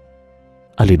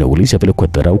 Aliniuliza vile kwa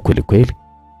dharau kweli kweli,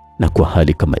 na kwa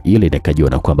hali kama ile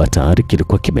nikajiona kwamba tayari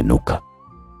kilikuwa kimenuka.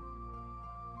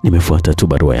 Nimefuata tu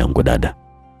barua yangu dada.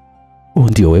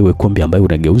 Ndio wewe kumbe ambaye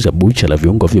unageuza bucha la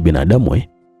viungo vya binadamu?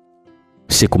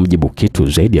 Sikumjibu kitu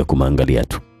zaidi ya kumangalia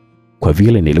tu. Kwa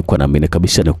vile nilikuwa naamini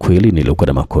kabisa na kweli nilikuwa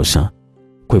na makosa.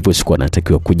 Kwa hivyo sikuwa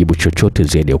natakiwa kujibu chochote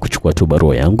zaidi ya kuchukua tu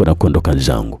barua yangu na kuondoka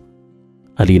zangu.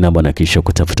 Aliinama na kisha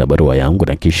kutafuta barua yangu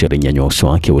na kisha alinyanyua uso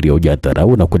wake uliojaa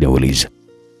dharau na kuniuliza,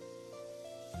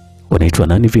 unaitwa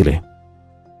nani vile?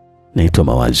 Naitwa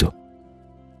Mawazo.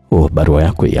 Barua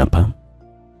yako hapa.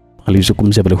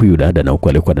 Alizungumza vile huyu dada na huko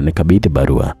alikuwa ananikabidhi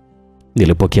barua.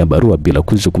 Nilipokea barua bila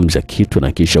kuzungumza kitu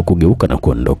na kisha kugeuka na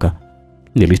kuondoka.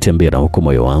 Nilitembea na huko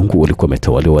moyo wangu ulikuwa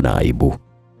umetawaliwa na aibu.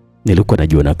 Nilikuwa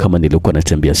najiona kama nilikuwa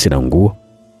natembea sina nguo.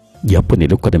 Japo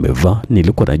nilikuwa nimevaa,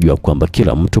 nilikuwa najua kwamba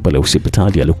kila mtu pale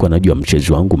hospitali alikuwa anajua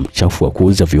mchezo wangu mchafu wa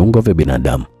kuuza viungo vya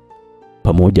binadamu.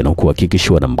 Pamoja na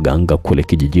kuhakikishwa na mganga kule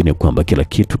kijijini kwamba kila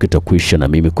kitu kitakuisha na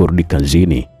mimi kurudi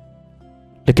kazini.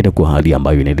 Lakini kwa hali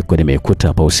ambayo nilikuwa nimeikuta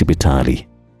hapa hospitali,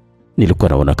 nilikuwa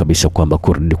naona kabisa kwamba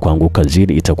kurudi kwangu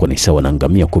kazini itakuwa ni sawa na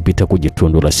ngamia kupita kwenye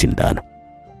tundu la sindano.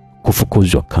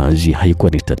 Kufukuzwa kazi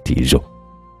haikuwa ni tatizo.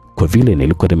 Kwa vile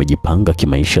nilikuwa nimejipanga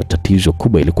kimaisha, tatizo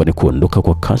kubwa ilikuwa ni kuondoka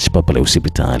kwa kasi pale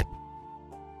hospitali.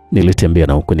 Nilitembea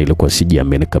na huko nilikuwa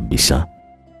sijiamini kabisa.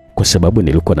 Kwa sababu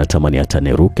nilikuwa natamani hata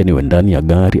niruke niwe ndani ya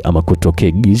gari ama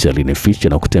kutokea giza linifiche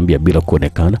na kutembea bila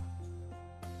kuonekana.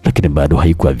 Lakini bado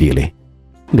haikuwa vile.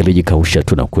 Nilijikausha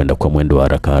tu na kwenda kwa mwendo wa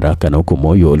haraka haraka na huko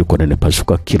moyo ulikuwa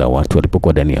unanipasuka kila watu walipokuwa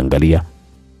wananiangalia.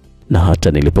 Na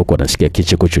hata nilipokuwa nasikia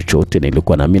kicheko chochote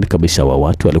nilikuwa naamini kabisa wa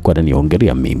watu walikuwa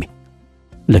wananiongelea mimi.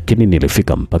 Lakini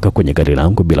nilifika mpaka kwenye gari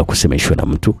langu bila kusemeshwa na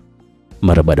mtu.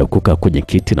 Mara baada ya kukaa kwenye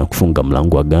kiti na kufunga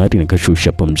mlango wa gari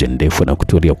nikashusha pumzi ndefu na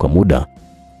kutulia kwa muda.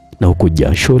 Na huku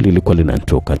jasho lilikuwa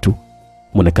linatoka tu.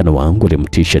 Muonekano wangu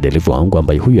ulimtisha dereva wangu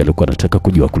ambaye huyu alikuwa anataka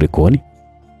kujua kulikoni.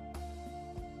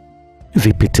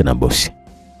 Vipi tena bosi?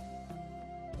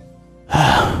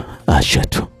 Acha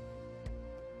tu.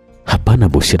 Hapana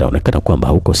bosi, inaonekana kwamba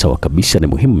hauko sawa kabisa. Ni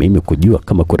muhimu mimi kujua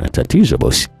kama kuna tatizo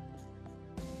bosi.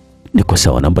 Niko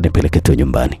sawa, naomba nipeleke tu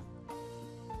nyumbani.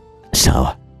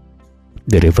 Sawa.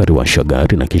 Dereva aliwasha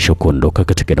gari na kisha kuondoka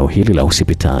katika eneo hili la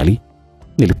hospitali.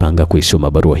 Nilipanga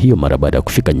kuisoma barua hiyo mara baada ya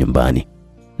kufika nyumbani.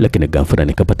 Lakini ghafla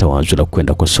nikapata wazo la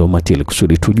kwenda kwa Somati ili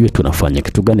kusudi tujue tunafanya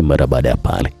kitu gani mara baada ya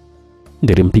pale.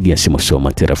 Nilimpigia simu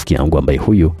Somati, rafiki yangu ambaye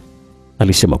huyu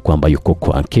alisema kwamba yuko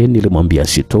kwake. Nilimwambia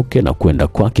asitoke na kwenda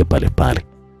kwake pale pale.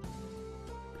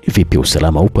 Vipi,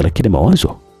 usalama upo? Lakini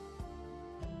Mawazo,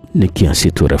 ni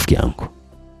kiasi tu rafiki yangu.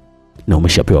 Na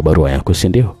umeshapewa barua yako, si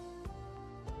ndio?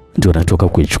 Ndio natoka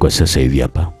kuichukua sasa hivi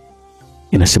hapa.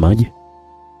 Inasemaje?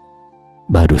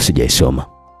 Bado sijaisoma.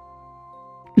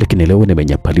 Lakini leo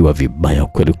nimenyapaliwa vibaya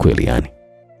kweli kweli yani.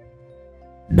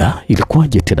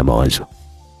 Ilikuwaje tena Mawazo?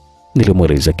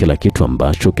 Nilimweleza kila kitu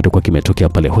ambacho kilikuwa kimetokea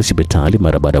pale hospitali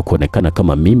mara baada ya kuonekana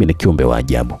kama mimi ni kiumbe wa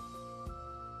ajabu.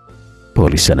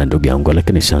 Pole sana ndugu yangu,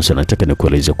 lakini sasa nataka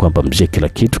nikueleze kwamba mzee, kila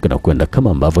kitu kinakwenda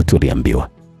kama ambavyo tuliambiwa.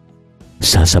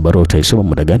 Sasa barua utaisoma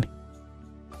muda gani?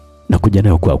 Na kuja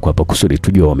nayo kwa hapa kusudi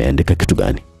tujue wameandika kitu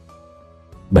gani.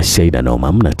 Basi haina noma,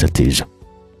 hamna tatizo.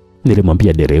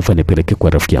 Nilimwambia dereva nipeleke kwa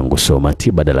rafiki yangu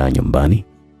Somati badala ya nyumbani.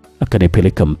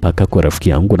 Akanipeleka mpaka kwa rafiki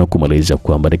yangu na kumweleza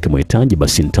kwamba nikimhitaji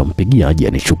basi nitampigia aje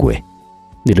anichukue.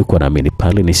 Nilikuwa naamini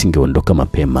pale nisingeondoka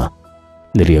mapema.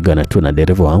 Niliagana tu na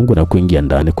dereva wangu na kuingia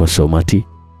ndani kwa Somati.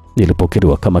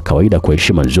 Nilipokelewa kama kawaida kwa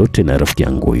heshima zote na rafiki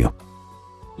yangu huyo.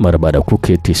 Mara baada ya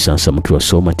kuketi sasa, mke wa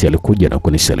Somati alikuja na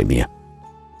kunisalimia.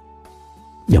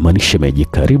 Jamani shemeji,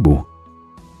 karibu.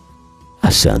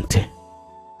 Asante.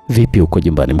 Vipi uko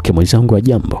nyumbani mke mwenzangu, wa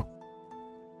jambo?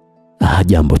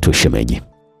 Jambo tu shemeji.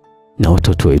 Na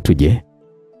watoto wetu je?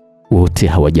 Wote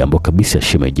hawajambo kabisa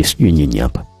shemeji, sijui nyinyi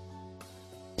hapa.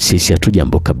 Sisi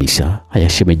hatujambo kabisa. Haya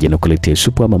shemeji, nakuletea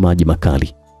supu ama maji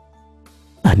makali?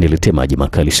 Niletee maji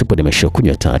makali, supu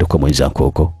nimeshakunywa tayari kwa mwenzako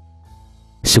huko.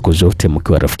 Siku zote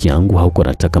mke wa rafiki yangu haukuwa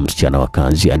anataka msichana wa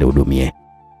kazi anihudumie,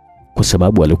 kwa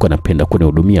sababu alikuwa anapenda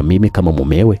kunihudumia mimi kama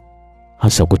mumewe,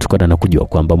 hasa kutokana na kujua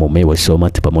kwamba mumewe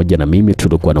Somati pamoja na mimi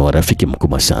tulikuwa na urafiki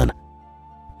mkubwa sana.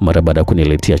 Mara baada ya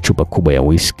kuniletea chupa kubwa ya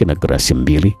whisky na glasi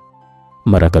 2,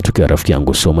 mara akatokea rafiki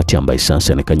yangu Somati ambaye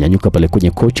sasa nikanyanyuka pale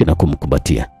kwenye kochi na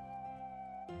kumkumbatia.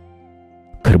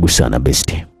 Karibu sana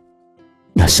besti.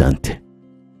 Asante.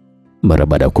 Mara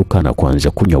baada ya kukaa na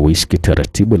kuanza kunywa whisky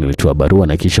taratibu, nilitoa barua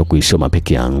na kisha kuisoma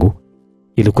peke yangu.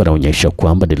 Ilikuwa inaonyesha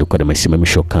kwamba nilikuwa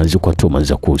nimesimamishwa kazi kwa tuhuma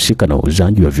za kuhusika na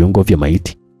uuzaji wa viungo vya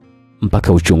maiti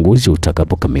mpaka uchunguzi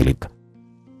utakapokamilika.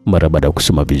 Mara baada ya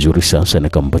kusoma vizuri sasa,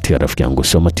 nikampatia rafiki yangu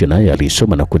Somati, naye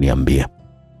alisoma na kuniambia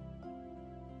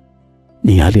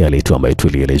ni hali tu ambayo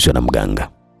tulielezwa na mganga.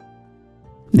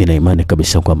 Nina imani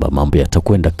kabisa kwamba mambo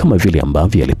yatakwenda kama vile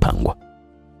ambavyo yalipangwa.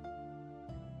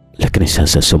 Lakini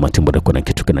sasa Somati, mbona kuna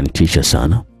kitu kinanitisha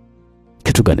sana?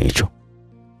 Kitu gani hicho?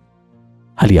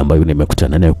 Hali ambayo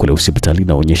nimekutana nayo kule hospitali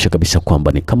inaonyesha kabisa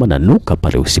kwamba ni kama nanuka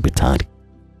pale hospitali.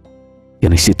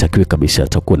 Yaani sitakiwi kabisa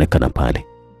atakuonekana pale.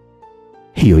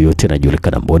 Hiyo yote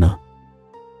inajulikana mbona?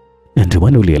 Na ndio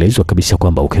maana ulielezwa kabisa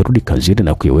kwamba ukirudi kazini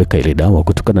na kuiweka ile dawa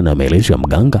kutokana na maelezo ya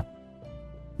mganga,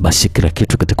 basi kila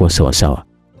kitu kitakuwa sawa sawa.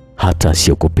 Hata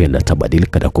asiyokupenda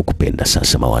atabadilika na kukupenda.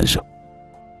 Sasa mawazo,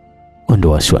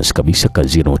 ondoa wasiwasi kabisa,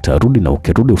 kazini utarudi, na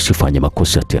ukirudi usifanye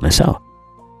makosa tena, sawa?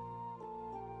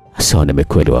 Sawa,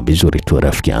 nimekuelewa vizuri tu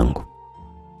rafiki yangu.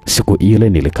 Siku ile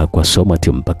nilikaa kwa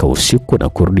Somati mpaka usiku na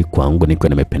kurudi kwangu nikiwa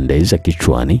nimependeza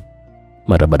kichwani,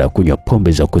 mara baada ya kunywa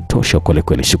pombe za kutosha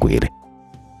kweli siku ile.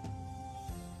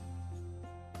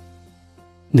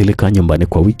 Nilikaa nyumbani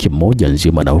kwa wiki moja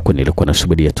nzima, na huko nilikuwa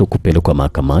nasubiria tu kupelekwa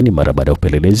mahakamani mara baada ya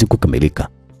upelelezi kukamilika.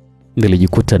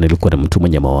 Nilijikuta nilikuwa na mtu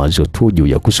mwenye mawazo tu juu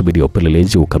ya kusubiria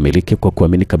upelelezi ukamilike, kwa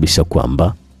kuamini kabisa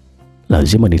kwamba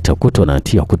lazima nitakutwa na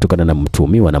hatia kutokana na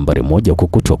mtuhumiwa nambari 1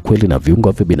 kukutwa kweli na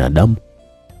viungo vya binadamu.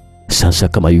 Sasa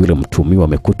kama yule mtuhumiwa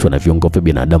amekutwa na viungo vya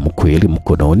binadamu kweli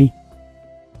mkononi,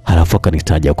 halafu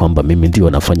akanitaja kwamba mimi ndio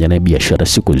nafanya naye biashara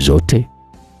siku zote,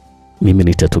 mimi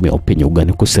nitatumia upenyo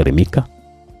gani kusalimika?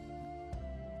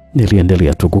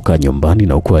 Niliendelea tu kukaa nyumbani,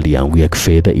 na huko hali yangu ya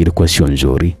kifedha ilikuwa sio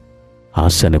nzuri,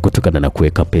 hasa ni kutokana na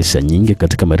kuweka pesa nyingi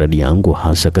katika miradi yangu,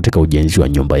 hasa katika ujenzi wa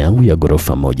nyumba yangu ya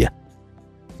ghorofa 1.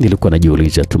 Nilikuwa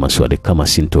najiuliza tu maswali kama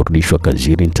sintorudishwa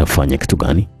kazini nitafanya kitu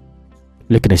gani?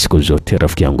 Lakini siku zote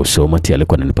rafiki yangu Somati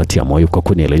alikuwa ananipatia moyo kwa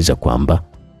kunieleza kwamba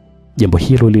jambo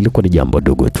hilo lilikuwa ni jambo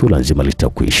dogo tu, lazima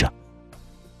litakwisha.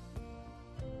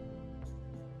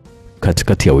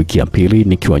 Katikati ya wiki ya pili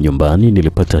nikiwa nyumbani,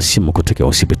 nilipata simu kutoka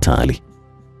hospitali.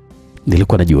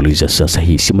 Nilikuwa najiuliza sasa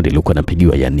hii simu nilikuwa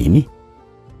napigiwa ya nini?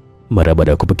 Mara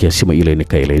baada ya kupokea simu ile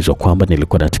nikaelezwa kwamba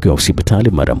nilikuwa natakiwa hospitali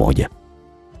mara moja.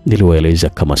 Niliwaeleza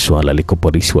kama swala liko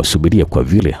polisi wasubiria, kwa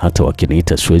vile hata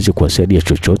wakiniita siwezi kuwasaidia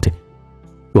chochote.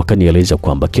 Wakanieleza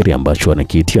kwamba kile ambacho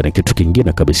wanakiitia ni kitu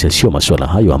kingine kabisa, sio masuala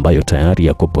hayo ambayo tayari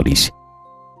yako polisi.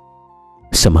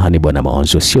 Samahani bwana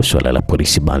Mawazo, sio swala la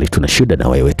polisi, bali tuna shida na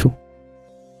wewe tu.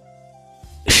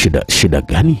 Shida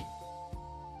gani?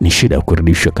 Ni shida ya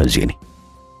kurudishwa kazini.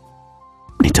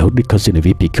 Nitarudi kazini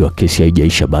vipi ikiwa kesi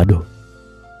haijaisha bado?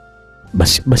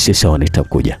 Basi sawa,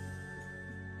 nitakuja.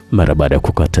 Mara baada ya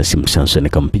kukata simu sasa,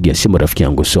 nikampigia simu rafiki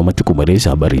yangu Somati kumweleza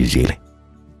habari zile.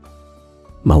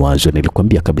 Mawazo,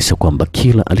 nilikwambia kabisa kwamba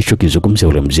kila alichokizungumza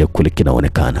yule mzee kule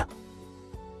kinaonekana.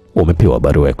 Umepewa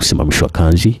barua ya kusimamishwa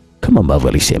kazi kama ambavyo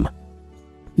alisema,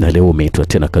 na leo umeitwa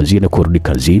tena kazini kurudi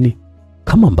kazini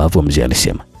kama ambavyo mzee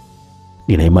alisema.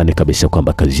 Nina imani kabisa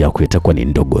kwamba kazi yako itakuwa ni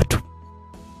ndogo tu.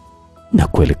 Na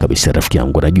kweli kabisa rafiki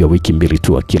yangu, najua wiki 2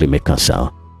 tu akili imekaa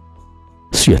sawa.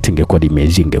 Sio atingekuwa ni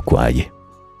miezi ingekuaje.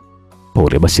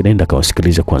 Pole, basi naenda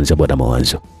kawasikiliza kwanza bwana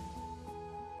Mawazo.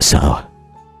 Sawa.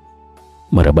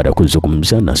 Mara baada ya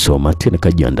kuzungumza na Somati,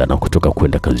 nikajiandaa na kutoka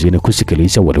kwenda kazini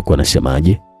kusikiliza walikuwa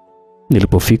nasemaje.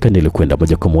 Nilipofika nilikwenda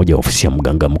moja kwa moja ofisi ya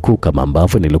mganga mkuu kama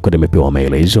ambavyo nilikuwa nimepewa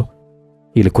maelezo.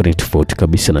 Ilikuwa ni tofauti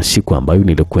kabisa na siku ambayo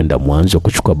nilikwenda mwanzo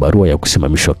kuchukua barua ya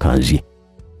kusimamishwa kazi.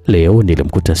 Leo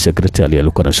nilimkuta sekretari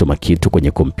alikuwa anasoma kitu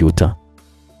kwenye kompyuta.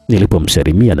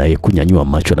 Nilipomsalimia naye kunyanyua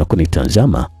macho na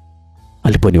kunitazama.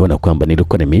 Aliponiona kwamba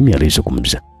nilikuwa ni mimi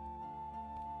alizungumza.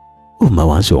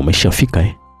 Mawazo, umeshafika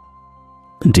eh?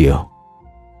 Ndio.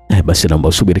 Basi naomba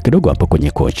usubiri kidogo hapa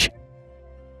kwenye kochi.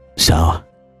 Sawa.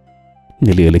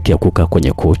 Nilielekea kukaa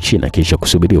kwenye kochi na kisha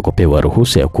kusubiri kupewa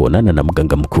ruhusa ya kuonana na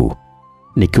mganga mkuu.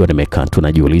 Nikiwa nimekaa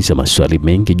tunajiuliza maswali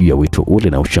mengi juu ya wito ule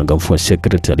na uchangamfu wa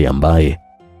sekretari ambaye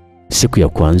siku ya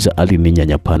kwanza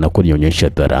alininyanyapaa na kunionyesha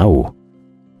dharau.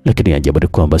 Lakini ajabu ni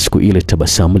kwamba siku ile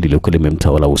tabasamu lilikuwa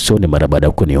limemtawala usoni mara baada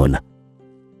ya kuniona.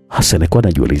 Hasa nilikuwa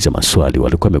najiuliza maswali,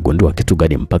 walikuwa wamegundua kitu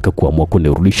gani mpaka kuamua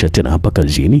kunirudisha tena hapa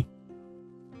kazini?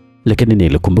 Lakini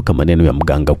nilikumbuka maneno ya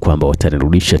mganga kwamba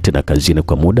watanirudisha tena kazini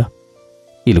kwa muda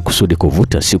ili kusudi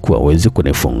kuvuta siku waweze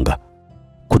kunifunga.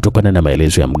 Kutokana na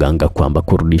maelezo ya mganga kwamba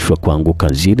kurudishwa kwangu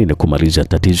kazini ni kumaliza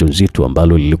tatizo zito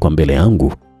ambalo lilikuwa mbele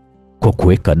yangu kwa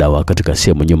kuweka dawa katika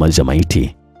sehemu nyuma za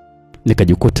maiti,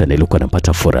 nikajikuta nilikuwa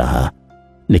napata furaha.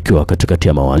 Nikiwa katikati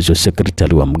ya mawazo,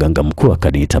 sekretari wa mganga mkuu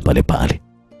akaniita pale pale.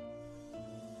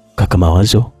 Kaka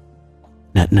Mawazo?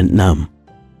 Naam.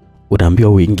 Unaambiwa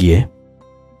uingie.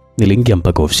 Niliingia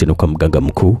mpaka ofisini kwa mganga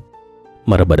mkuu.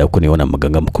 Mara baada ya kuniona,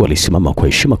 mganga mkuu alisimama kwa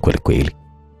heshima kweli kweli.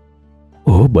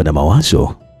 Oh, bwana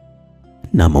Mawazo.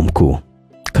 Naam mkuu.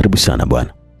 Karibu sana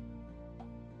bwana.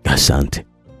 Asante.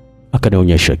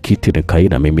 Akanionyesha kiti nikai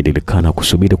na mimi nilikaa na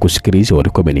kusubiri kusikiliza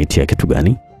walikuwa wameniitia kitu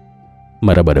gani.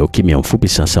 Mara baada ya ukimya mfupi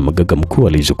sasa mganga mkuu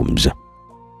alizungumza.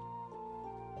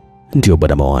 Ndio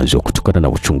bwana Mawazo, kutokana na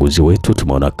uchunguzi wetu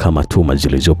tumeona kama tuhuma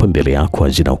zilizopo mbele yako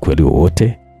hazina ukweli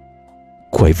wowote.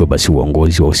 Kwa hivyo basi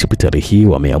uongozi wa hospitali hii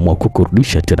wameamua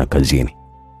kukurudisha tena kazini.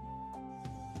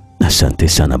 Asante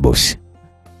sana bosi.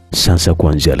 Sasa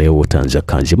kuanzia leo utaanza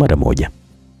kazi mara moja.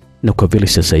 Na kwa vile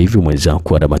sasa hivi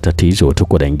mwenzako ana matatizo,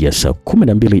 utakuwa unaingia saa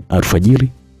 12 alfajiri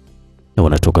na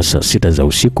wanatoka saa 6 za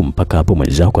usiku mpaka hapo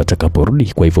mwenzako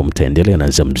atakaporudi. Kwa hivyo mtaendelea na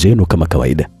zamu zenu kama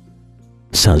kawaida.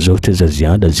 Saa zote za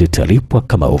ziada zitalipwa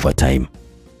kama overtime.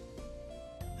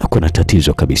 Hakuna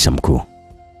tatizo kabisa mkuu.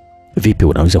 Vipi,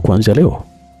 unaweza kuanza leo?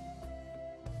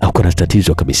 Hakuna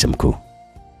tatizo kabisa mkuu.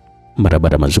 Mara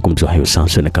baada ya mazungumzo hayo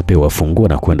sasa nikapewa funguo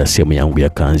na kwenda sehemu yangu ya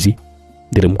kazi.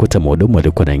 Nilimkuta mhudumu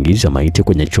alikuwa anaingiza maiti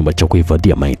kwenye chumba cha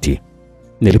kuhifadhia maiti.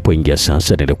 Nilipoingia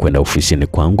sasa nilikwenda ofisini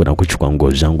kwangu na kuchukua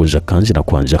nguo zangu za kazi na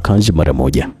kuanza kazi mara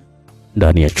moja.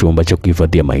 Ndani ya chumba cha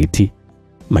kuhifadhia maiti,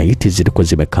 maiti zilikuwa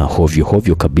zimekaa hovyo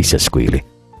hovyo kabisa siku ile.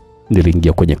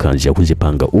 Niliingia kwenye kazi ya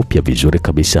kuzipanga upya vizuri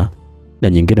kabisa na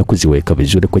nyingine kuziweka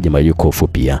vizuri kwenye majokofu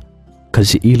pia.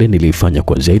 Kazi ile nilifanya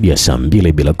kwa zaidi ya saa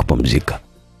 2 bila kupumzika.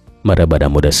 Mara baada ya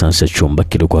muda sasa chumba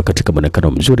kilikuwa katika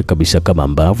muonekano mzuri kabisa kama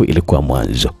ambavyo ilikuwa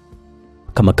mwanzo.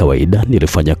 Kama kawaida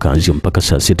nilifanya kazi mpaka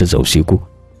saa 6 za usiku,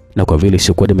 na kwa vile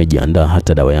sikuwa nimejiandaa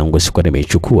hata dawa yangu sikuwa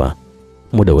nimeichukua,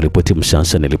 muda ulipotimu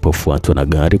sasa nilipofuatwa na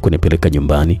gari kunipeleka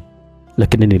nyumbani,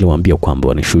 lakini niliwaambia kwamba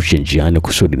wanishushe njiani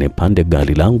kusudi nipande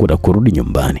gari langu na kurudi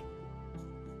nyumbani.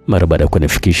 Mara baada ya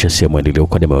kunifikisha sehemu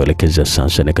niliyokuwa nimeelekeza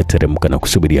sasa nikateremka na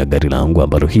kusubiria gari langu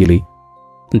ambalo hili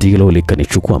ndilo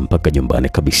likanichukua mpaka nyumbani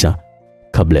kabisa.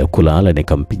 Kabla ya kulala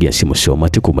nikampigia simu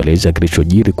Somati kumweleza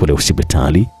kilichojiri kule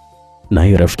hospitali,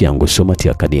 naye rafiki yangu Somati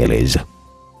akanieleza.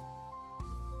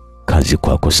 Kazi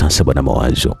kwako sasa bwana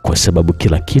Mawazo, kwa sababu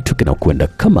kila kitu kinakwenda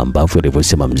kama ambavyo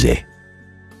alivyosema mzee.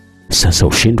 Sasa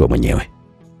ushindwe mwenyewe.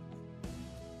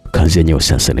 Kazi yenyewe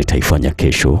sasa nitaifanya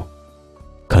kesho.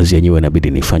 Kazi yenyewe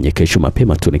inabidi nifanye kesho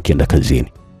mapema tu nikienda kazini.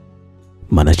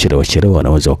 Maana chelewa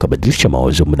wanaweza wakabadilisha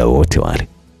mawazo muda wote wale.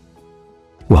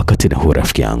 Wakati na huu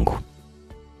rafiki yangu.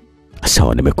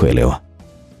 Sawa, nimekuelewa.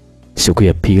 Siku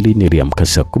ya pili niliamka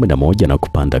saa 11 na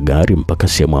kupanda gari mpaka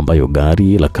sehemu ambayo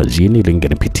gari la kazini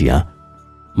lingenipitia.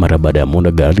 Mara baada ya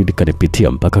muda gari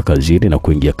likanipitia mpaka kazini na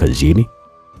kuingia kazini.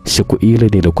 Siku ile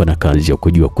nilikuwa na kazi ya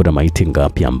kujua kuna maiti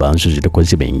ngapi ambazo zilikuwa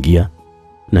zimeingia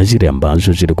na zile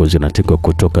ambazo zilikuwa zinatakiwa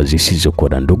kutoka zisizokuwa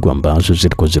na ndugu ambazo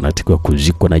zilikuwa zinatakiwa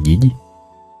kuzikwa na jiji.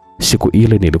 Siku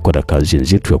ile nilikuwa na kazi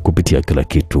nzito ya kupitia kila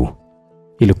kitu.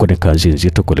 Ilikuwa ni kazi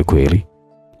nzito kweli,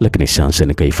 lakini sasa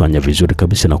nikaifanya vizuri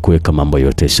kabisa na kuweka mambo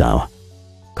yote sawa.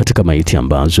 Katika maiti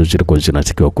ambazo zilikuwa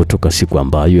zinatakiwa kutoka siku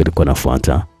ambayo ilikuwa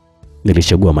nafuata,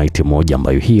 nilichagua maiti moja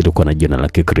ambayo hii ilikuwa na jina la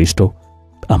Kikristo,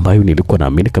 ambayo nilikuwa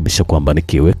naamini kabisa kwamba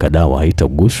nikiweka dawa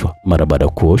haitaguswa mara baada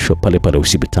ya kuoshwa pale pale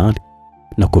hospitali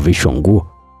na kuvishwa nguo.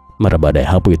 Mara baada ya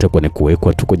hapo itakuwa ni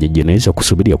kuwekwa tu kwenye jeneza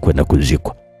kusubiria kwenda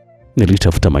kuzikwa.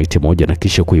 Nilitafuta maiti moja na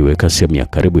kisha kuiweka sehemu ya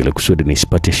karibu ili kusudi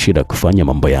nisipate shida kufanya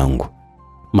mambo yangu.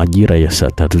 Majira ya saa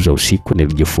 3 za usiku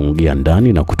nilijifungia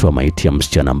ndani na kutoa maiti ya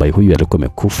msichana ambaye huyu alikuwa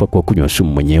amekufa kwa kunywa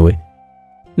sumu mwenyewe.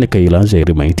 Nikailaza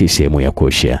ile maiti sehemu ya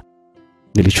kuoshea.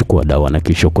 Nilichukua dawa na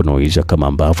kisha kunoiza kama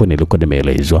ambavyo nilikuwa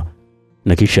nimeelezwa,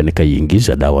 na kisha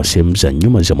nikaiingiza dawa sehemu za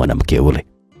nyuma za mwanamke ule.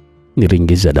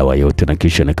 Niliingiza dawa yote na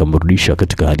kisha nikamrudisha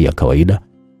katika hali ya kawaida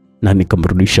na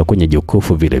nikamrudisha kwenye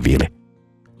jokofu vile vile.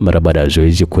 Mara baada ya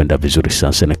zoezi kwenda vizuri,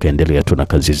 sasa nikaendelea tu na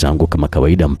kazi zangu kama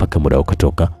kawaida mpaka muda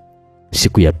ukatoka.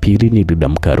 Siku ya pili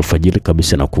nilidamka alfajiri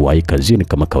kabisa na kuwahi kazini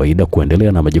kama kawaida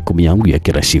kuendelea na majukumu yangu ya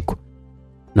kila siku.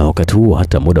 Na wakati huo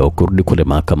hata muda wa kurudi kule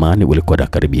mahakamani ulikuwa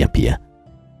unakaribia pia.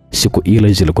 Siku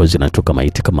ile zilikuwa zinatoka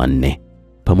maiti kama 4,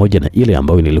 pamoja na ile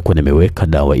ambayo nilikuwa nimeweka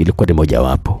dawa ilikuwa ni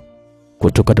mojawapo.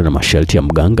 Kutokana na masharti ya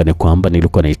mganga ni kwamba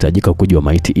nilikuwa nahitajika kujua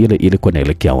maiti ile ilikuwa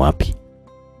inaelekea wapi,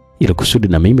 ili kusudi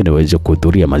na mimi niweze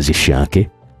kuhudhuria mazishi yake.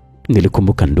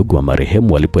 Nilikumbuka ndugu wa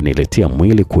marehemu waliponiletea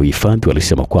mwili kuhifadhi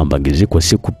walisema kwamba angezikwa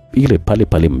siku ile pale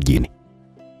pale mjini.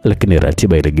 Lakini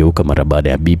ratiba iligeuka mara baada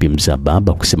ya bibi mzaa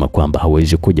baba kusema kwamba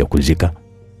hawezi kuja kuzika.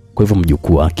 Kwa hivyo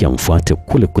mjukuu wake amfuate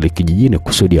kule kule kijijini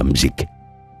kusudi amzike.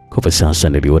 Kwa hivyo sasa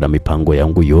niliona mipango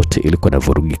yangu yote ilikuwa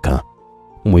inavurugika.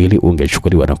 Mwili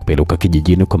ungechukuliwa na kupelekwa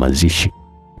kijijini kwa mazishi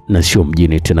na sio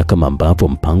mjini tena kama ambavyo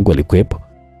mpango alikuwepo.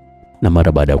 Na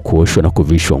mara baada ya kuoshwa na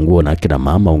kuvishwa nguo na kina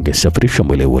mama ungesafirishwa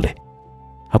mwili ule.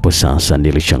 Hapo sasa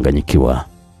nilichanganyikiwa.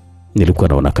 Nilikuwa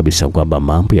naona kabisa kwamba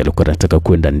mambo yalikuwa yanataka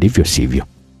kwenda ndivyo sivyo.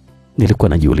 Nilikuwa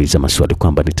najiuliza maswali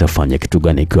kwamba nitafanya kitu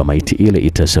gani ikiwa maiti ile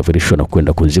itasafirishwa na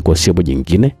kwenda kuzikwa sehemu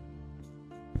nyingine.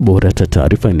 Bora hata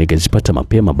taarifa ningezipata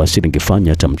mapema, basi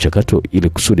ningefanya hata mchakato ili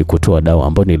kusudi kutoa dawa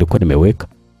ambayo nilikuwa nimeweka,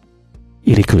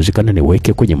 ili kiwezekana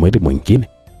niweke kwenye mwili mwingine.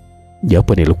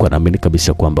 Japo nilikuwa naamini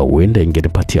kabisa kwamba huenda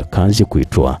ingenipatia kazi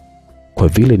kuitoa, kwa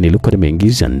vile nilikuwa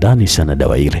nimeingiza ndani sana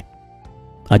dawa ile.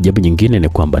 Ajabu nyingine ni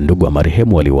kwamba ndugu wa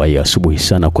marehemu waliwahi asubuhi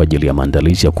sana kwa ajili ya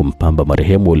maandalizi ya kumpamba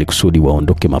marehemu ili kusudi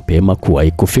waondoke mapema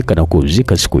kuwahi kufika na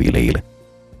kuzika siku ile ile.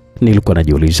 Nilikuwa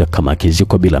najiuliza kama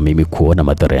akizikwa bila mimi kuona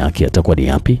madhara yake yatakuwa ni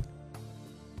yapi.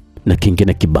 Na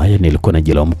kingine kibaya, nilikuwa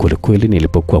najilaumu kweli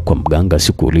nilipokuwa kwa mganga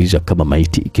sikuuliza kama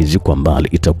maiti ikizikwa mbali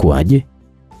itakuwaje.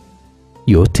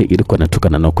 Yote ilikuwa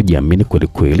inatokana na kujiamini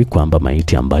kweli kwamba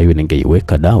maiti ambayo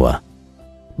ningeiweka dawa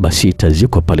basi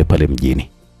itazikwa pale pale mjini.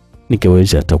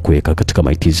 Ningeweza hata kuweka katika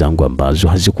maiti zangu ambazo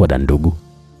hazikuwa na ndugu,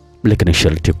 lakini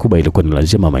sharti kubwa ilikuwa ni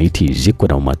lazima maiti izikwe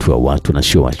na umati wa watu na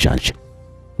sio wachache.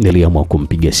 Niliamua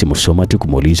kumpigia simu Somati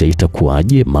kumuuliza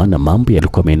itakuwaje, maana mambo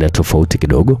yalikuwa yameenda tofauti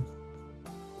kidogo.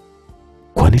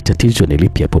 Kwani tatizo ni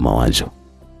lipi hapo mawazo?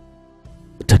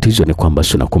 Tatizo ni kwamba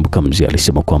nakumbuka mzee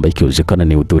alisema kwamba ikiwezekana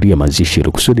nihudhurie mazishi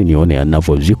ili kusudi nione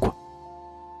anavyozikwa.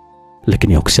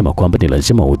 Lakini hakusema kwamba ni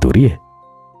lazima uhudhurie.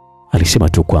 Alisema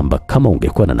tu kwamba kama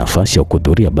ungekuwa na nafasi ya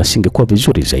kuhudhuria basi ingekuwa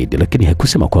vizuri zaidi, lakini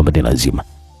hakusema kwamba ni lazima.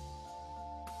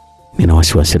 Nina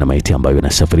wasiwasi na maiti ambayo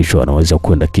inasafirishwa wanaweza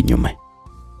kwenda kinyume.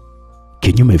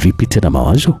 Kinyume vipi tena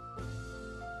mawazo?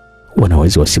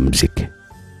 Wanaweza wasimzike.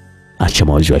 Acha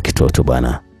mawazo ya kitoto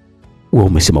bwana. Wewe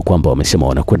umesema kwamba wamesema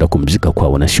wanakwenda kumzika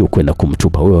kwao na sio kwenda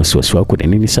kumtupa. Wewe wasiwasi wako ni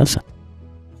nini sasa?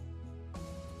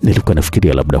 Nilikuwa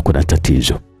nafikiria labda kuna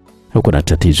tatizo. Hakuna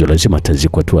tatizo, lazima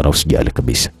atazikwa tu, usijali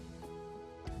kabisa.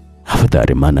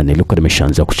 Afadhali, maana nilikuwa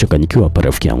nimeshaanza kuchanganyikiwa hapa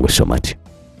rafiki yangu Somati.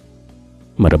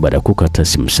 Mara baada ya kukata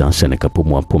simu sasa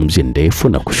nikapumua pumzi ndefu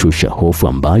na kushusha hofu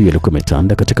ambayo ilikuwa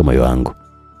imetanda katika moyo wangu.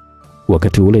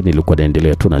 Wakati ule nilikuwa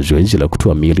naendelea tu na zoezi la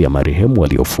kutoa miili ya marehemu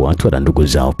waliofuatwa na ndugu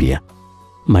zao pia.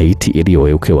 Maiti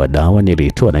iliyowekewa dawa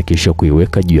nilitoa na kisha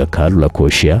kuiweka juu ya kalu la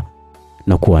kuoshea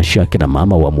na kuwasha kina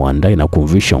mama wa muandae na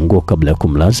kumvisha nguo kabla ya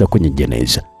kumlaza kwenye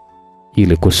jeneza.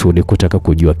 Ili kusudi kutaka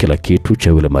kujua kila kitu cha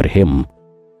yule marehemu,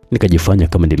 nikajifanya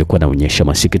kama nilikuwa naonyesha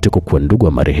masikitiko kwa ndugu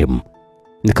wa marehemu.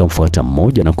 Nikamfuata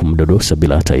mmoja na kumdodosa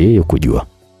bila hata yeye kujua.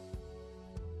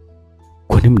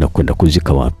 Kwani mnakwenda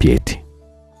kuzika wapi eti?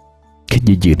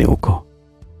 Kijijini huko.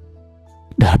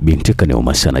 Binti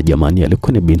kaniuma sana jamani,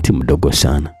 alikuwa ni binti mdogo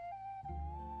sana.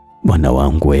 Bwana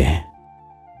wangu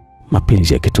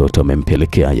mapenzi ya kitoto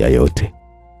amempelekea haya yote.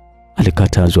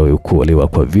 Alikatazwa kuolewa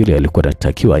kwa vile alikuwa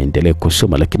anatakiwa aendelee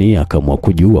kusoma, lakini yeye akaamua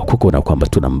kujiua kuona kwamba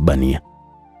tunambania.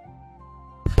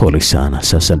 Pole sana.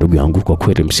 Sasa ndugu yangu, kwa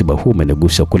kweli msiba huu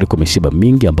umenigusa kuliko misiba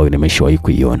mingi ambayo nimeshawahi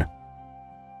kuiona.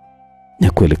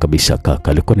 Na kweli kabisa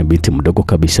kaka alikuwa ni binti mdogo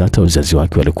kabisa, hata wazazi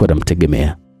wake walikuwa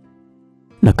wanamtegemea.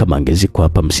 Na kama angezikwa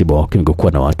hapa msiba wake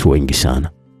ungekuwa na watu wengi sana.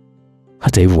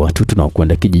 Hata hivyo watu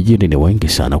tunaokwenda kijijini ni wengi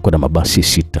sana, kuna mabasi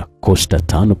 6, costa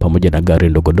 5 pamoja na gari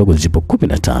ndogo zipo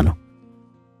 15.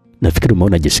 Nafikiri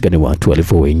umeona jinsi gani watu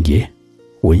walivyo wengi.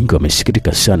 Wengi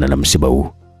wamesikitika sana na msiba huu.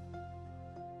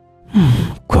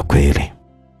 Kwa kweli.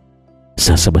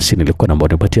 Sasa basi nilikuwa naomba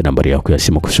unipatie nambari yako ya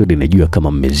simu kusudi nijue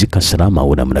kama mmezika salama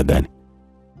au namna gani.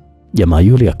 Jamaa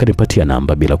yule akanipatia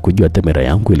namba bila kujua dhamira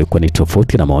yangu ilikuwa ni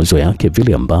tofauti na mawazo yake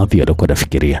vile ambavyo alikuwa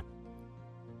anafikiria.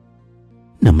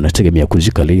 Na mnategemea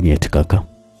kuzika lini eti kaka?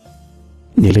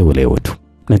 Ni leo tu.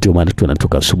 Na ndio maana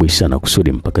tunatoka asubuhi sana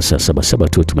kusudi mpaka saa 7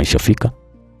 tu tumeshafika.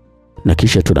 Na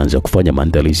kisha tunaanza kufanya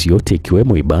maandalizi yote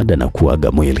ikiwemo ibada na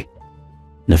kuaga mwili.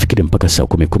 Nafikiri mpaka saa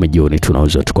 10 jioni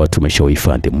tunaweza tukawa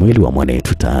tumeshauhifadhi mwili wa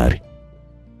mwanetu tayari.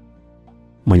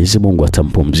 Mwenyezi Mungu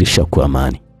atampumzisha kwa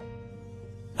amani.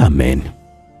 Amen.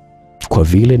 Kwa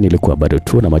vile nilikuwa bado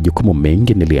tu na majukumu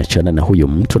mengi, niliachana na huyo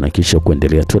mtu na kisha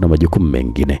kuendelea tu na majukumu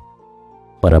mengine.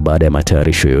 Mara baada ya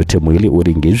matayarisho yote, mwili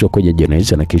uliingizwa kwenye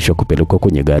jeneza na kisha kupelekwa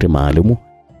kwenye gari maalumu.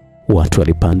 Watu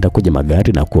walipanda kwenye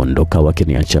magari na kuondoka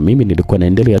wakiniacha mimi nilikuwa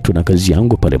naendelea tu na kazi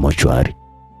yangu pale mochwari.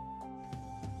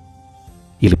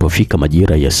 Ilipofika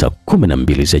majira ya saa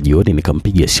 12 za jioni,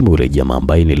 nikampigia simu yule jamaa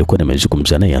ambaye nilikuwa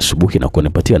nimezungumza naye asubuhi na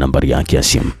kunipatia nambari yake ya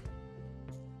simu.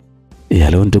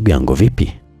 Hello ndugu yangu,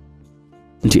 vipi?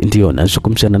 Ndio,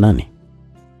 nazungumza na nani?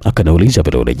 Akaniuliza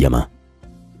vile yule jamaa.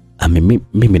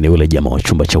 Mimi ni yule jamaa wa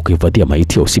chumba cha kuhifadhia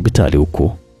maiti ya hospitali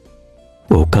huko.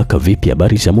 Wewe kaka, vipi,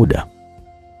 habari za muda?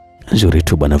 Nzuri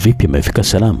tu bwana, vipi, umefika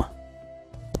salama?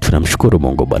 Tunamshukuru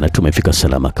Mungu bwana, tumefika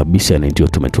salama kabisa, na ndio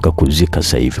tumetoka kuzika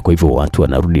sasa hivi. Kwa hivyo watu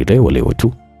wanarudi leo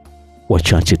tu.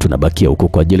 Wachache tunabakia huko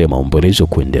kwa ajili ya maombolezo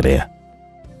kuendelea.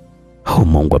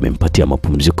 Mungu amempatia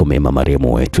mapumziko mema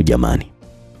marehemu wetu jamani.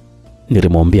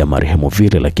 Nilimwambia marehemu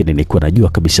vile, lakini nilikuwa najua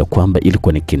kabisa kwamba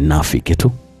ilikuwa ni kinafiki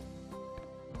tu.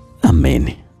 Amen.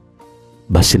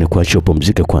 Basi nikuache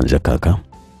upumzike kwanza kaka.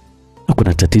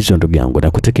 Hakuna tatizo ndugu yangu,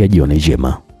 na kutakia jioni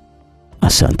njema.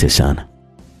 Asante sana.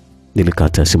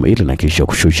 Nilikata simu ile na kisha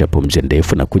kushusha pumzi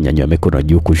ndefu na kunyanyua mikono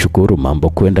juu kushukuru mambo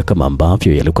kwenda kama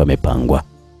ambavyo yalikuwa yamepangwa.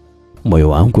 Moyo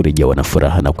wangu ulijawa na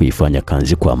furaha na kuifanya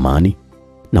kazi kwa amani,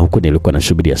 na huko nilikuwa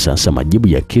nasubiria sasa majibu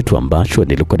ya kitu ambacho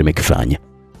nilikuwa nimekifanya.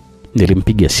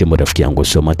 Nilimpigia simu rafiki yangu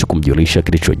Somati kumjulisha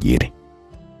kilichojiri.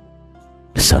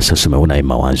 Sasa sumeona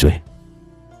mawazo.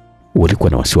 Ulikuwa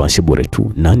na wasiwasi bure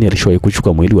tu. Nani alishawahi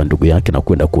kuchukua mwili wa ndugu yake na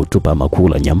kwenda kuutupa ama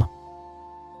kula nyama?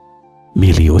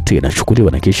 Mili yote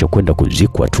inachukuliwa na kisha kwenda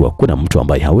kuzikwa tu. Hakuna mtu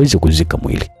ambaye hawezi kuzika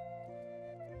mwili.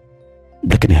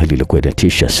 Lakini hali ilikuwa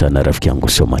inatisha sana rafiki yangu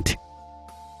Somati.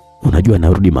 Unajua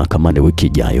narudi mahakamani wiki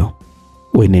ijayo.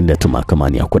 Wewe nenda tu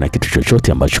mahakamani, hakuna kitu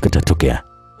chochote ambacho kitatokea.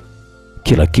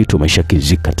 Kila kitu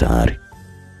umeshakizika tayari.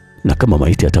 Na kama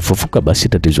maiti atafufuka basi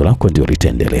tatizo lako ndio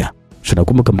litaendelea.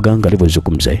 Tunakumbuka mganga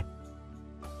alivyozungumza.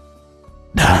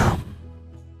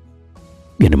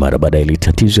 Yaani mara baada ya ile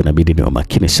tatizo inabidi niwe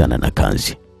makini sana na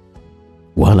kazi.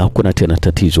 Wala hakuna tena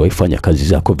tatizo, waifanya kazi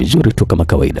zako vizuri tu kama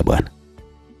kawaida bwana.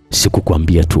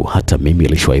 Sikukwambia tu, hata mimi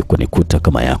ilishawahi kunikuta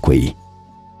kama yako hii.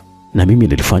 Na mimi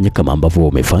nilifanya kama ambavyo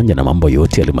umefanya na mambo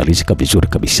yote yalimalizika vizuri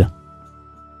kabisa.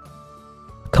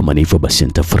 Kama hivyo basi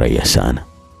nitafurahia sana.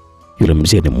 Yule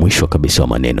mzee ni mwisho kabisa wa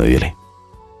maneno yule.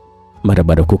 Mara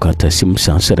baada kukata simu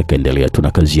sasa nikaendelea tu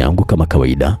na kazi yangu kama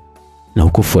kawaida. Na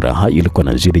huko furaha ilikuwa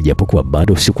nazidi, japokuwa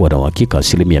bado sikuwa na uhakika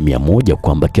 100%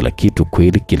 kwamba kila kitu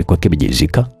kweli kilikuwa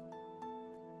kimejizika.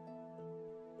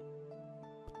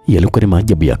 Yalikuwa ni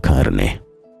maajabu ya karne.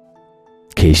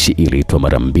 Kesi iliitwa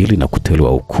mara 2 na kutolewa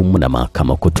hukumu na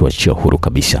mahakama kutuachia huru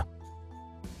kabisa.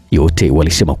 Yote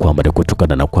walisema kwamba ni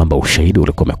kutokana na kwamba ushahidi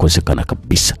ulikuwa umekosekana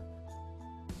kabisa.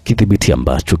 Kidhibiti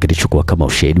ambacho kilichokuwa kama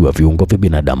ushahidi wa viungo vya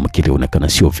binadamu kilionekana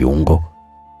sio viungo,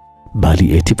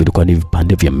 bali eti vilikuwa ni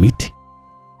vipande vya miti.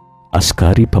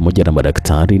 Askari pamoja na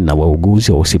madaktari na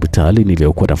wauguzi wa hospitali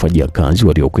niliyokuwa nafanyia kazi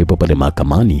waliokuwepo pale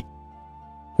mahakamani,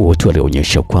 wote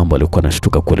walionyesha kwamba walikuwa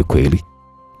wanashtuka kweli kweli,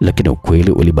 lakini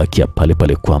ukweli ulibakia pale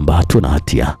pale kwamba hatuna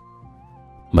hatia.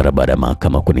 Mara baada ya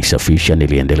mahakama kunisafisha,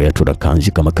 niliendelea tu na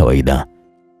kazi kama kawaida,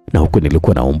 na huko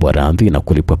nilikuwa naomba radhi na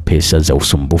kulipwa pesa za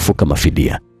usumbufu kama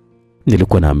fidia.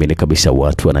 Nilikuwa naamini kabisa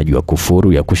watu wanajua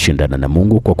kufuru ya kushindana na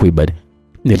Mungu kwa kuibadi.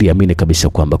 Niliamini kabisa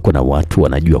kwamba kuna watu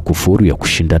wanajua kufuru ya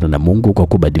kushindana na Mungu kwa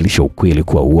kubadilisha ukweli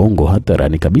kwa uongo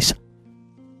hadharani kabisa.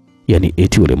 Yaani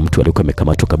eti yule mtu alikuwa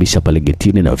amekamatwa kabisa pale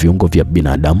getini na viungo vya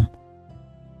binadamu.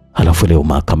 Halafu leo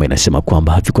mahakama inasema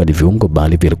kwamba havikuwa ni viungo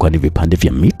bali vilikuwa ni vipande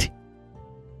vya miti.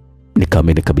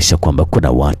 Nikaamini kabisa kwamba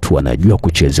kuna watu wanajua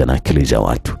kucheza na akili za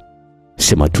watu.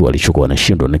 Sema tu walichokuwa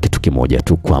wanashindwa na kitu kimoja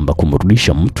tu, kwamba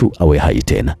kumrudisha mtu awe hai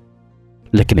tena.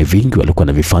 Lakini vingi walikuwa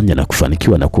wanavifanya na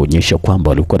kufanikiwa na kuonyesha kwamba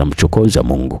walikuwa wanamchokoza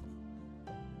Mungu.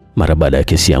 Mara baada ya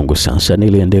kesi yangu sasa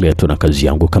niliendelea tu na kazi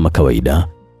yangu kama kawaida,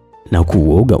 na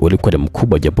kuuoga ulikuwa ni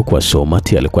mkubwa, japokuwa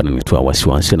Somati alikuwa ananitoa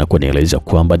wasiwasi na kunieleza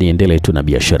kwamba niendelee tu na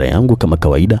biashara yangu kama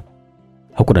kawaida.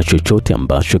 Hakuna chochote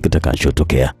ambacho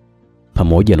kitakachotokea.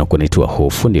 Pamoja na kunitoa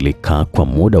hofu, nilikaa kwa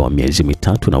muda wa miezi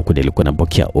mitatu, na huko nilikuwa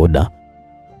napokea oda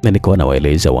na nikawa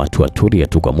nawaeleza watu watulie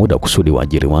tu kwa muda kusudi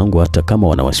waajiri wangu hata kama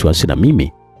wana wasiwasi na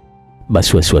mimi,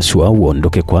 basi wasiwasi wao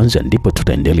uondoke kwanza, ndipo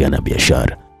tutaendelea na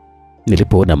biashara.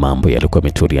 Nilipoona mambo yalikuwa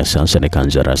yametulia sasa,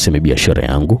 nikaanza rasmi biashara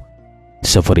yangu.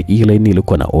 Safari ile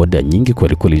nilikuwa na oda nyingi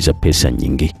kweli kweli za pesa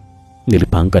nyingi.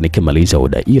 Nilipanga nikimaliza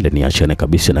oda ile niachane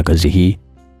kabisa na kazi hii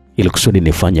ili kusudi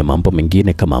nifanye mambo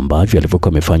mengine kama ambavyo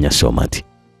alivyokuwa amefanya Somati.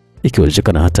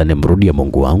 Ikiwezekana hata nimrudie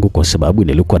Mungu wangu, kwa sababu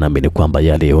nilikuwa naamini kwamba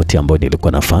yale yote ambayo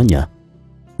nilikuwa nafanya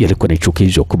yalikuwa ni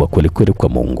chukizo kubwa kweli kweli kwa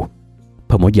Mungu.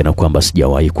 Pamoja na kwamba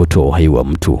sijawahi kutoa uhai wa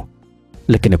mtu,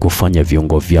 lakini kufanya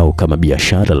viungo vyao kama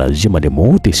biashara lazima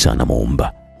nimuudhi sana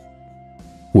Muumba.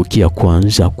 Wiki ya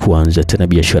kuanza tena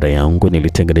biashara yangu,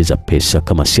 nilitengeneza pesa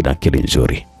kama sina akili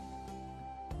nzuri.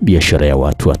 Biashara ya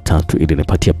watu watatu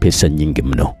ilinipatia pesa nyingi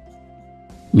mno.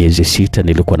 Miezi 6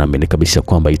 nilikuwa naamini kabisa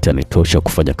kwamba itanitosha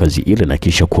kufanya kazi ile na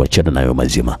kisha kuachana nayo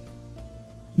mazima.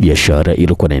 Biashara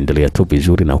ilikuwa inaendelea tu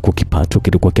vizuri, na huku kipato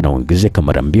kilikuwa kinaongezeka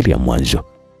mara 2 ya mwanzo.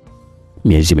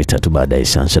 Miezi 3 baadaye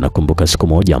sasa, nakumbuka siku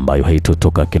moja ambayo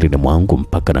haitotoka akilini mwangu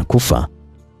mpaka nakufa,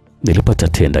 nilipata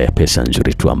tenda ya pesa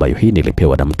nzuri tu, ambayo hii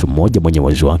nilipewa na mtu mmoja mwenye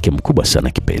uwezo wake mkubwa sana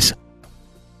kipesa.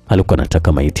 Alikuwa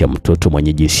anataka maiti ya mtoto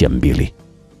mwenye jinsia 2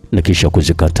 na kisha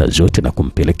kuzikata zote na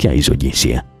kumpelekea hizo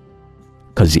jinsia.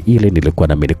 Kazi ile nilikuwa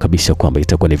naamini kabisa kwamba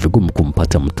itakuwa ni vigumu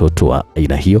kumpata mtoto wa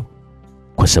aina hiyo,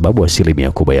 kwa sababu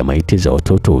asilimia kubwa ya maiti za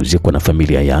watoto huzikwa na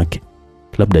familia yake,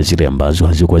 labda zile ambazo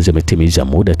hazikuwa zimetimiza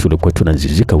muda tulikuwa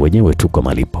tunazizika wenyewe tu kwa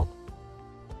malipo.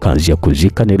 Kazi ya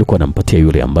kuzika nilikuwa nampatia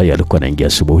yule ambaye alikuwa anaingia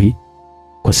asubuhi,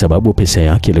 kwa sababu pesa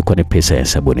yake ilikuwa ni pesa ya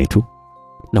sabuni tu,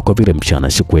 na kwa vile mchana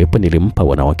sikuwepo, nilimpa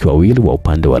wanawake wawili wa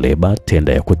upande wa leba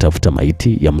tenda ya kutafuta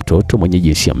maiti ya mtoto mwenye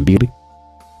jinsia 2,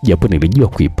 japo nilijua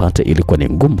kuipata ilikuwa ni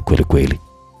ngumu kweli kweli.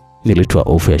 Nilitoa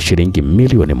ofa ya shilingi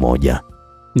 1,000,000.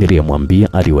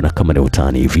 Niliyemwambia aliona kama ni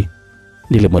utani hivi.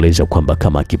 Nilimweleza kwamba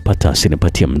kama akipata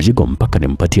asinipatie mzigo mpaka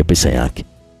nimpatie pesa yake,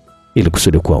 ili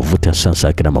kusudi kuwavuta sasa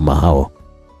akina mama hao.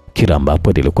 Kila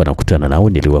ambapo nilikuwa nakutana nao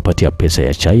niliwapatia pesa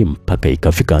ya chai, mpaka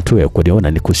ikafika hatua ya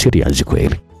kuniona niko serious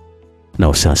kweli.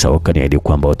 Nao sasa wakaniahidi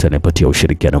kwamba watanipatia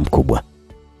ushirikiano mkubwa.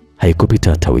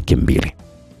 Haikupita hata wiki 2.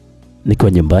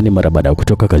 Nikiwa nyumbani mara baada ya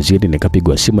kutoka kazini,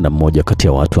 nikapigwa simu na mmoja kati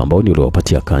ya watu ambao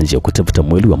niliwapatia kazi ya kutafuta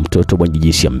mwili wa mtoto mwenye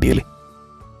jinsia 2.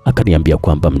 Akaniambia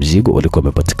kwamba mzigo ulikuwa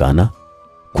umepatikana.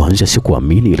 Kwanza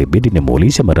sikuamini, ilibidi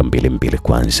nimuulize mara 2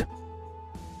 kwanza.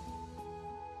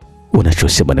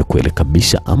 Unachosema ni kweli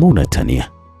kabisa ama unatania?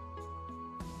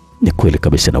 Ni kweli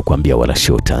kabisa nakwambia, wala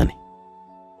sio utani.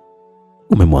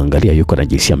 Umemwangalia yuko na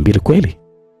jinsia 2 kweli?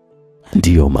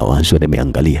 Ndiyo, mawazo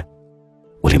nimeangalia.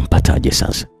 Ulimpata aje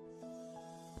sasa?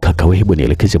 Kaka, hebu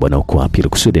nielekeze bwana uko wapi ili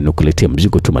kusudi nikuletee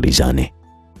mzigo tumalizane.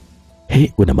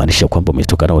 Unamaanisha kwamba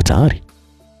umetoka nao tayari?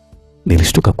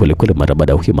 Nilishtuka kweli kweli mara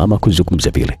baada ya huyo mama kuzungumza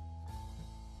vile.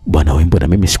 Bwana wewe, mbona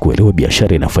mimi sikuelewa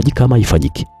biashara inafanyika ama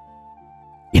haifanyiki?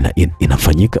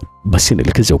 Inafanyika. Basi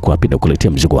nielekeze uko wapi na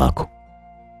kuletea mzigo wako.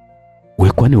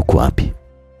 Wewe kwani uko wapi?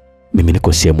 Mimi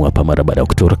niko sehemu hapa mara baada ya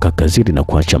kutoka kazini na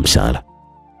kuacha msala.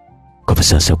 Kwa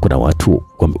sasa kuna watu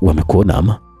wamekuona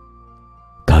ama?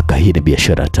 Kaka, hii ni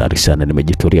biashara hatari sana,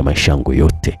 nimejitolea maisha yangu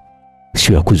yote.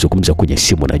 Sio ya kuzungumza kwenye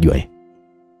simu, najua.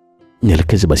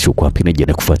 Nielekeze basi uko wapi nije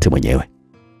nikufuate mwenyewe.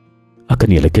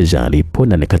 Akanielekeza alipo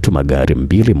na nikatuma gari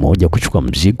 2, moja kuchukua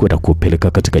mzigo na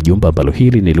kupeleka katika jumba ambalo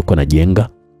hili nilikuwa najenga,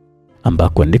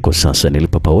 ambako ndiko sasa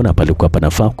nilipopaona palikuwa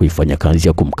panafaa kuifanya kazi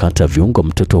ya kumkata viungo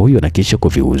mtoto huyo na kisha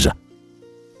kuviuza.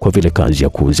 Kwa vile kazi ya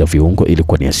kuuza viungo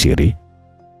ilikuwa ni asiri,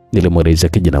 nilimweleza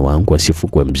kijana wangu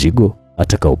asifukue mzigo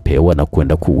atakaopewa na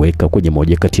kwenda kuweka kwenye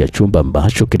moja kati ya chumba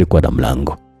ambacho kilikuwa na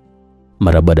mlango.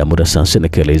 Mara baada ya muda sasa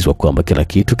nikaelezwa kwamba kila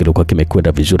kitu kilikuwa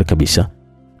kimekwenda vizuri kabisa.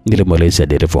 Nilimweleza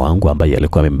dereva wangu ambaye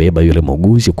alikuwa amembeba yule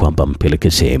muuguzi kwamba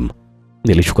mpeleke sehemu.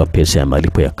 Nilichukua pesa ya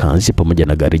malipo ya kazi pamoja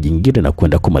na gari jingine na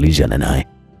kwenda kumalizana naye.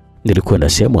 Nilikwenda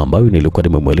sehemu ambayo nilikuwa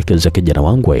nimemwelekeza kijana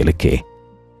wangu aelekee.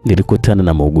 Nilikutana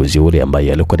na muuguzi yule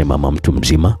ambaye alikuwa ni mama mtu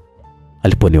mzima.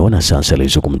 Aliponiona sasa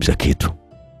alizungumza kitu.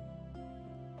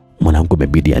 Mwanangu,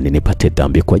 imebidi nipate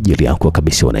dhambi kwa ajili yako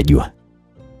kabisa, unajua.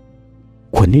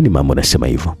 Kwa nini mama unasema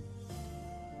hivyo?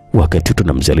 Wakati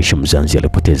tunamzalisha mzazi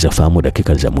alipoteza fahamu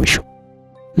dakika za mwisho,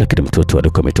 lakini mtoto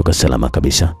alikuwa ametoka salama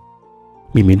kabisa.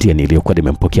 Mimi ndiye niliyokuwa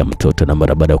nimempokea mtoto, na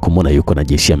mara baada ya kumwona yuko na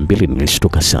jinsia 2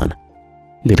 nilishtuka sana.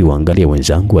 Niliwaangalia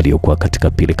wenzangu waliokuwa katika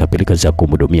pilika za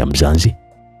kumhudumia mzazi,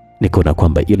 nikaona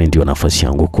kwamba ile ndio nafasi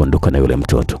yangu kuondoka na yule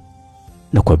mtoto.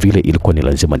 Na kwa vile ilikuwa ni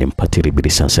lazima nimpate, ilibidi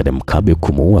sasa nimkabe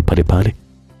kumuua pale pale.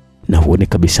 Na huone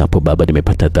kabisa hapo baba,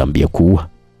 nimepata dhambi ya kuua.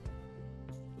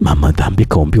 Mama, dhambi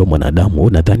kaumbiwa mwanadamu,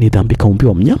 unadhani dhambi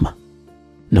kaumbiwa mnyama?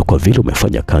 na kwa vile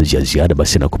umefanya kazi ya ziada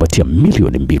basi nakupatia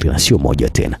milioni 2 na sio moja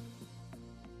tena.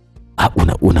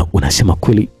 Unasema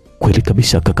kweli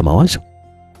kabisa kaka Mawazo?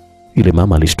 Yule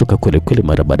mama alishtuka kweli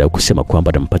mara baada ya kusema kwamba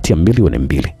anampatia milioni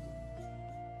 2.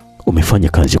 Umefanya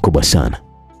kazi kubwa sana.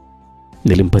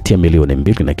 Nilimpatia milioni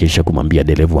 2 na kisha kumwambia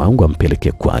dereva wangu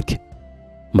ampeleke kwake.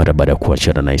 Mara baada ya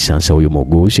kuachana naye sasa huyu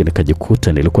muuguzi,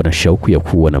 nikajikuta nilikuwa na shauku ya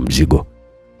kuwa na mzigo.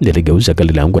 Niligeuza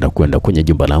gari langu na kwenda kwenye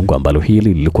jumba langu ambalo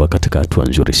hili lilikuwa katika hatua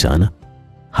nzuri sana,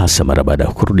 hasa mara baada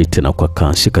ya kurudi tena kwa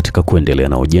kasi katika kuendelea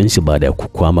na ujenzi baada ya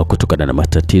kukwama kutokana na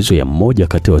matatizo ya mmoja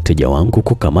kati ya wateja wangu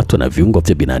kukamatwa na viungo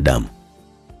vya binadamu.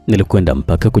 Nilikwenda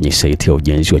mpaka kwenye saiti ya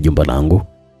ujenzi wa jumba langu.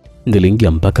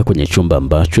 Niliingia mpaka kwenye chumba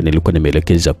ambacho nilikuwa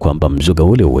nimeelekeza kwamba mzoga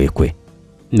ule uwekwe.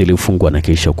 Nilifungua na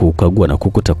kisha kukagua na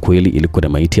kukuta kweli ilikuwa ni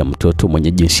maiti ya mtoto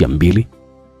mwenye jinsia mbili.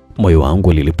 Moyo wangu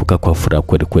ulilipuka kwa furaha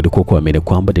kweli kwa kuamini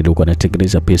kwamba nilikuwa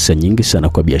natengeneza pesa nyingi sana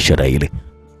kwa biashara ile.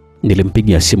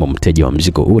 Nilimpigia simu mteja wa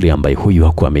mzigo ule ambaye huyu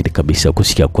hakuamini kabisa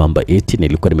kusikia kwamba eti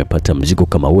nilikuwa nimepata mzigo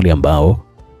kama ule ambao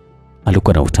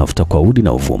alikuwa na utafuta kwa udi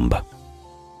na uvumba.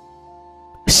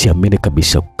 Siamini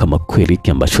kabisa kama kweli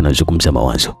kile ambacho nazungumza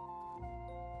Mawazo.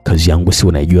 Kazi yangu si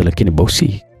unaijua, lakini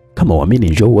bosi, kama uamini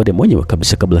njoo uone mwenyewe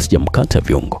kabisa kabla sijamkata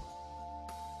viungo.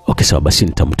 Okay sawa basi,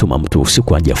 nitamtuma mtu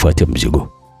usiku aje afuate mzigo.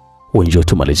 Wewe njoo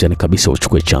tumalizane kabisa,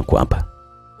 uchukue changu hapa.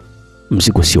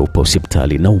 Mzigo sio upo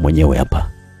hospitali na mwenyewe hapa.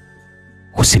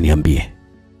 Usiniambie.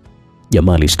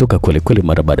 Jamaa alishtuka kweli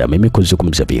mara baada ya mimi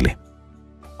kuzungumza vile.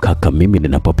 Kaka, mimi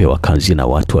ninapopewa kazi na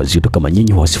watu wazito kama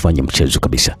nyinyi wasifanye mchezo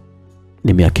kabisa.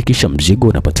 Nimehakikisha mzigo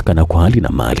unapatikana kwa hali na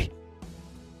mali.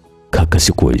 Kaka,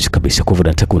 sikuwezi kabisa, kwa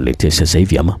hivyo nataka uniletee sasa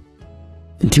hivi ama?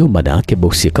 Ndio maana yake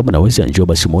bosi, kama naweza njoo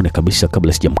basi muone kabisa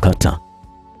kabla sijamkata.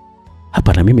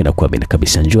 Hapana, mimi nakuamini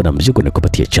kabisa, njoo na mzigo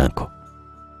nikupatie chako.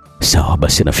 Sawa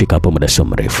basi, nafika hapo muda sio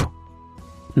mrefu.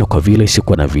 Na kwa vile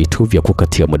sikuwa na vitu vya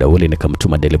kukatia muda ule,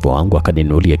 nikamtuma dereva wangu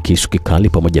akaninunulia kisu kikali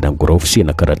pamoja na grovsi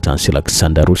na karatasi la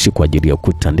sandarusi kwa ajili ya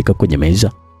kutandika kwenye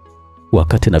meza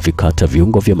wakati na vikata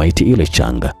viungo vya maiti ile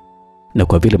changa. Na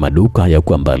kwa vile maduka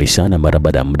hayakuwa mbali sana, mara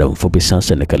baada ya muda mfupi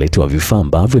sasa nikaletewa vifaa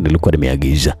ambavyo nilikuwa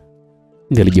nimeagiza.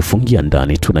 Nilijifungia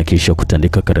ndani tu na kisha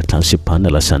kutandika karatasi pana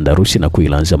la sandarusi na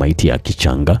kuilaza maiti ya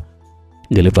kichanga.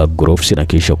 Nilivaa gloves na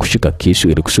kisha kushika kisu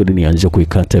ili kusudi nianze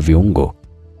kuikata viungo.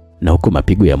 Na huku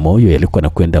mapigo ya moyo yalikuwa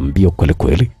nakwenda mbio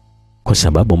kweli kwa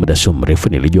sababu muda sio mrefu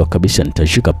nilijua kabisa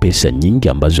nitashika pesa nyingi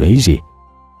ambazo hizi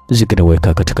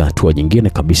zikiniweka katika hatua nyingine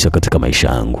kabisa katika maisha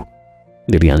yangu.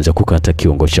 Nilianza kukata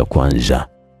kiungo cha kwanza.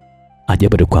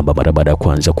 Ajabu ni kwamba mara baada ya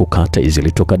kuanza kukata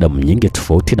zilitoka damu nyingi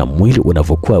tofauti na mwili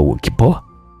unavyokuwa ukipoa.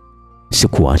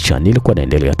 Sikuacha, nilikuwa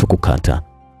naendelea tu kukata.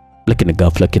 Lakini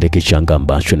ghafla kile kichanga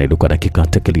ambacho nilikuwa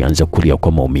nakikata kilianza kulia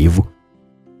kwa maumivu.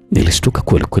 Nilistuka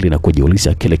kweli na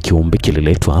kujiuliza kile kiumbe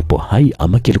kililetwa hapo hai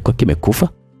ama kilikuwa kimekufa.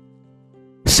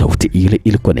 Sauti ile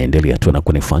ilikuwa inaendelea tu na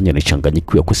kunifanya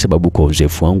nichanganyikiwe kwa sababu kwa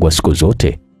uzoefu wangu wa siku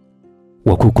zote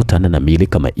wa kukutana na miili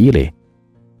kama ile,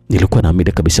 nilikuwa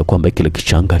naamini kabisa kwamba kile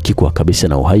kichanga hakikuwa kabisa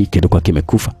na uhai, kilikuwa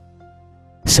kimekufa.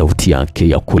 Sauti yake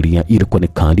ya kulia ilikuwa ni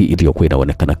kali, iliyokuwa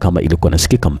inaonekana kama ilikuwa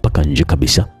nasikika mpaka nje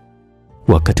kabisa.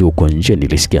 Wakati huko nje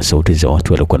nilisikia sauti za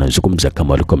watu walikuwa wanazungumza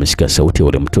kama walikuwa wamesikia sauti ya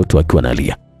yule mtoto akiwa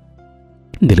analia.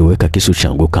 Niliweka kisu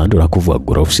changu kando na kuvua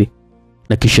gloves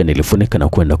na kisha nilifunika na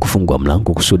kwenda kufungua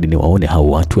mlango kusudi niwaone hao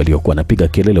watu waliokuwa wanapiga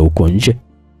kelele huko nje.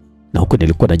 Na huko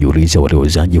nilikuwa najiuliza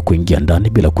waliwezaje kuingia ndani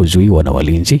bila kuzuiwa na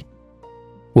walinzi.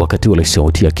 Wakati ule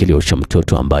sauti ya kilio cha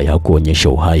mtoto ambaye hakuonyesha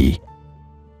uhai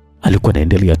alikuwa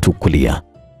anaendelea tu kulia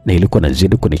na ilikuwa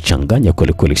nazidi kunichanganya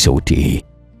kweli sauti hii.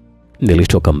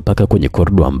 Nilitoka mpaka kwenye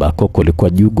korido ambako kulikuwa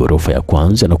juu ghorofa ya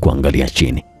kwanza na kuangalia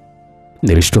chini.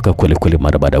 Nilishtoka kweli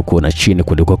mara baada ya kuona chini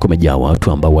kulikuwa kumejaa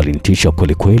watu ambao walinitisha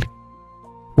kweli.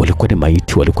 Walikuwa ni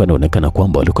maiti, walikuwa wanaonekana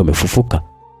kwamba walikuwa wamefufuka.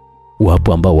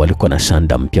 Wapo ambao walikuwa na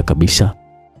sanda mpya kabisa.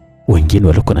 Wengine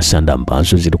walikuwa na sanda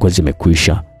ambazo zilikuwa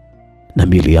zimekwisha na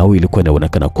miili yao ilikuwa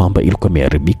inaonekana kwamba ilikuwa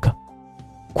imeharibika.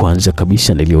 Kwanza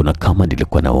kabisa niliona kama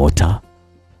nilikuwa naota.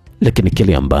 Lakini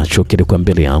kile ambacho kilikuwa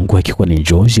mbele yangu hakikuwa ni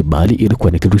njozi bali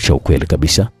ilikuwa ni kitu cha ukweli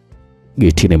kabisa.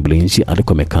 Getini mlinzi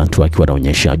alikuwa amekatwa akiwa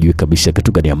anaonyesha ajui kabisa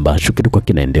kitu gani ambacho kilikuwa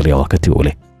kinaendelea wakati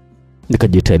ule.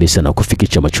 Nikajitahidi sana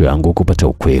kufikisha macho yangu kupata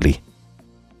ukweli.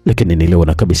 Lakini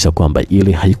niliona kabisa kwamba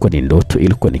ile haikuwa ni ndoto,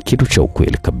 ilikuwa ni kitu cha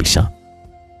ukweli kabisa.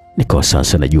 Nikawa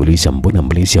sasa najiuliza mbona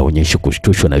mlinzi haonyeshi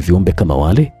kushtushwa na viumbe kama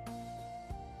wale?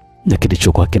 Na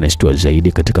kilichokuwa kinashtua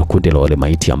zaidi katika kundi la wale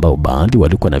maiti ambao baadhi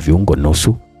walikuwa na viungo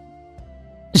nusu,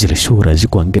 zile sura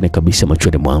ziko ngine kabisa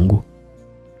machoni mwangu.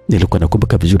 Nilikuwa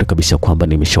nakumbuka vizuri kabisa kwamba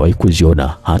nimeshawahi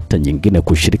kuziona hata nyingine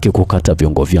kushiriki kukata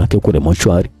viungo vyake kule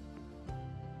mochwari.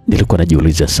 Nilikuwa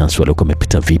najiuliza sasa walikuwa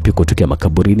wamepita vipi kutokea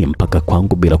makaburini mpaka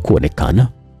kwangu bila kuonekana.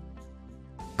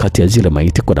 Kati ya zile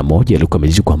maiti kuna moja ilikuwa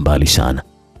imezikwa mbali sana.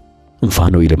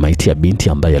 Mfano ile maiti ya binti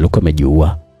ambaye alikuwa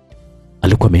amejiua.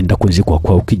 Alikuwa ameenda kuzikwa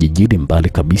kwao kijijini mbali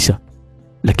kabisa.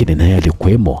 Lakini naye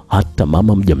alikuwemo. Hata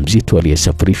mama mjamzito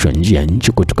aliyesafirishwa nje ya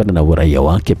nchi kutokana na uraia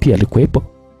wake pia alikuwepo.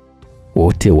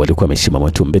 Wote walikuwa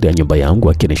wamesimama tu mbele ya nyumba yangu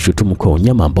akinishutumu kwa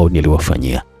unyama ambao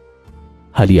niliwafanyia.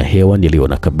 Hali ya hewa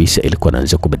niliona kabisa ilikuwa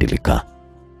inaanza kubadilika.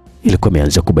 Ilikuwa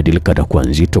imeanza kubadilika na kuwa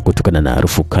nzito kutokana na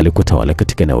harufu kali kutawala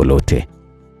katika eneo lote.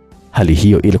 Hali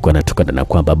hiyo ilikuwa inatokana na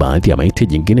kwamba baadhi ya maiti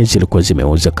nyingine zilikuwa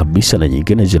zimeoza kabisa na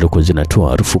nyingine zilikuwa zinatoa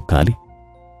harufu kali.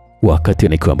 Wakati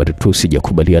nikiwa bado tu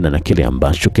sijakubaliana na kile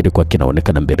ambacho kilikuwa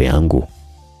kinaonekana mbele yangu,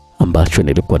 ambacho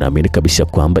nilikuwa naamini kabisa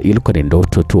kwamba ilikuwa ni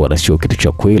ndoto tu wala sio kitu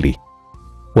cha kweli,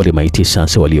 wale maiti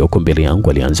sasa walioko mbele yangu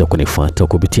walianza kunifuata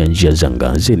kupitia njia za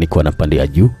ngazi nikiwa napanda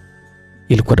juu.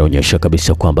 Ilikuwa inaonyesha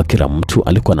kabisa kwamba kila mtu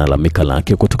alikuwa na lalamika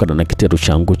lake kutokana na kitendo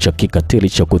changu cha kikatili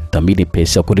cha kuthamini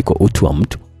pesa kuliko utu wa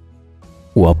mtu.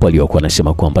 Wapo waliokuwa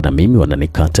wanasema kwamba na mimi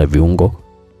wananikata viungo.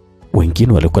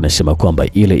 Wengine walikuwa wanasema kwamba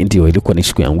ile ndio ilikuwa ni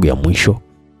siku yangu ya mwisho.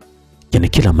 Yaani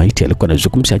kila maiti alikuwa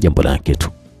anazungumza jambo lake tu.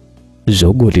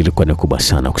 Zogo lilikuwa ni kubwa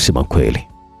sana kusema kweli.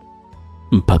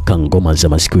 Mpaka ngoma za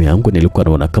masikio yangu nilikuwa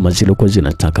naona kama zilikuwa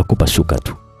zinataka kupasuka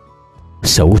tu.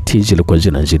 Sauti zilikuwa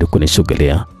zinazidi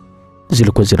kunisogelea.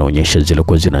 Zilikuwa zinaonyesha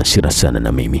zilikuwa zina hasira sana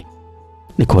na mimi.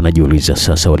 Nikawa najiuliza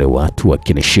sasa wale watu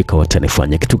wakinishika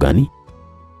watanifanya kitu gani?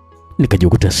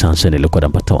 Nikajikuta sasa nilikuwa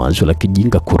napata wazo la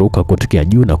kijinga kuruka kutokea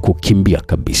juu na kukimbia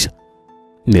kabisa.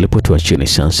 Nilipotoa chini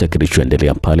sasa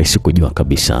kilichoendelea pale sikujua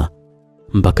kabisa.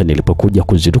 Mpaka nilipokuja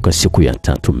kuziruka siku ya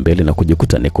 3 mbele na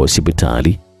kujikuta niko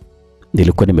hospitali.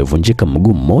 Nilikuwa nimevunjika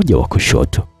mguu mmoja wa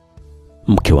kushoto.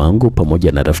 Mke wangu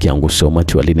pamoja na rafiki yangu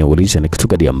Somati waliniuliza ni kitu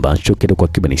gani ambacho kilikuwa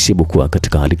kimenisibu kuwa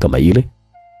katika hali kama ile.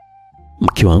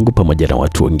 Mke wangu pamoja na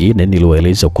watu wengine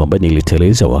niliwaeleza kwamba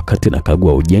niliteleza wakati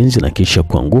nakagua ujenzi na kisha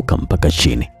kuanguka mpaka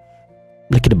chini.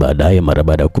 Lakini baadaye mara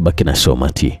baada ya kubaki na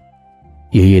Somati,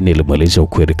 yeye nilimweleza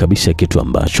ukweli kabisa kitu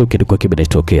ambacho kilikuwa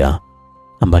kimenitokea,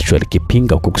 ambacho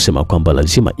alikipinga kwa kusema kwamba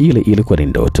lazima ile ilikuwa ni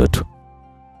ndoto tu.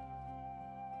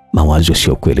 Mawazo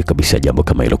sio kweli kabisa jambo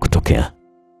kama hilo kutokea.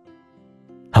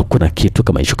 Hakuna kitu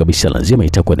kama hicho kabisa, lazima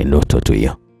itakuwa ni ndoto tu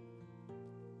hiyo.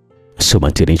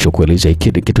 Somati nilichokueleza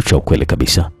hiki ni kitu cha ukweli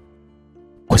kabisa.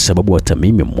 Kwa sababu hata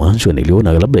mimi mwanzo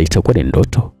niliona labda itakuwa ni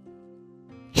ndoto.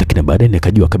 Lakini baadaye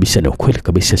nikajua kabisa ni ukweli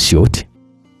kabisa, si yote.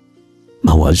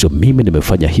 Mawazo, mimi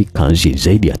nimefanya hii kazi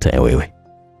zaidi hata ya wewe.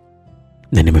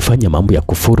 Na nimefanya mambo ya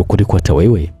kufuru kuliko hata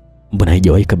wewe. Mbona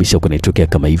haijawahi kabisa kunitokea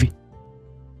kama hivi?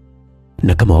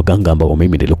 Na kama waganga ambao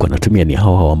mimi nilikuwa natumia ni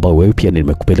hao ambao wewe pia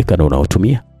nimekupeleka na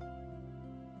unaotumia.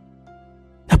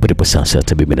 Hapo ndipo sasa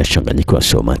hata mimi nachanganyikiwa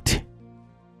Somati.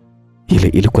 Ile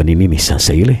ilikuwa ni nini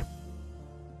sasa ile?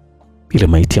 Ile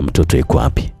maiti ya mtoto iko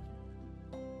wapi?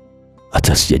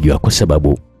 Hata sijajua kwa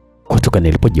sababu kutoka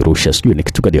nilipojirusha sijui ni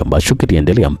kitu gani ambacho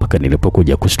kiliendelea mpaka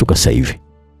nilipokuja kushtuka sasa hivi.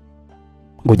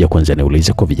 Ngoja kwanza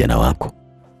niulize kwa vijana wako.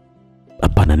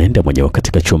 Hapana, nenda mwenyewe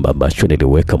katika chumba ambacho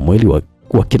niliweka mwili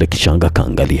wa kile kichanga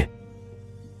kaangalie.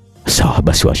 Sawa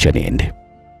basi, wacha niende.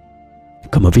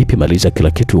 Kama vipi, maliza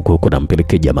kila kitu huko na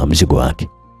mpeleke jamaa mzigo wake.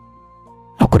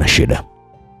 Hakuna shida.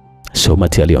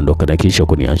 Somati aliondoka na kisha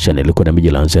kuniacha nilikuwa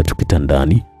nimejilaza tu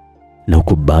kitandani, na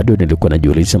huko bado nilikuwa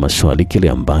najiuliza maswali, kile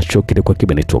ambacho kilikuwa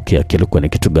kimenitokea kilikuwa ni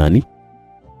kitu gani?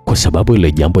 Kwa sababu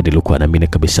ile jambo nilikuwa naamini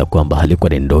kabisa kwamba halikuwa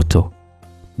ni ndoto,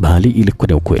 bali ilikuwa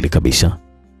ni ukweli kabisa.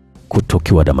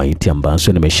 Kutokiwa na maiti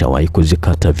ambazo nimeshawahi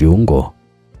kuzikata viungo,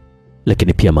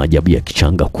 lakini pia maajabu ya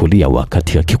kichanga kulia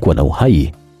wakati hakikuwa na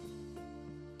uhai.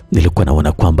 Nilikuwa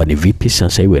naona kwamba ni vipi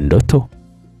sasa iwe ndoto.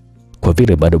 Kwa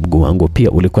vile bado mguu wangu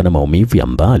pia ulikuwa na maumivu ya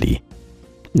mbali,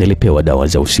 nilipewa dawa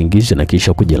za usingizi na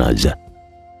kisha kujilaza.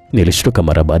 Nilishtuka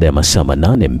mara baada ya masaa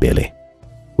 8 mbele.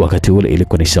 Wakati ule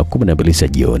ilikuwa ni saa 12 za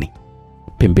jioni.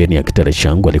 Pembeni ya kitanda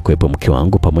changu alikuwepo mke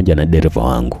wangu pamoja na dereva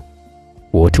wangu.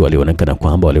 Wote walionekana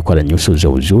kwamba walikuwa na nyuso za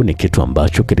huzuni, kitu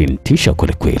ambacho kilinitisha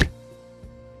kweli kweli.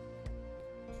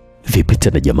 Vipi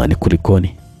tena jamani,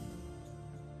 kulikoni?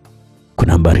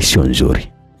 Kuna habari sio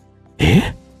nzuri.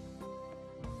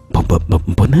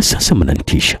 Mbona sasa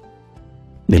mnanitisha?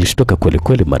 Nilishtoka kweli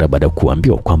kweli mara baada ya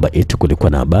kuambiwa kwamba eti kulikuwa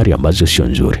na habari ambazo sio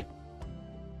nzuri.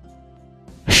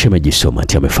 Shemeji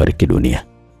Somati amefariki dunia.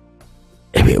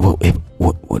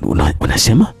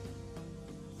 Unasema?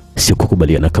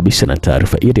 Sikukubaliana kabisa na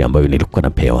taarifa ile ambayo nilikuwa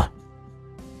napewa.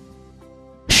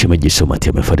 Shemeji Somati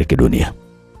amefariki dunia.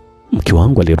 Mke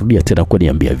wangu alirudia tena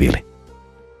kuniambia vile.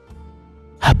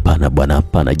 Hapana bwana,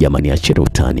 hapana jamani, acheni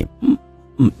utani.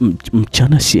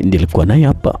 Mchana si nilikuwa naye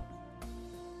hapa.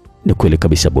 Ni kweli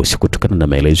kabisa bosi, kutokana na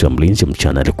maelezo ya mlinzi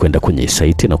mchana alikwenda kwenye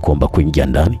saiti na kuomba kuingia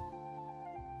ndani.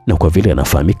 Na kwa vile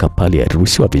anafahamika pale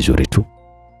aliruhusiwa vizuri tu.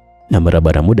 Na mara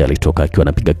baada muda alitoka akiwa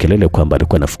anapiga kelele kwamba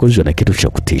alikuwa anafukuzwa na kitu cha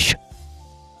kutisha.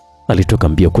 Alitoka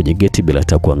mbio kwenye geti bila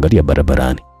hata kuangalia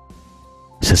barabarani.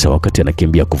 Sasa wakati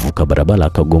anakimbia kuvuka barabara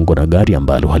akagongwa na gari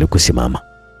ambalo halikusimama.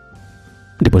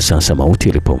 Ndipo sasa mauti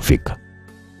ilipomfika.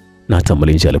 Na hata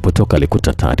mlinzi alipotoka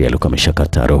alikuta tayari alikuwa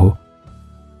ameshakata roho.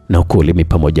 Na huku ulimi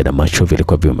pamoja na macho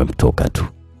vilikuwa vimemtoka tu.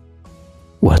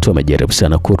 Watu wamejaribu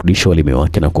sana kurudisha ulimi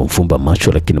wake na kumfumba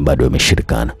macho, lakini bado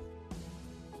imeshirikana.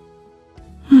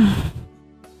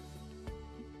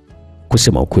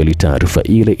 Kusema ukweli, taarifa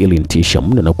ile ilinitisha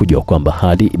mno na kujua kwamba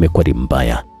hali imekuwa ni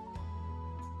mbaya.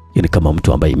 Yaani kama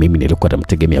mtu ambaye mimi nilikuwa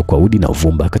namtegemea kwa udi na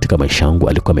uvumba katika maisha yangu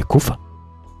alikuwa amekufa.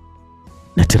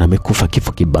 Na tena amekufa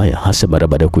kifo kibaya, hasa mara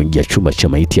baada ya kuingia chumba cha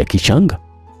maiti ya kichanga.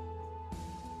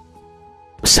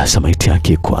 Sasa maiti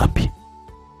yake iko wapi?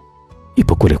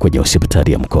 Ipo kule kwenye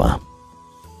hospitali ya mkoa.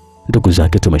 Ndugu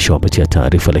zake tumeshawapatia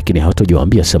taarifa, lakini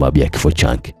hawatojiwaambia sababu ya kifo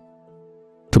chake.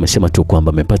 Tumesema tu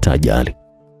kwamba amepata ajali.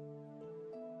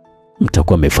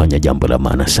 Mtakuwa mmefanya jambo la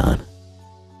maana sana.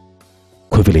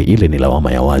 Kwa vile ile ni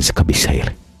lawama ya wazi kabisa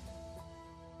ile.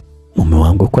 Mume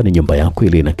wangu, kwani nyumba yako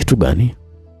ile ina kitu gani?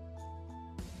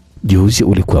 Juzi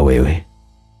ulikuwa wewe.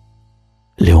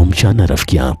 Leo mchana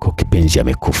rafiki yako kipenzi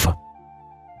amekufa.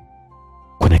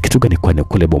 Kuna kitu gani kwani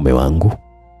kule mume wangu?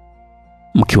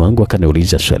 Mke wangu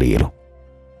akaniuliza swali hilo.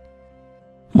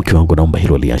 Mke wangu, naomba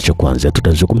hilo liache kwanza,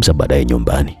 tutazungumza baadaye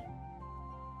nyumbani.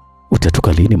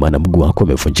 Utatoka lini maana mguu wako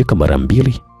umevunjika mara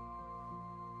 2?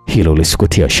 Hilo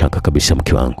lisikutia shaka kabisa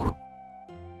mke wangu.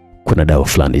 Kuna dawa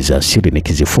fulani za asili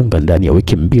nikizifunga ndani ya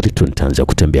wiki 2 tu nitaanza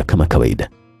kutembea kama kawaida.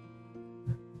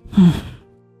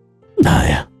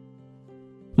 Haya.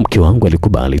 Mke wangu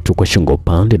alikubali tu kwa shingo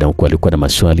upande, na huko alikuwa na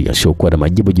maswali yasiyokuwa na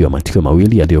majibu juu ya matukio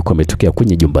mawili yaliyokuwa yametokea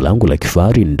kwenye jumba langu la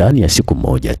kifahari ndani ya siku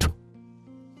moja tu.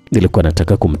 Nilikuwa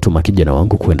nataka kumtuma kijana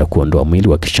wangu kwenda kuondoa mwili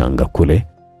wa kichanga kule,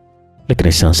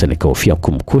 lakini sasa nikahofia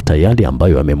kumkuta yale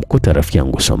ambayo amemkuta rafiki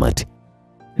yangu Somati.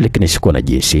 Lakini sikuwa na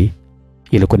jinsi.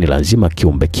 Ilikuwa ni lazima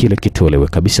kiumbe kile kitolewe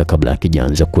kabisa kabla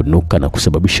hakijaanza kunuka na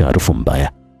kusababisha harufu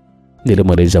mbaya.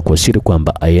 Nilimweleza kwa siri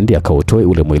kwamba aende akautoe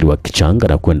ule mwili wa kichanga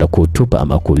na kwenda kuutupa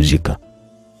ama kuuzika.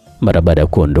 Mara baada ya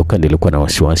kuondoka nilikuwa na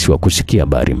wasiwasi wa kusikia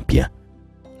habari mpya.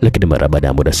 Lakini mara baada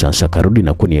ya muda sasa karudi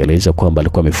na kunieleza kwamba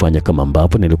alikuwa amefanya kama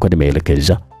ambapo nilikuwa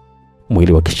nimeelekeza.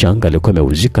 Mwili wa kichanga alikuwa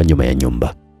ameuzika nyuma ya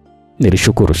nyumba.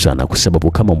 Nilishukuru sana kwa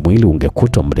sababu kama mwili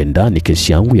ungekutwa mle ndani,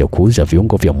 kesi yangu ya kuuza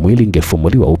viungo vya mwili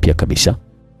ingefumuliwa upya kabisa.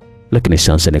 Lakini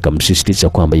sasa nikamsisitiza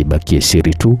kwamba ibakie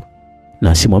siri tu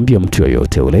na asimwambie mtu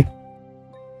yoyote ule.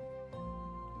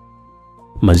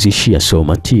 Mazishi ya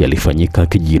Somati yalifanyika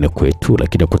kijijini kwetu,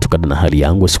 lakini kutokana na hali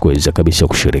yangu sikuweza kabisa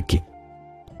kushiriki.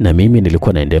 Na mimi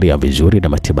nilikuwa naendelea vizuri na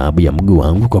matibabu ya mguu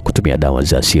wangu kwa kutumia dawa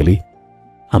za asili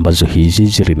ambazo hizi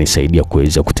zilinisaidia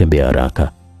kuweza kutembea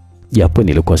haraka. Japo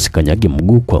nilikuwa sikanyagi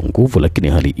mguu kwa nguvu, lakini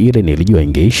hali ile nilijua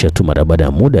ingeisha tu mara baada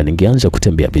ya muda ningeanza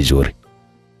kutembea vizuri.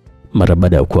 Mara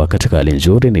baada ya kuwa katika hali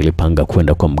nzuri nilipanga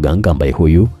kwenda kwa mganga ambaye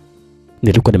huyu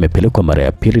nilikuwa nimepelekwa mara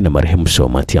ya pili na marehemu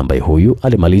Somati, ambaye huyu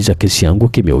alimaliza kesi yangu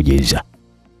kimeujiza.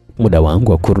 Muda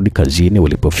wangu wa kurudi kazini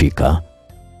ulipofika,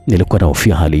 nilikuwa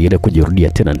nahofia hali ile kujirudia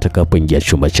tena nitakapoingia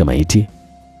chumba cha maiti.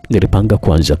 Nilipanga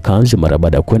kuanza kazi mara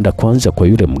baada ya kwenda kwanza kwa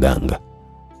yule mganga.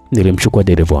 Nilimchukua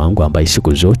dereva wangu ambaye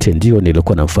siku zote ndio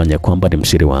nilikuwa namfanya kwamba ni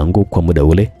msiri wangu kwa muda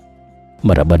ule.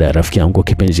 Mara baada ya rafiki yangu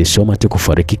kipenzi Somati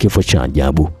kufariki kifo cha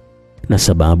ajabu, na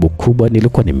sababu kubwa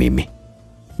nilikuwa ni mimi.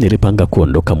 Nilipanga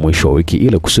kuondoka mwisho wa wiki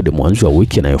ile kusudi mwanzo wa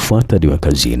wiki inayofuata niwe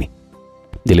kazini.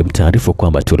 Nilimtaarifu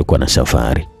kwamba tulikuwa na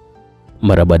safari.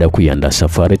 Mara baada ya kuiandaa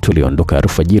safari tuliondoka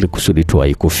alfajiri kusudi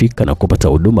tuwahi kufika na kupata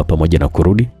huduma pamoja na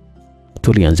kurudi.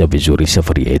 Tulianza vizuri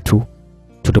safari yetu.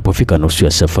 Tulipofika nusu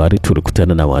ya safari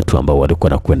tulikutana na watu ambao walikuwa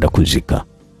nakwenda kuzika.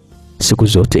 Siku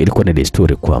zote ilikuwa ni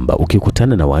desturi kwamba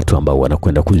ukikutana na watu ambao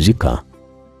wanakwenda kuzika,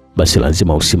 basi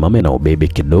lazima usimame na ubebe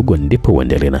kidogo ndipo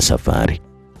uendelee na safari.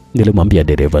 Nilimwambia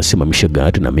dereva asimamishe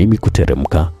gari na mimi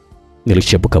kuteremka.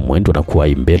 Nilichepuka mwendo na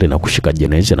kuwahi mbele na kushika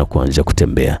jeneza na kuanza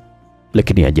kutembea.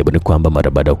 Lakini ajabu ni kwamba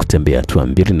mara baada ya kutembea hatua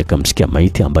 2 nikamsikia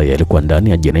maiti ambaye alikuwa ndani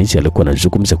ya jeneza alikuwa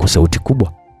anazungumza kwa sauti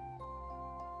kubwa.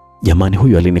 Jamani,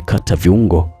 huyu alinikata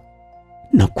viungo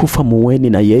na kufa, muweni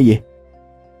na yeye.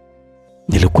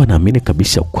 Nilikuwa naamini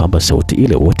kabisa kwamba sauti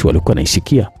ile wote walikuwa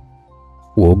naisikia.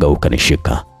 Uoga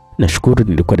ukanishika. Nashukuru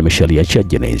nilikuwa nimeshaliacha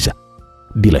jeneza.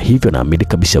 Bila hivyo naamini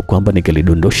kabisa kwamba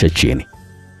ningelidondosha chini.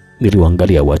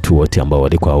 Niliwaangalia watu wote ambao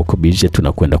walikuwa huko bize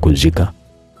tunakwenda kuzika.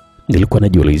 Nilikuwa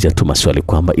najiuliza tu maswali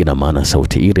kwamba ina maana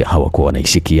sauti ile hawakuwa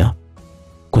wanaisikia.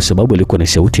 kwa sababu ilikuwa ni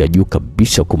sauti ya juu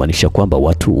kabisa, kumaanisha kwamba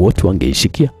watu wote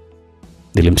wangeisikia.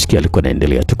 Nilimsikia alikuwa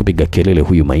anaendelea tu kupiga kelele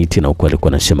huyu maiti, na huko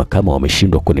alikuwa anasema kama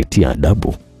wameshindwa kunitia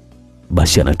adabu,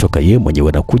 basi anatoka yeye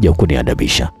mwenyewe na kuja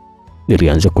kuniadabisha.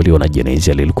 Nilianza kuliona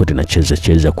jeneza lilikuwa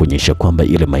linacheza kuonyesha kwamba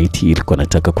ile maiti ilikuwa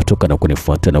inataka kutoka na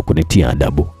kunifuata na kunitia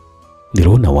adabu.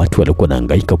 Niliona watu walikuwa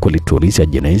wanahangaika kulituliza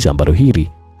jeneza ambalo hili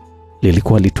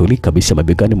lilikuwa lituli kabisa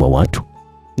mabegani mwa watu.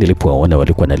 Nilipowaona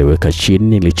walikuwa naliweka chini,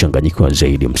 nilichanganyikiwa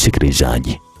zaidi,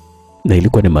 msikilizaji. Na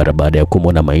ilikuwa ni mara baada ya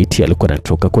kumwona maiti alikuwa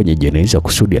anatoka kwenye jeneza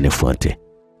kusudi anifuate.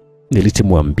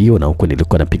 Nilitimua mbio na huko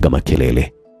nilikuwa napiga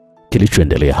makelele.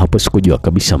 Kilichoendelea hapo sikujua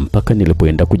kabisa mpaka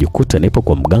nilipoenda kujikuta nipo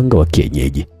kwa mganga wa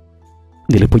kienyeji.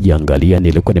 Nilipojiangalia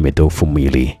nilikuwa nimedhoofu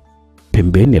mwili.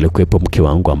 Pembeni alikuwepo mke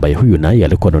wangu ambaye huyu naye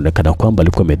alikuwa anaonekana kwamba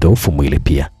alikuwa amedhoofu mwili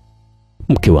pia.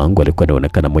 Mke wangu alikuwa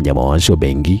anaonekana mwenye mawazo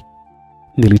mengi.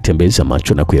 Nilitembeza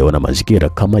macho na kuyaona mazingira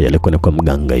kama yalikuwa ni kwa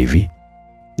mganga hivi.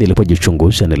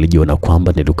 Nilipojichunguza nilijiona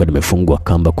kwamba nilikuwa nimefungwa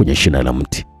kamba kwenye shina la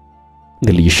mti.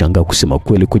 Nilijishangaa kusema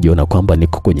kweli kujiona kwamba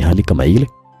niko kwenye hali kama ile.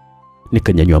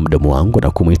 Nikanyanyua mdomo wangu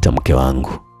na kumuita mke wangu.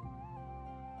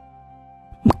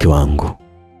 Mke wangu.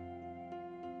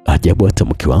 Ajabu, hata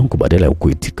mke wangu badala ya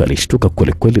kuitika alishtuka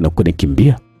kweli kweli na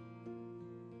kunikimbia.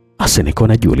 Asa nikawa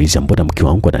najiuliza mbona mke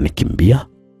wangu ananikimbia?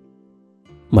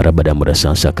 Mara baada ya muda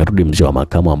sasa akarudi mzee wa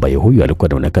makamu ambaye huyu alikuwa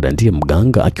anaonekana ndiye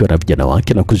mganga akiwa na vijana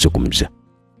wake na kuzungumza.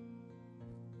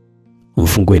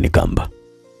 Mfungueni kamba.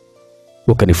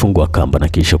 Wakanifungua kamba na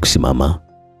kisha kusimama.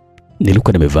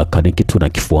 Nilikuwa nimevaa kaniki tu na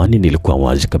kifuani nilikuwa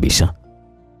wazi kabisa.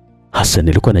 Hasa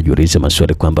nilikuwa najiuliza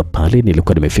maswali kwamba pale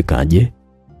nilikuwa nimefikaje?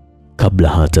 Kabla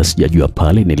hata sijajua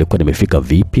pale nilikuwa nimefika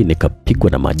vipi, nikapigwa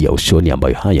na maji ya usoni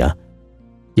ambayo haya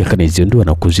yakanizindua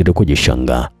na kuzidi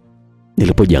kujishangaa.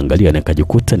 Nilipojiangalia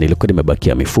nikajikuta nilikuwa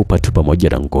nimebakia mifupa tu pamoja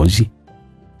na ngozi.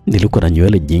 Nilikuwa na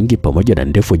nywele nyingi pamoja na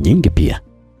ndevu nyingi pia.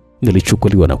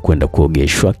 Nilichukuliwa na kwenda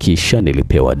kuogeshwa, kisha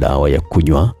nilipewa dawa ya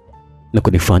kunywa na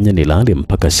kunifanya nilale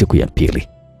mpaka siku ya pili.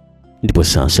 Ndipo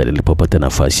sasa nilipopata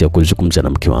nafasi ya kuzungumza na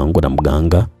mke wangu na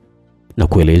mganga na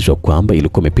kuelezwa kwamba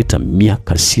ilikuwa imepita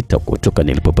miaka 6 kutoka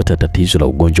nilipopata tatizo la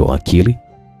ugonjwa wa akili,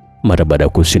 mara baada ya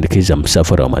kusindikiza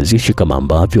msafara wa mazishi kama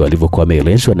ambavyo alivyokuwa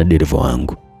wameelezwa na dereva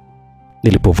wangu.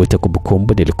 Nilipovuta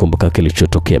kumbukumbu nilikumbuka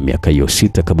kilichotokea miaka hiyo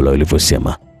 6 kabla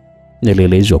walivyosema.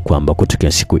 Nilielezwa kwamba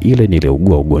kutokea siku ile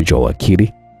niliugua ugonjwa wa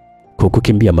akili kwa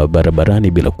kukimbia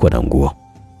barabarani bila kuwa na nguo.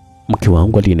 Mke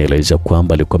wangu alinieleza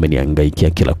kwamba alikuwa ameniangaikia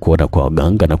kila kona kwa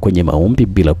waganga na kwenye maombi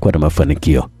bila kuwa na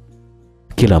mafanikio.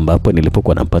 Kila ambapo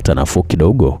nilipokuwa napata nafuu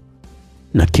kidogo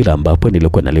na kila ambapo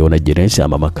nilikuwa naliona jeneza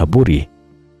ama makaburi,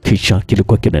 kisha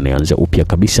kilikuwa kinanianza upya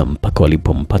kabisa mpaka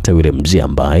walipompata yule mzee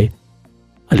ambaye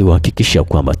aliwahakikisha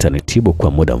kwamba atanitibu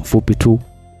kwa muda mfupi tu,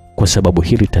 kwa sababu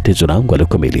hili tatizo langu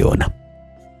alikuwa ameliona.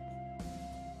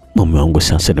 Mume wangu,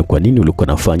 sasa ni kwa nini ulikuwa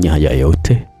nafanya haya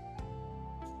yote?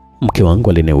 Mke wangu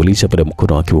aliniuliza pale,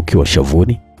 mkono wake ukiwa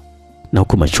shavuni na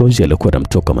huku machozi yalikuwa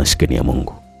yanamtoka. Maskini ya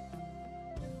Mungu.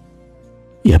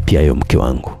 Yapi hayo mke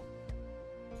wangu?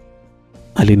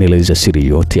 Alinieleza siri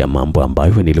yote ya mambo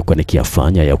ambayo nilikuwa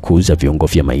nikiyafanya ya kuuza viungo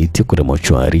vya maiti kule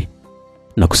mochwari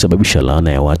na kusababisha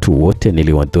laana ya watu wote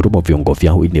niliwadhulumu viungo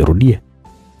vyao inirudie.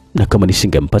 Na kama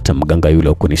nisingempata mganga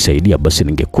yule kunisaidia, basi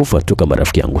ningekufa tu kama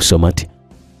rafiki yangu Somati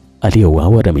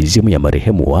aliyeuawa na mizimu ya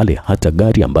marehemu wale. Hata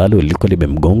gari ambalo lilikuwa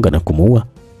limemgonga na kumuua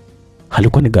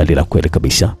halikuwa ni gari la kweli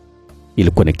kabisa,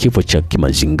 ilikuwa ni kifo cha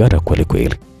kimazingara kweli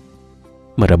kweli.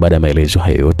 Mara baada ya maelezo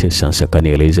hayo yote sasa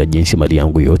kanieleza jinsi mali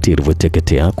yangu yote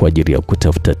ilivyoteketea kwa ajili ya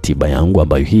kutafuta tiba yangu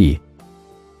ambayo hii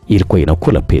ilikuwa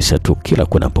inakula pesa tu kila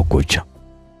kunapokucha.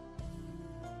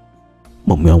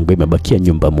 Mume wangu, imebakia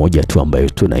nyumba moja tu ambayo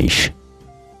tunaishi.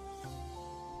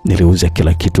 Niliuza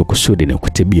kila kitu kusudi na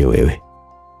kutibia wewe.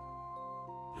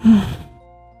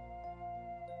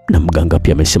 Na mganga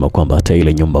pia amesema kwamba hata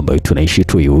ile nyumba ambayo tunaishi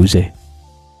tuiuze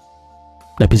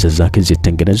na pesa zake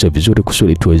zitengenezwe vizuri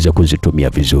kusudi tuweze kuzitumia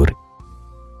vizuri.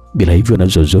 Bila hivyo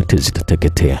nazo zote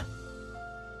zitateketea.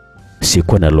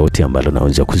 Sikuwa na lolote ambalo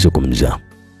naweza kuzungumza.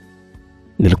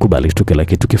 Nilikubali tu kila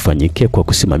kitu kifanyike kwa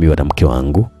kusimamiwa na mke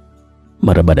wangu.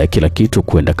 Mara baada ya kila kitu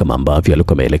kwenda kama ambavyo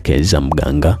alikuwa ameelekeza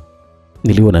mganga,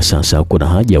 niliona sasa kuna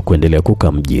haja ya kuendelea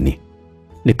kukaa mjini.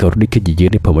 Nikarudi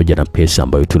kijijini pamoja na pesa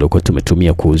ambayo tulikuwa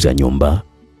tumetumia kuuza nyumba.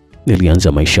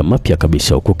 Nilianza maisha mapya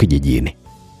kabisa huko kijijini.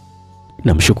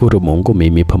 Namshukuru Mungu,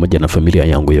 mimi pamoja na familia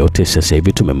yangu yote sasa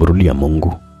hivi tumemrudia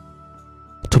Mungu.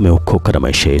 Tumeokoka na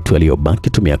maisha yetu yaliyobaki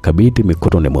tumeyakabidhi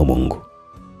mikononi mwa Mungu.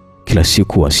 Kila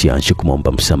siku wasiache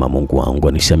kumwomba msamaha Mungu wangu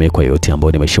anisamehe kwa yote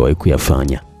ambayo nimeshawahi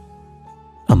kuyafanya,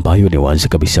 ambayo ni wazi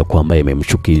kabisa kwamba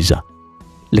yamemchukiza,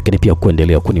 lakini pia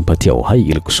kuendelea kunipatia uhai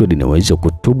ili kusudi niweze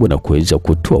kutubu na kuweza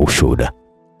kutoa ushuhuda.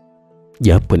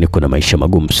 japo niko na maisha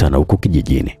magumu sana huko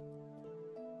kijijini,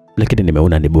 lakini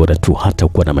nimeona ni bora tu hata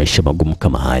kuwa na maisha magumu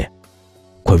kama haya,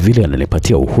 kwa vile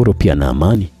yananipatia uhuru pia na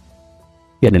amani,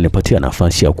 yananipatia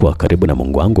nafasi ya kuwa karibu na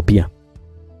Mungu wangu pia.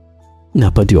 Na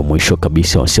hapa ndio mwisho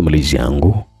kabisa wa simulizi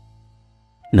yangu,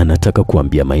 na nataka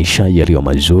kuambia maisha yaliyo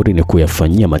mazuri ni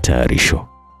kuyafanyia matayarisho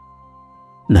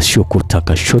na sio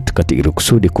kutaka shortcut ili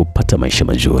kusudi kupata maisha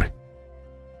mazuri.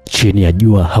 Chini ya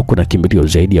jua hakuna kimbilio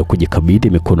zaidi ya kujikabidhi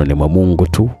mikononi mwa Mungu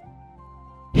tu.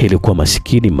 Ili kuwa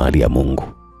masikini mali ya Mungu,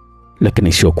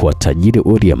 lakini sio kuwa tajiri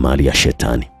uli ya mali ya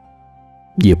shetani.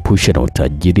 Jiepushe na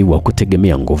utajiri wa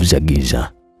kutegemea nguvu za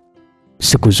giza.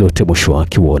 Siku zote mwisho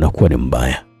wake unakuwa ni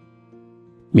mbaya.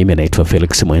 Mimi naitwa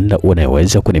Felix Mwenda,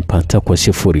 unaweza kunipata kwa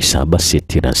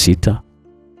 0766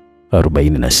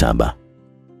 47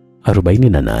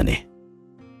 48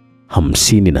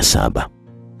 57.